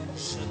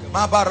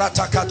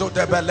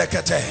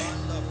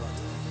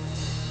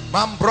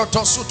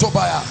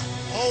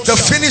 The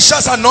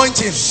finisher's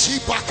anointing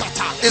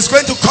is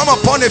going to come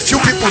upon a few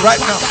people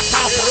right now.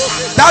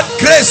 That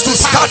grace to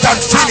start and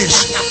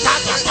finish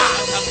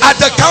at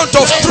the count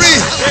of 3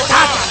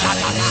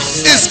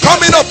 is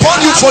coming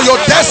upon you for your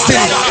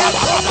destiny,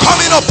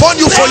 coming upon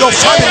you for your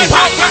family.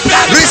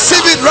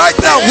 Receive it right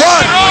now. 1,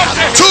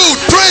 2,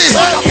 3.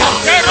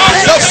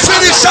 The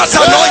finisher's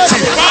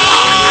anointing,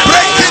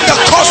 breaking the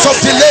curse of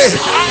delay.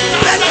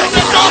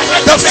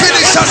 The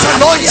finisher's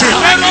anointing,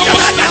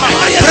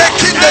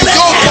 breaking the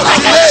yoke of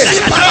delay.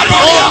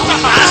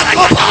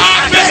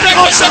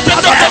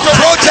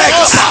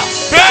 Projects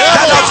that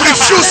have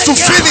refused to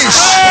finish.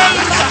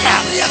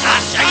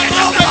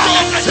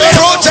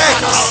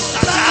 Projects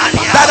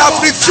that have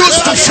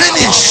refused to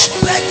finish.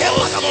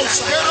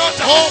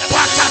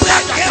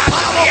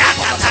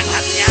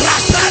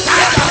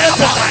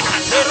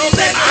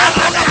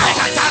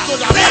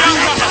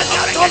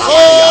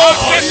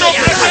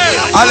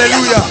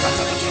 Hallelujah.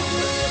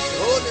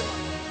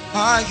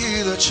 I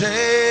hear the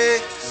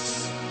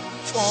chains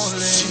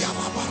falling.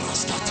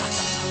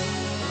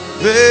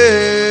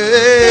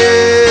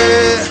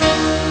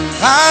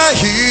 I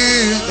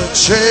hear the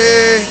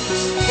chains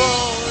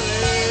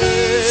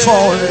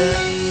falling.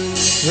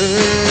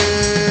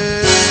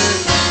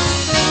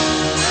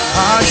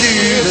 I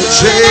hear the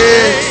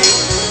chains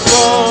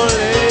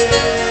falling.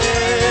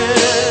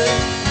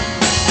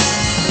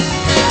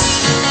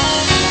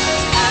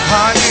 I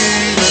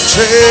hear the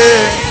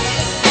chains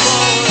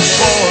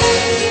falling.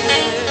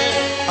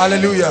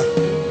 Hallelujah.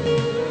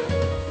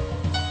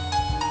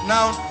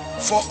 Now,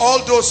 for all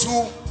those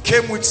who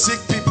came with sick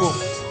people,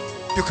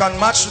 you can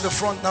march to the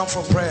front now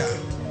for prayer.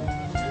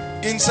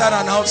 Inside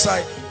and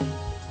outside.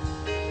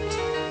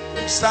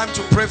 It's time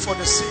to pray for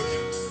the sick.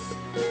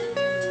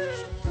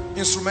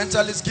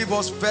 Instrumentalists, give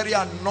us very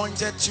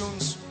anointed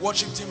tunes.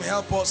 Worship team,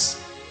 help us.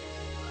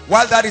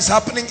 While that is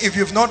happening, if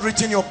you've not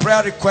written your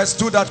prayer request,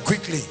 do that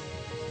quickly.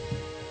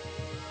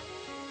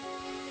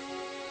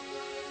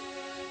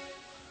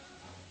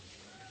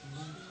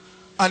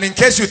 And in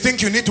case you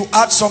think you need to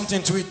add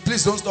something to it,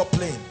 please don't stop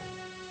playing.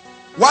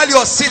 While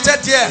you're seated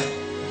there,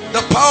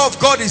 the power of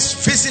God is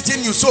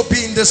visiting you. So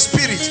be in the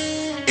spirit,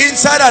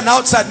 inside and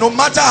outside. No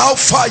matter how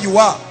far you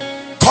are,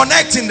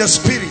 connect in the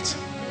spirit.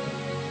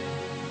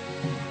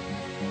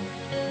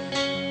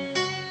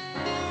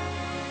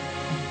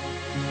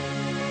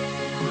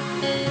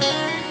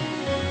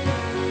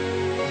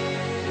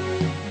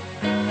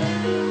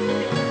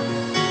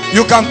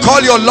 You can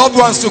call your loved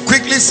ones to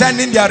quickly send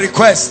in their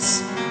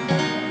requests.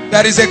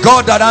 There is a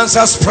God that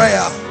answers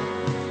prayer.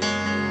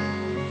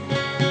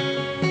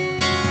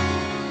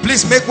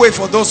 Please make way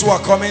for those who are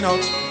coming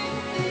out.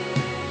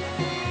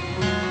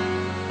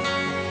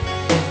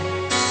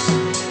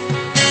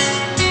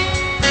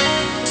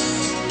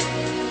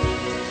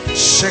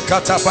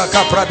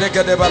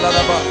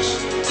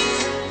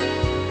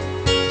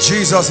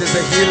 Jesus is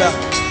the healer.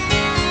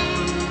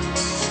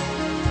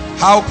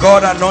 How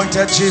God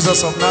anointed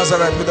Jesus of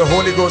Nazareth with the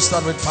Holy Ghost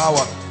and with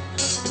power.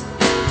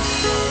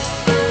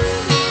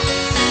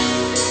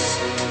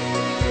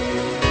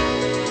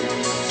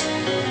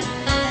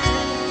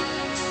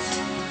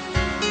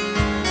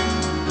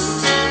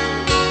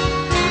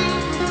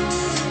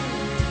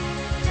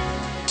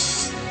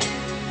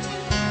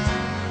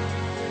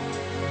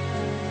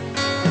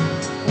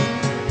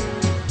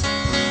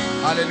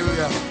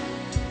 Hallelujah.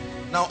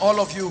 Now all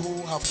of you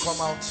who have come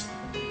out,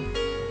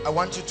 I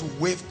want you to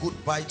wave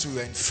goodbye to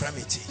your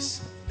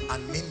infirmities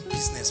and mean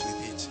business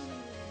with it.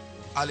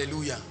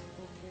 Hallelujah.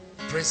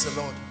 Praise the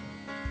Lord.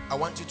 I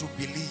want you to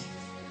believe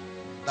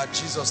that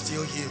Jesus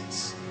still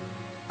heals,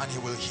 and he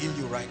will heal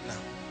you right now.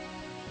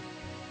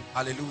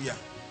 Hallelujah.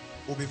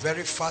 We'll be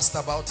very fast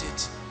about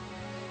it.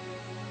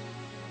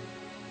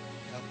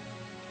 Yeah.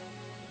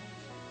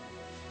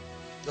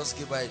 Just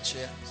give her a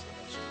chair.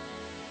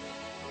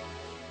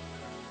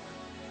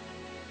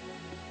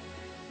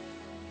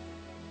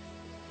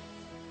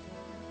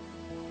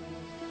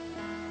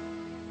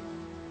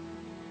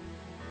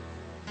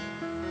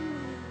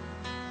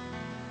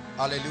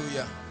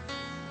 Hallelujah.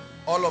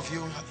 All of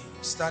you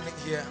standing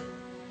here,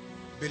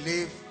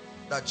 believe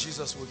that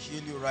Jesus will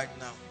heal you right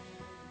now.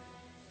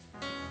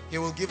 He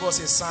will give us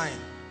a sign.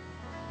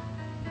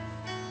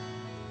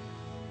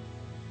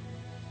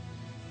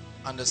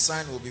 And the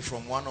sign will be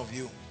from one of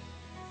you.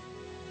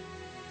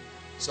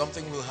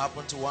 Something will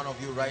happen to one of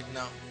you right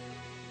now.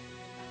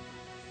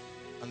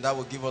 And that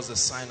will give us the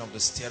sign of the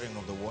stirring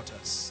of the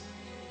waters.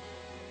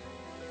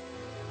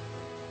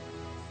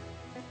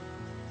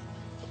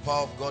 The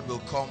power of God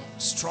will come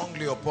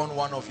strongly upon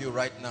one of you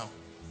right now.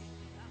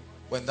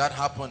 When that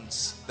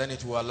happens, then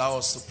it will allow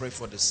us to pray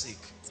for the sick.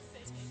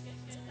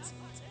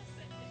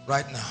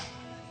 Right now.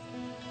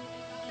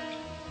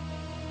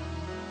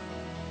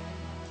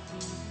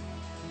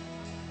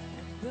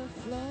 The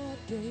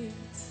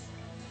floodgates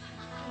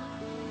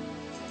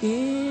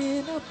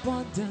in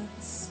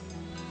abundance.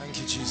 Thank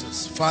you,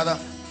 Jesus. Father,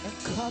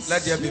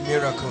 let there be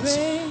miracles.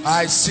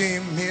 I see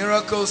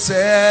miracles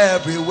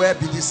everywhere.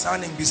 Be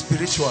discerning, be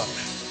spiritual.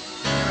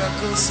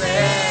 Miracles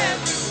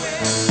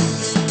everywhere.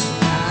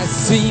 I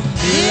see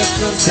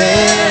miracles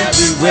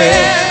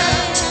everywhere.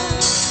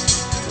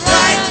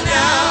 Right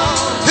now.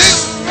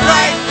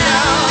 Right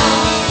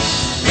now.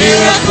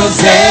 Miracles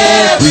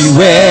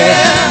everywhere.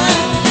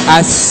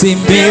 I see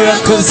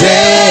miracles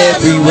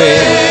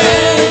everywhere.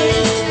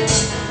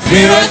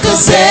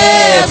 Miracles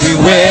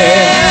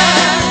everywhere.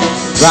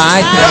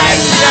 Right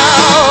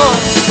now.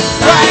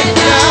 Right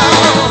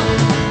now.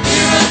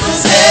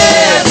 Miracles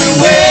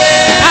everywhere.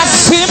 I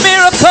see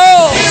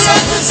miracles.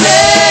 Miracles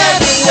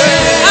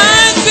everywhere.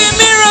 I see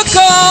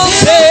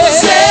miracles.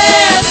 Miracles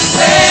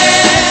everywhere.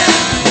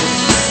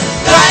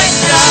 Right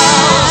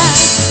now.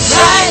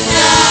 Right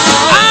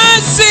now. I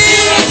see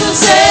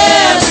miracles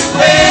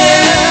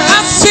everywhere.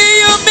 I see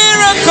your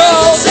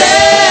miracles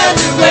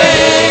everywhere.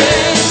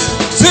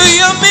 To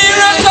your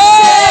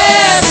miracles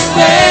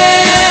everywhere.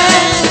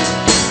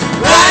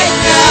 Right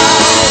now.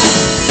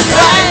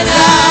 Right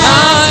now.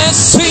 I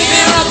see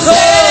miracles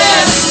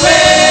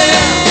everywhere.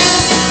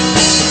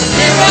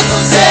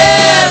 Miracles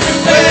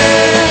everywhere.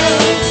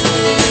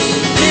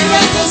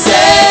 Miracles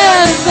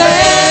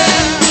everywhere.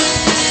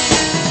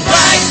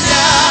 Right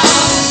now.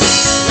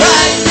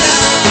 Right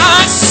now.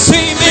 I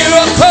see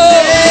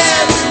miracles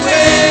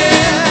everywhere.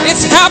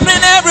 It's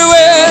happening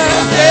everywhere.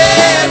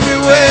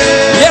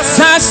 Everywhere. Yes,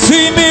 I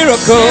see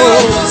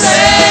miracles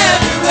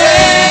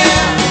everywhere.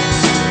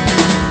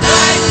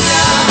 Right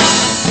now.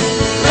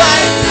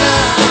 Right now.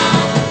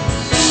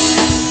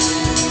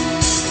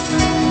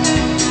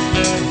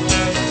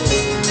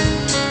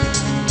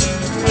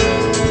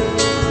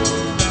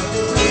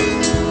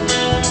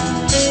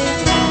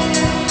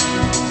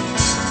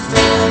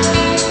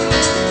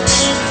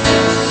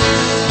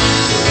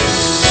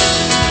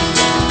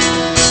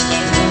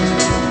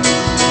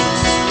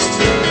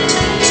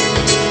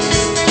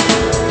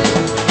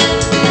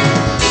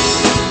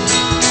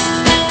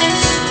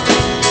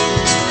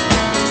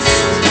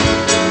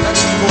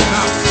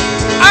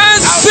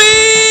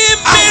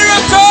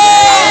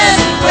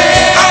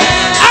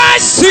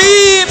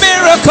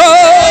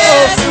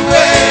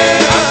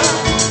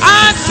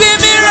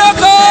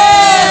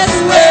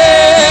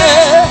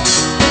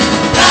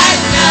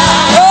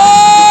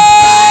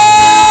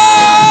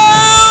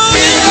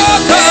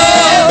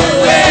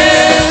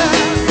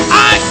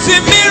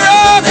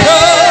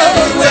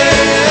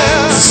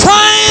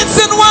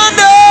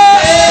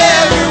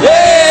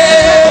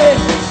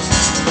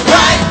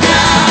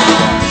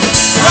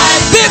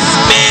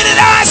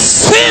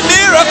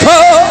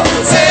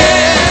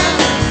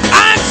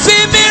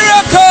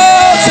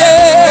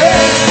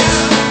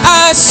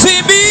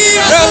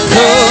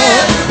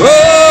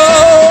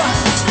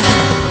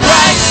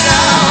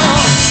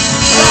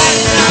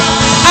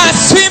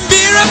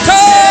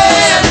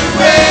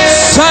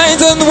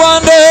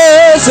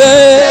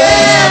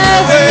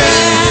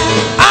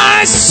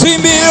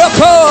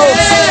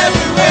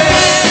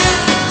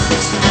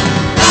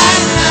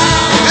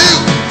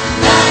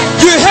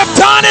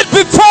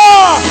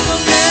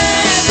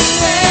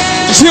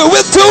 You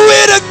will do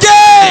it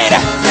again.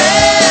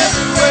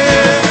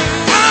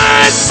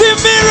 I see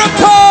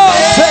miracles.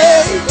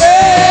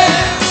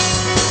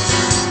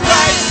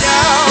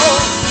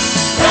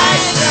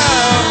 Right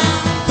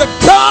now. The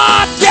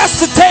God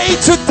yesterday,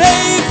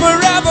 today,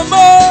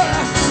 forevermore.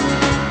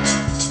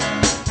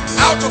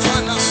 Out of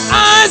her now.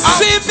 I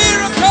see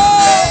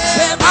miracles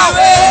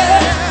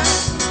everywhere.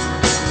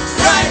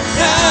 Right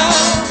now.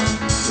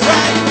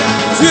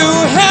 You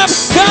have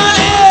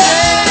done it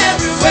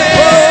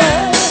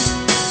everywhere.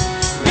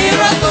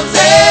 Miracles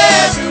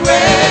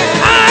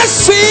everywhere. I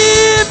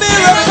see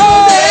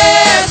miracles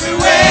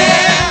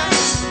everywhere.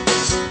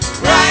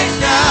 Right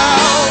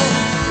now.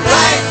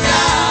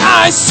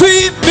 I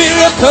see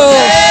miracles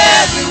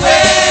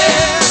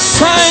everywhere.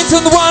 Signs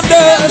and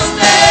wonders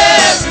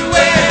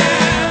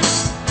everywhere.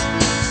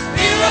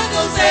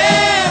 Miracles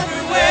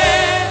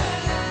everywhere.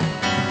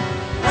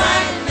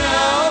 Right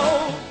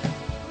now.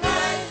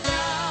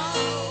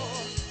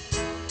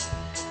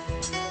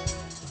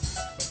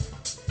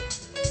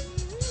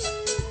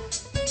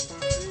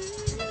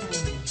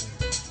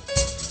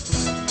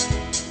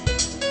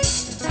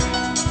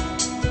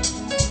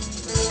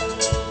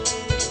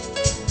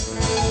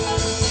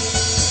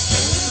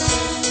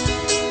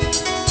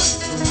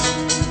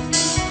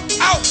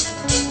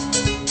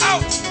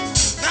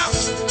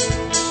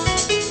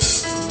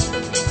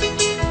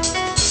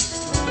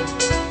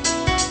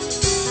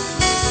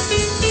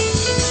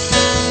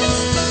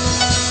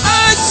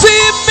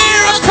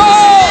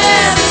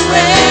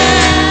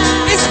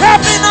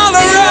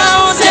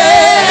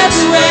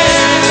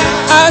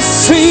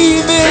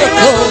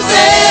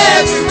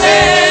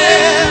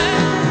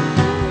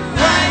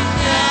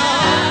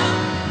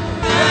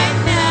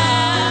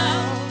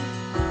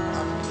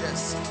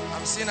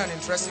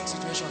 Interesting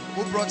situation.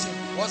 Who brought him?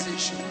 What's the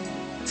issue?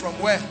 From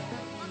where? From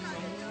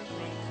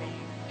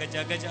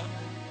Gaja.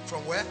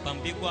 From where?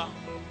 Pambegwa.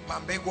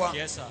 Pambegwa?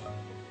 Yes, sir.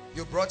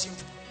 You brought him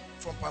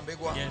from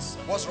Pambegwa? Yes, sir.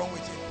 What's wrong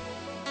with him?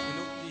 You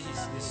know,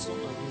 his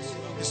stomach is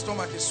swollen. His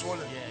stomach is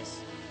swollen?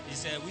 Yes.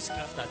 It's a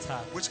witchcraft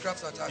attack.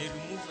 Witchcraft attack? They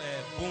remove a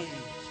bone.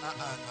 Now,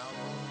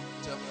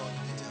 tell me all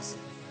the details.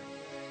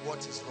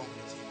 What is wrong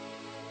with him?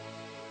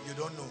 You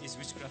don't know? It's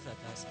witchcraft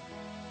attack, sir.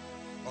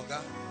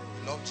 Oga,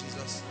 you love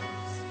Jesus.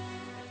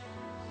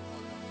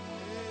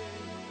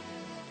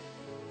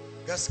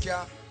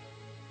 Gaskia,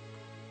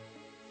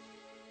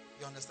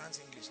 you understand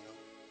English now?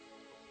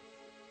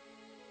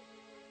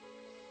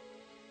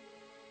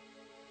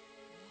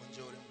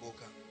 Conjuring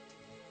Boka.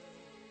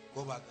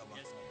 Go back about.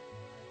 Yes, sir.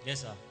 Yes,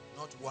 sir.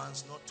 Not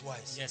once, not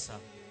twice. Yes, sir.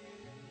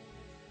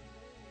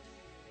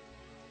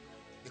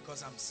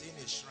 Because I'm seeing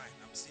a shrine,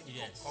 I'm seeing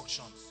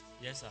concoctions.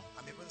 Yes, sir.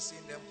 I'm even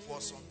seeing them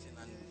pour something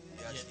and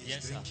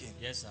he's Sir. drinking.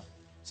 Yes, sir.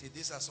 See,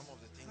 these are some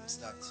of the things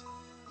that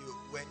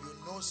when you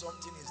know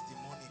something is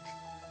demonic,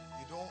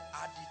 you don't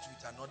add it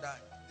with another.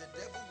 The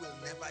devil will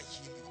never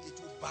heal you. It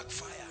will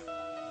backfire.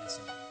 Yes,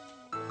 sir.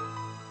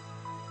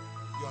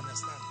 You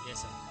understand? Yes,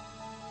 sir.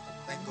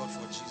 Thank God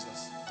for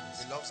Jesus.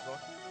 He loves God.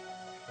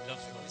 He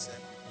loves God.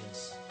 Listen. Yes.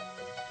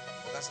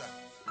 Ogasa.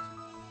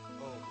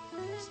 Oh,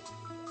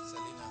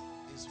 Selena,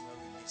 this is where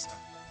we miss her.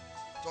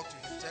 Talk to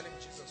him. Tell him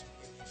Jesus will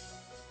heal him.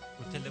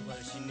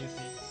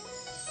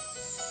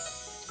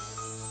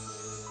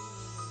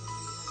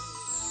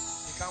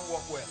 He can't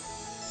walk well.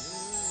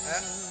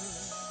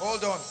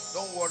 Hold on.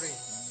 Don't worry.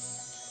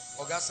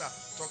 Ogasa,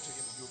 talk to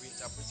him. You'll be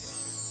interpreting it.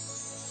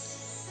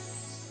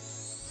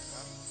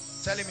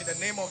 Tell him in the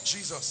name of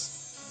Jesus.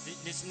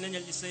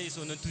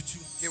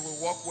 He will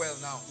walk well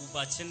now.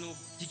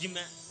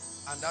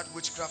 And that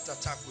witchcraft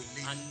attack will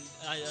leave.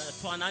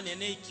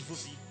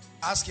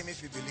 Ask him if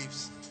he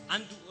believes. Tell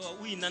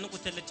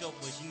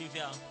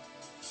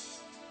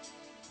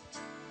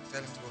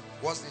him to go.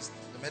 What's this?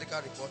 The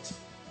medical report?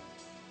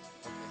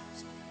 Okay.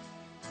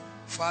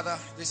 Father,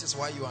 this is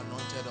why you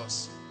anointed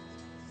us.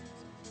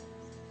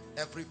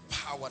 Every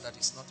power that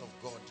is not of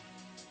God,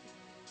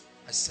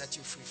 I set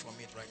you free from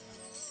it right now.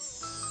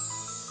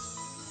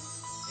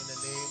 In the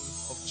name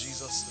of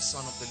Jesus, the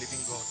Son of the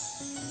living God,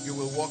 you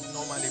will walk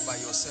normally by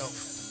yourself.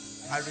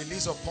 I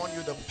release upon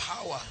you the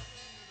power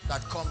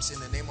that comes in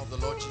the name of the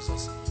Lord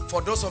Jesus.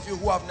 For those of you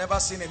who have never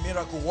seen a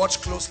miracle,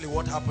 watch closely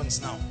what happens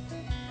now.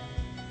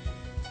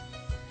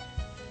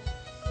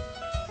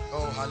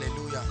 Oh,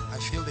 hallelujah. I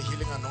feel the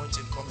healing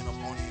anointing coming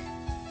upon him.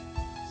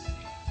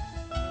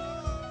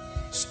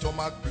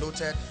 Stomach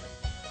bloated.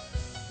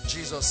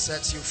 Jesus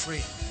sets you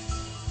free.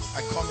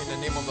 I come in the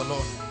name of the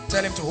Lord.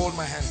 Tell him to hold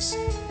my hands.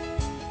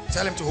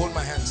 Tell him to hold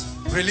my hands.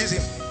 Release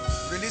him.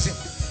 Release him.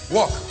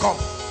 Walk. Come.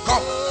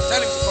 Come.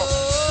 Tell him to come.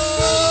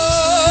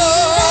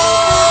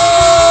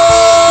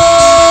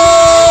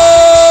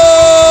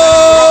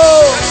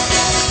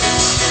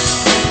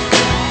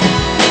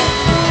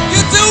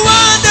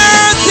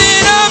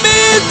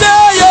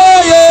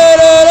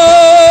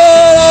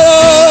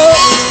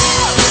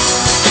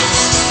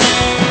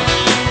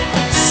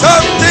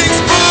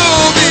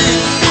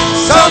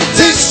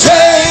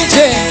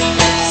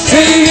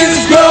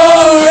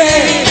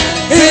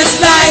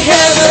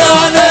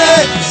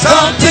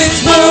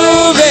 Something's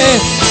moving.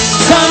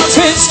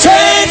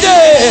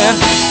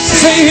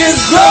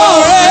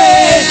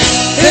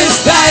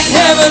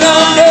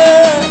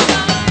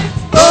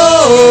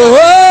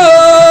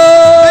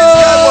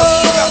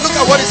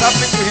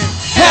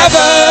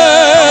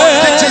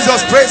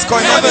 is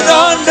going on? Heaven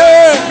on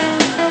earth.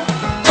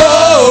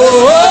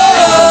 Oh,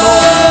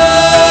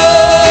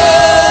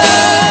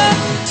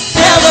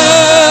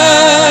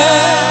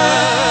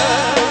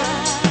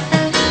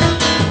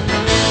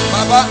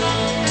 Baba,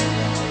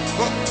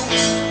 go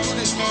do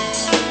this.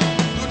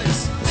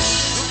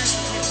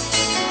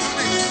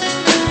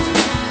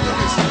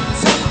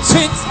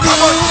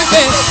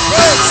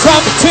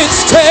 Something's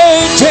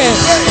changing.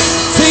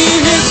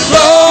 See His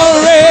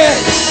glory.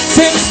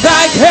 Seems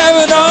like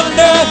heaven on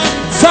earth.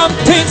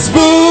 Something's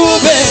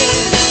moving.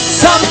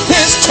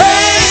 Something's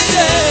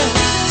changing.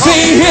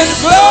 See His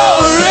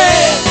glory.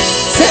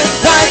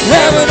 Seems like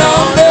heaven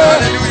on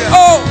earth.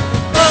 Oh.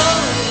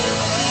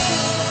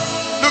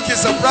 Look,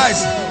 he's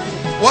surprised.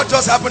 What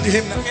just happened to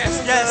him now? Yes,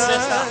 sir.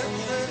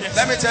 Yes.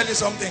 Let me tell you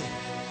something.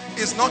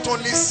 It's not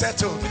only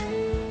settled.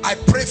 I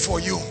pray for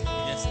you.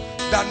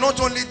 That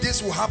not only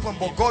this will happen,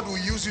 but God will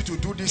use you to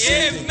do this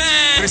same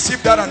thing.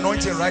 Receive that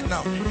anointing right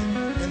now.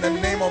 In the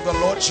name of the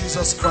Lord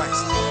Jesus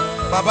Christ.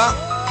 Baba,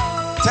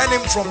 tell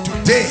him from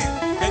today,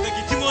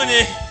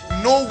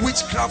 no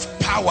witchcraft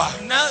power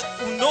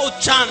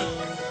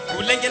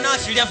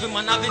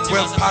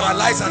will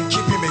paralyze and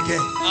keep him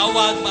again.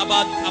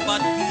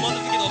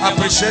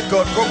 Appreciate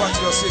God. Go back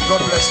to your seat.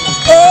 God bless you.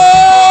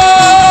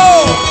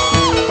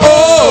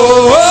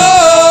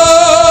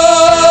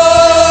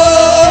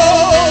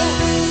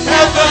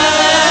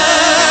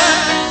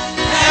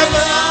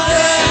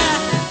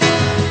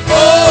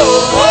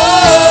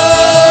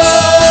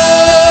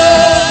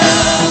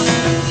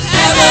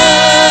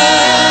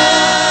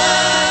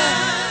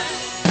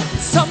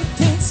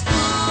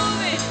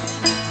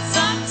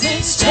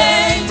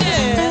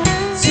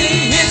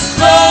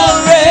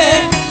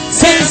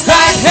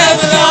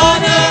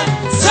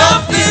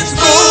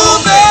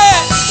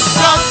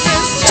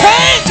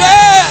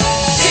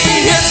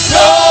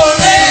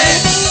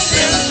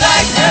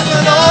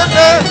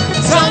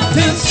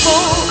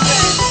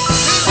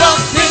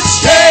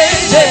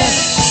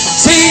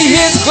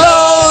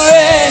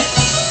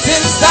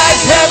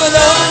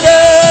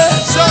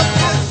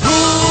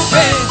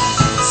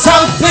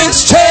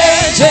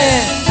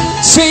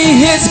 See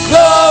His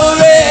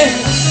glory,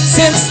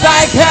 seems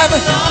like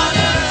heaven.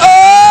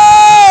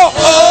 Oh,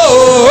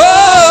 oh,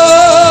 oh,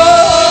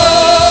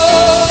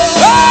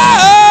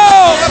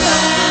 oh,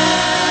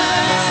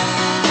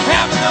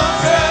 heaven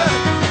on earth.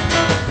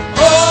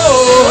 Oh,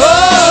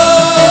 oh,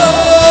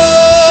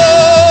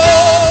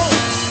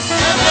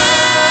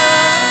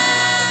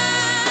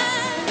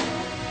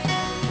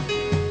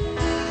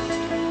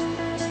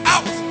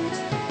 out.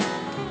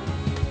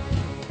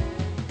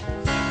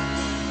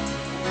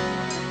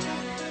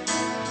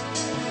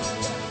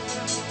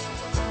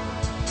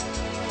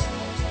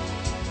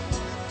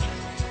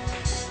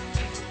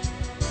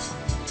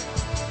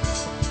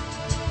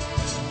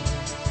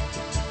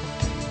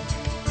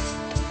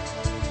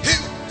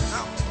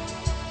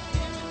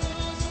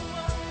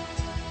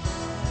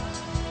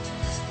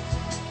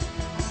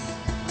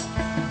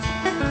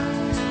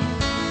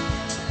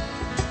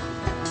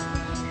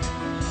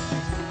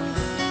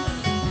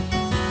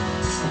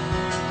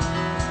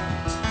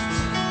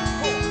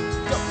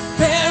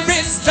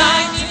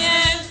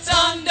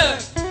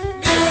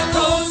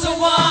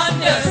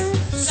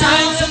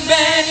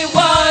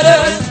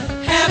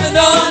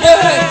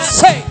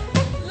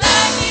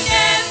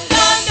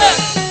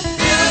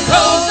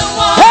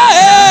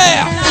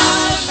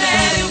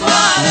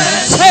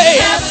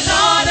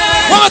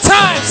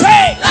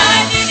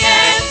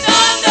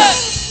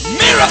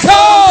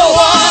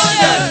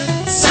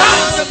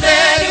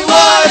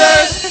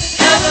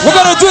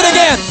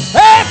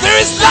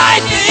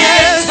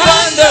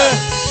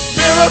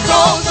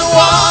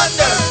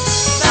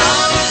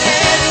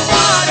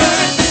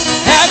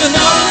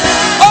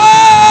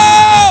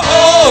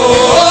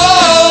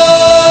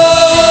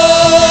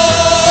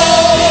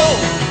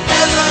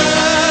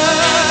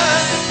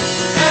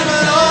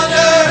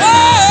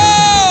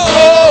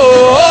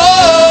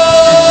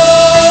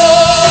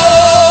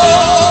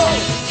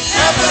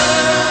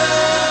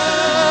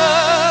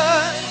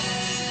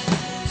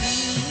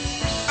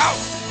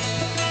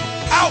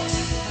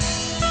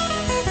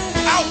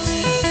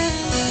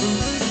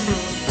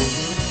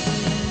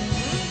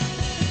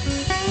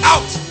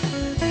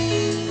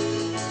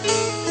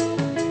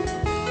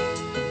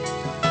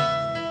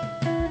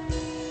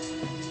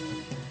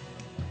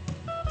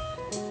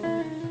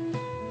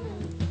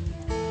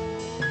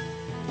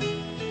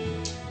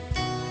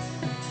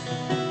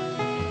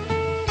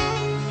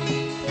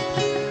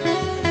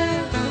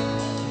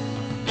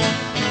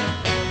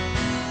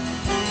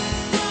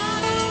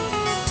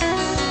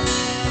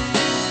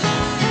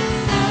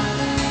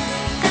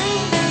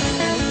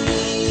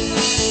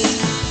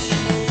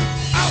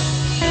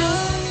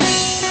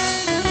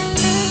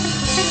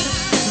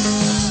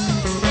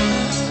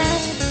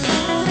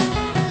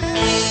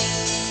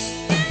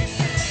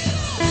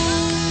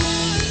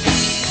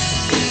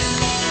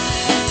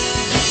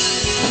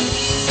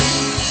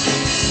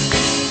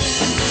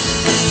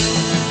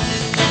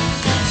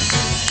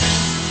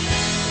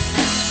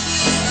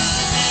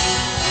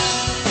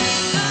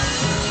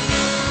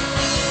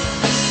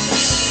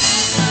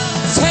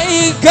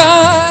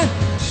 God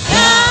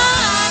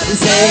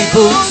is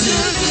able to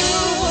do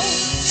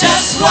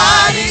just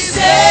what He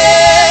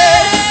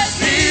says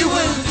He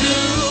will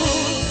do.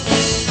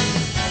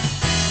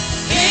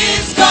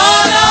 He's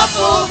gonna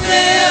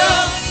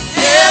fulfill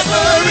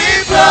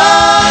every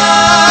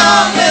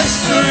promise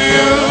to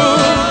you.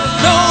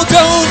 No,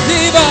 don't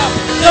give up.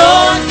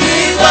 Don't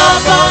give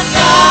up on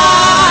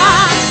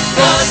God,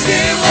 'cause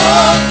He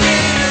won't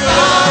give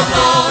up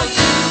on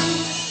you.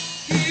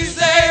 He's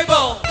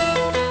able.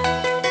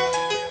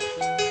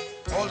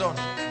 Hold on.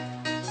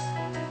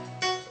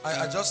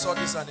 I just saw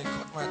this and it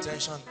caught my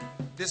attention.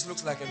 This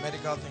looks like a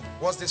medical thing.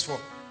 What's this for?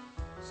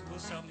 It's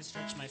supposed to help me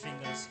stretch my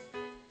fingers.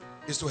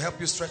 It's to help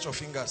you stretch your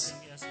fingers.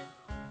 Yes, sir.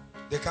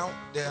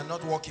 They are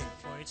not working.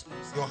 For 8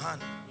 months. Your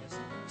hand. Yes,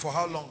 sir. For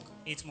how long?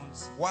 8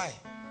 months. Why?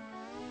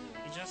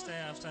 It just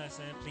after I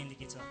started playing the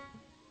guitar.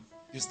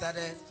 You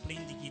started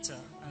Playing the guitar.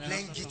 And then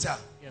playing after guitar.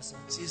 Yes, sir.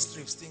 See,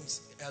 Strips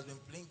thinks he has been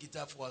playing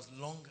guitar for as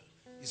long.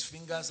 His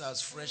fingers are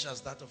as fresh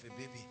as that of a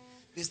baby.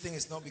 This thing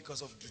is not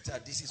because of guitar.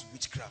 This is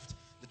witchcraft.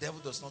 The devil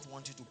does not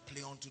want you to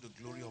play unto the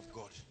glory of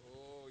God.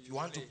 If you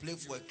want to play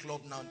for a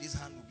club now, this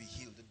hand will be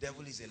healed. The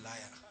devil is a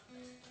liar.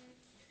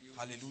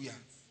 Hallelujah.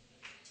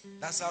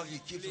 That's how he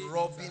keeps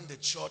robbing the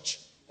church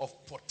of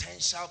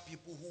potential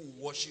people who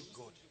worship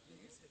God.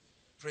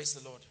 Praise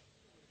the Lord.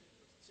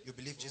 You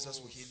believe Jesus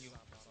will heal you?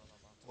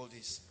 Hold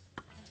this.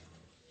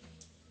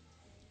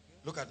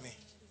 Look at me.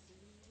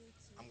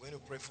 I'm going to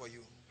pray for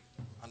you,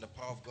 and the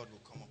power of God will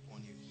come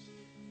upon you.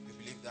 You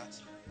believe that?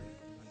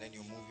 And then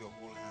you move your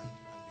whole hand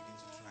and begin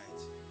to try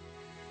it.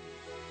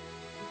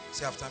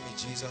 Say after me,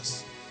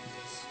 Jesus,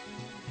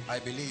 I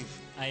believe.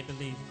 I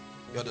believe.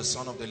 You're the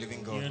Son of the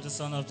living God. You're the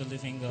Son of the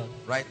living God.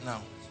 Right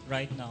now.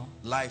 Right now.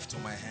 Life to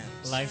my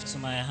hands. Life to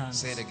my hands.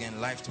 Say it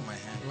again. Life to my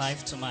hands.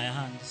 Life to my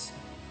hands.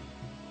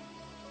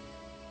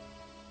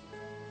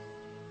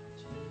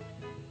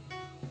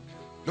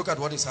 Look at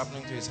what is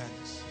happening to his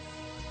hands.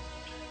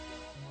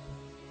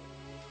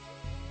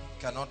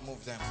 Cannot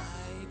move them.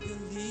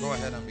 Go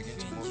ahead and begin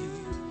to move it.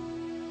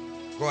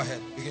 Go ahead.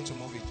 Begin to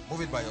move it.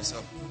 Move it by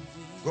yourself.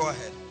 Go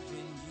ahead.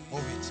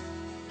 Move it.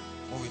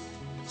 Move it.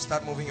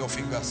 Start moving your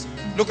fingers.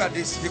 Look at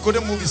this. He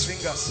couldn't move his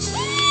fingers.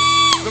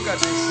 Look at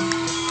this.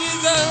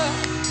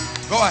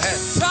 Go ahead.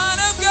 Go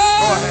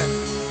ahead.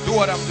 Do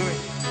what I'm doing.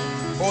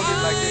 Hold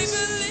it like this.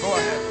 Go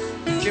ahead.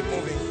 Keep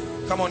moving.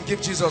 Come on,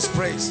 give Jesus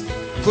praise.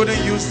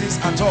 Couldn't use this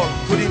at all.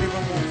 Couldn't even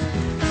move.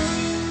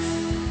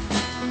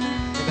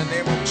 In the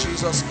name of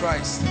Jesus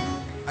Christ,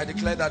 I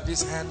declare that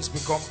these hands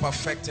become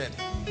perfected.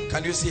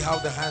 Can you see how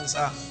the hands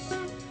are? I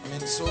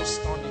mean, so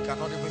stunned you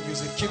cannot even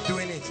use it. Keep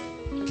doing it.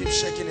 Keep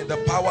shaking it. The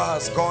power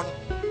has gone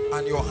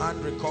and your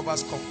hand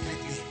recovers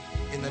completely.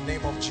 In the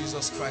name of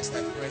Jesus Christ,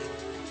 I pray.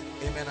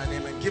 Amen and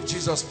amen. Give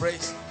Jesus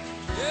praise.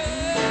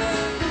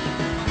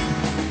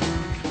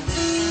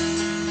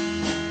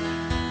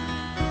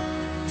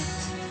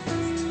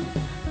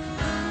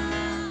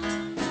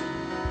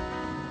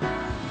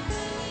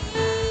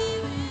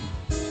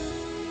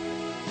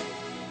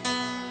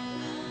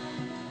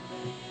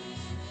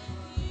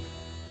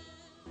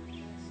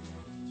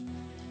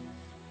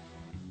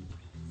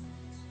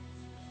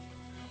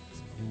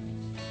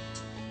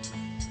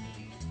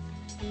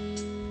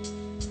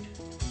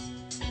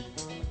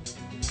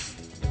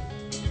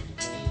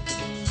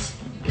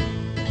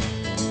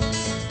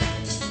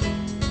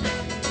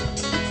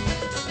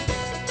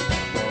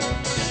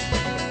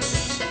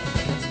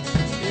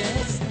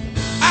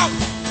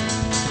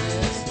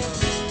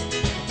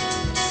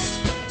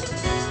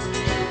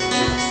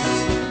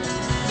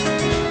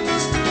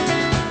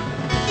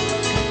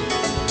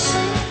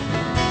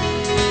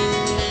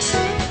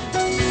 Yes,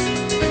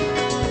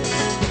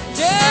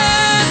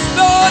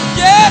 Lord.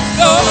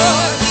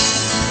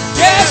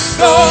 Yes,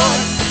 Lord.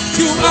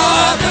 You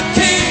are the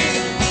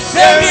King.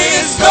 There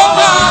is no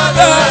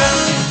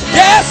other.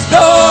 Yes,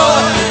 Lord.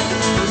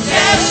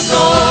 Yes,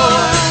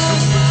 Lord.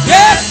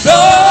 Yes,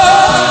 Lord.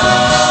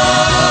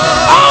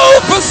 Yes,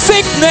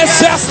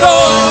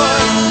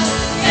 Lord.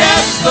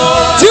 Yes, Lord.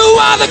 You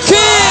are the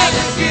King.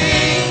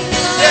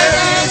 There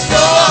is no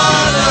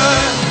other.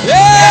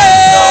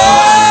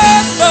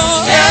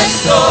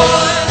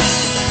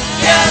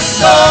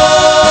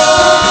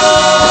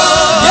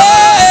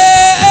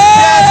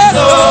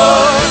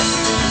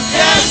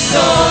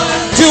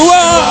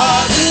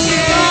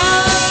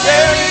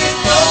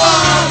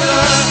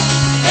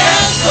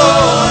 Yes,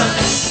 Lord.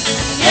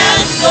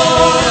 Yes,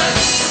 Lord.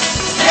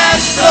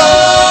 Yes,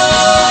 Lord.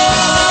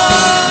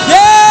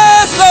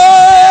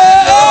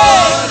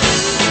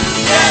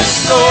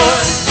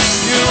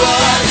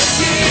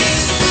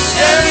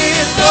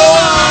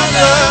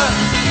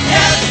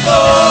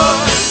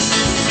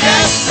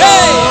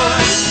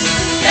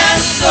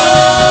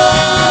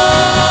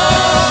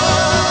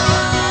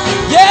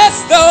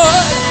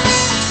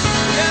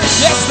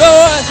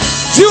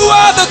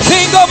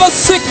 Over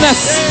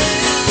sickness,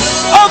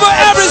 over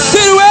every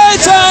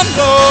situation.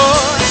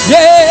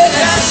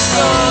 Yes,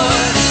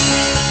 Lord.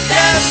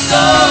 Yes,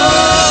 Lord.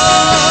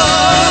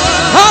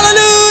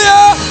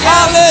 Hallelujah.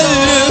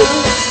 Hallelujah.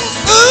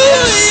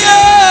 Ooh,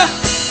 yeah.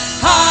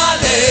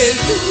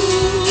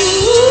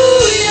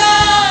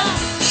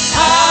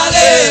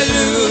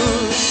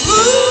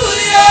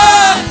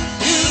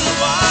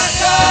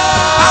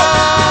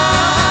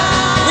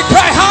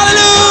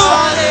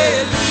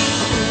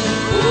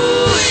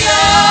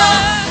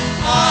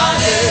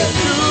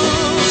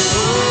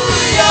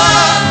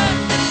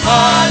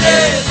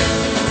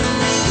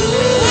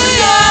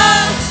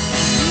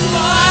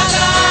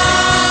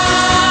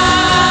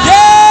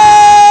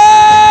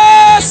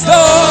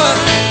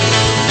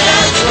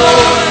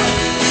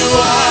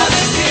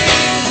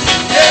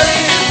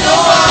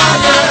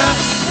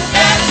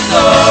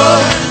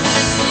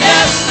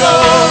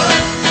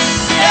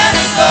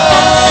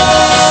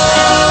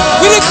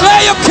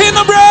 declare your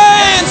kingdom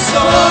reigns.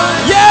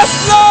 Yes,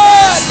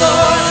 Lord.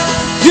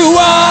 You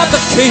are the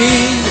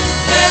King.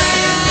 There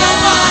is no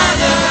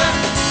other.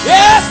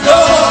 Yes,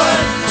 Lord.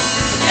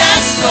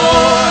 Yes,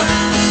 Lord.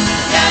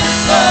 Yes,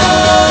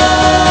 Lord.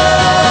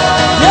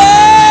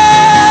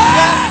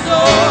 Yes,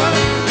 Lord.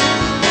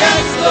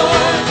 Yes,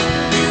 Lord.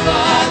 You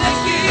are the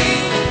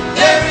King.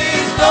 There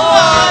is no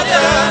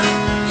other.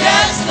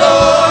 Yes,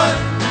 Lord.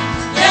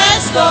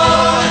 Yes,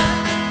 Lord.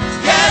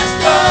 Yes,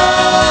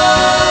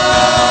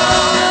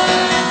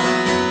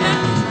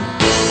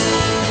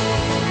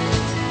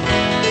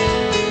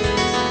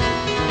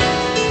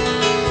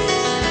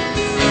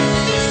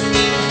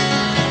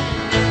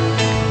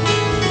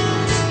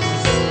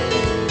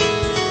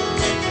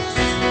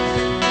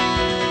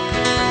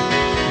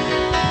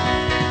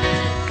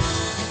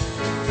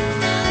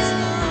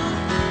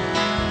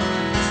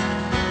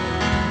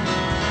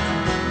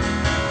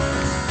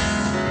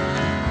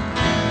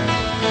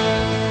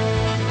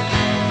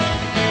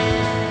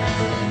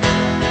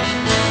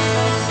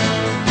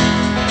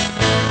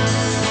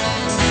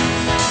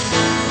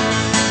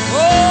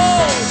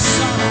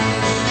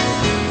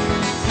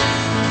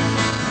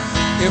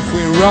 if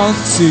we run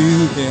to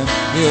him,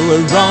 he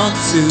will run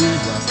to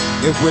us.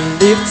 If we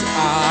lift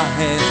our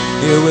hands,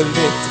 he will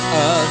lift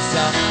us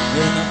up.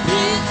 In the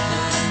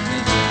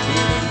he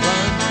will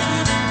run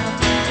to us.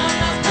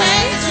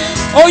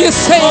 Oh, you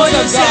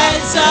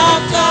saints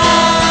of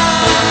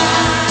God.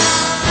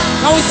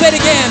 Now we say it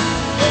again.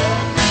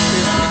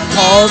 If we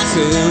call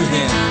to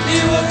him, he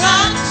will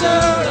run to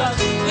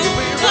us. If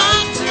we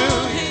run to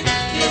him,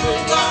 he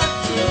will run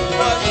to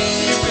us.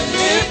 He will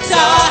lift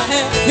our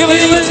hands. he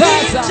will lift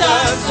us up.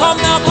 Come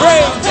now,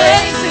 pray.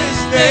 Praise his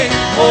name,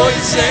 oh,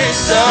 ye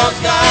saints of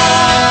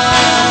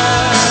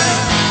God.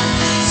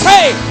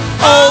 Say,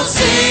 oh,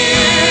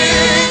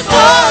 sing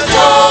for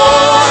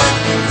joy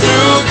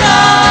through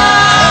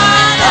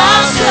God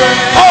our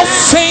strength. oh,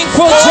 sing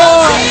for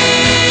joy.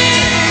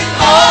 Sing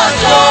for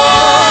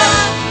joy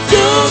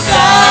through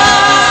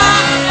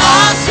God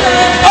our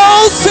strength.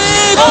 Oh,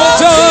 sing for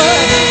joy.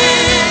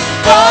 Sing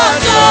for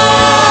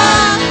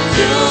joy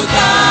through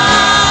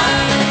God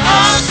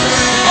our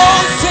strength.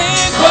 Oh,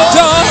 sing for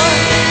joy.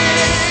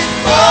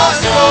 For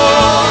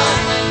joy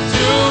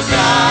through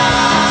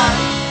God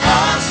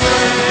our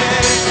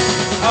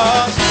strength,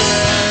 our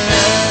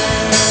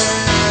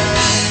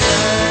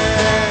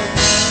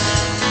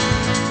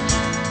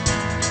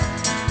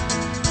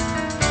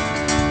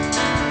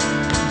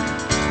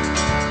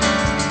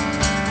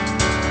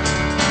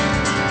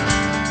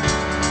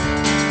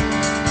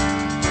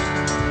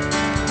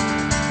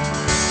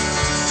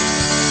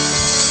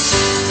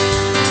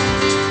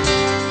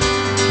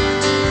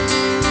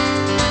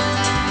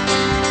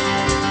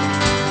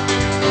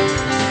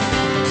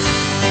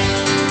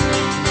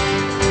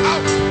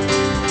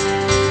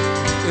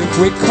If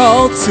we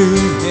call to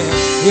him,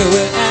 he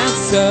will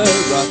answer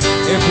us.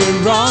 If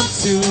we run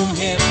to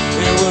him,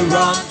 he will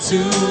run to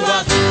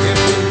us. If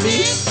we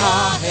lift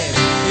our head,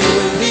 he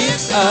will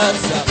lift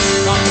us up.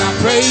 Come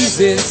now, praise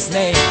his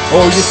name,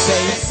 oh, you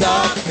saints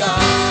of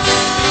God.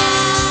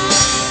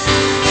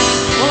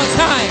 One more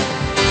time.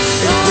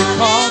 If we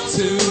call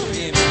to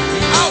him,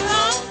 he will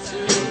run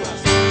to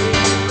us.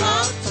 If we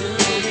run to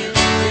him,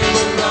 he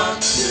will run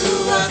to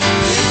us.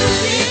 If we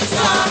lift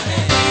our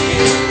head, he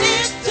will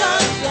lift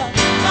us up.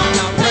 Come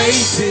now,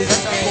 praise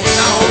his name,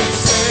 oh, you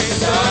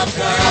saints of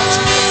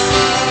God.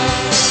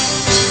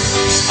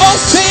 Oh,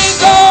 sing,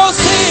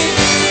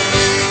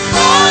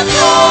 for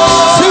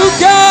joy to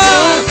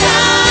God.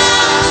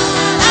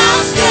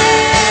 our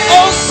strength.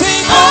 Oh,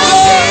 sing,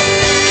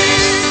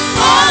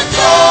 For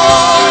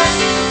joy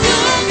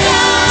through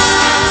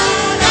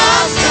God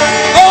our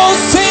strength. oh,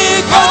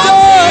 sing for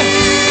joy.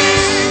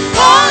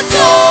 For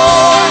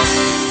joy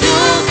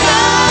through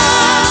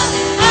God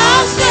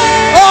our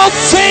strength. Oh,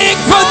 sing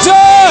for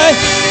joy.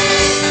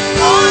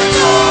 For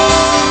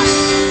joy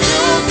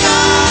through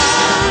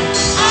God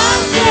our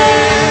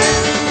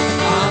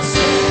strength. Our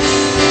strength.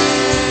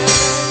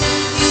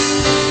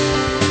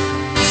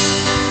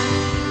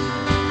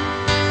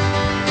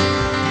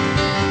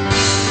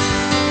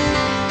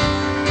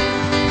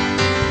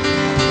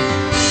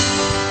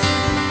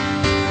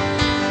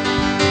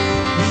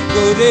 We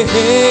go to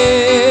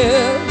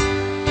hail,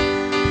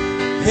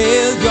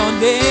 hail your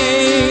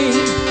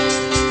name,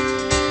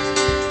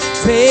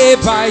 day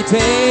by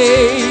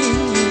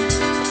day,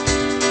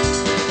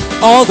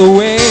 all the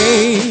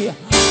way,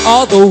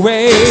 all the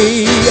way.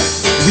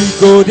 We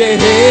go to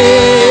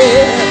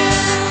hail,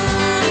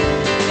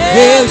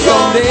 hail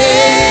your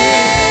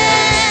name,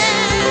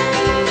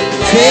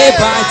 day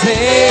by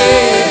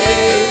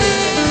day,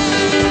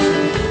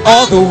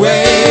 all the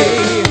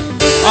way,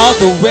 all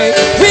the way.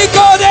 We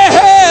go to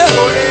hail.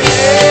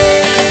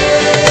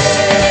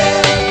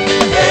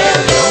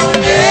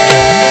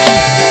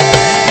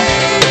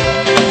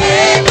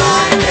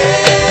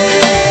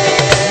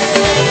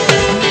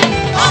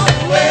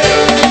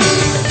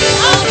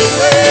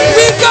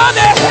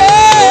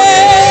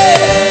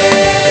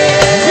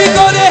 We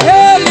go to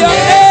hail your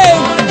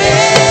name,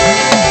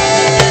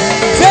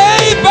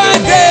 day by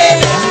day.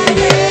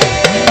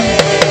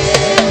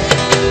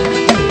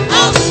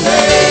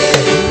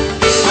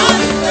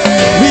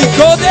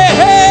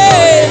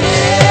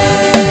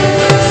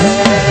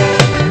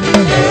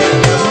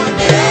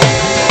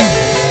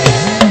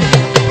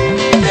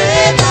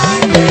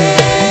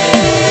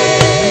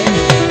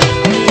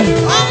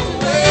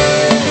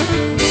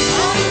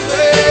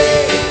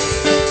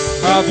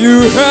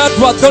 you heard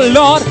what the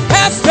Lord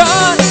has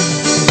done?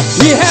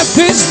 He has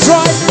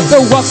destroyed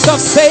the works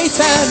of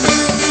Satan.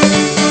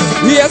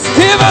 He has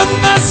given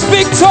us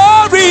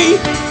victory.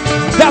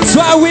 That's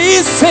why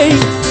we sing,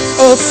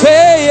 oh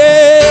say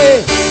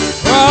it.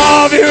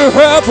 Have you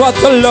heard what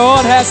the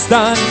Lord has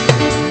done?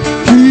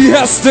 He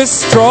has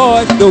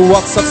destroyed the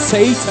works of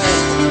Satan.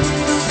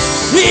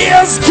 He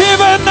has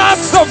given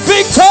us the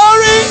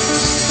victory.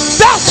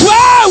 That's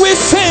why we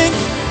sing,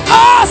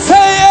 oh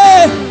say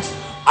it,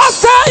 oh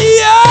say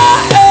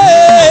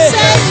it.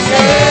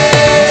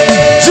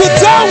 You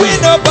don't win,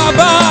 no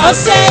Baba. Oh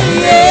say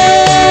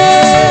it,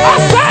 oh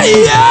say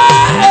it.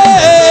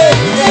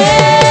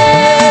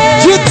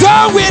 You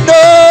don't win, no.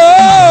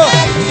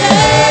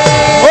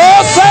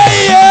 Oh say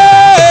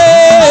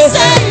it,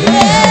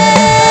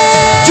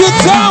 you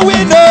don't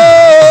win, no.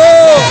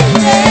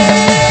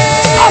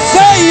 Oh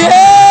say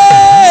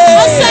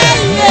it,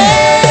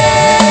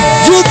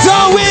 you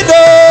don't win,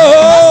 no.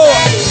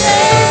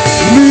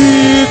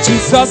 Lift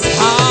Jesus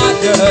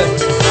higher,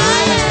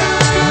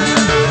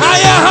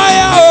 higher,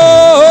 higher,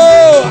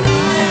 oh.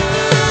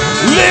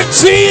 Lift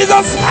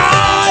Jesus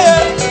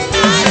higher,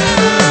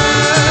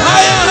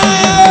 higher,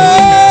 higher,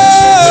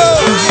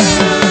 oh.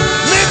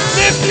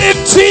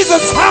 Lift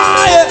Jesus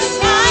higher,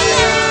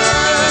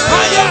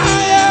 higher,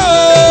 higher, oh.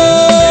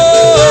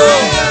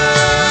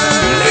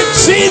 Lift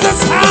Jesus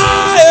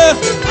higher,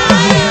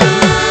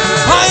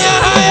 higher,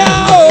 higher,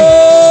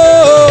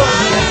 oh.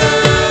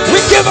 We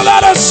give a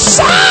lot of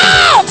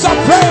shouts of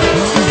praise.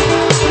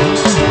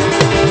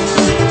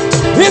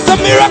 He's a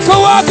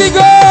miracle working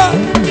God.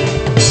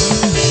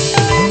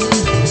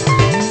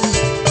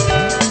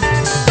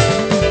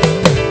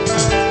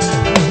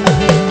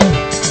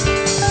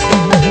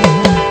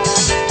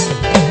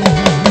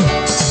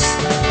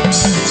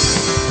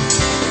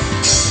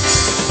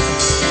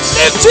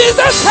 Lift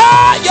Jesus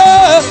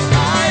higher,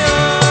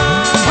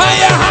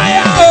 higher,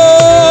 higher,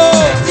 oh.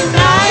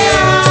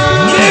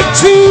 Lift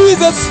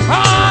Jesus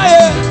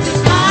higher,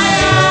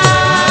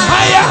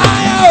 higher,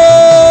 higher,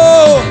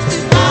 oh.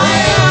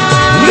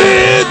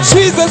 Lift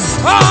Jesus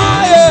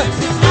higher,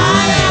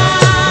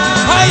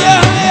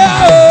 higher, higher,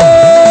 oh.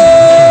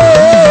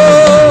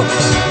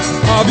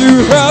 Have you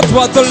heard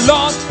what the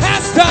Lord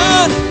has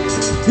done?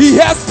 He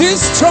has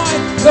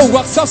destroyed the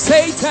works of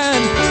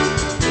Satan.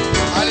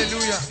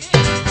 Hallelujah.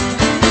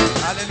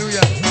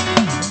 Hallelujah.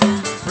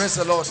 Praise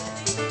the Lord.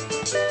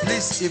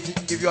 Please,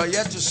 if you are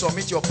yet to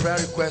submit your prayer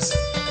request,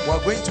 we are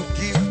going to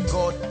give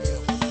God a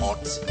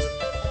hot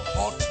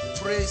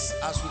praise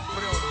as we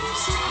pray on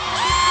this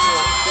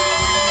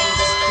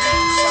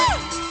for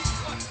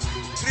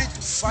 3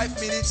 to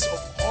 5 minutes of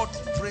hot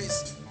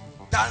praise.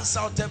 Dance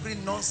out every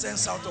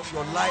nonsense out of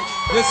your life.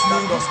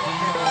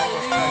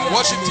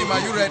 Worship team, are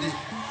you ready?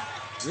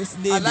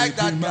 I like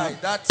that guy.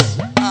 That's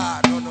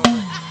no.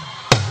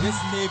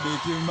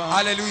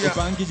 Hallelujah.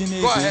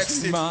 Go ahead,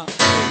 Steve.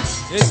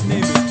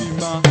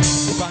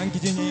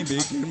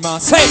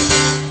 Say.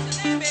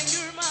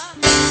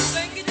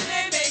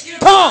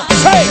 Come on,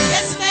 say.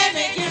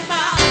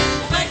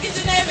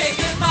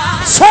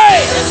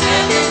 Say.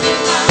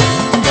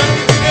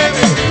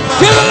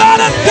 Give a lot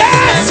of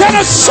dance and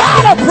a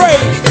shout of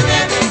praise.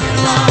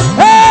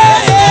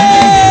 Hey, hey,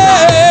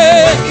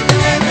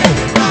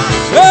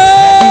 hey.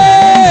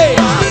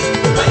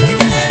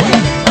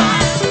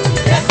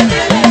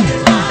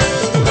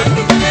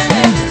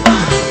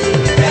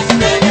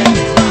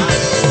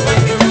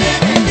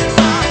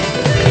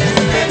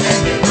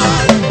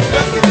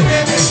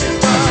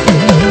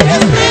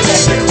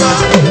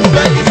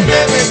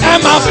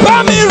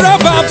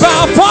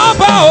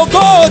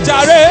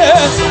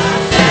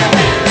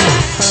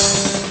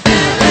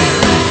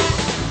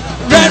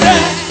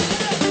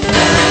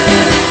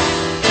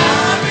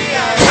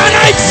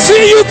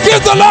 See you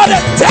give the Lord a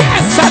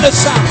dance and a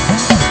shout.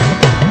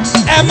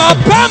 Emma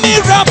Bami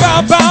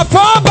Rabba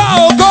Baba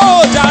Ogo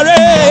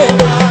Jare.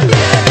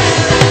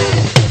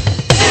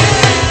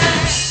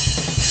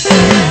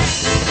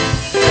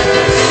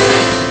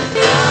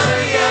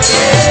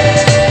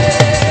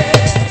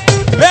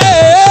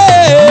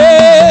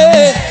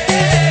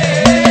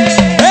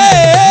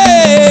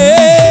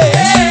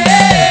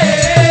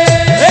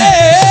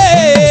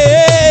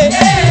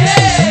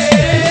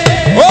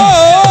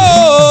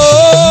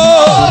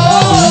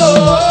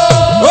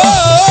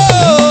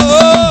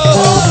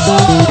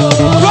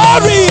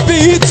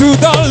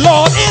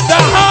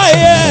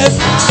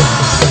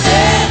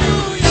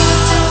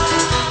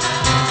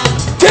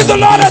 The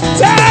Lord a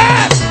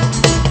dance.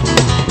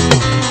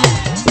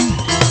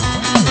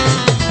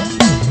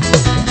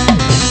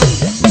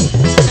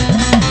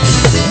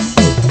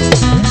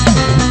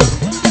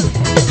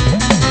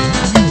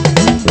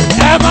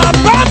 Emma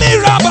Bami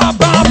Rabba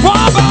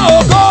Baba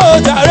Ogo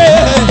Jare.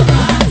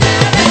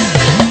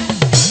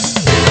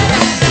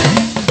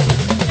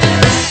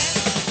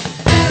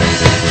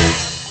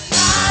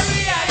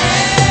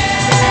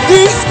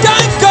 This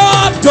kind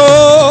God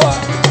door,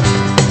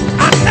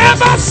 I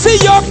never see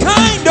your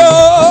kind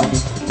of.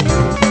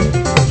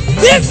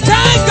 This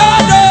kind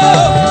God,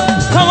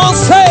 come on,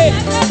 say.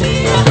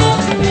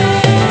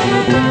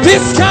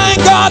 This kind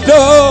God,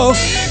 oh.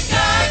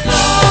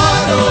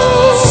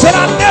 Said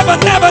I never,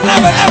 never,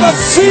 never, ever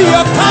see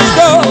a kind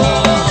of.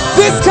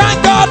 This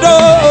kind God,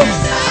 oh.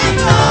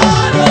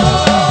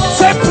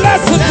 Say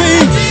blessed be.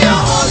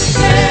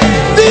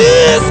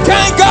 This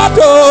kind God,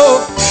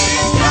 oh.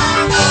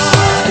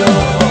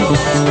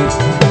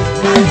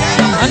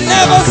 I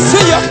never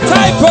see your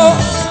typo.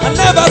 I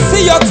never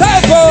see your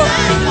typo.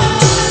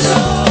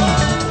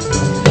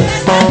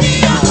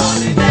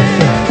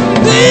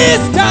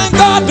 This kind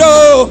God,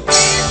 oh.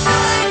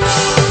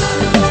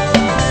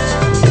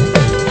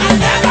 I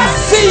never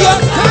see your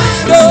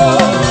kind, oh.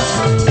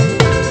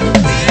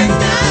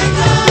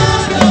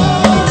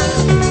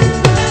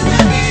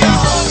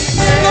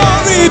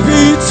 Glory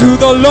be to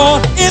the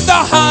Lord in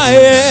the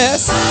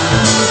highest.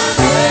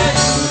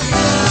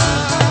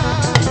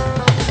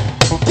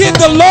 Give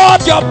the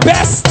Lord your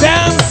best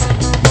dance.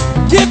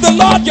 Give the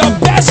Lord your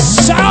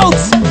best shout.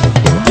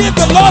 Give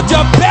the Lord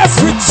your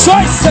best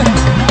rejoicing.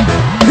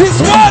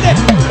 He's worthy.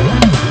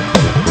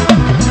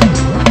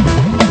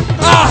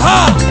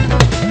 Aha.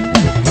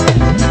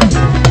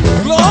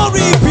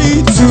 Glory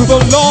be to the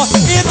Lord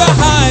in the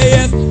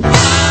highest.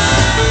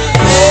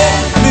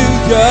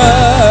 Hallelujah.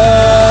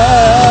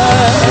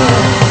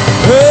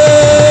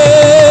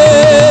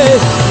 Hey.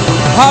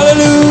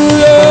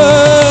 Hallelujah.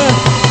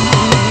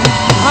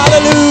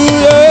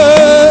 Hallelujah.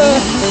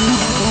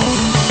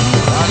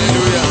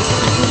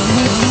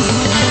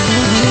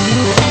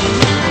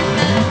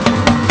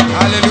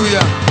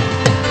 Hallelujah.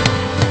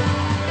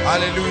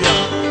 Hallelujah.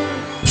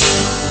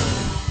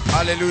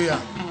 Hallelujah.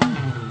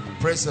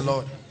 Praise the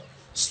Lord.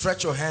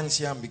 Stretch your hands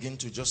here and begin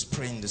to just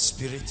pray in the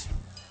Spirit.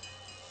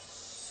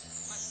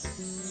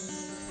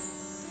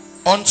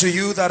 Unto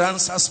you that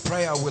answers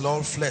prayer will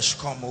all flesh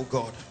come, O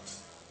God.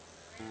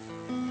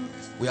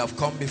 We have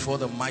come before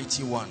the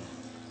mighty one.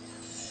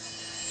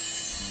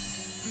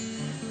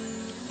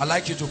 I'd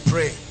like you to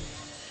pray.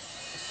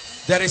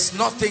 There is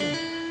nothing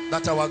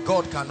that our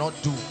God cannot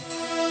do.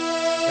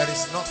 There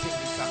is nothing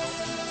he cannot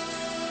do.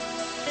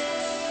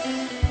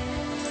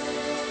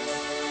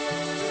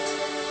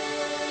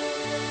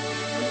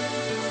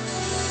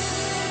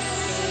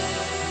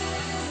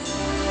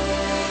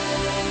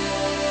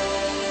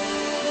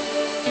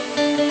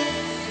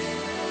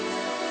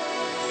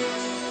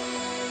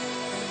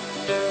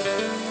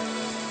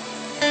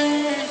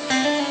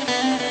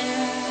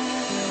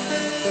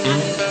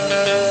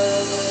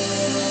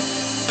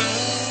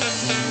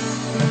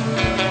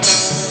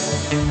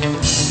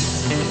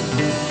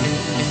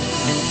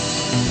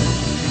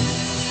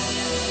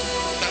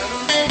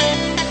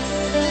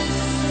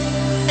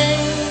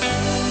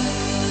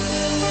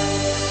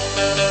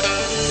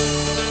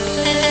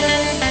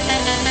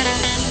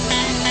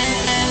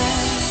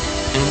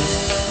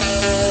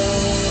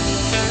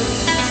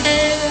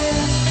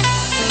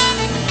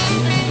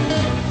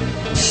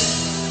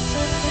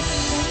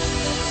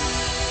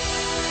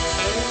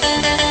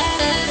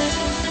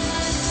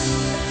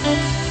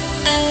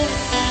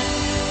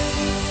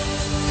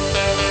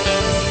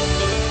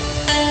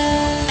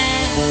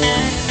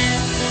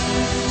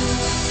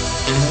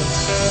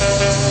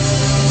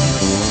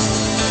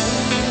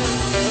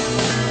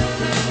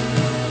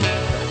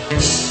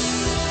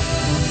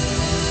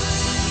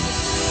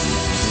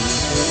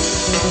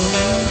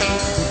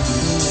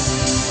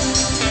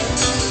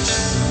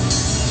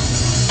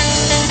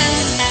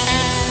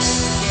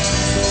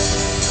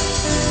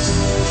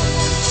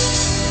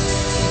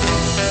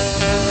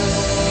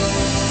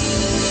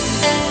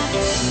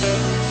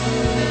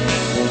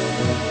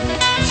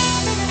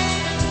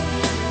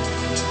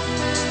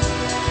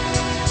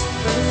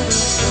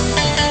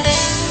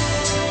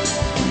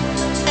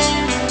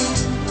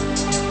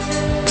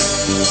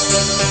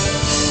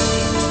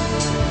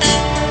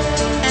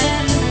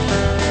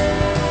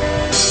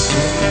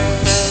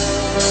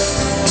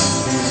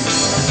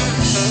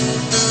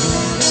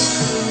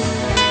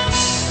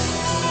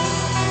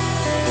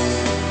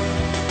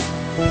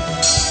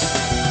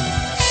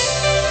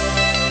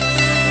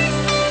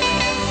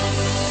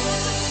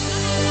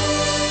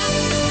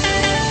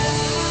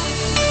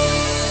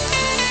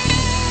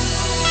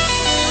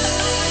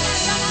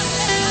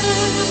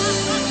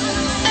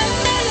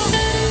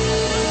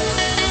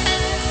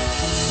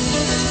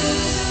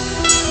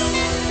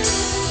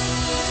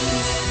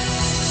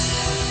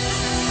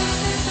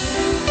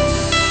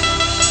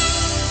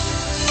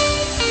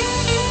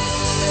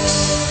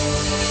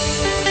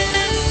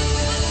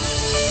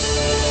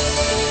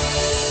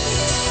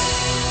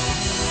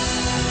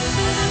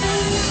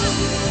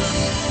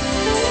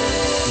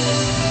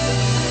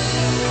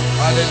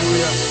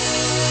 Hallelujah.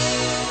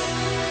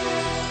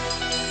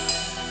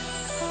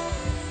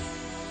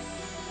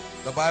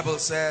 The Bible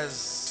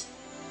says,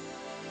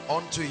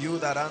 unto you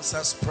that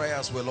answers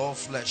prayers will all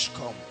flesh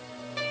come.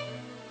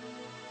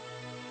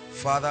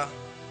 Father,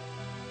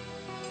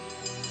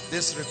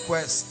 these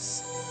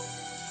requests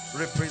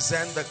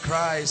represent the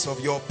cries of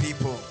your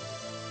people.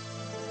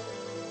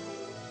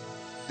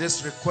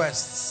 These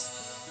requests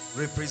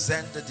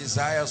represent the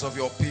desires of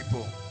your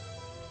people.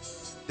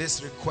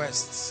 These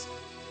requests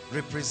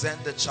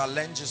represent the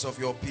challenges of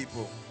your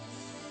people.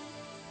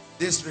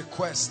 These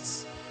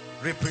requests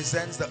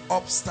represents the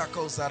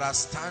obstacles that are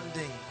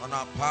standing on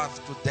our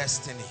path to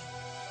destiny.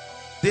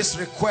 These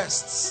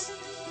requests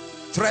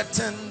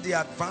threaten the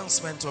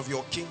advancement of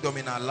your kingdom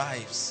in our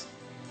lives.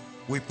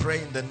 We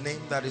pray in the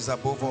name that is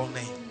above all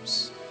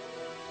names,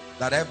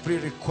 that every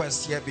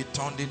request here be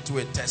turned into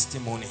a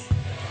testimony.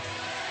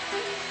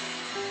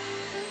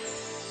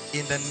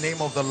 In the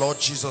name of the Lord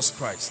Jesus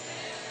Christ.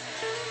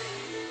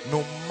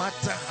 No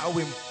matter how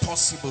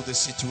impossible the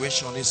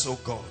situation is, oh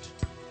God,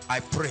 I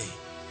pray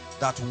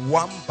that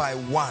one by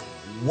one,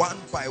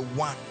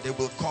 they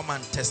will come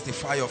and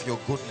testify of your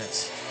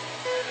goodness.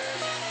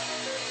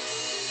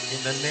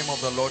 In the name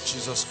of the Lord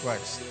Jesus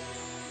Christ.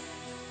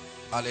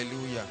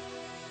 Hallelujah.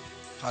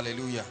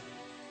 Hallelujah.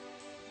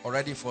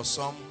 Already for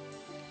some,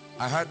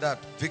 I heard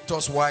that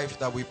Victor's wife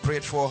that we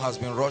prayed for has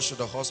been rushed to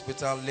the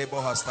hospital.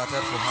 Labor has started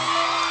for her.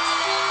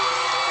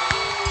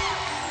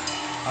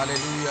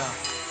 Hallelujah.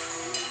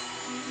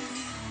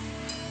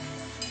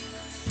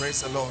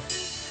 Praise the Lord.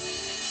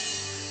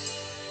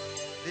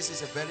 This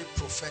is a very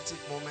prophetic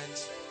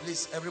moment.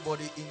 Please,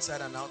 everybody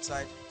inside and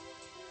outside,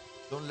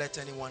 don't let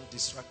anyone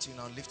distract you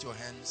now. Lift your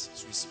hands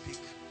as we speak.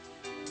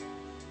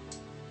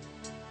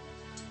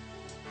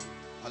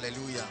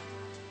 Hallelujah.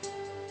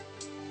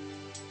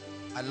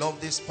 I love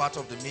this part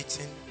of the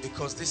meeting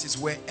because this is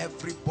where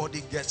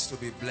everybody gets to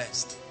be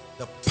blessed.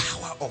 The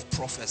power of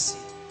prophecy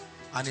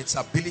and its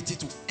ability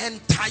to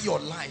enter your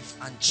life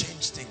and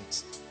change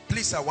things.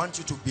 Please, I want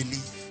you to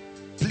believe.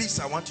 Please,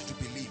 I want you to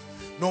believe.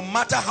 No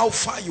matter how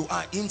far you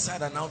are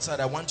inside and outside,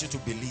 I want you to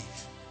believe.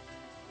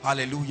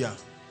 Hallelujah.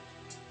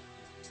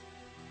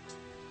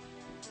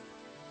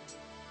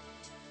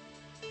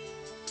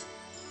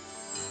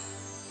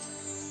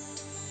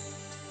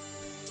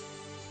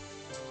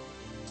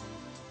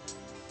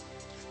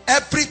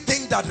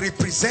 Everything that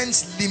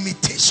represents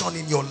limitation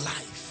in your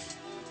life,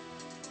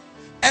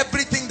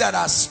 everything that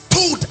has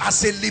stood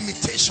as a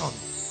limitation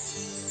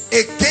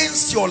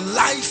against your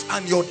life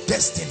and your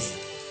destiny,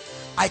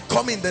 I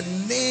come in the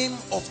name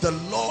of the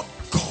Lord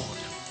God,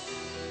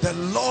 the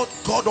Lord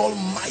God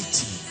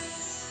Almighty,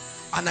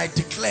 and I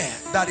declare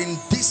that in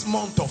this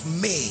month of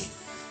May,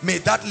 may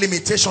that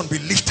limitation be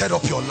lifted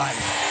up your life.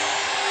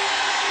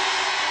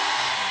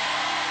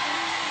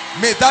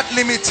 May that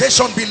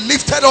limitation be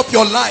lifted up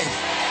your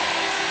life.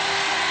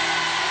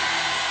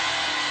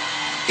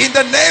 In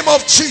the name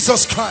of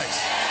Jesus Christ.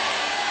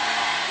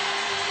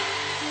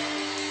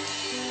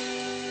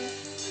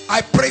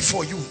 I pray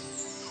for you.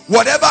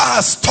 Whatever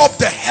has stopped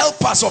the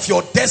helpers of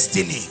your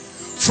destiny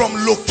from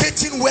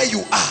locating where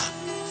you are,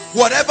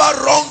 whatever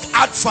wrong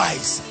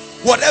advice,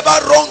 whatever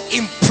wrong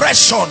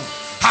impression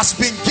has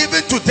been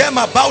given to them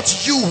about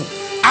you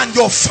and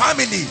your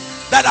family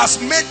that has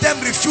made them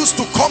refuse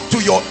to come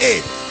to your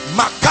aid,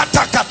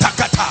 makata kata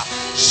kata,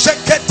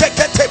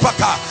 shekete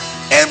baka,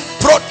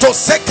 emproto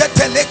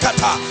sekete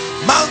lekata,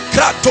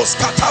 mankratos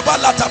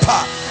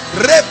katabalatapa,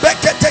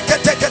 rebekete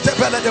kete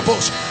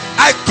beledebos.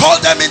 I call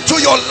them into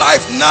your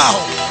life now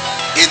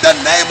in the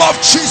name of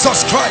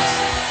Jesus Christ.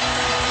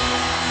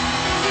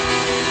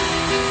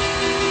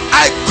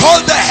 I call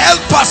the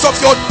helpers of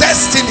your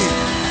destiny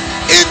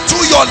into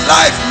your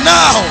life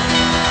now.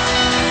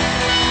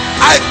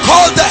 I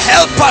call the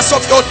helpers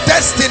of your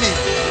destiny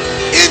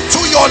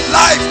into your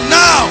life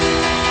now.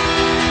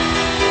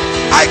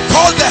 I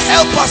call the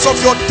helpers of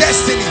your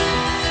destiny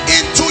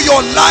into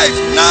your life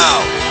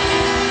now.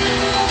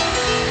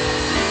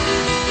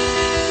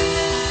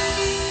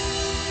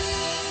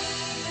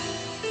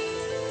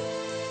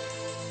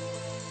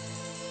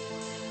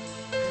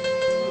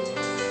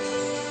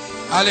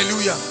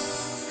 Hallelujah.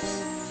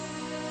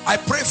 I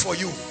pray for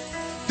you.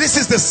 This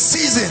is the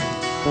season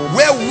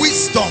where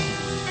wisdom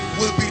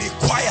will be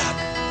required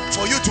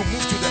for you to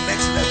move to the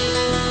next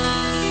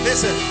level.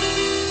 Listen,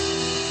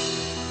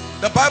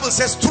 the Bible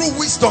says through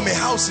wisdom a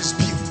house is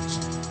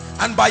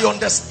built, and by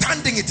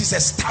understanding it is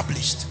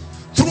established.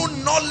 Through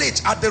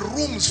knowledge are the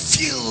rooms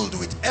filled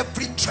with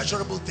every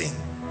treasurable thing.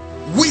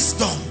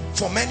 Wisdom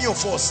for many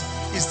of us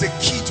is the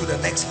key to the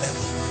next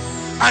level.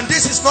 And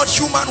this is not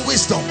human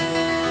wisdom.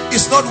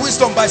 It's not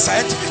wisdom by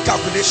scientific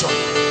calculation.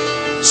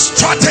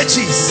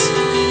 Strategies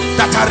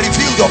that are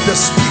revealed of the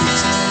Spirit.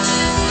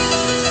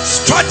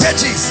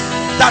 Strategies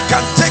that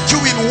can take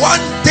you in one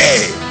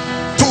day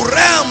to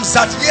realms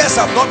that years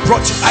have not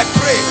brought you. I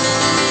pray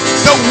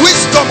the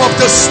wisdom of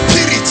the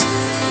Spirit,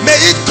 may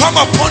it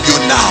come upon you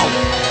now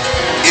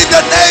in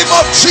the name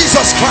of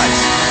Jesus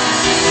Christ.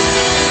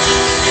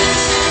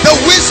 The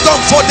wisdom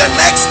for the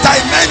next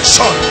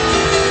dimension.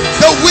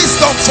 The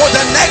wisdom for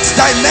the next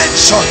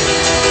dimension.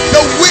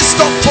 The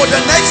wisdom for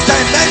the next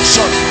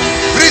dimension.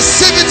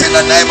 Receive it in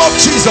the name of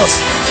Jesus.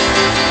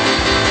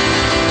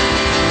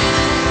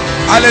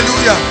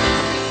 Hallelujah.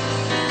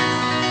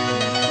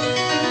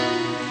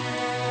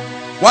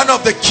 One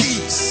of the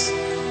keys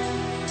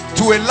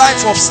to a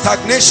life of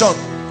stagnation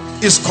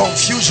is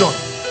confusion,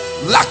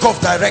 lack of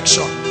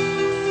direction.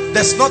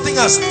 There's nothing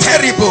as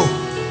terrible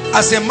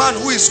as a man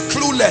who is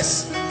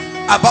clueless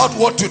about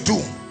what to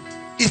do.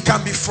 It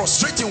can be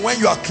frustrating when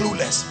you are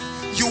clueless.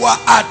 You are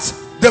at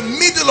the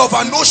middle of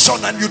an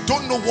ocean and you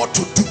don't know what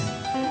to do.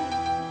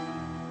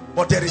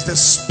 But there is the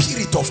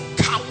spirit of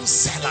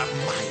counsel and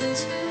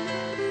might.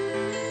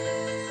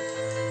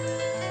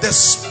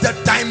 The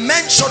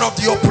dimension of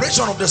the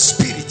operation of the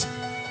spirit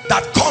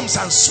that comes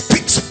and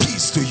speaks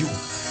peace to you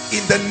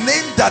in the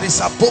name that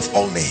is above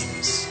all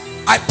names.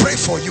 I pray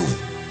for you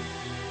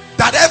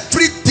that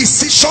every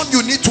decision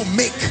you need to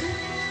make,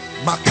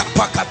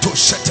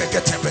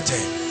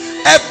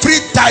 every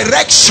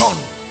direction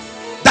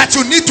that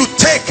you need to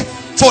take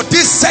for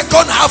this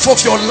second half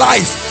of your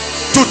life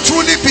to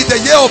truly be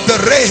the year of the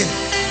rain,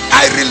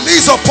 I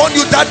release upon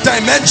you that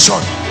dimension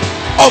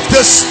of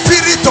the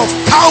spirit of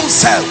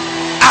counsel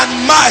and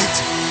might,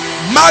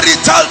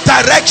 marital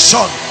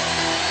direction,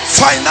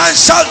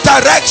 financial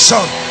direction,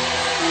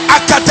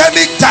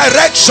 academic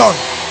direction,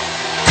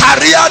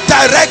 career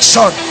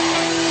direction.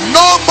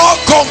 No more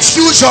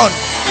confusion,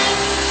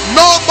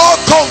 no more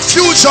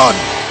confusion,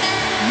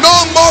 no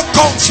more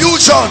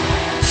confusion.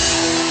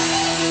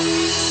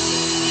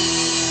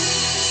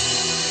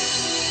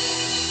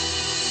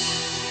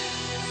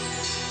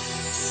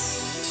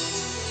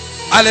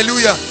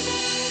 Hallelujah.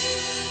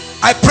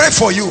 I pray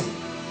for you.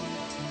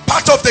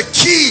 Part of the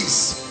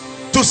keys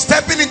to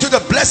stepping into the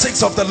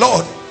blessings of the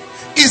Lord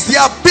is the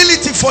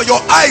ability for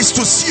your eyes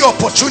to see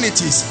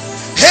opportunities.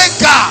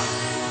 Hagar,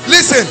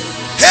 listen,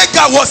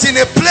 Hagar was in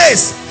a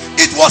place,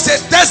 it was a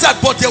desert,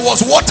 but there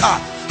was water.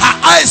 Her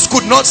eyes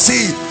could not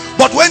see.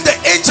 But when the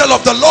angel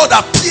of the Lord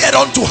appeared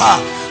unto her,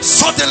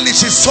 suddenly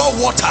she saw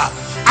water.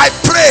 I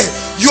pray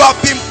you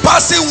have been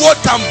passing what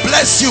can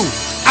bless you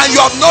and you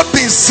have not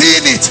been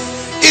seeing it.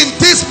 In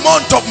this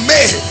month of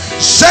May,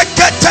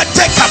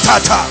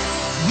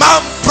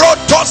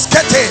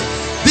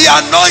 the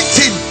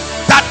anointing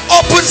that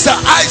opens the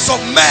eyes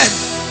of men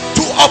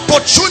to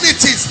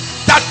opportunities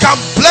that can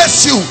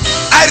bless you,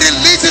 I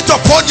release it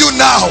upon you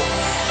now.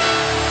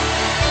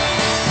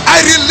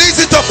 I release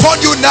it upon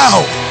you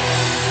now.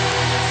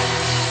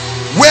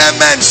 Where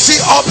men see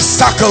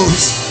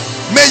obstacles,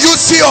 may you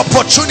see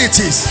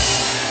opportunities.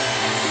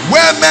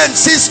 Where men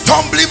see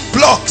stumbling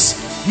blocks,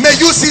 may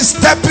you see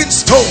stepping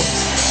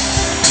stones.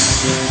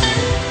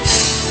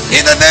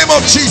 In the name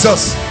of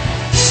Jesus.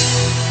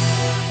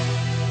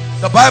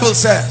 The Bible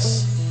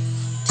says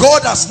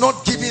God has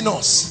not given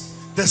us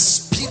the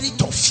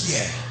spirit of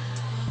fear.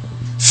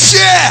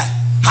 Fear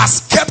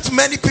has kept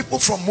many people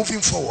from moving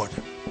forward.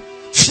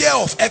 Fear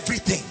of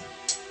everything.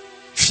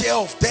 Fear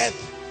of death,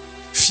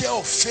 fear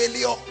of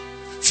failure,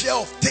 fear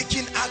of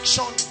taking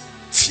action,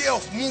 fear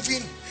of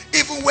moving.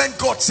 Even when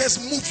God says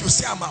move, you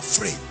say I'm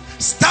afraid.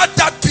 Start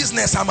that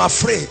business, I'm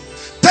afraid.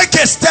 Take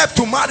a step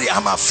to marry,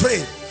 I'm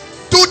afraid.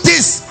 Do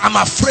this, I'm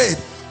afraid.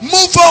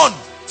 Move on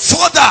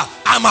further,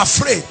 I'm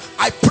afraid.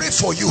 I pray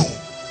for you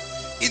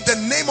in the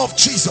name of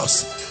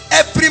Jesus.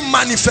 Every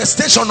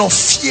manifestation of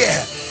fear,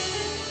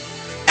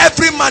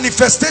 every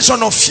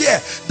manifestation of fear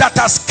that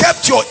has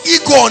kept your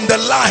ego on the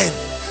line,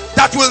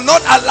 that will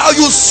not allow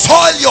you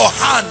soil your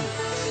hand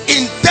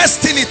in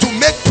destiny to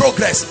make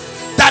progress,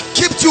 that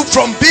keeps you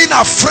from being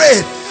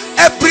afraid,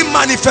 every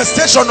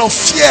manifestation of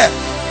fear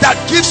that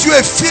gives you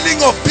a feeling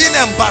of being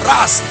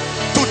embarrassed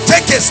to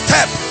take a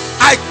step,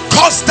 I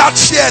curse that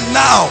fear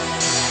now.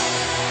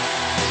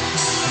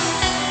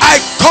 I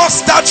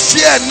curse that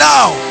fear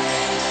now.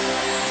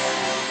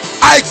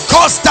 I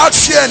curse that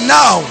fear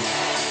now.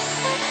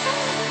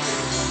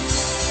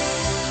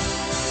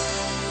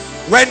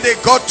 When they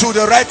got to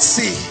the Red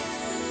Sea,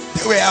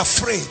 they were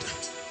afraid.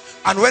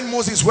 And when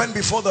Moses went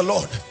before the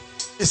Lord,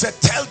 he said,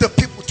 tell the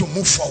people to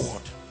move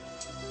forward.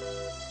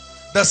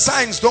 The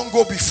signs don't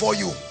go before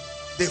you,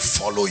 they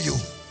follow you.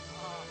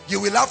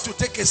 You will have to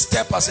take a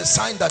step as a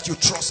sign that you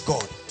trust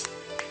God.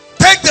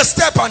 Take the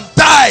step and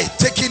die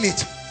taking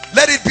it.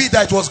 Let it be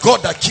that it was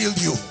God that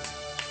killed you.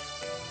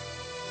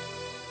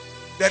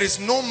 There is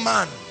no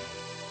man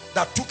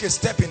that took a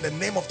step in the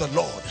name of the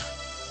Lord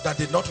that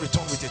did not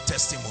return with a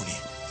testimony.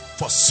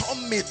 For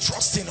some may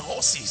trust in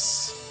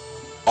horses,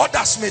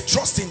 others may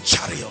trust in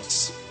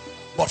chariots,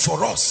 but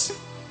for us,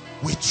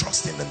 we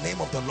trust in the name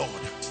of the Lord.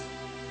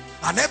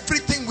 And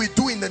everything we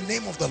do in the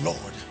name of the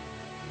Lord,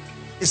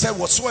 he said,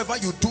 whatsoever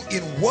you do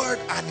in word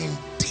and in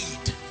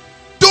deed,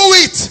 do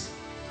it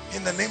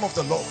in the name of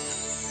the Lord.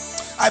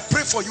 I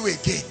pray for you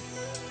again.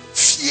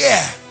 Fear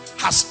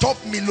has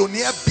stopped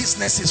millionaire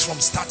businesses from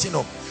starting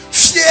up.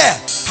 Fear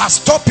has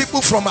stopped people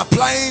from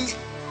applying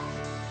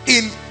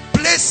in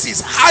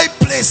places, high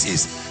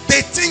places.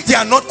 They think they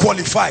are not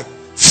qualified.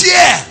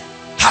 Fear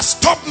has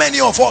stopped many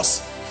of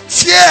us.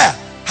 Fear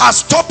has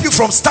stopped you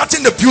from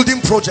starting the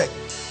building project.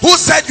 Who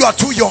said you are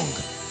too young?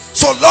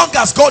 So long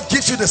as God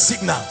gives you the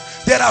signal.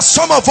 There are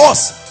some of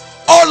us,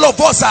 all of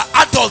us are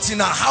adults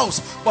in our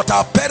house, but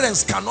our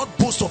parents cannot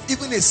boast of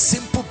even a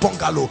simple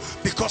bungalow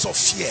because of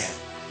fear.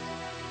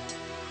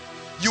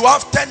 You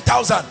have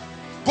 10,000.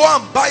 Go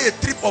and buy a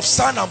trip of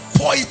sand and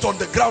pour it on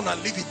the ground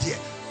and leave it there.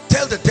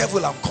 Tell the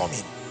devil I'm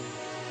coming.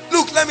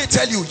 Look, let me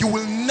tell you, you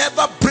will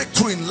never break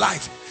through in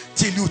life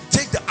till you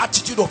take the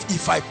attitude of,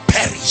 if I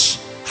perish,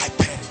 I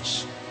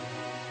perish.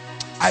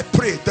 I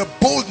pray the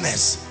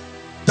boldness,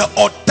 the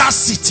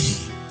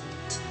audacity,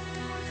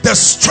 the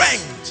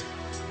strength,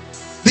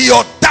 the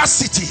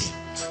audacity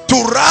to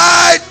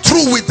ride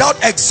through without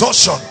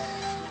exhaustion,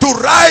 to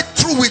ride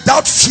through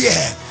without fear.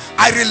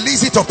 I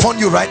release it upon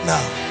you right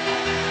now.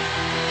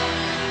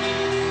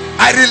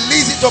 I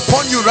release it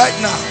upon you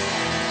right now.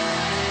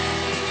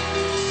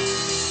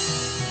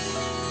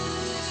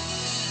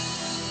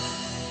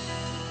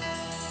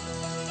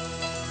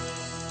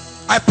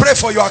 I pray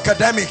for your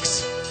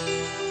academics.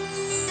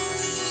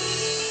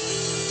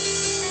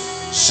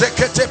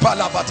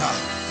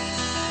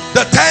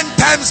 The 10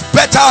 times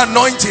better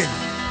anointing.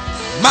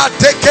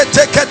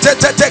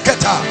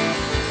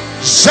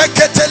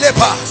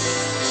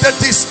 The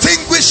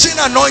distinguishing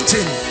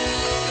anointing.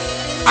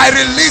 I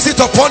release it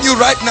upon you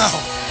right now.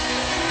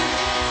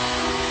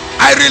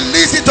 I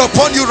release it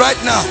upon you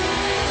right now.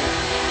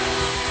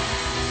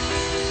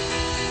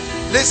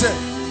 Listen,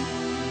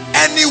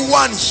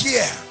 anyone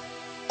here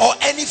or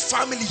any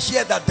family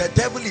here that the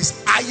devil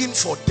is eyeing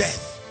for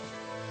death,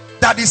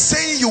 that is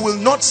saying you will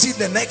not see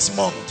the next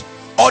month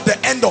or the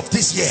end of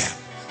this year,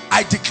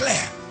 I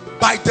declare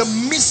by the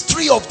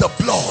mystery of the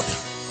blood,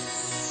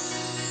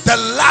 the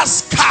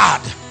last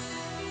card,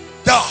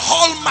 the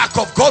hallmark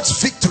of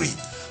God's victory,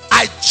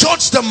 I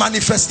judge the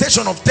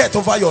manifestation of death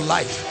over your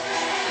life.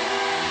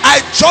 I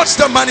judge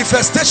the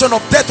manifestation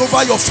of death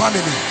over your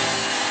family.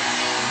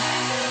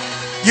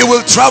 You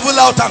will travel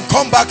out and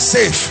come back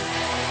safe.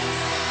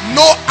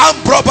 No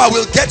armed robber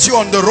will get you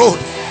on the road.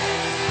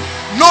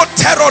 No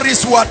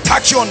terrorist will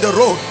attack you on the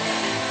road.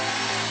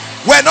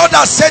 When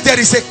others say there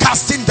is a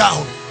casting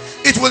down,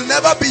 it will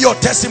never be your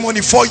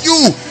testimony. For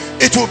you,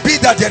 it will be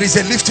that there is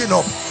a lifting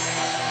up.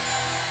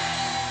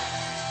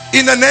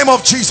 In the name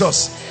of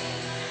Jesus,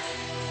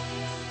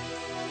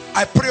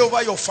 I pray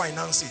over your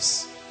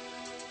finances.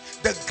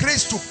 The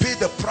grace to pay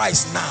the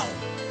price now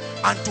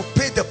and to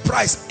pay the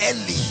price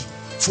early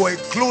for a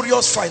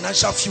glorious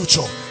financial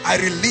future, I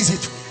release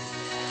it.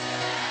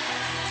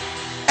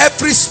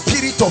 Every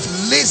spirit of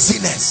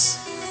laziness,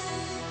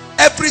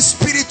 every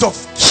spirit of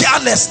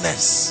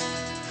carelessness,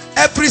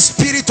 every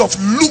spirit of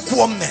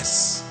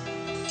lukewarmness,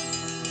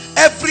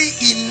 every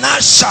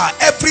inertia,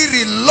 every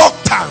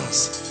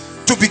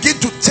reluctance to begin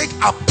to take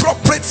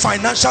appropriate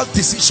financial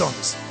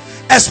decisions,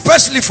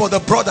 especially for the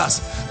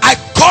brothers, I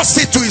curse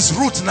it to its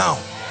root now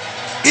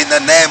in the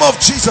name of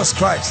Jesus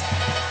Christ.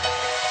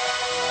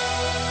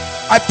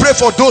 I pray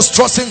for those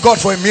trusting God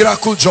for a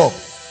miracle job.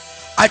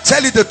 I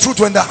tell you the truth,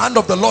 when the hand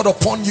of the Lord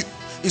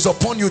is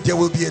upon you, there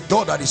will be a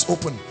door that is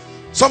open.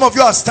 Some of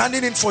you are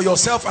standing in for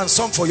yourself and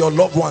some for your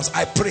loved ones.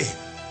 I pray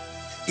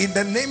in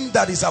the name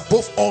that is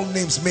above all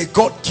names, may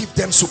God give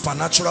them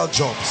supernatural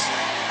jobs.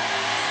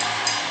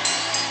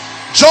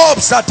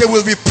 Jobs that they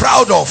will be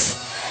proud of.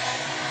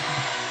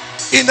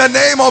 In the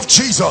name of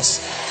Jesus.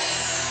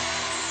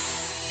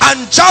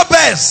 And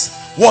Jabez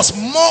was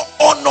more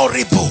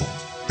honorable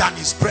than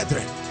his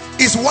brethren.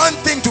 It's one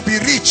thing to be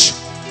rich,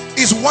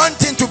 it's one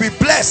thing to be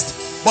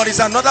blessed, but it's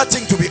another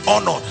thing to be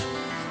honored.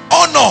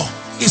 Honor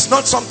is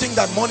not something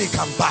that money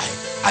can buy.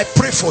 I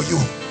pray for you,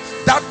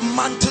 that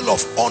mantle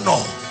of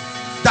honor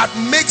that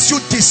makes you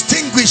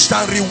distinguished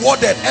and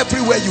rewarded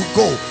everywhere you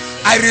go,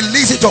 I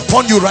release it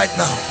upon you right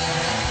now.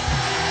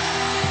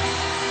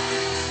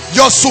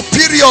 Your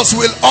superiors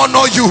will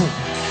honor you.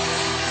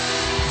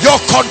 Your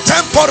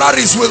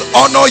contemporaries will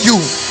honor you.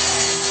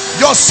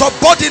 Your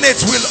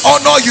subordinates will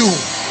honor you.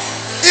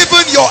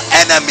 Even your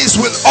enemies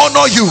will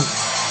honor you.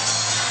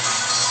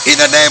 In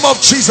the name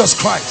of Jesus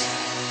Christ.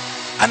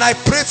 And I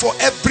pray for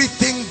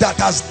everything that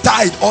has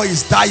died or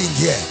is dying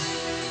here.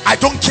 I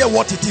don't care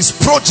what it is.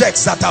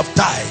 Projects that have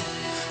died,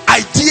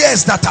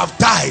 ideas that have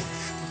died,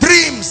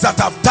 dreams that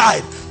have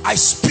died, I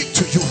speak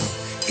to you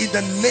in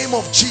the name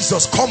of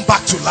Jesus. Come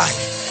back to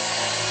life.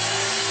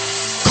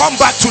 Come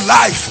back to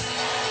life.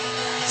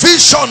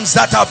 Visions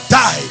that have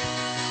died,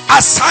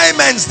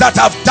 assignments that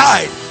have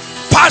died,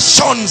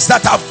 passions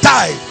that have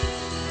died,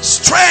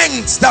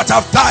 strengths that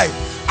have died,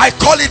 I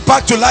call it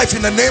back to life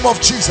in the name of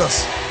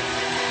Jesus.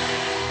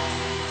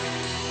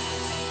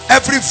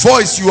 Every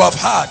voice you have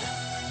heard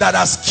that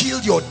has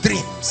killed your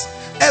dreams,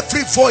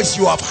 every voice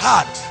you have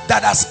heard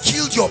that has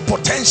killed your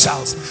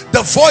potentials,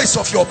 the voice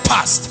of your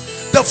past,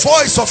 the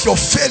voice of your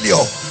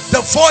failure,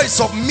 the voice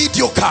of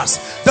mediocres,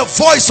 the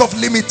voice of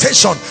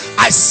limitation,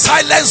 I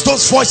silence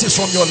those voices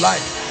from your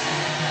life.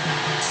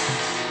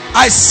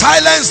 I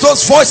silence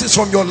those voices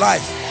from your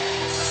life.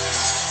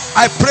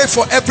 I pray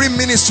for every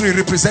ministry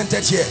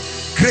represented here,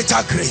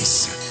 greater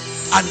grace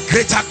and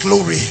greater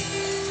glory,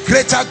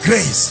 greater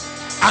grace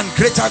and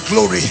greater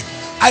glory.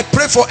 I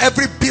pray for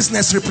every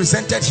business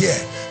represented here,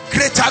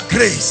 greater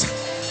grace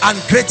and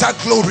greater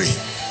glory.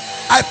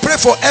 I pray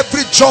for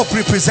every job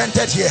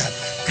represented here,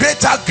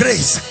 greater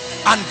grace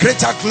and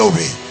greater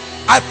glory.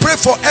 I pray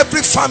for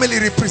every family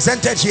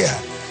represented here,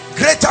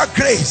 greater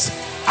grace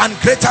and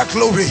greater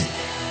glory.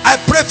 I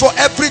pray for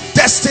every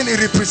destiny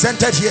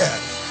represented here,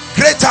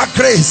 greater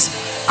grace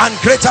and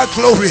greater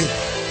glory,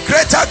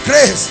 greater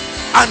grace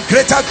and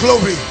greater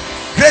glory,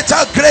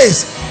 greater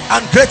grace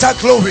and greater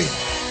glory.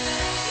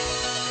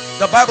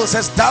 The Bible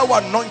says, thou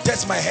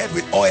anointest my head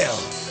with oil,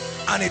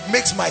 and it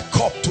makes my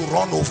cup to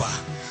run over.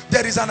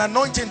 There is an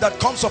anointing that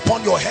comes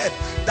upon your head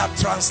that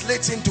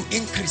translates into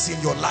increase in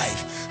your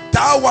life.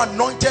 Thou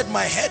anointed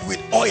my head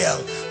with oil,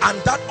 and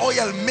that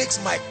oil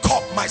makes my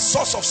cup, my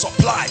source of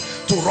supply,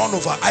 to run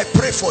over. I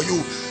pray for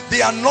you.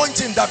 The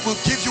anointing that will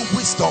give you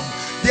wisdom,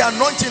 the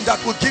anointing that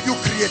will give you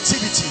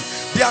creativity,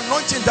 the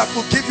anointing that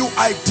will give you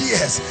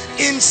ideas,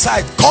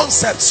 insight,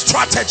 concepts,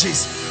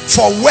 strategies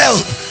for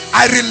wealth,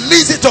 I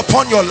release it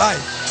upon your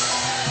life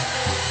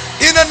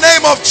in the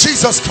name of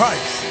Jesus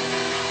Christ.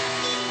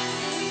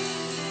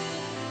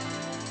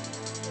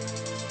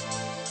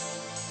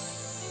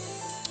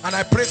 And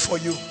I pray for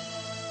you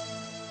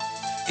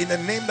in the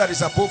name that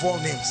is above all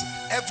names.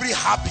 Every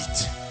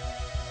habit,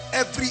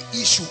 every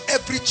issue,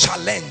 every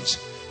challenge,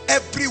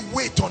 every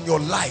weight on your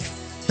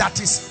life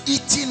that is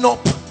eating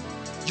up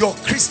your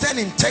Christian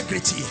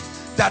integrity,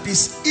 that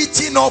is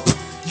eating up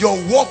your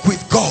walk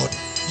with God.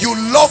 You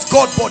love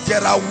God, but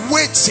there are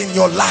weights in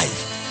your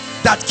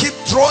life that keep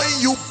drawing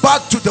you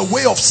back to the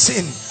way of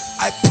sin.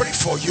 I pray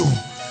for you.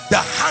 The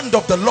hand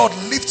of the Lord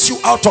lifts you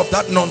out of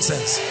that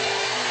nonsense.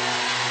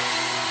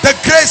 The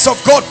grace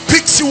of God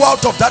picks you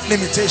out of that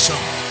limitation.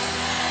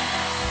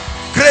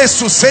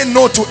 Grace to say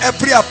no to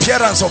every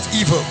appearance of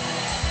evil.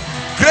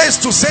 Grace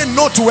to say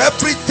no to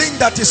everything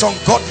that is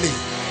ungodly.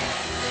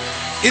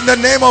 In the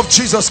name of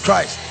Jesus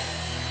Christ.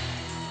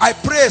 I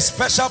pray a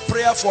special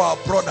prayer for our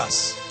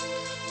brothers.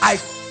 I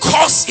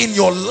curse in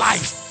your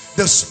life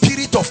the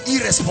spirit of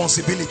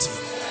irresponsibility.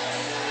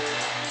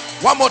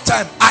 One more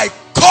time. I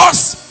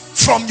curse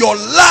from your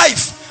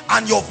life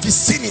and your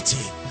vicinity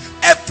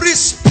every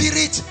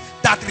spirit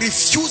that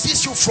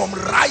refuses you from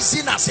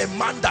rising as a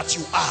man that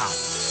you are.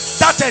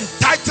 That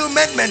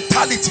entitlement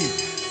mentality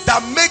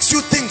that makes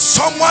you think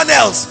someone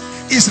else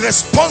is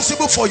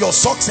responsible for your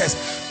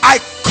success. I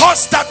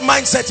curse that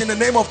mindset in the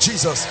name of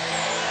Jesus.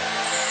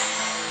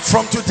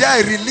 From today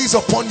I release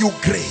upon you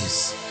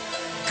grace.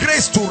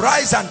 Grace to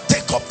rise and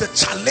take up the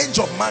challenge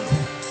of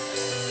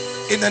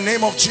manhood in the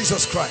name of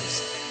Jesus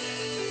Christ.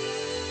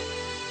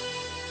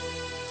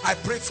 I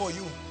pray for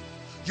you.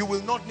 You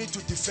will not need to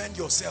defend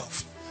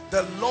yourself.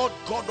 The Lord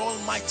God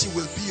Almighty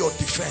will be your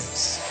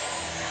defense.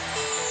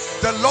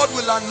 The Lord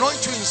will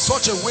anoint you in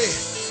such a way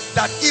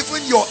that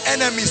even your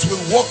enemies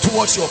will walk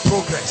towards your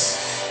progress.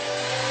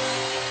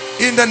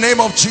 In the name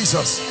of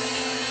Jesus,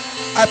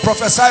 I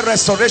prophesy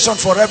restoration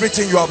for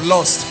everything you have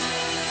lost.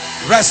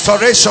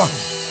 Restoration,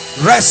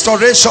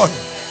 restoration,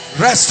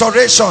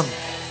 restoration,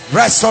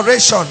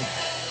 restoration.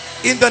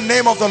 In the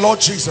name of the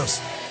Lord Jesus.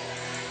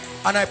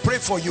 And I pray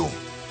for you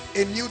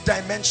a new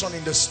dimension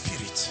in the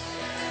spirit.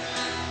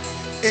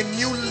 A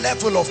new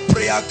level of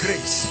prayer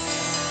grace.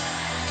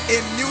 A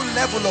new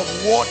level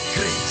of word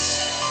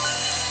grace.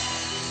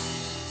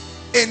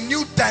 A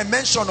new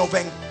dimension of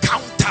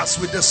encounters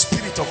with the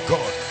Spirit of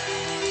God.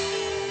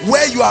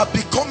 Where you are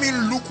becoming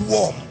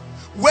lukewarm.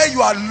 Where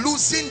you are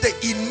losing the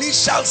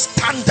initial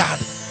standard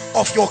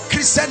of your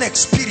Christian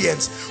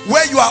experience.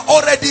 Where you are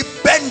already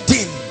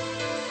bending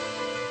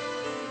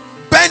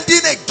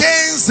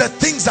against the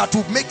things that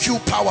will make you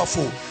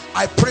powerful.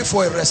 I pray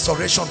for a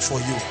restoration for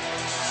you.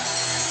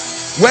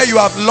 Where you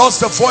have lost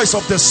the voice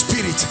of the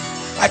Spirit,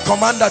 I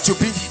command that you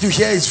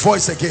hear his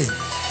voice again.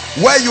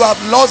 Where you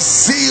have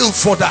lost zeal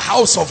for the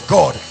house of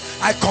God,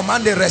 I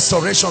command a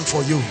restoration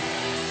for you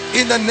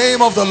in the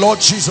name of the Lord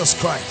Jesus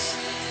Christ.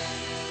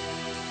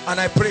 And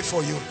I pray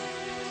for you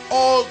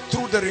all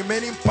through the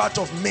remaining part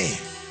of May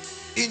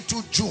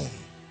into June.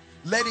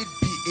 Let it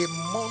be a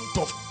month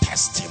of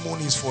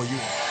testimonies for you,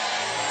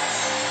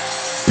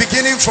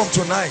 beginning from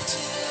tonight,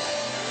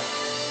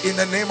 in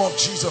the name of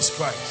Jesus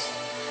Christ.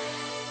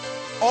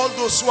 All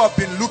those who have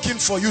been looking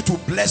for you to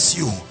bless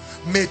you,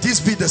 may this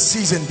be the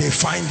season they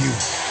find you.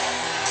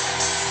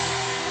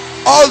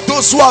 All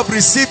those who have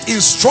received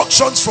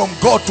instructions from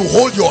God to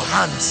hold your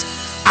hands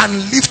and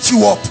lift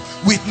you up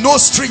with no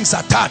strings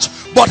attached,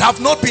 but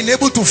have not been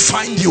able to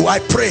find you, I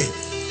pray.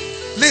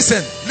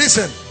 Listen,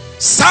 listen.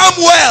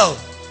 Samuel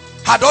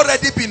had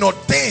already been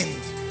ordained.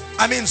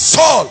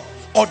 Saul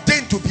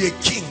ordained to be a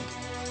king,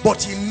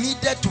 but he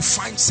needed to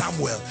find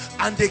Samuel,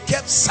 and they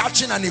kept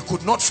searching and he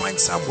could not find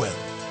Samuel.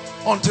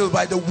 Until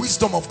by the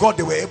wisdom of God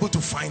they were able to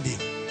find him.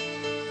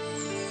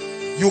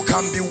 You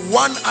can be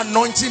one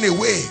anointing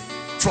away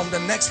from the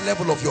next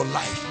level of your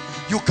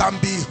life. You can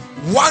be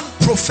one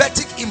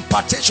prophetic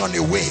impartation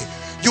away.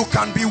 You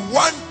can be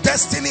one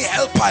destiny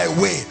helper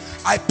away.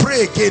 I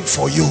pray again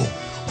for you.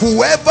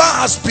 Whoever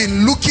has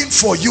been looking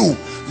for you,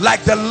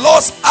 like the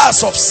lost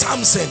ass of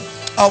Samson,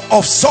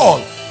 of Saul,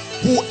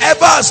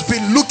 whoever has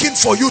been looking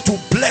for you to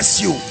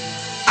bless you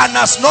and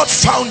has not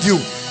found you,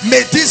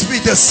 may this be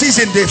the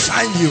season they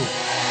find you.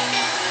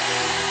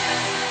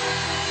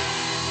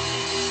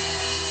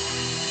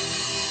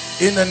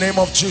 In the name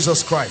of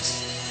Jesus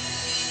Christ.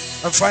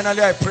 And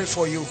finally, I pray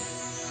for you.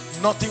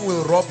 Nothing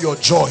will rob your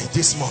joy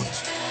this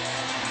month.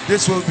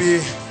 This will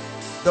be,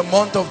 the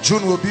month of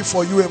June will be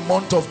for you a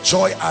month of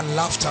joy and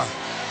laughter.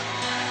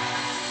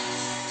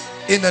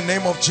 In the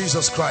name of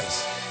Jesus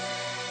Christ.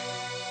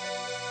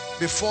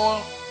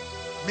 before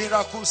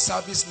miracle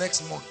service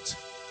next month,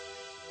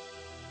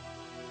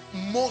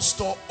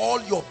 most or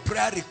all your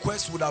prayer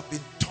requests would have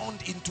been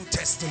turned into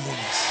testimonies.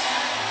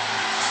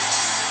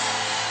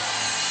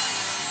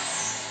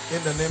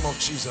 In the name of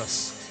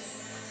Jesus.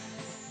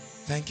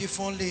 Thank you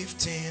for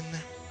lifting.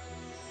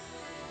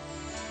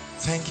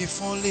 Thank you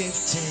for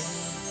lifting.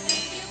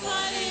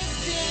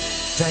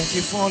 Thank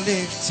you for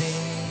lifting.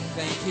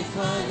 Thank you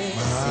for lifting.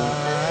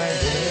 My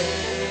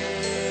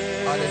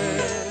head.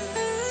 Hallelujah.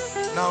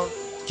 Now,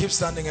 keep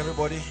standing,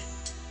 everybody.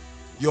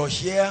 You're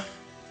here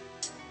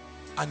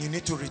and you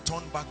need to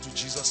return back to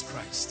Jesus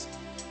Christ.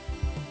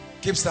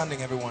 Keep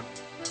standing, everyone.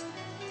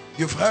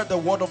 You've heard the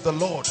word of the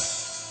Lord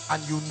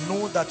and you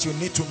know that you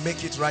need to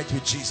make it right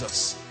with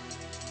Jesus.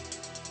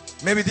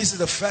 Maybe this is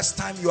the first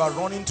time you are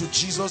running to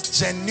Jesus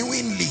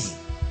genuinely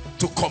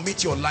to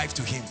commit your life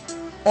to him.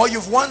 Or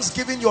you've once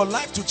given your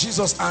life to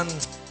Jesus and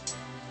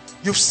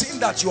you've seen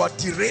that you are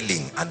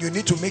derailing and you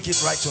need to make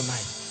it right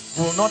tonight.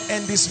 We will not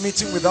end this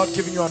meeting without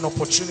giving you an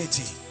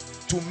opportunity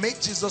to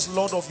make Jesus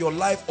Lord of your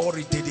life or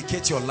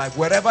rededicate your life.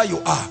 Wherever you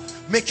are,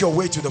 make your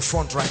way to the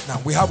front right now.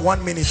 We have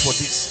 1 minute for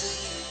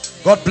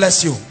this. God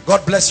bless you.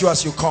 God bless you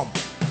as you come.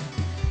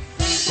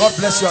 God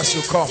bless you as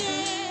you come.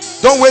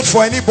 Don't wait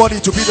for anybody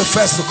to be the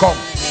first to come.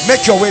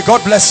 Make your way.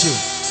 God bless you.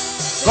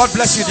 God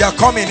bless you. They are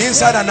coming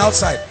inside and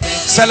outside.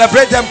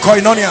 Celebrate them,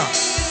 Koinonia.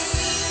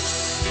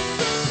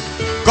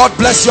 God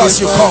bless you as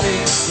you come.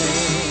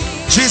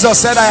 Jesus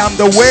said, I am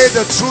the way,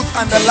 the truth,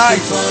 and the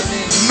life.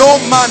 No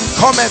man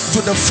cometh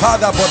to the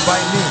Father but by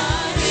me.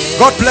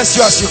 God bless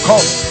you as you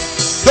come.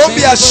 Don't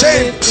be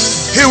ashamed.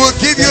 He will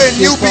give you a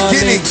new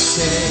beginning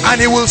and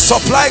he will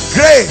supply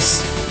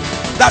grace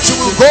that you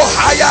will go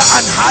higher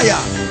and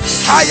higher,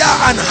 higher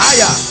and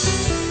higher.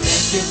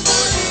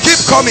 Keep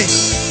coming.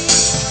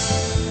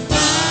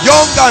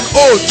 Young and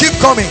old, keep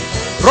coming.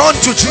 Run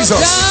to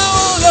Jesus.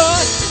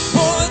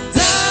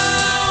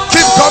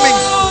 Keep coming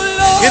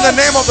in the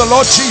name of the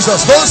Lord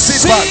Jesus. Don't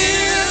sit back.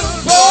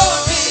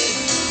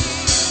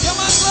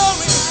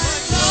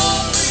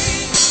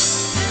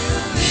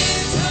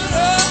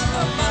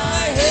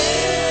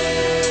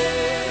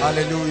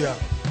 Hallelujah.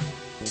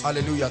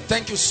 Hallelujah.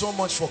 Thank you so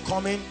much for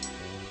coming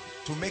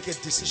to make a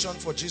decision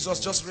for Jesus.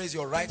 Just raise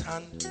your right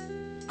hand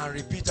and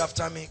repeat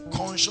after me,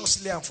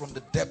 consciously and from the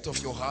depth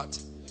of your heart.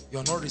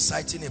 You're not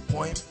reciting a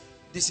poem.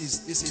 This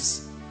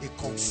is a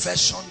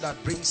confession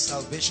that brings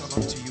salvation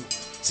unto you.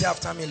 Say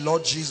after me,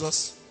 Lord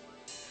Jesus,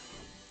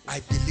 I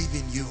believe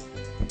in you.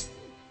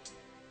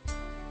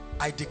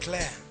 I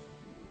declare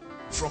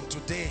from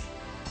today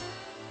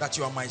that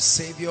you are my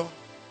Savior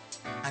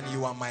and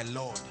you are my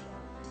Lord.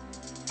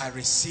 I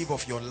receive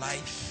of your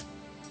life,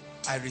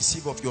 I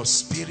receive of your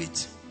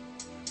spirit,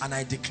 and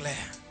I declare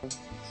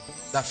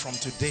that from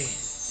today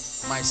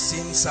my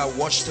sins are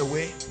washed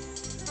away.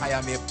 I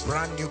am a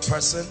brand new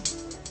person.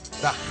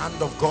 The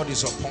hand of God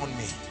is upon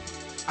me.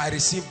 I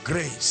receive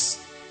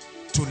grace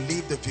to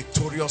live the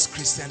victorious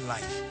Christian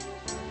life.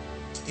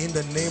 In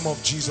the name of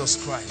Jesus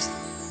Christ,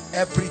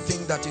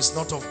 everything that is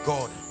not of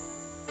God,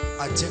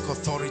 I take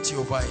authority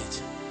over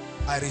it.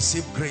 I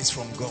receive grace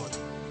from God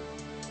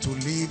to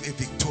live a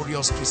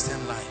victorious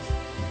Christian life.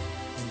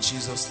 In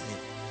Jesus'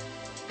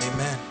 name.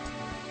 Amen.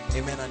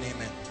 Amen and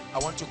amen. I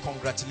want to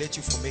congratulate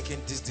you for making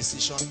this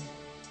decision.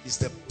 It's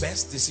the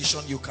best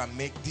decision you can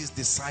make. This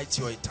decides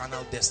your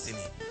eternal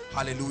destiny.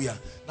 Hallelujah.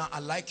 Now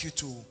I'd like you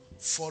to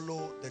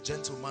follow the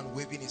gentleman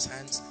waving his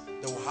hands.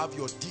 They will have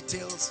your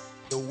details.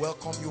 They will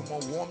welcome you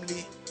more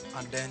warmly,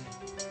 and then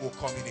we'll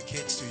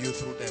communicate to you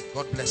through them.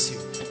 God bless you.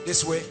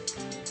 This way.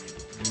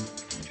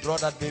 Draw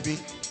that baby.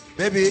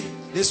 Baby,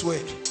 this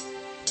way.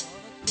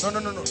 No. You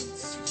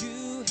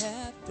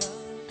have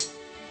done,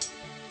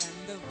 and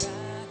the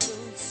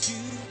battles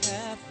you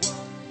have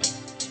won.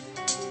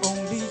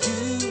 Only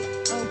you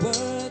are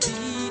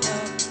worthy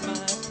of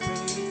my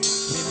praise.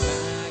 We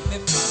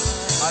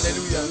magnify.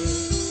 Hallelujah.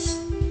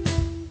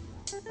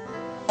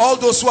 All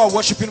those who are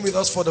worshiping with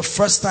us for the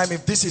first time,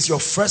 if this is your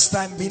first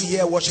time being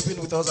here worshiping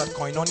with us at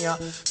Koinonia,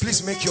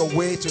 please make your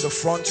way to the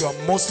front. You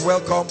are most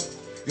welcome.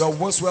 You are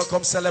most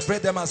welcome.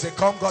 Celebrate them as they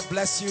come. God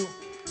bless you.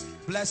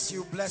 Bless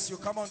you, bless you.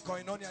 Come on,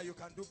 Koinonia, you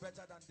can do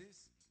better than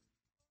this.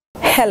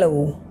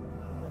 Hello.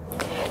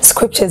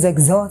 Scriptures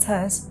exhort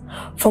us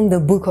from the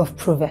book of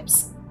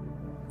Proverbs.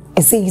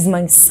 It says,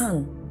 my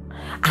son,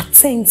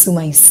 attend to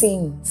my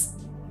sayings.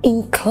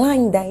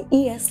 Incline thy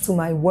ears to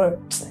my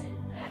words.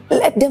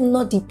 Let them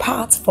not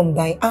depart from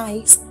thy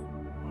eyes,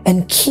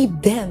 and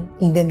keep them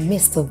in the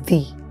midst of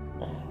thee.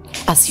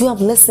 As you have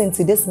listened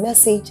to this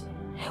message,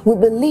 we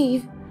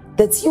believe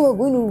that you are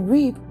going to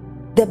reap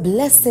the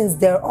blessings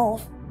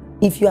thereof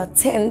if you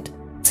attend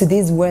to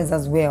these words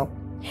as well.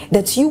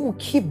 That you will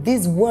keep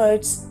these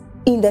words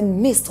in the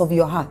midst of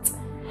your heart.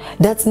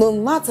 That no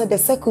matter the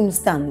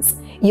circumstance,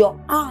 your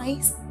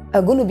eyes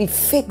are going to be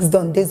fixed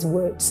on these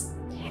words.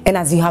 And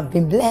as you have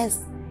been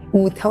blessed,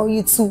 we will tell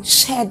you to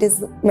share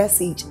this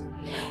message.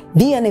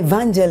 Be an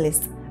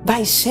evangelist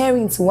by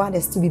sharing to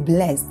others to be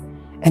blessed.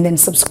 And then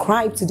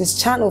subscribe to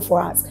this channel for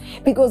us,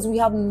 because we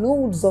have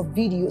loads of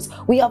videos,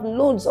 we have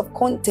loads of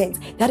content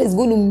that is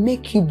going to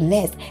make you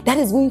blessed, that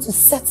is going to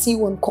set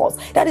you on course,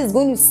 that is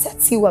going to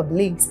set you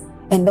ablaze.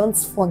 And don't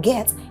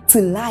forget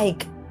to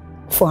like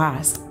for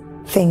us.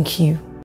 Thank you.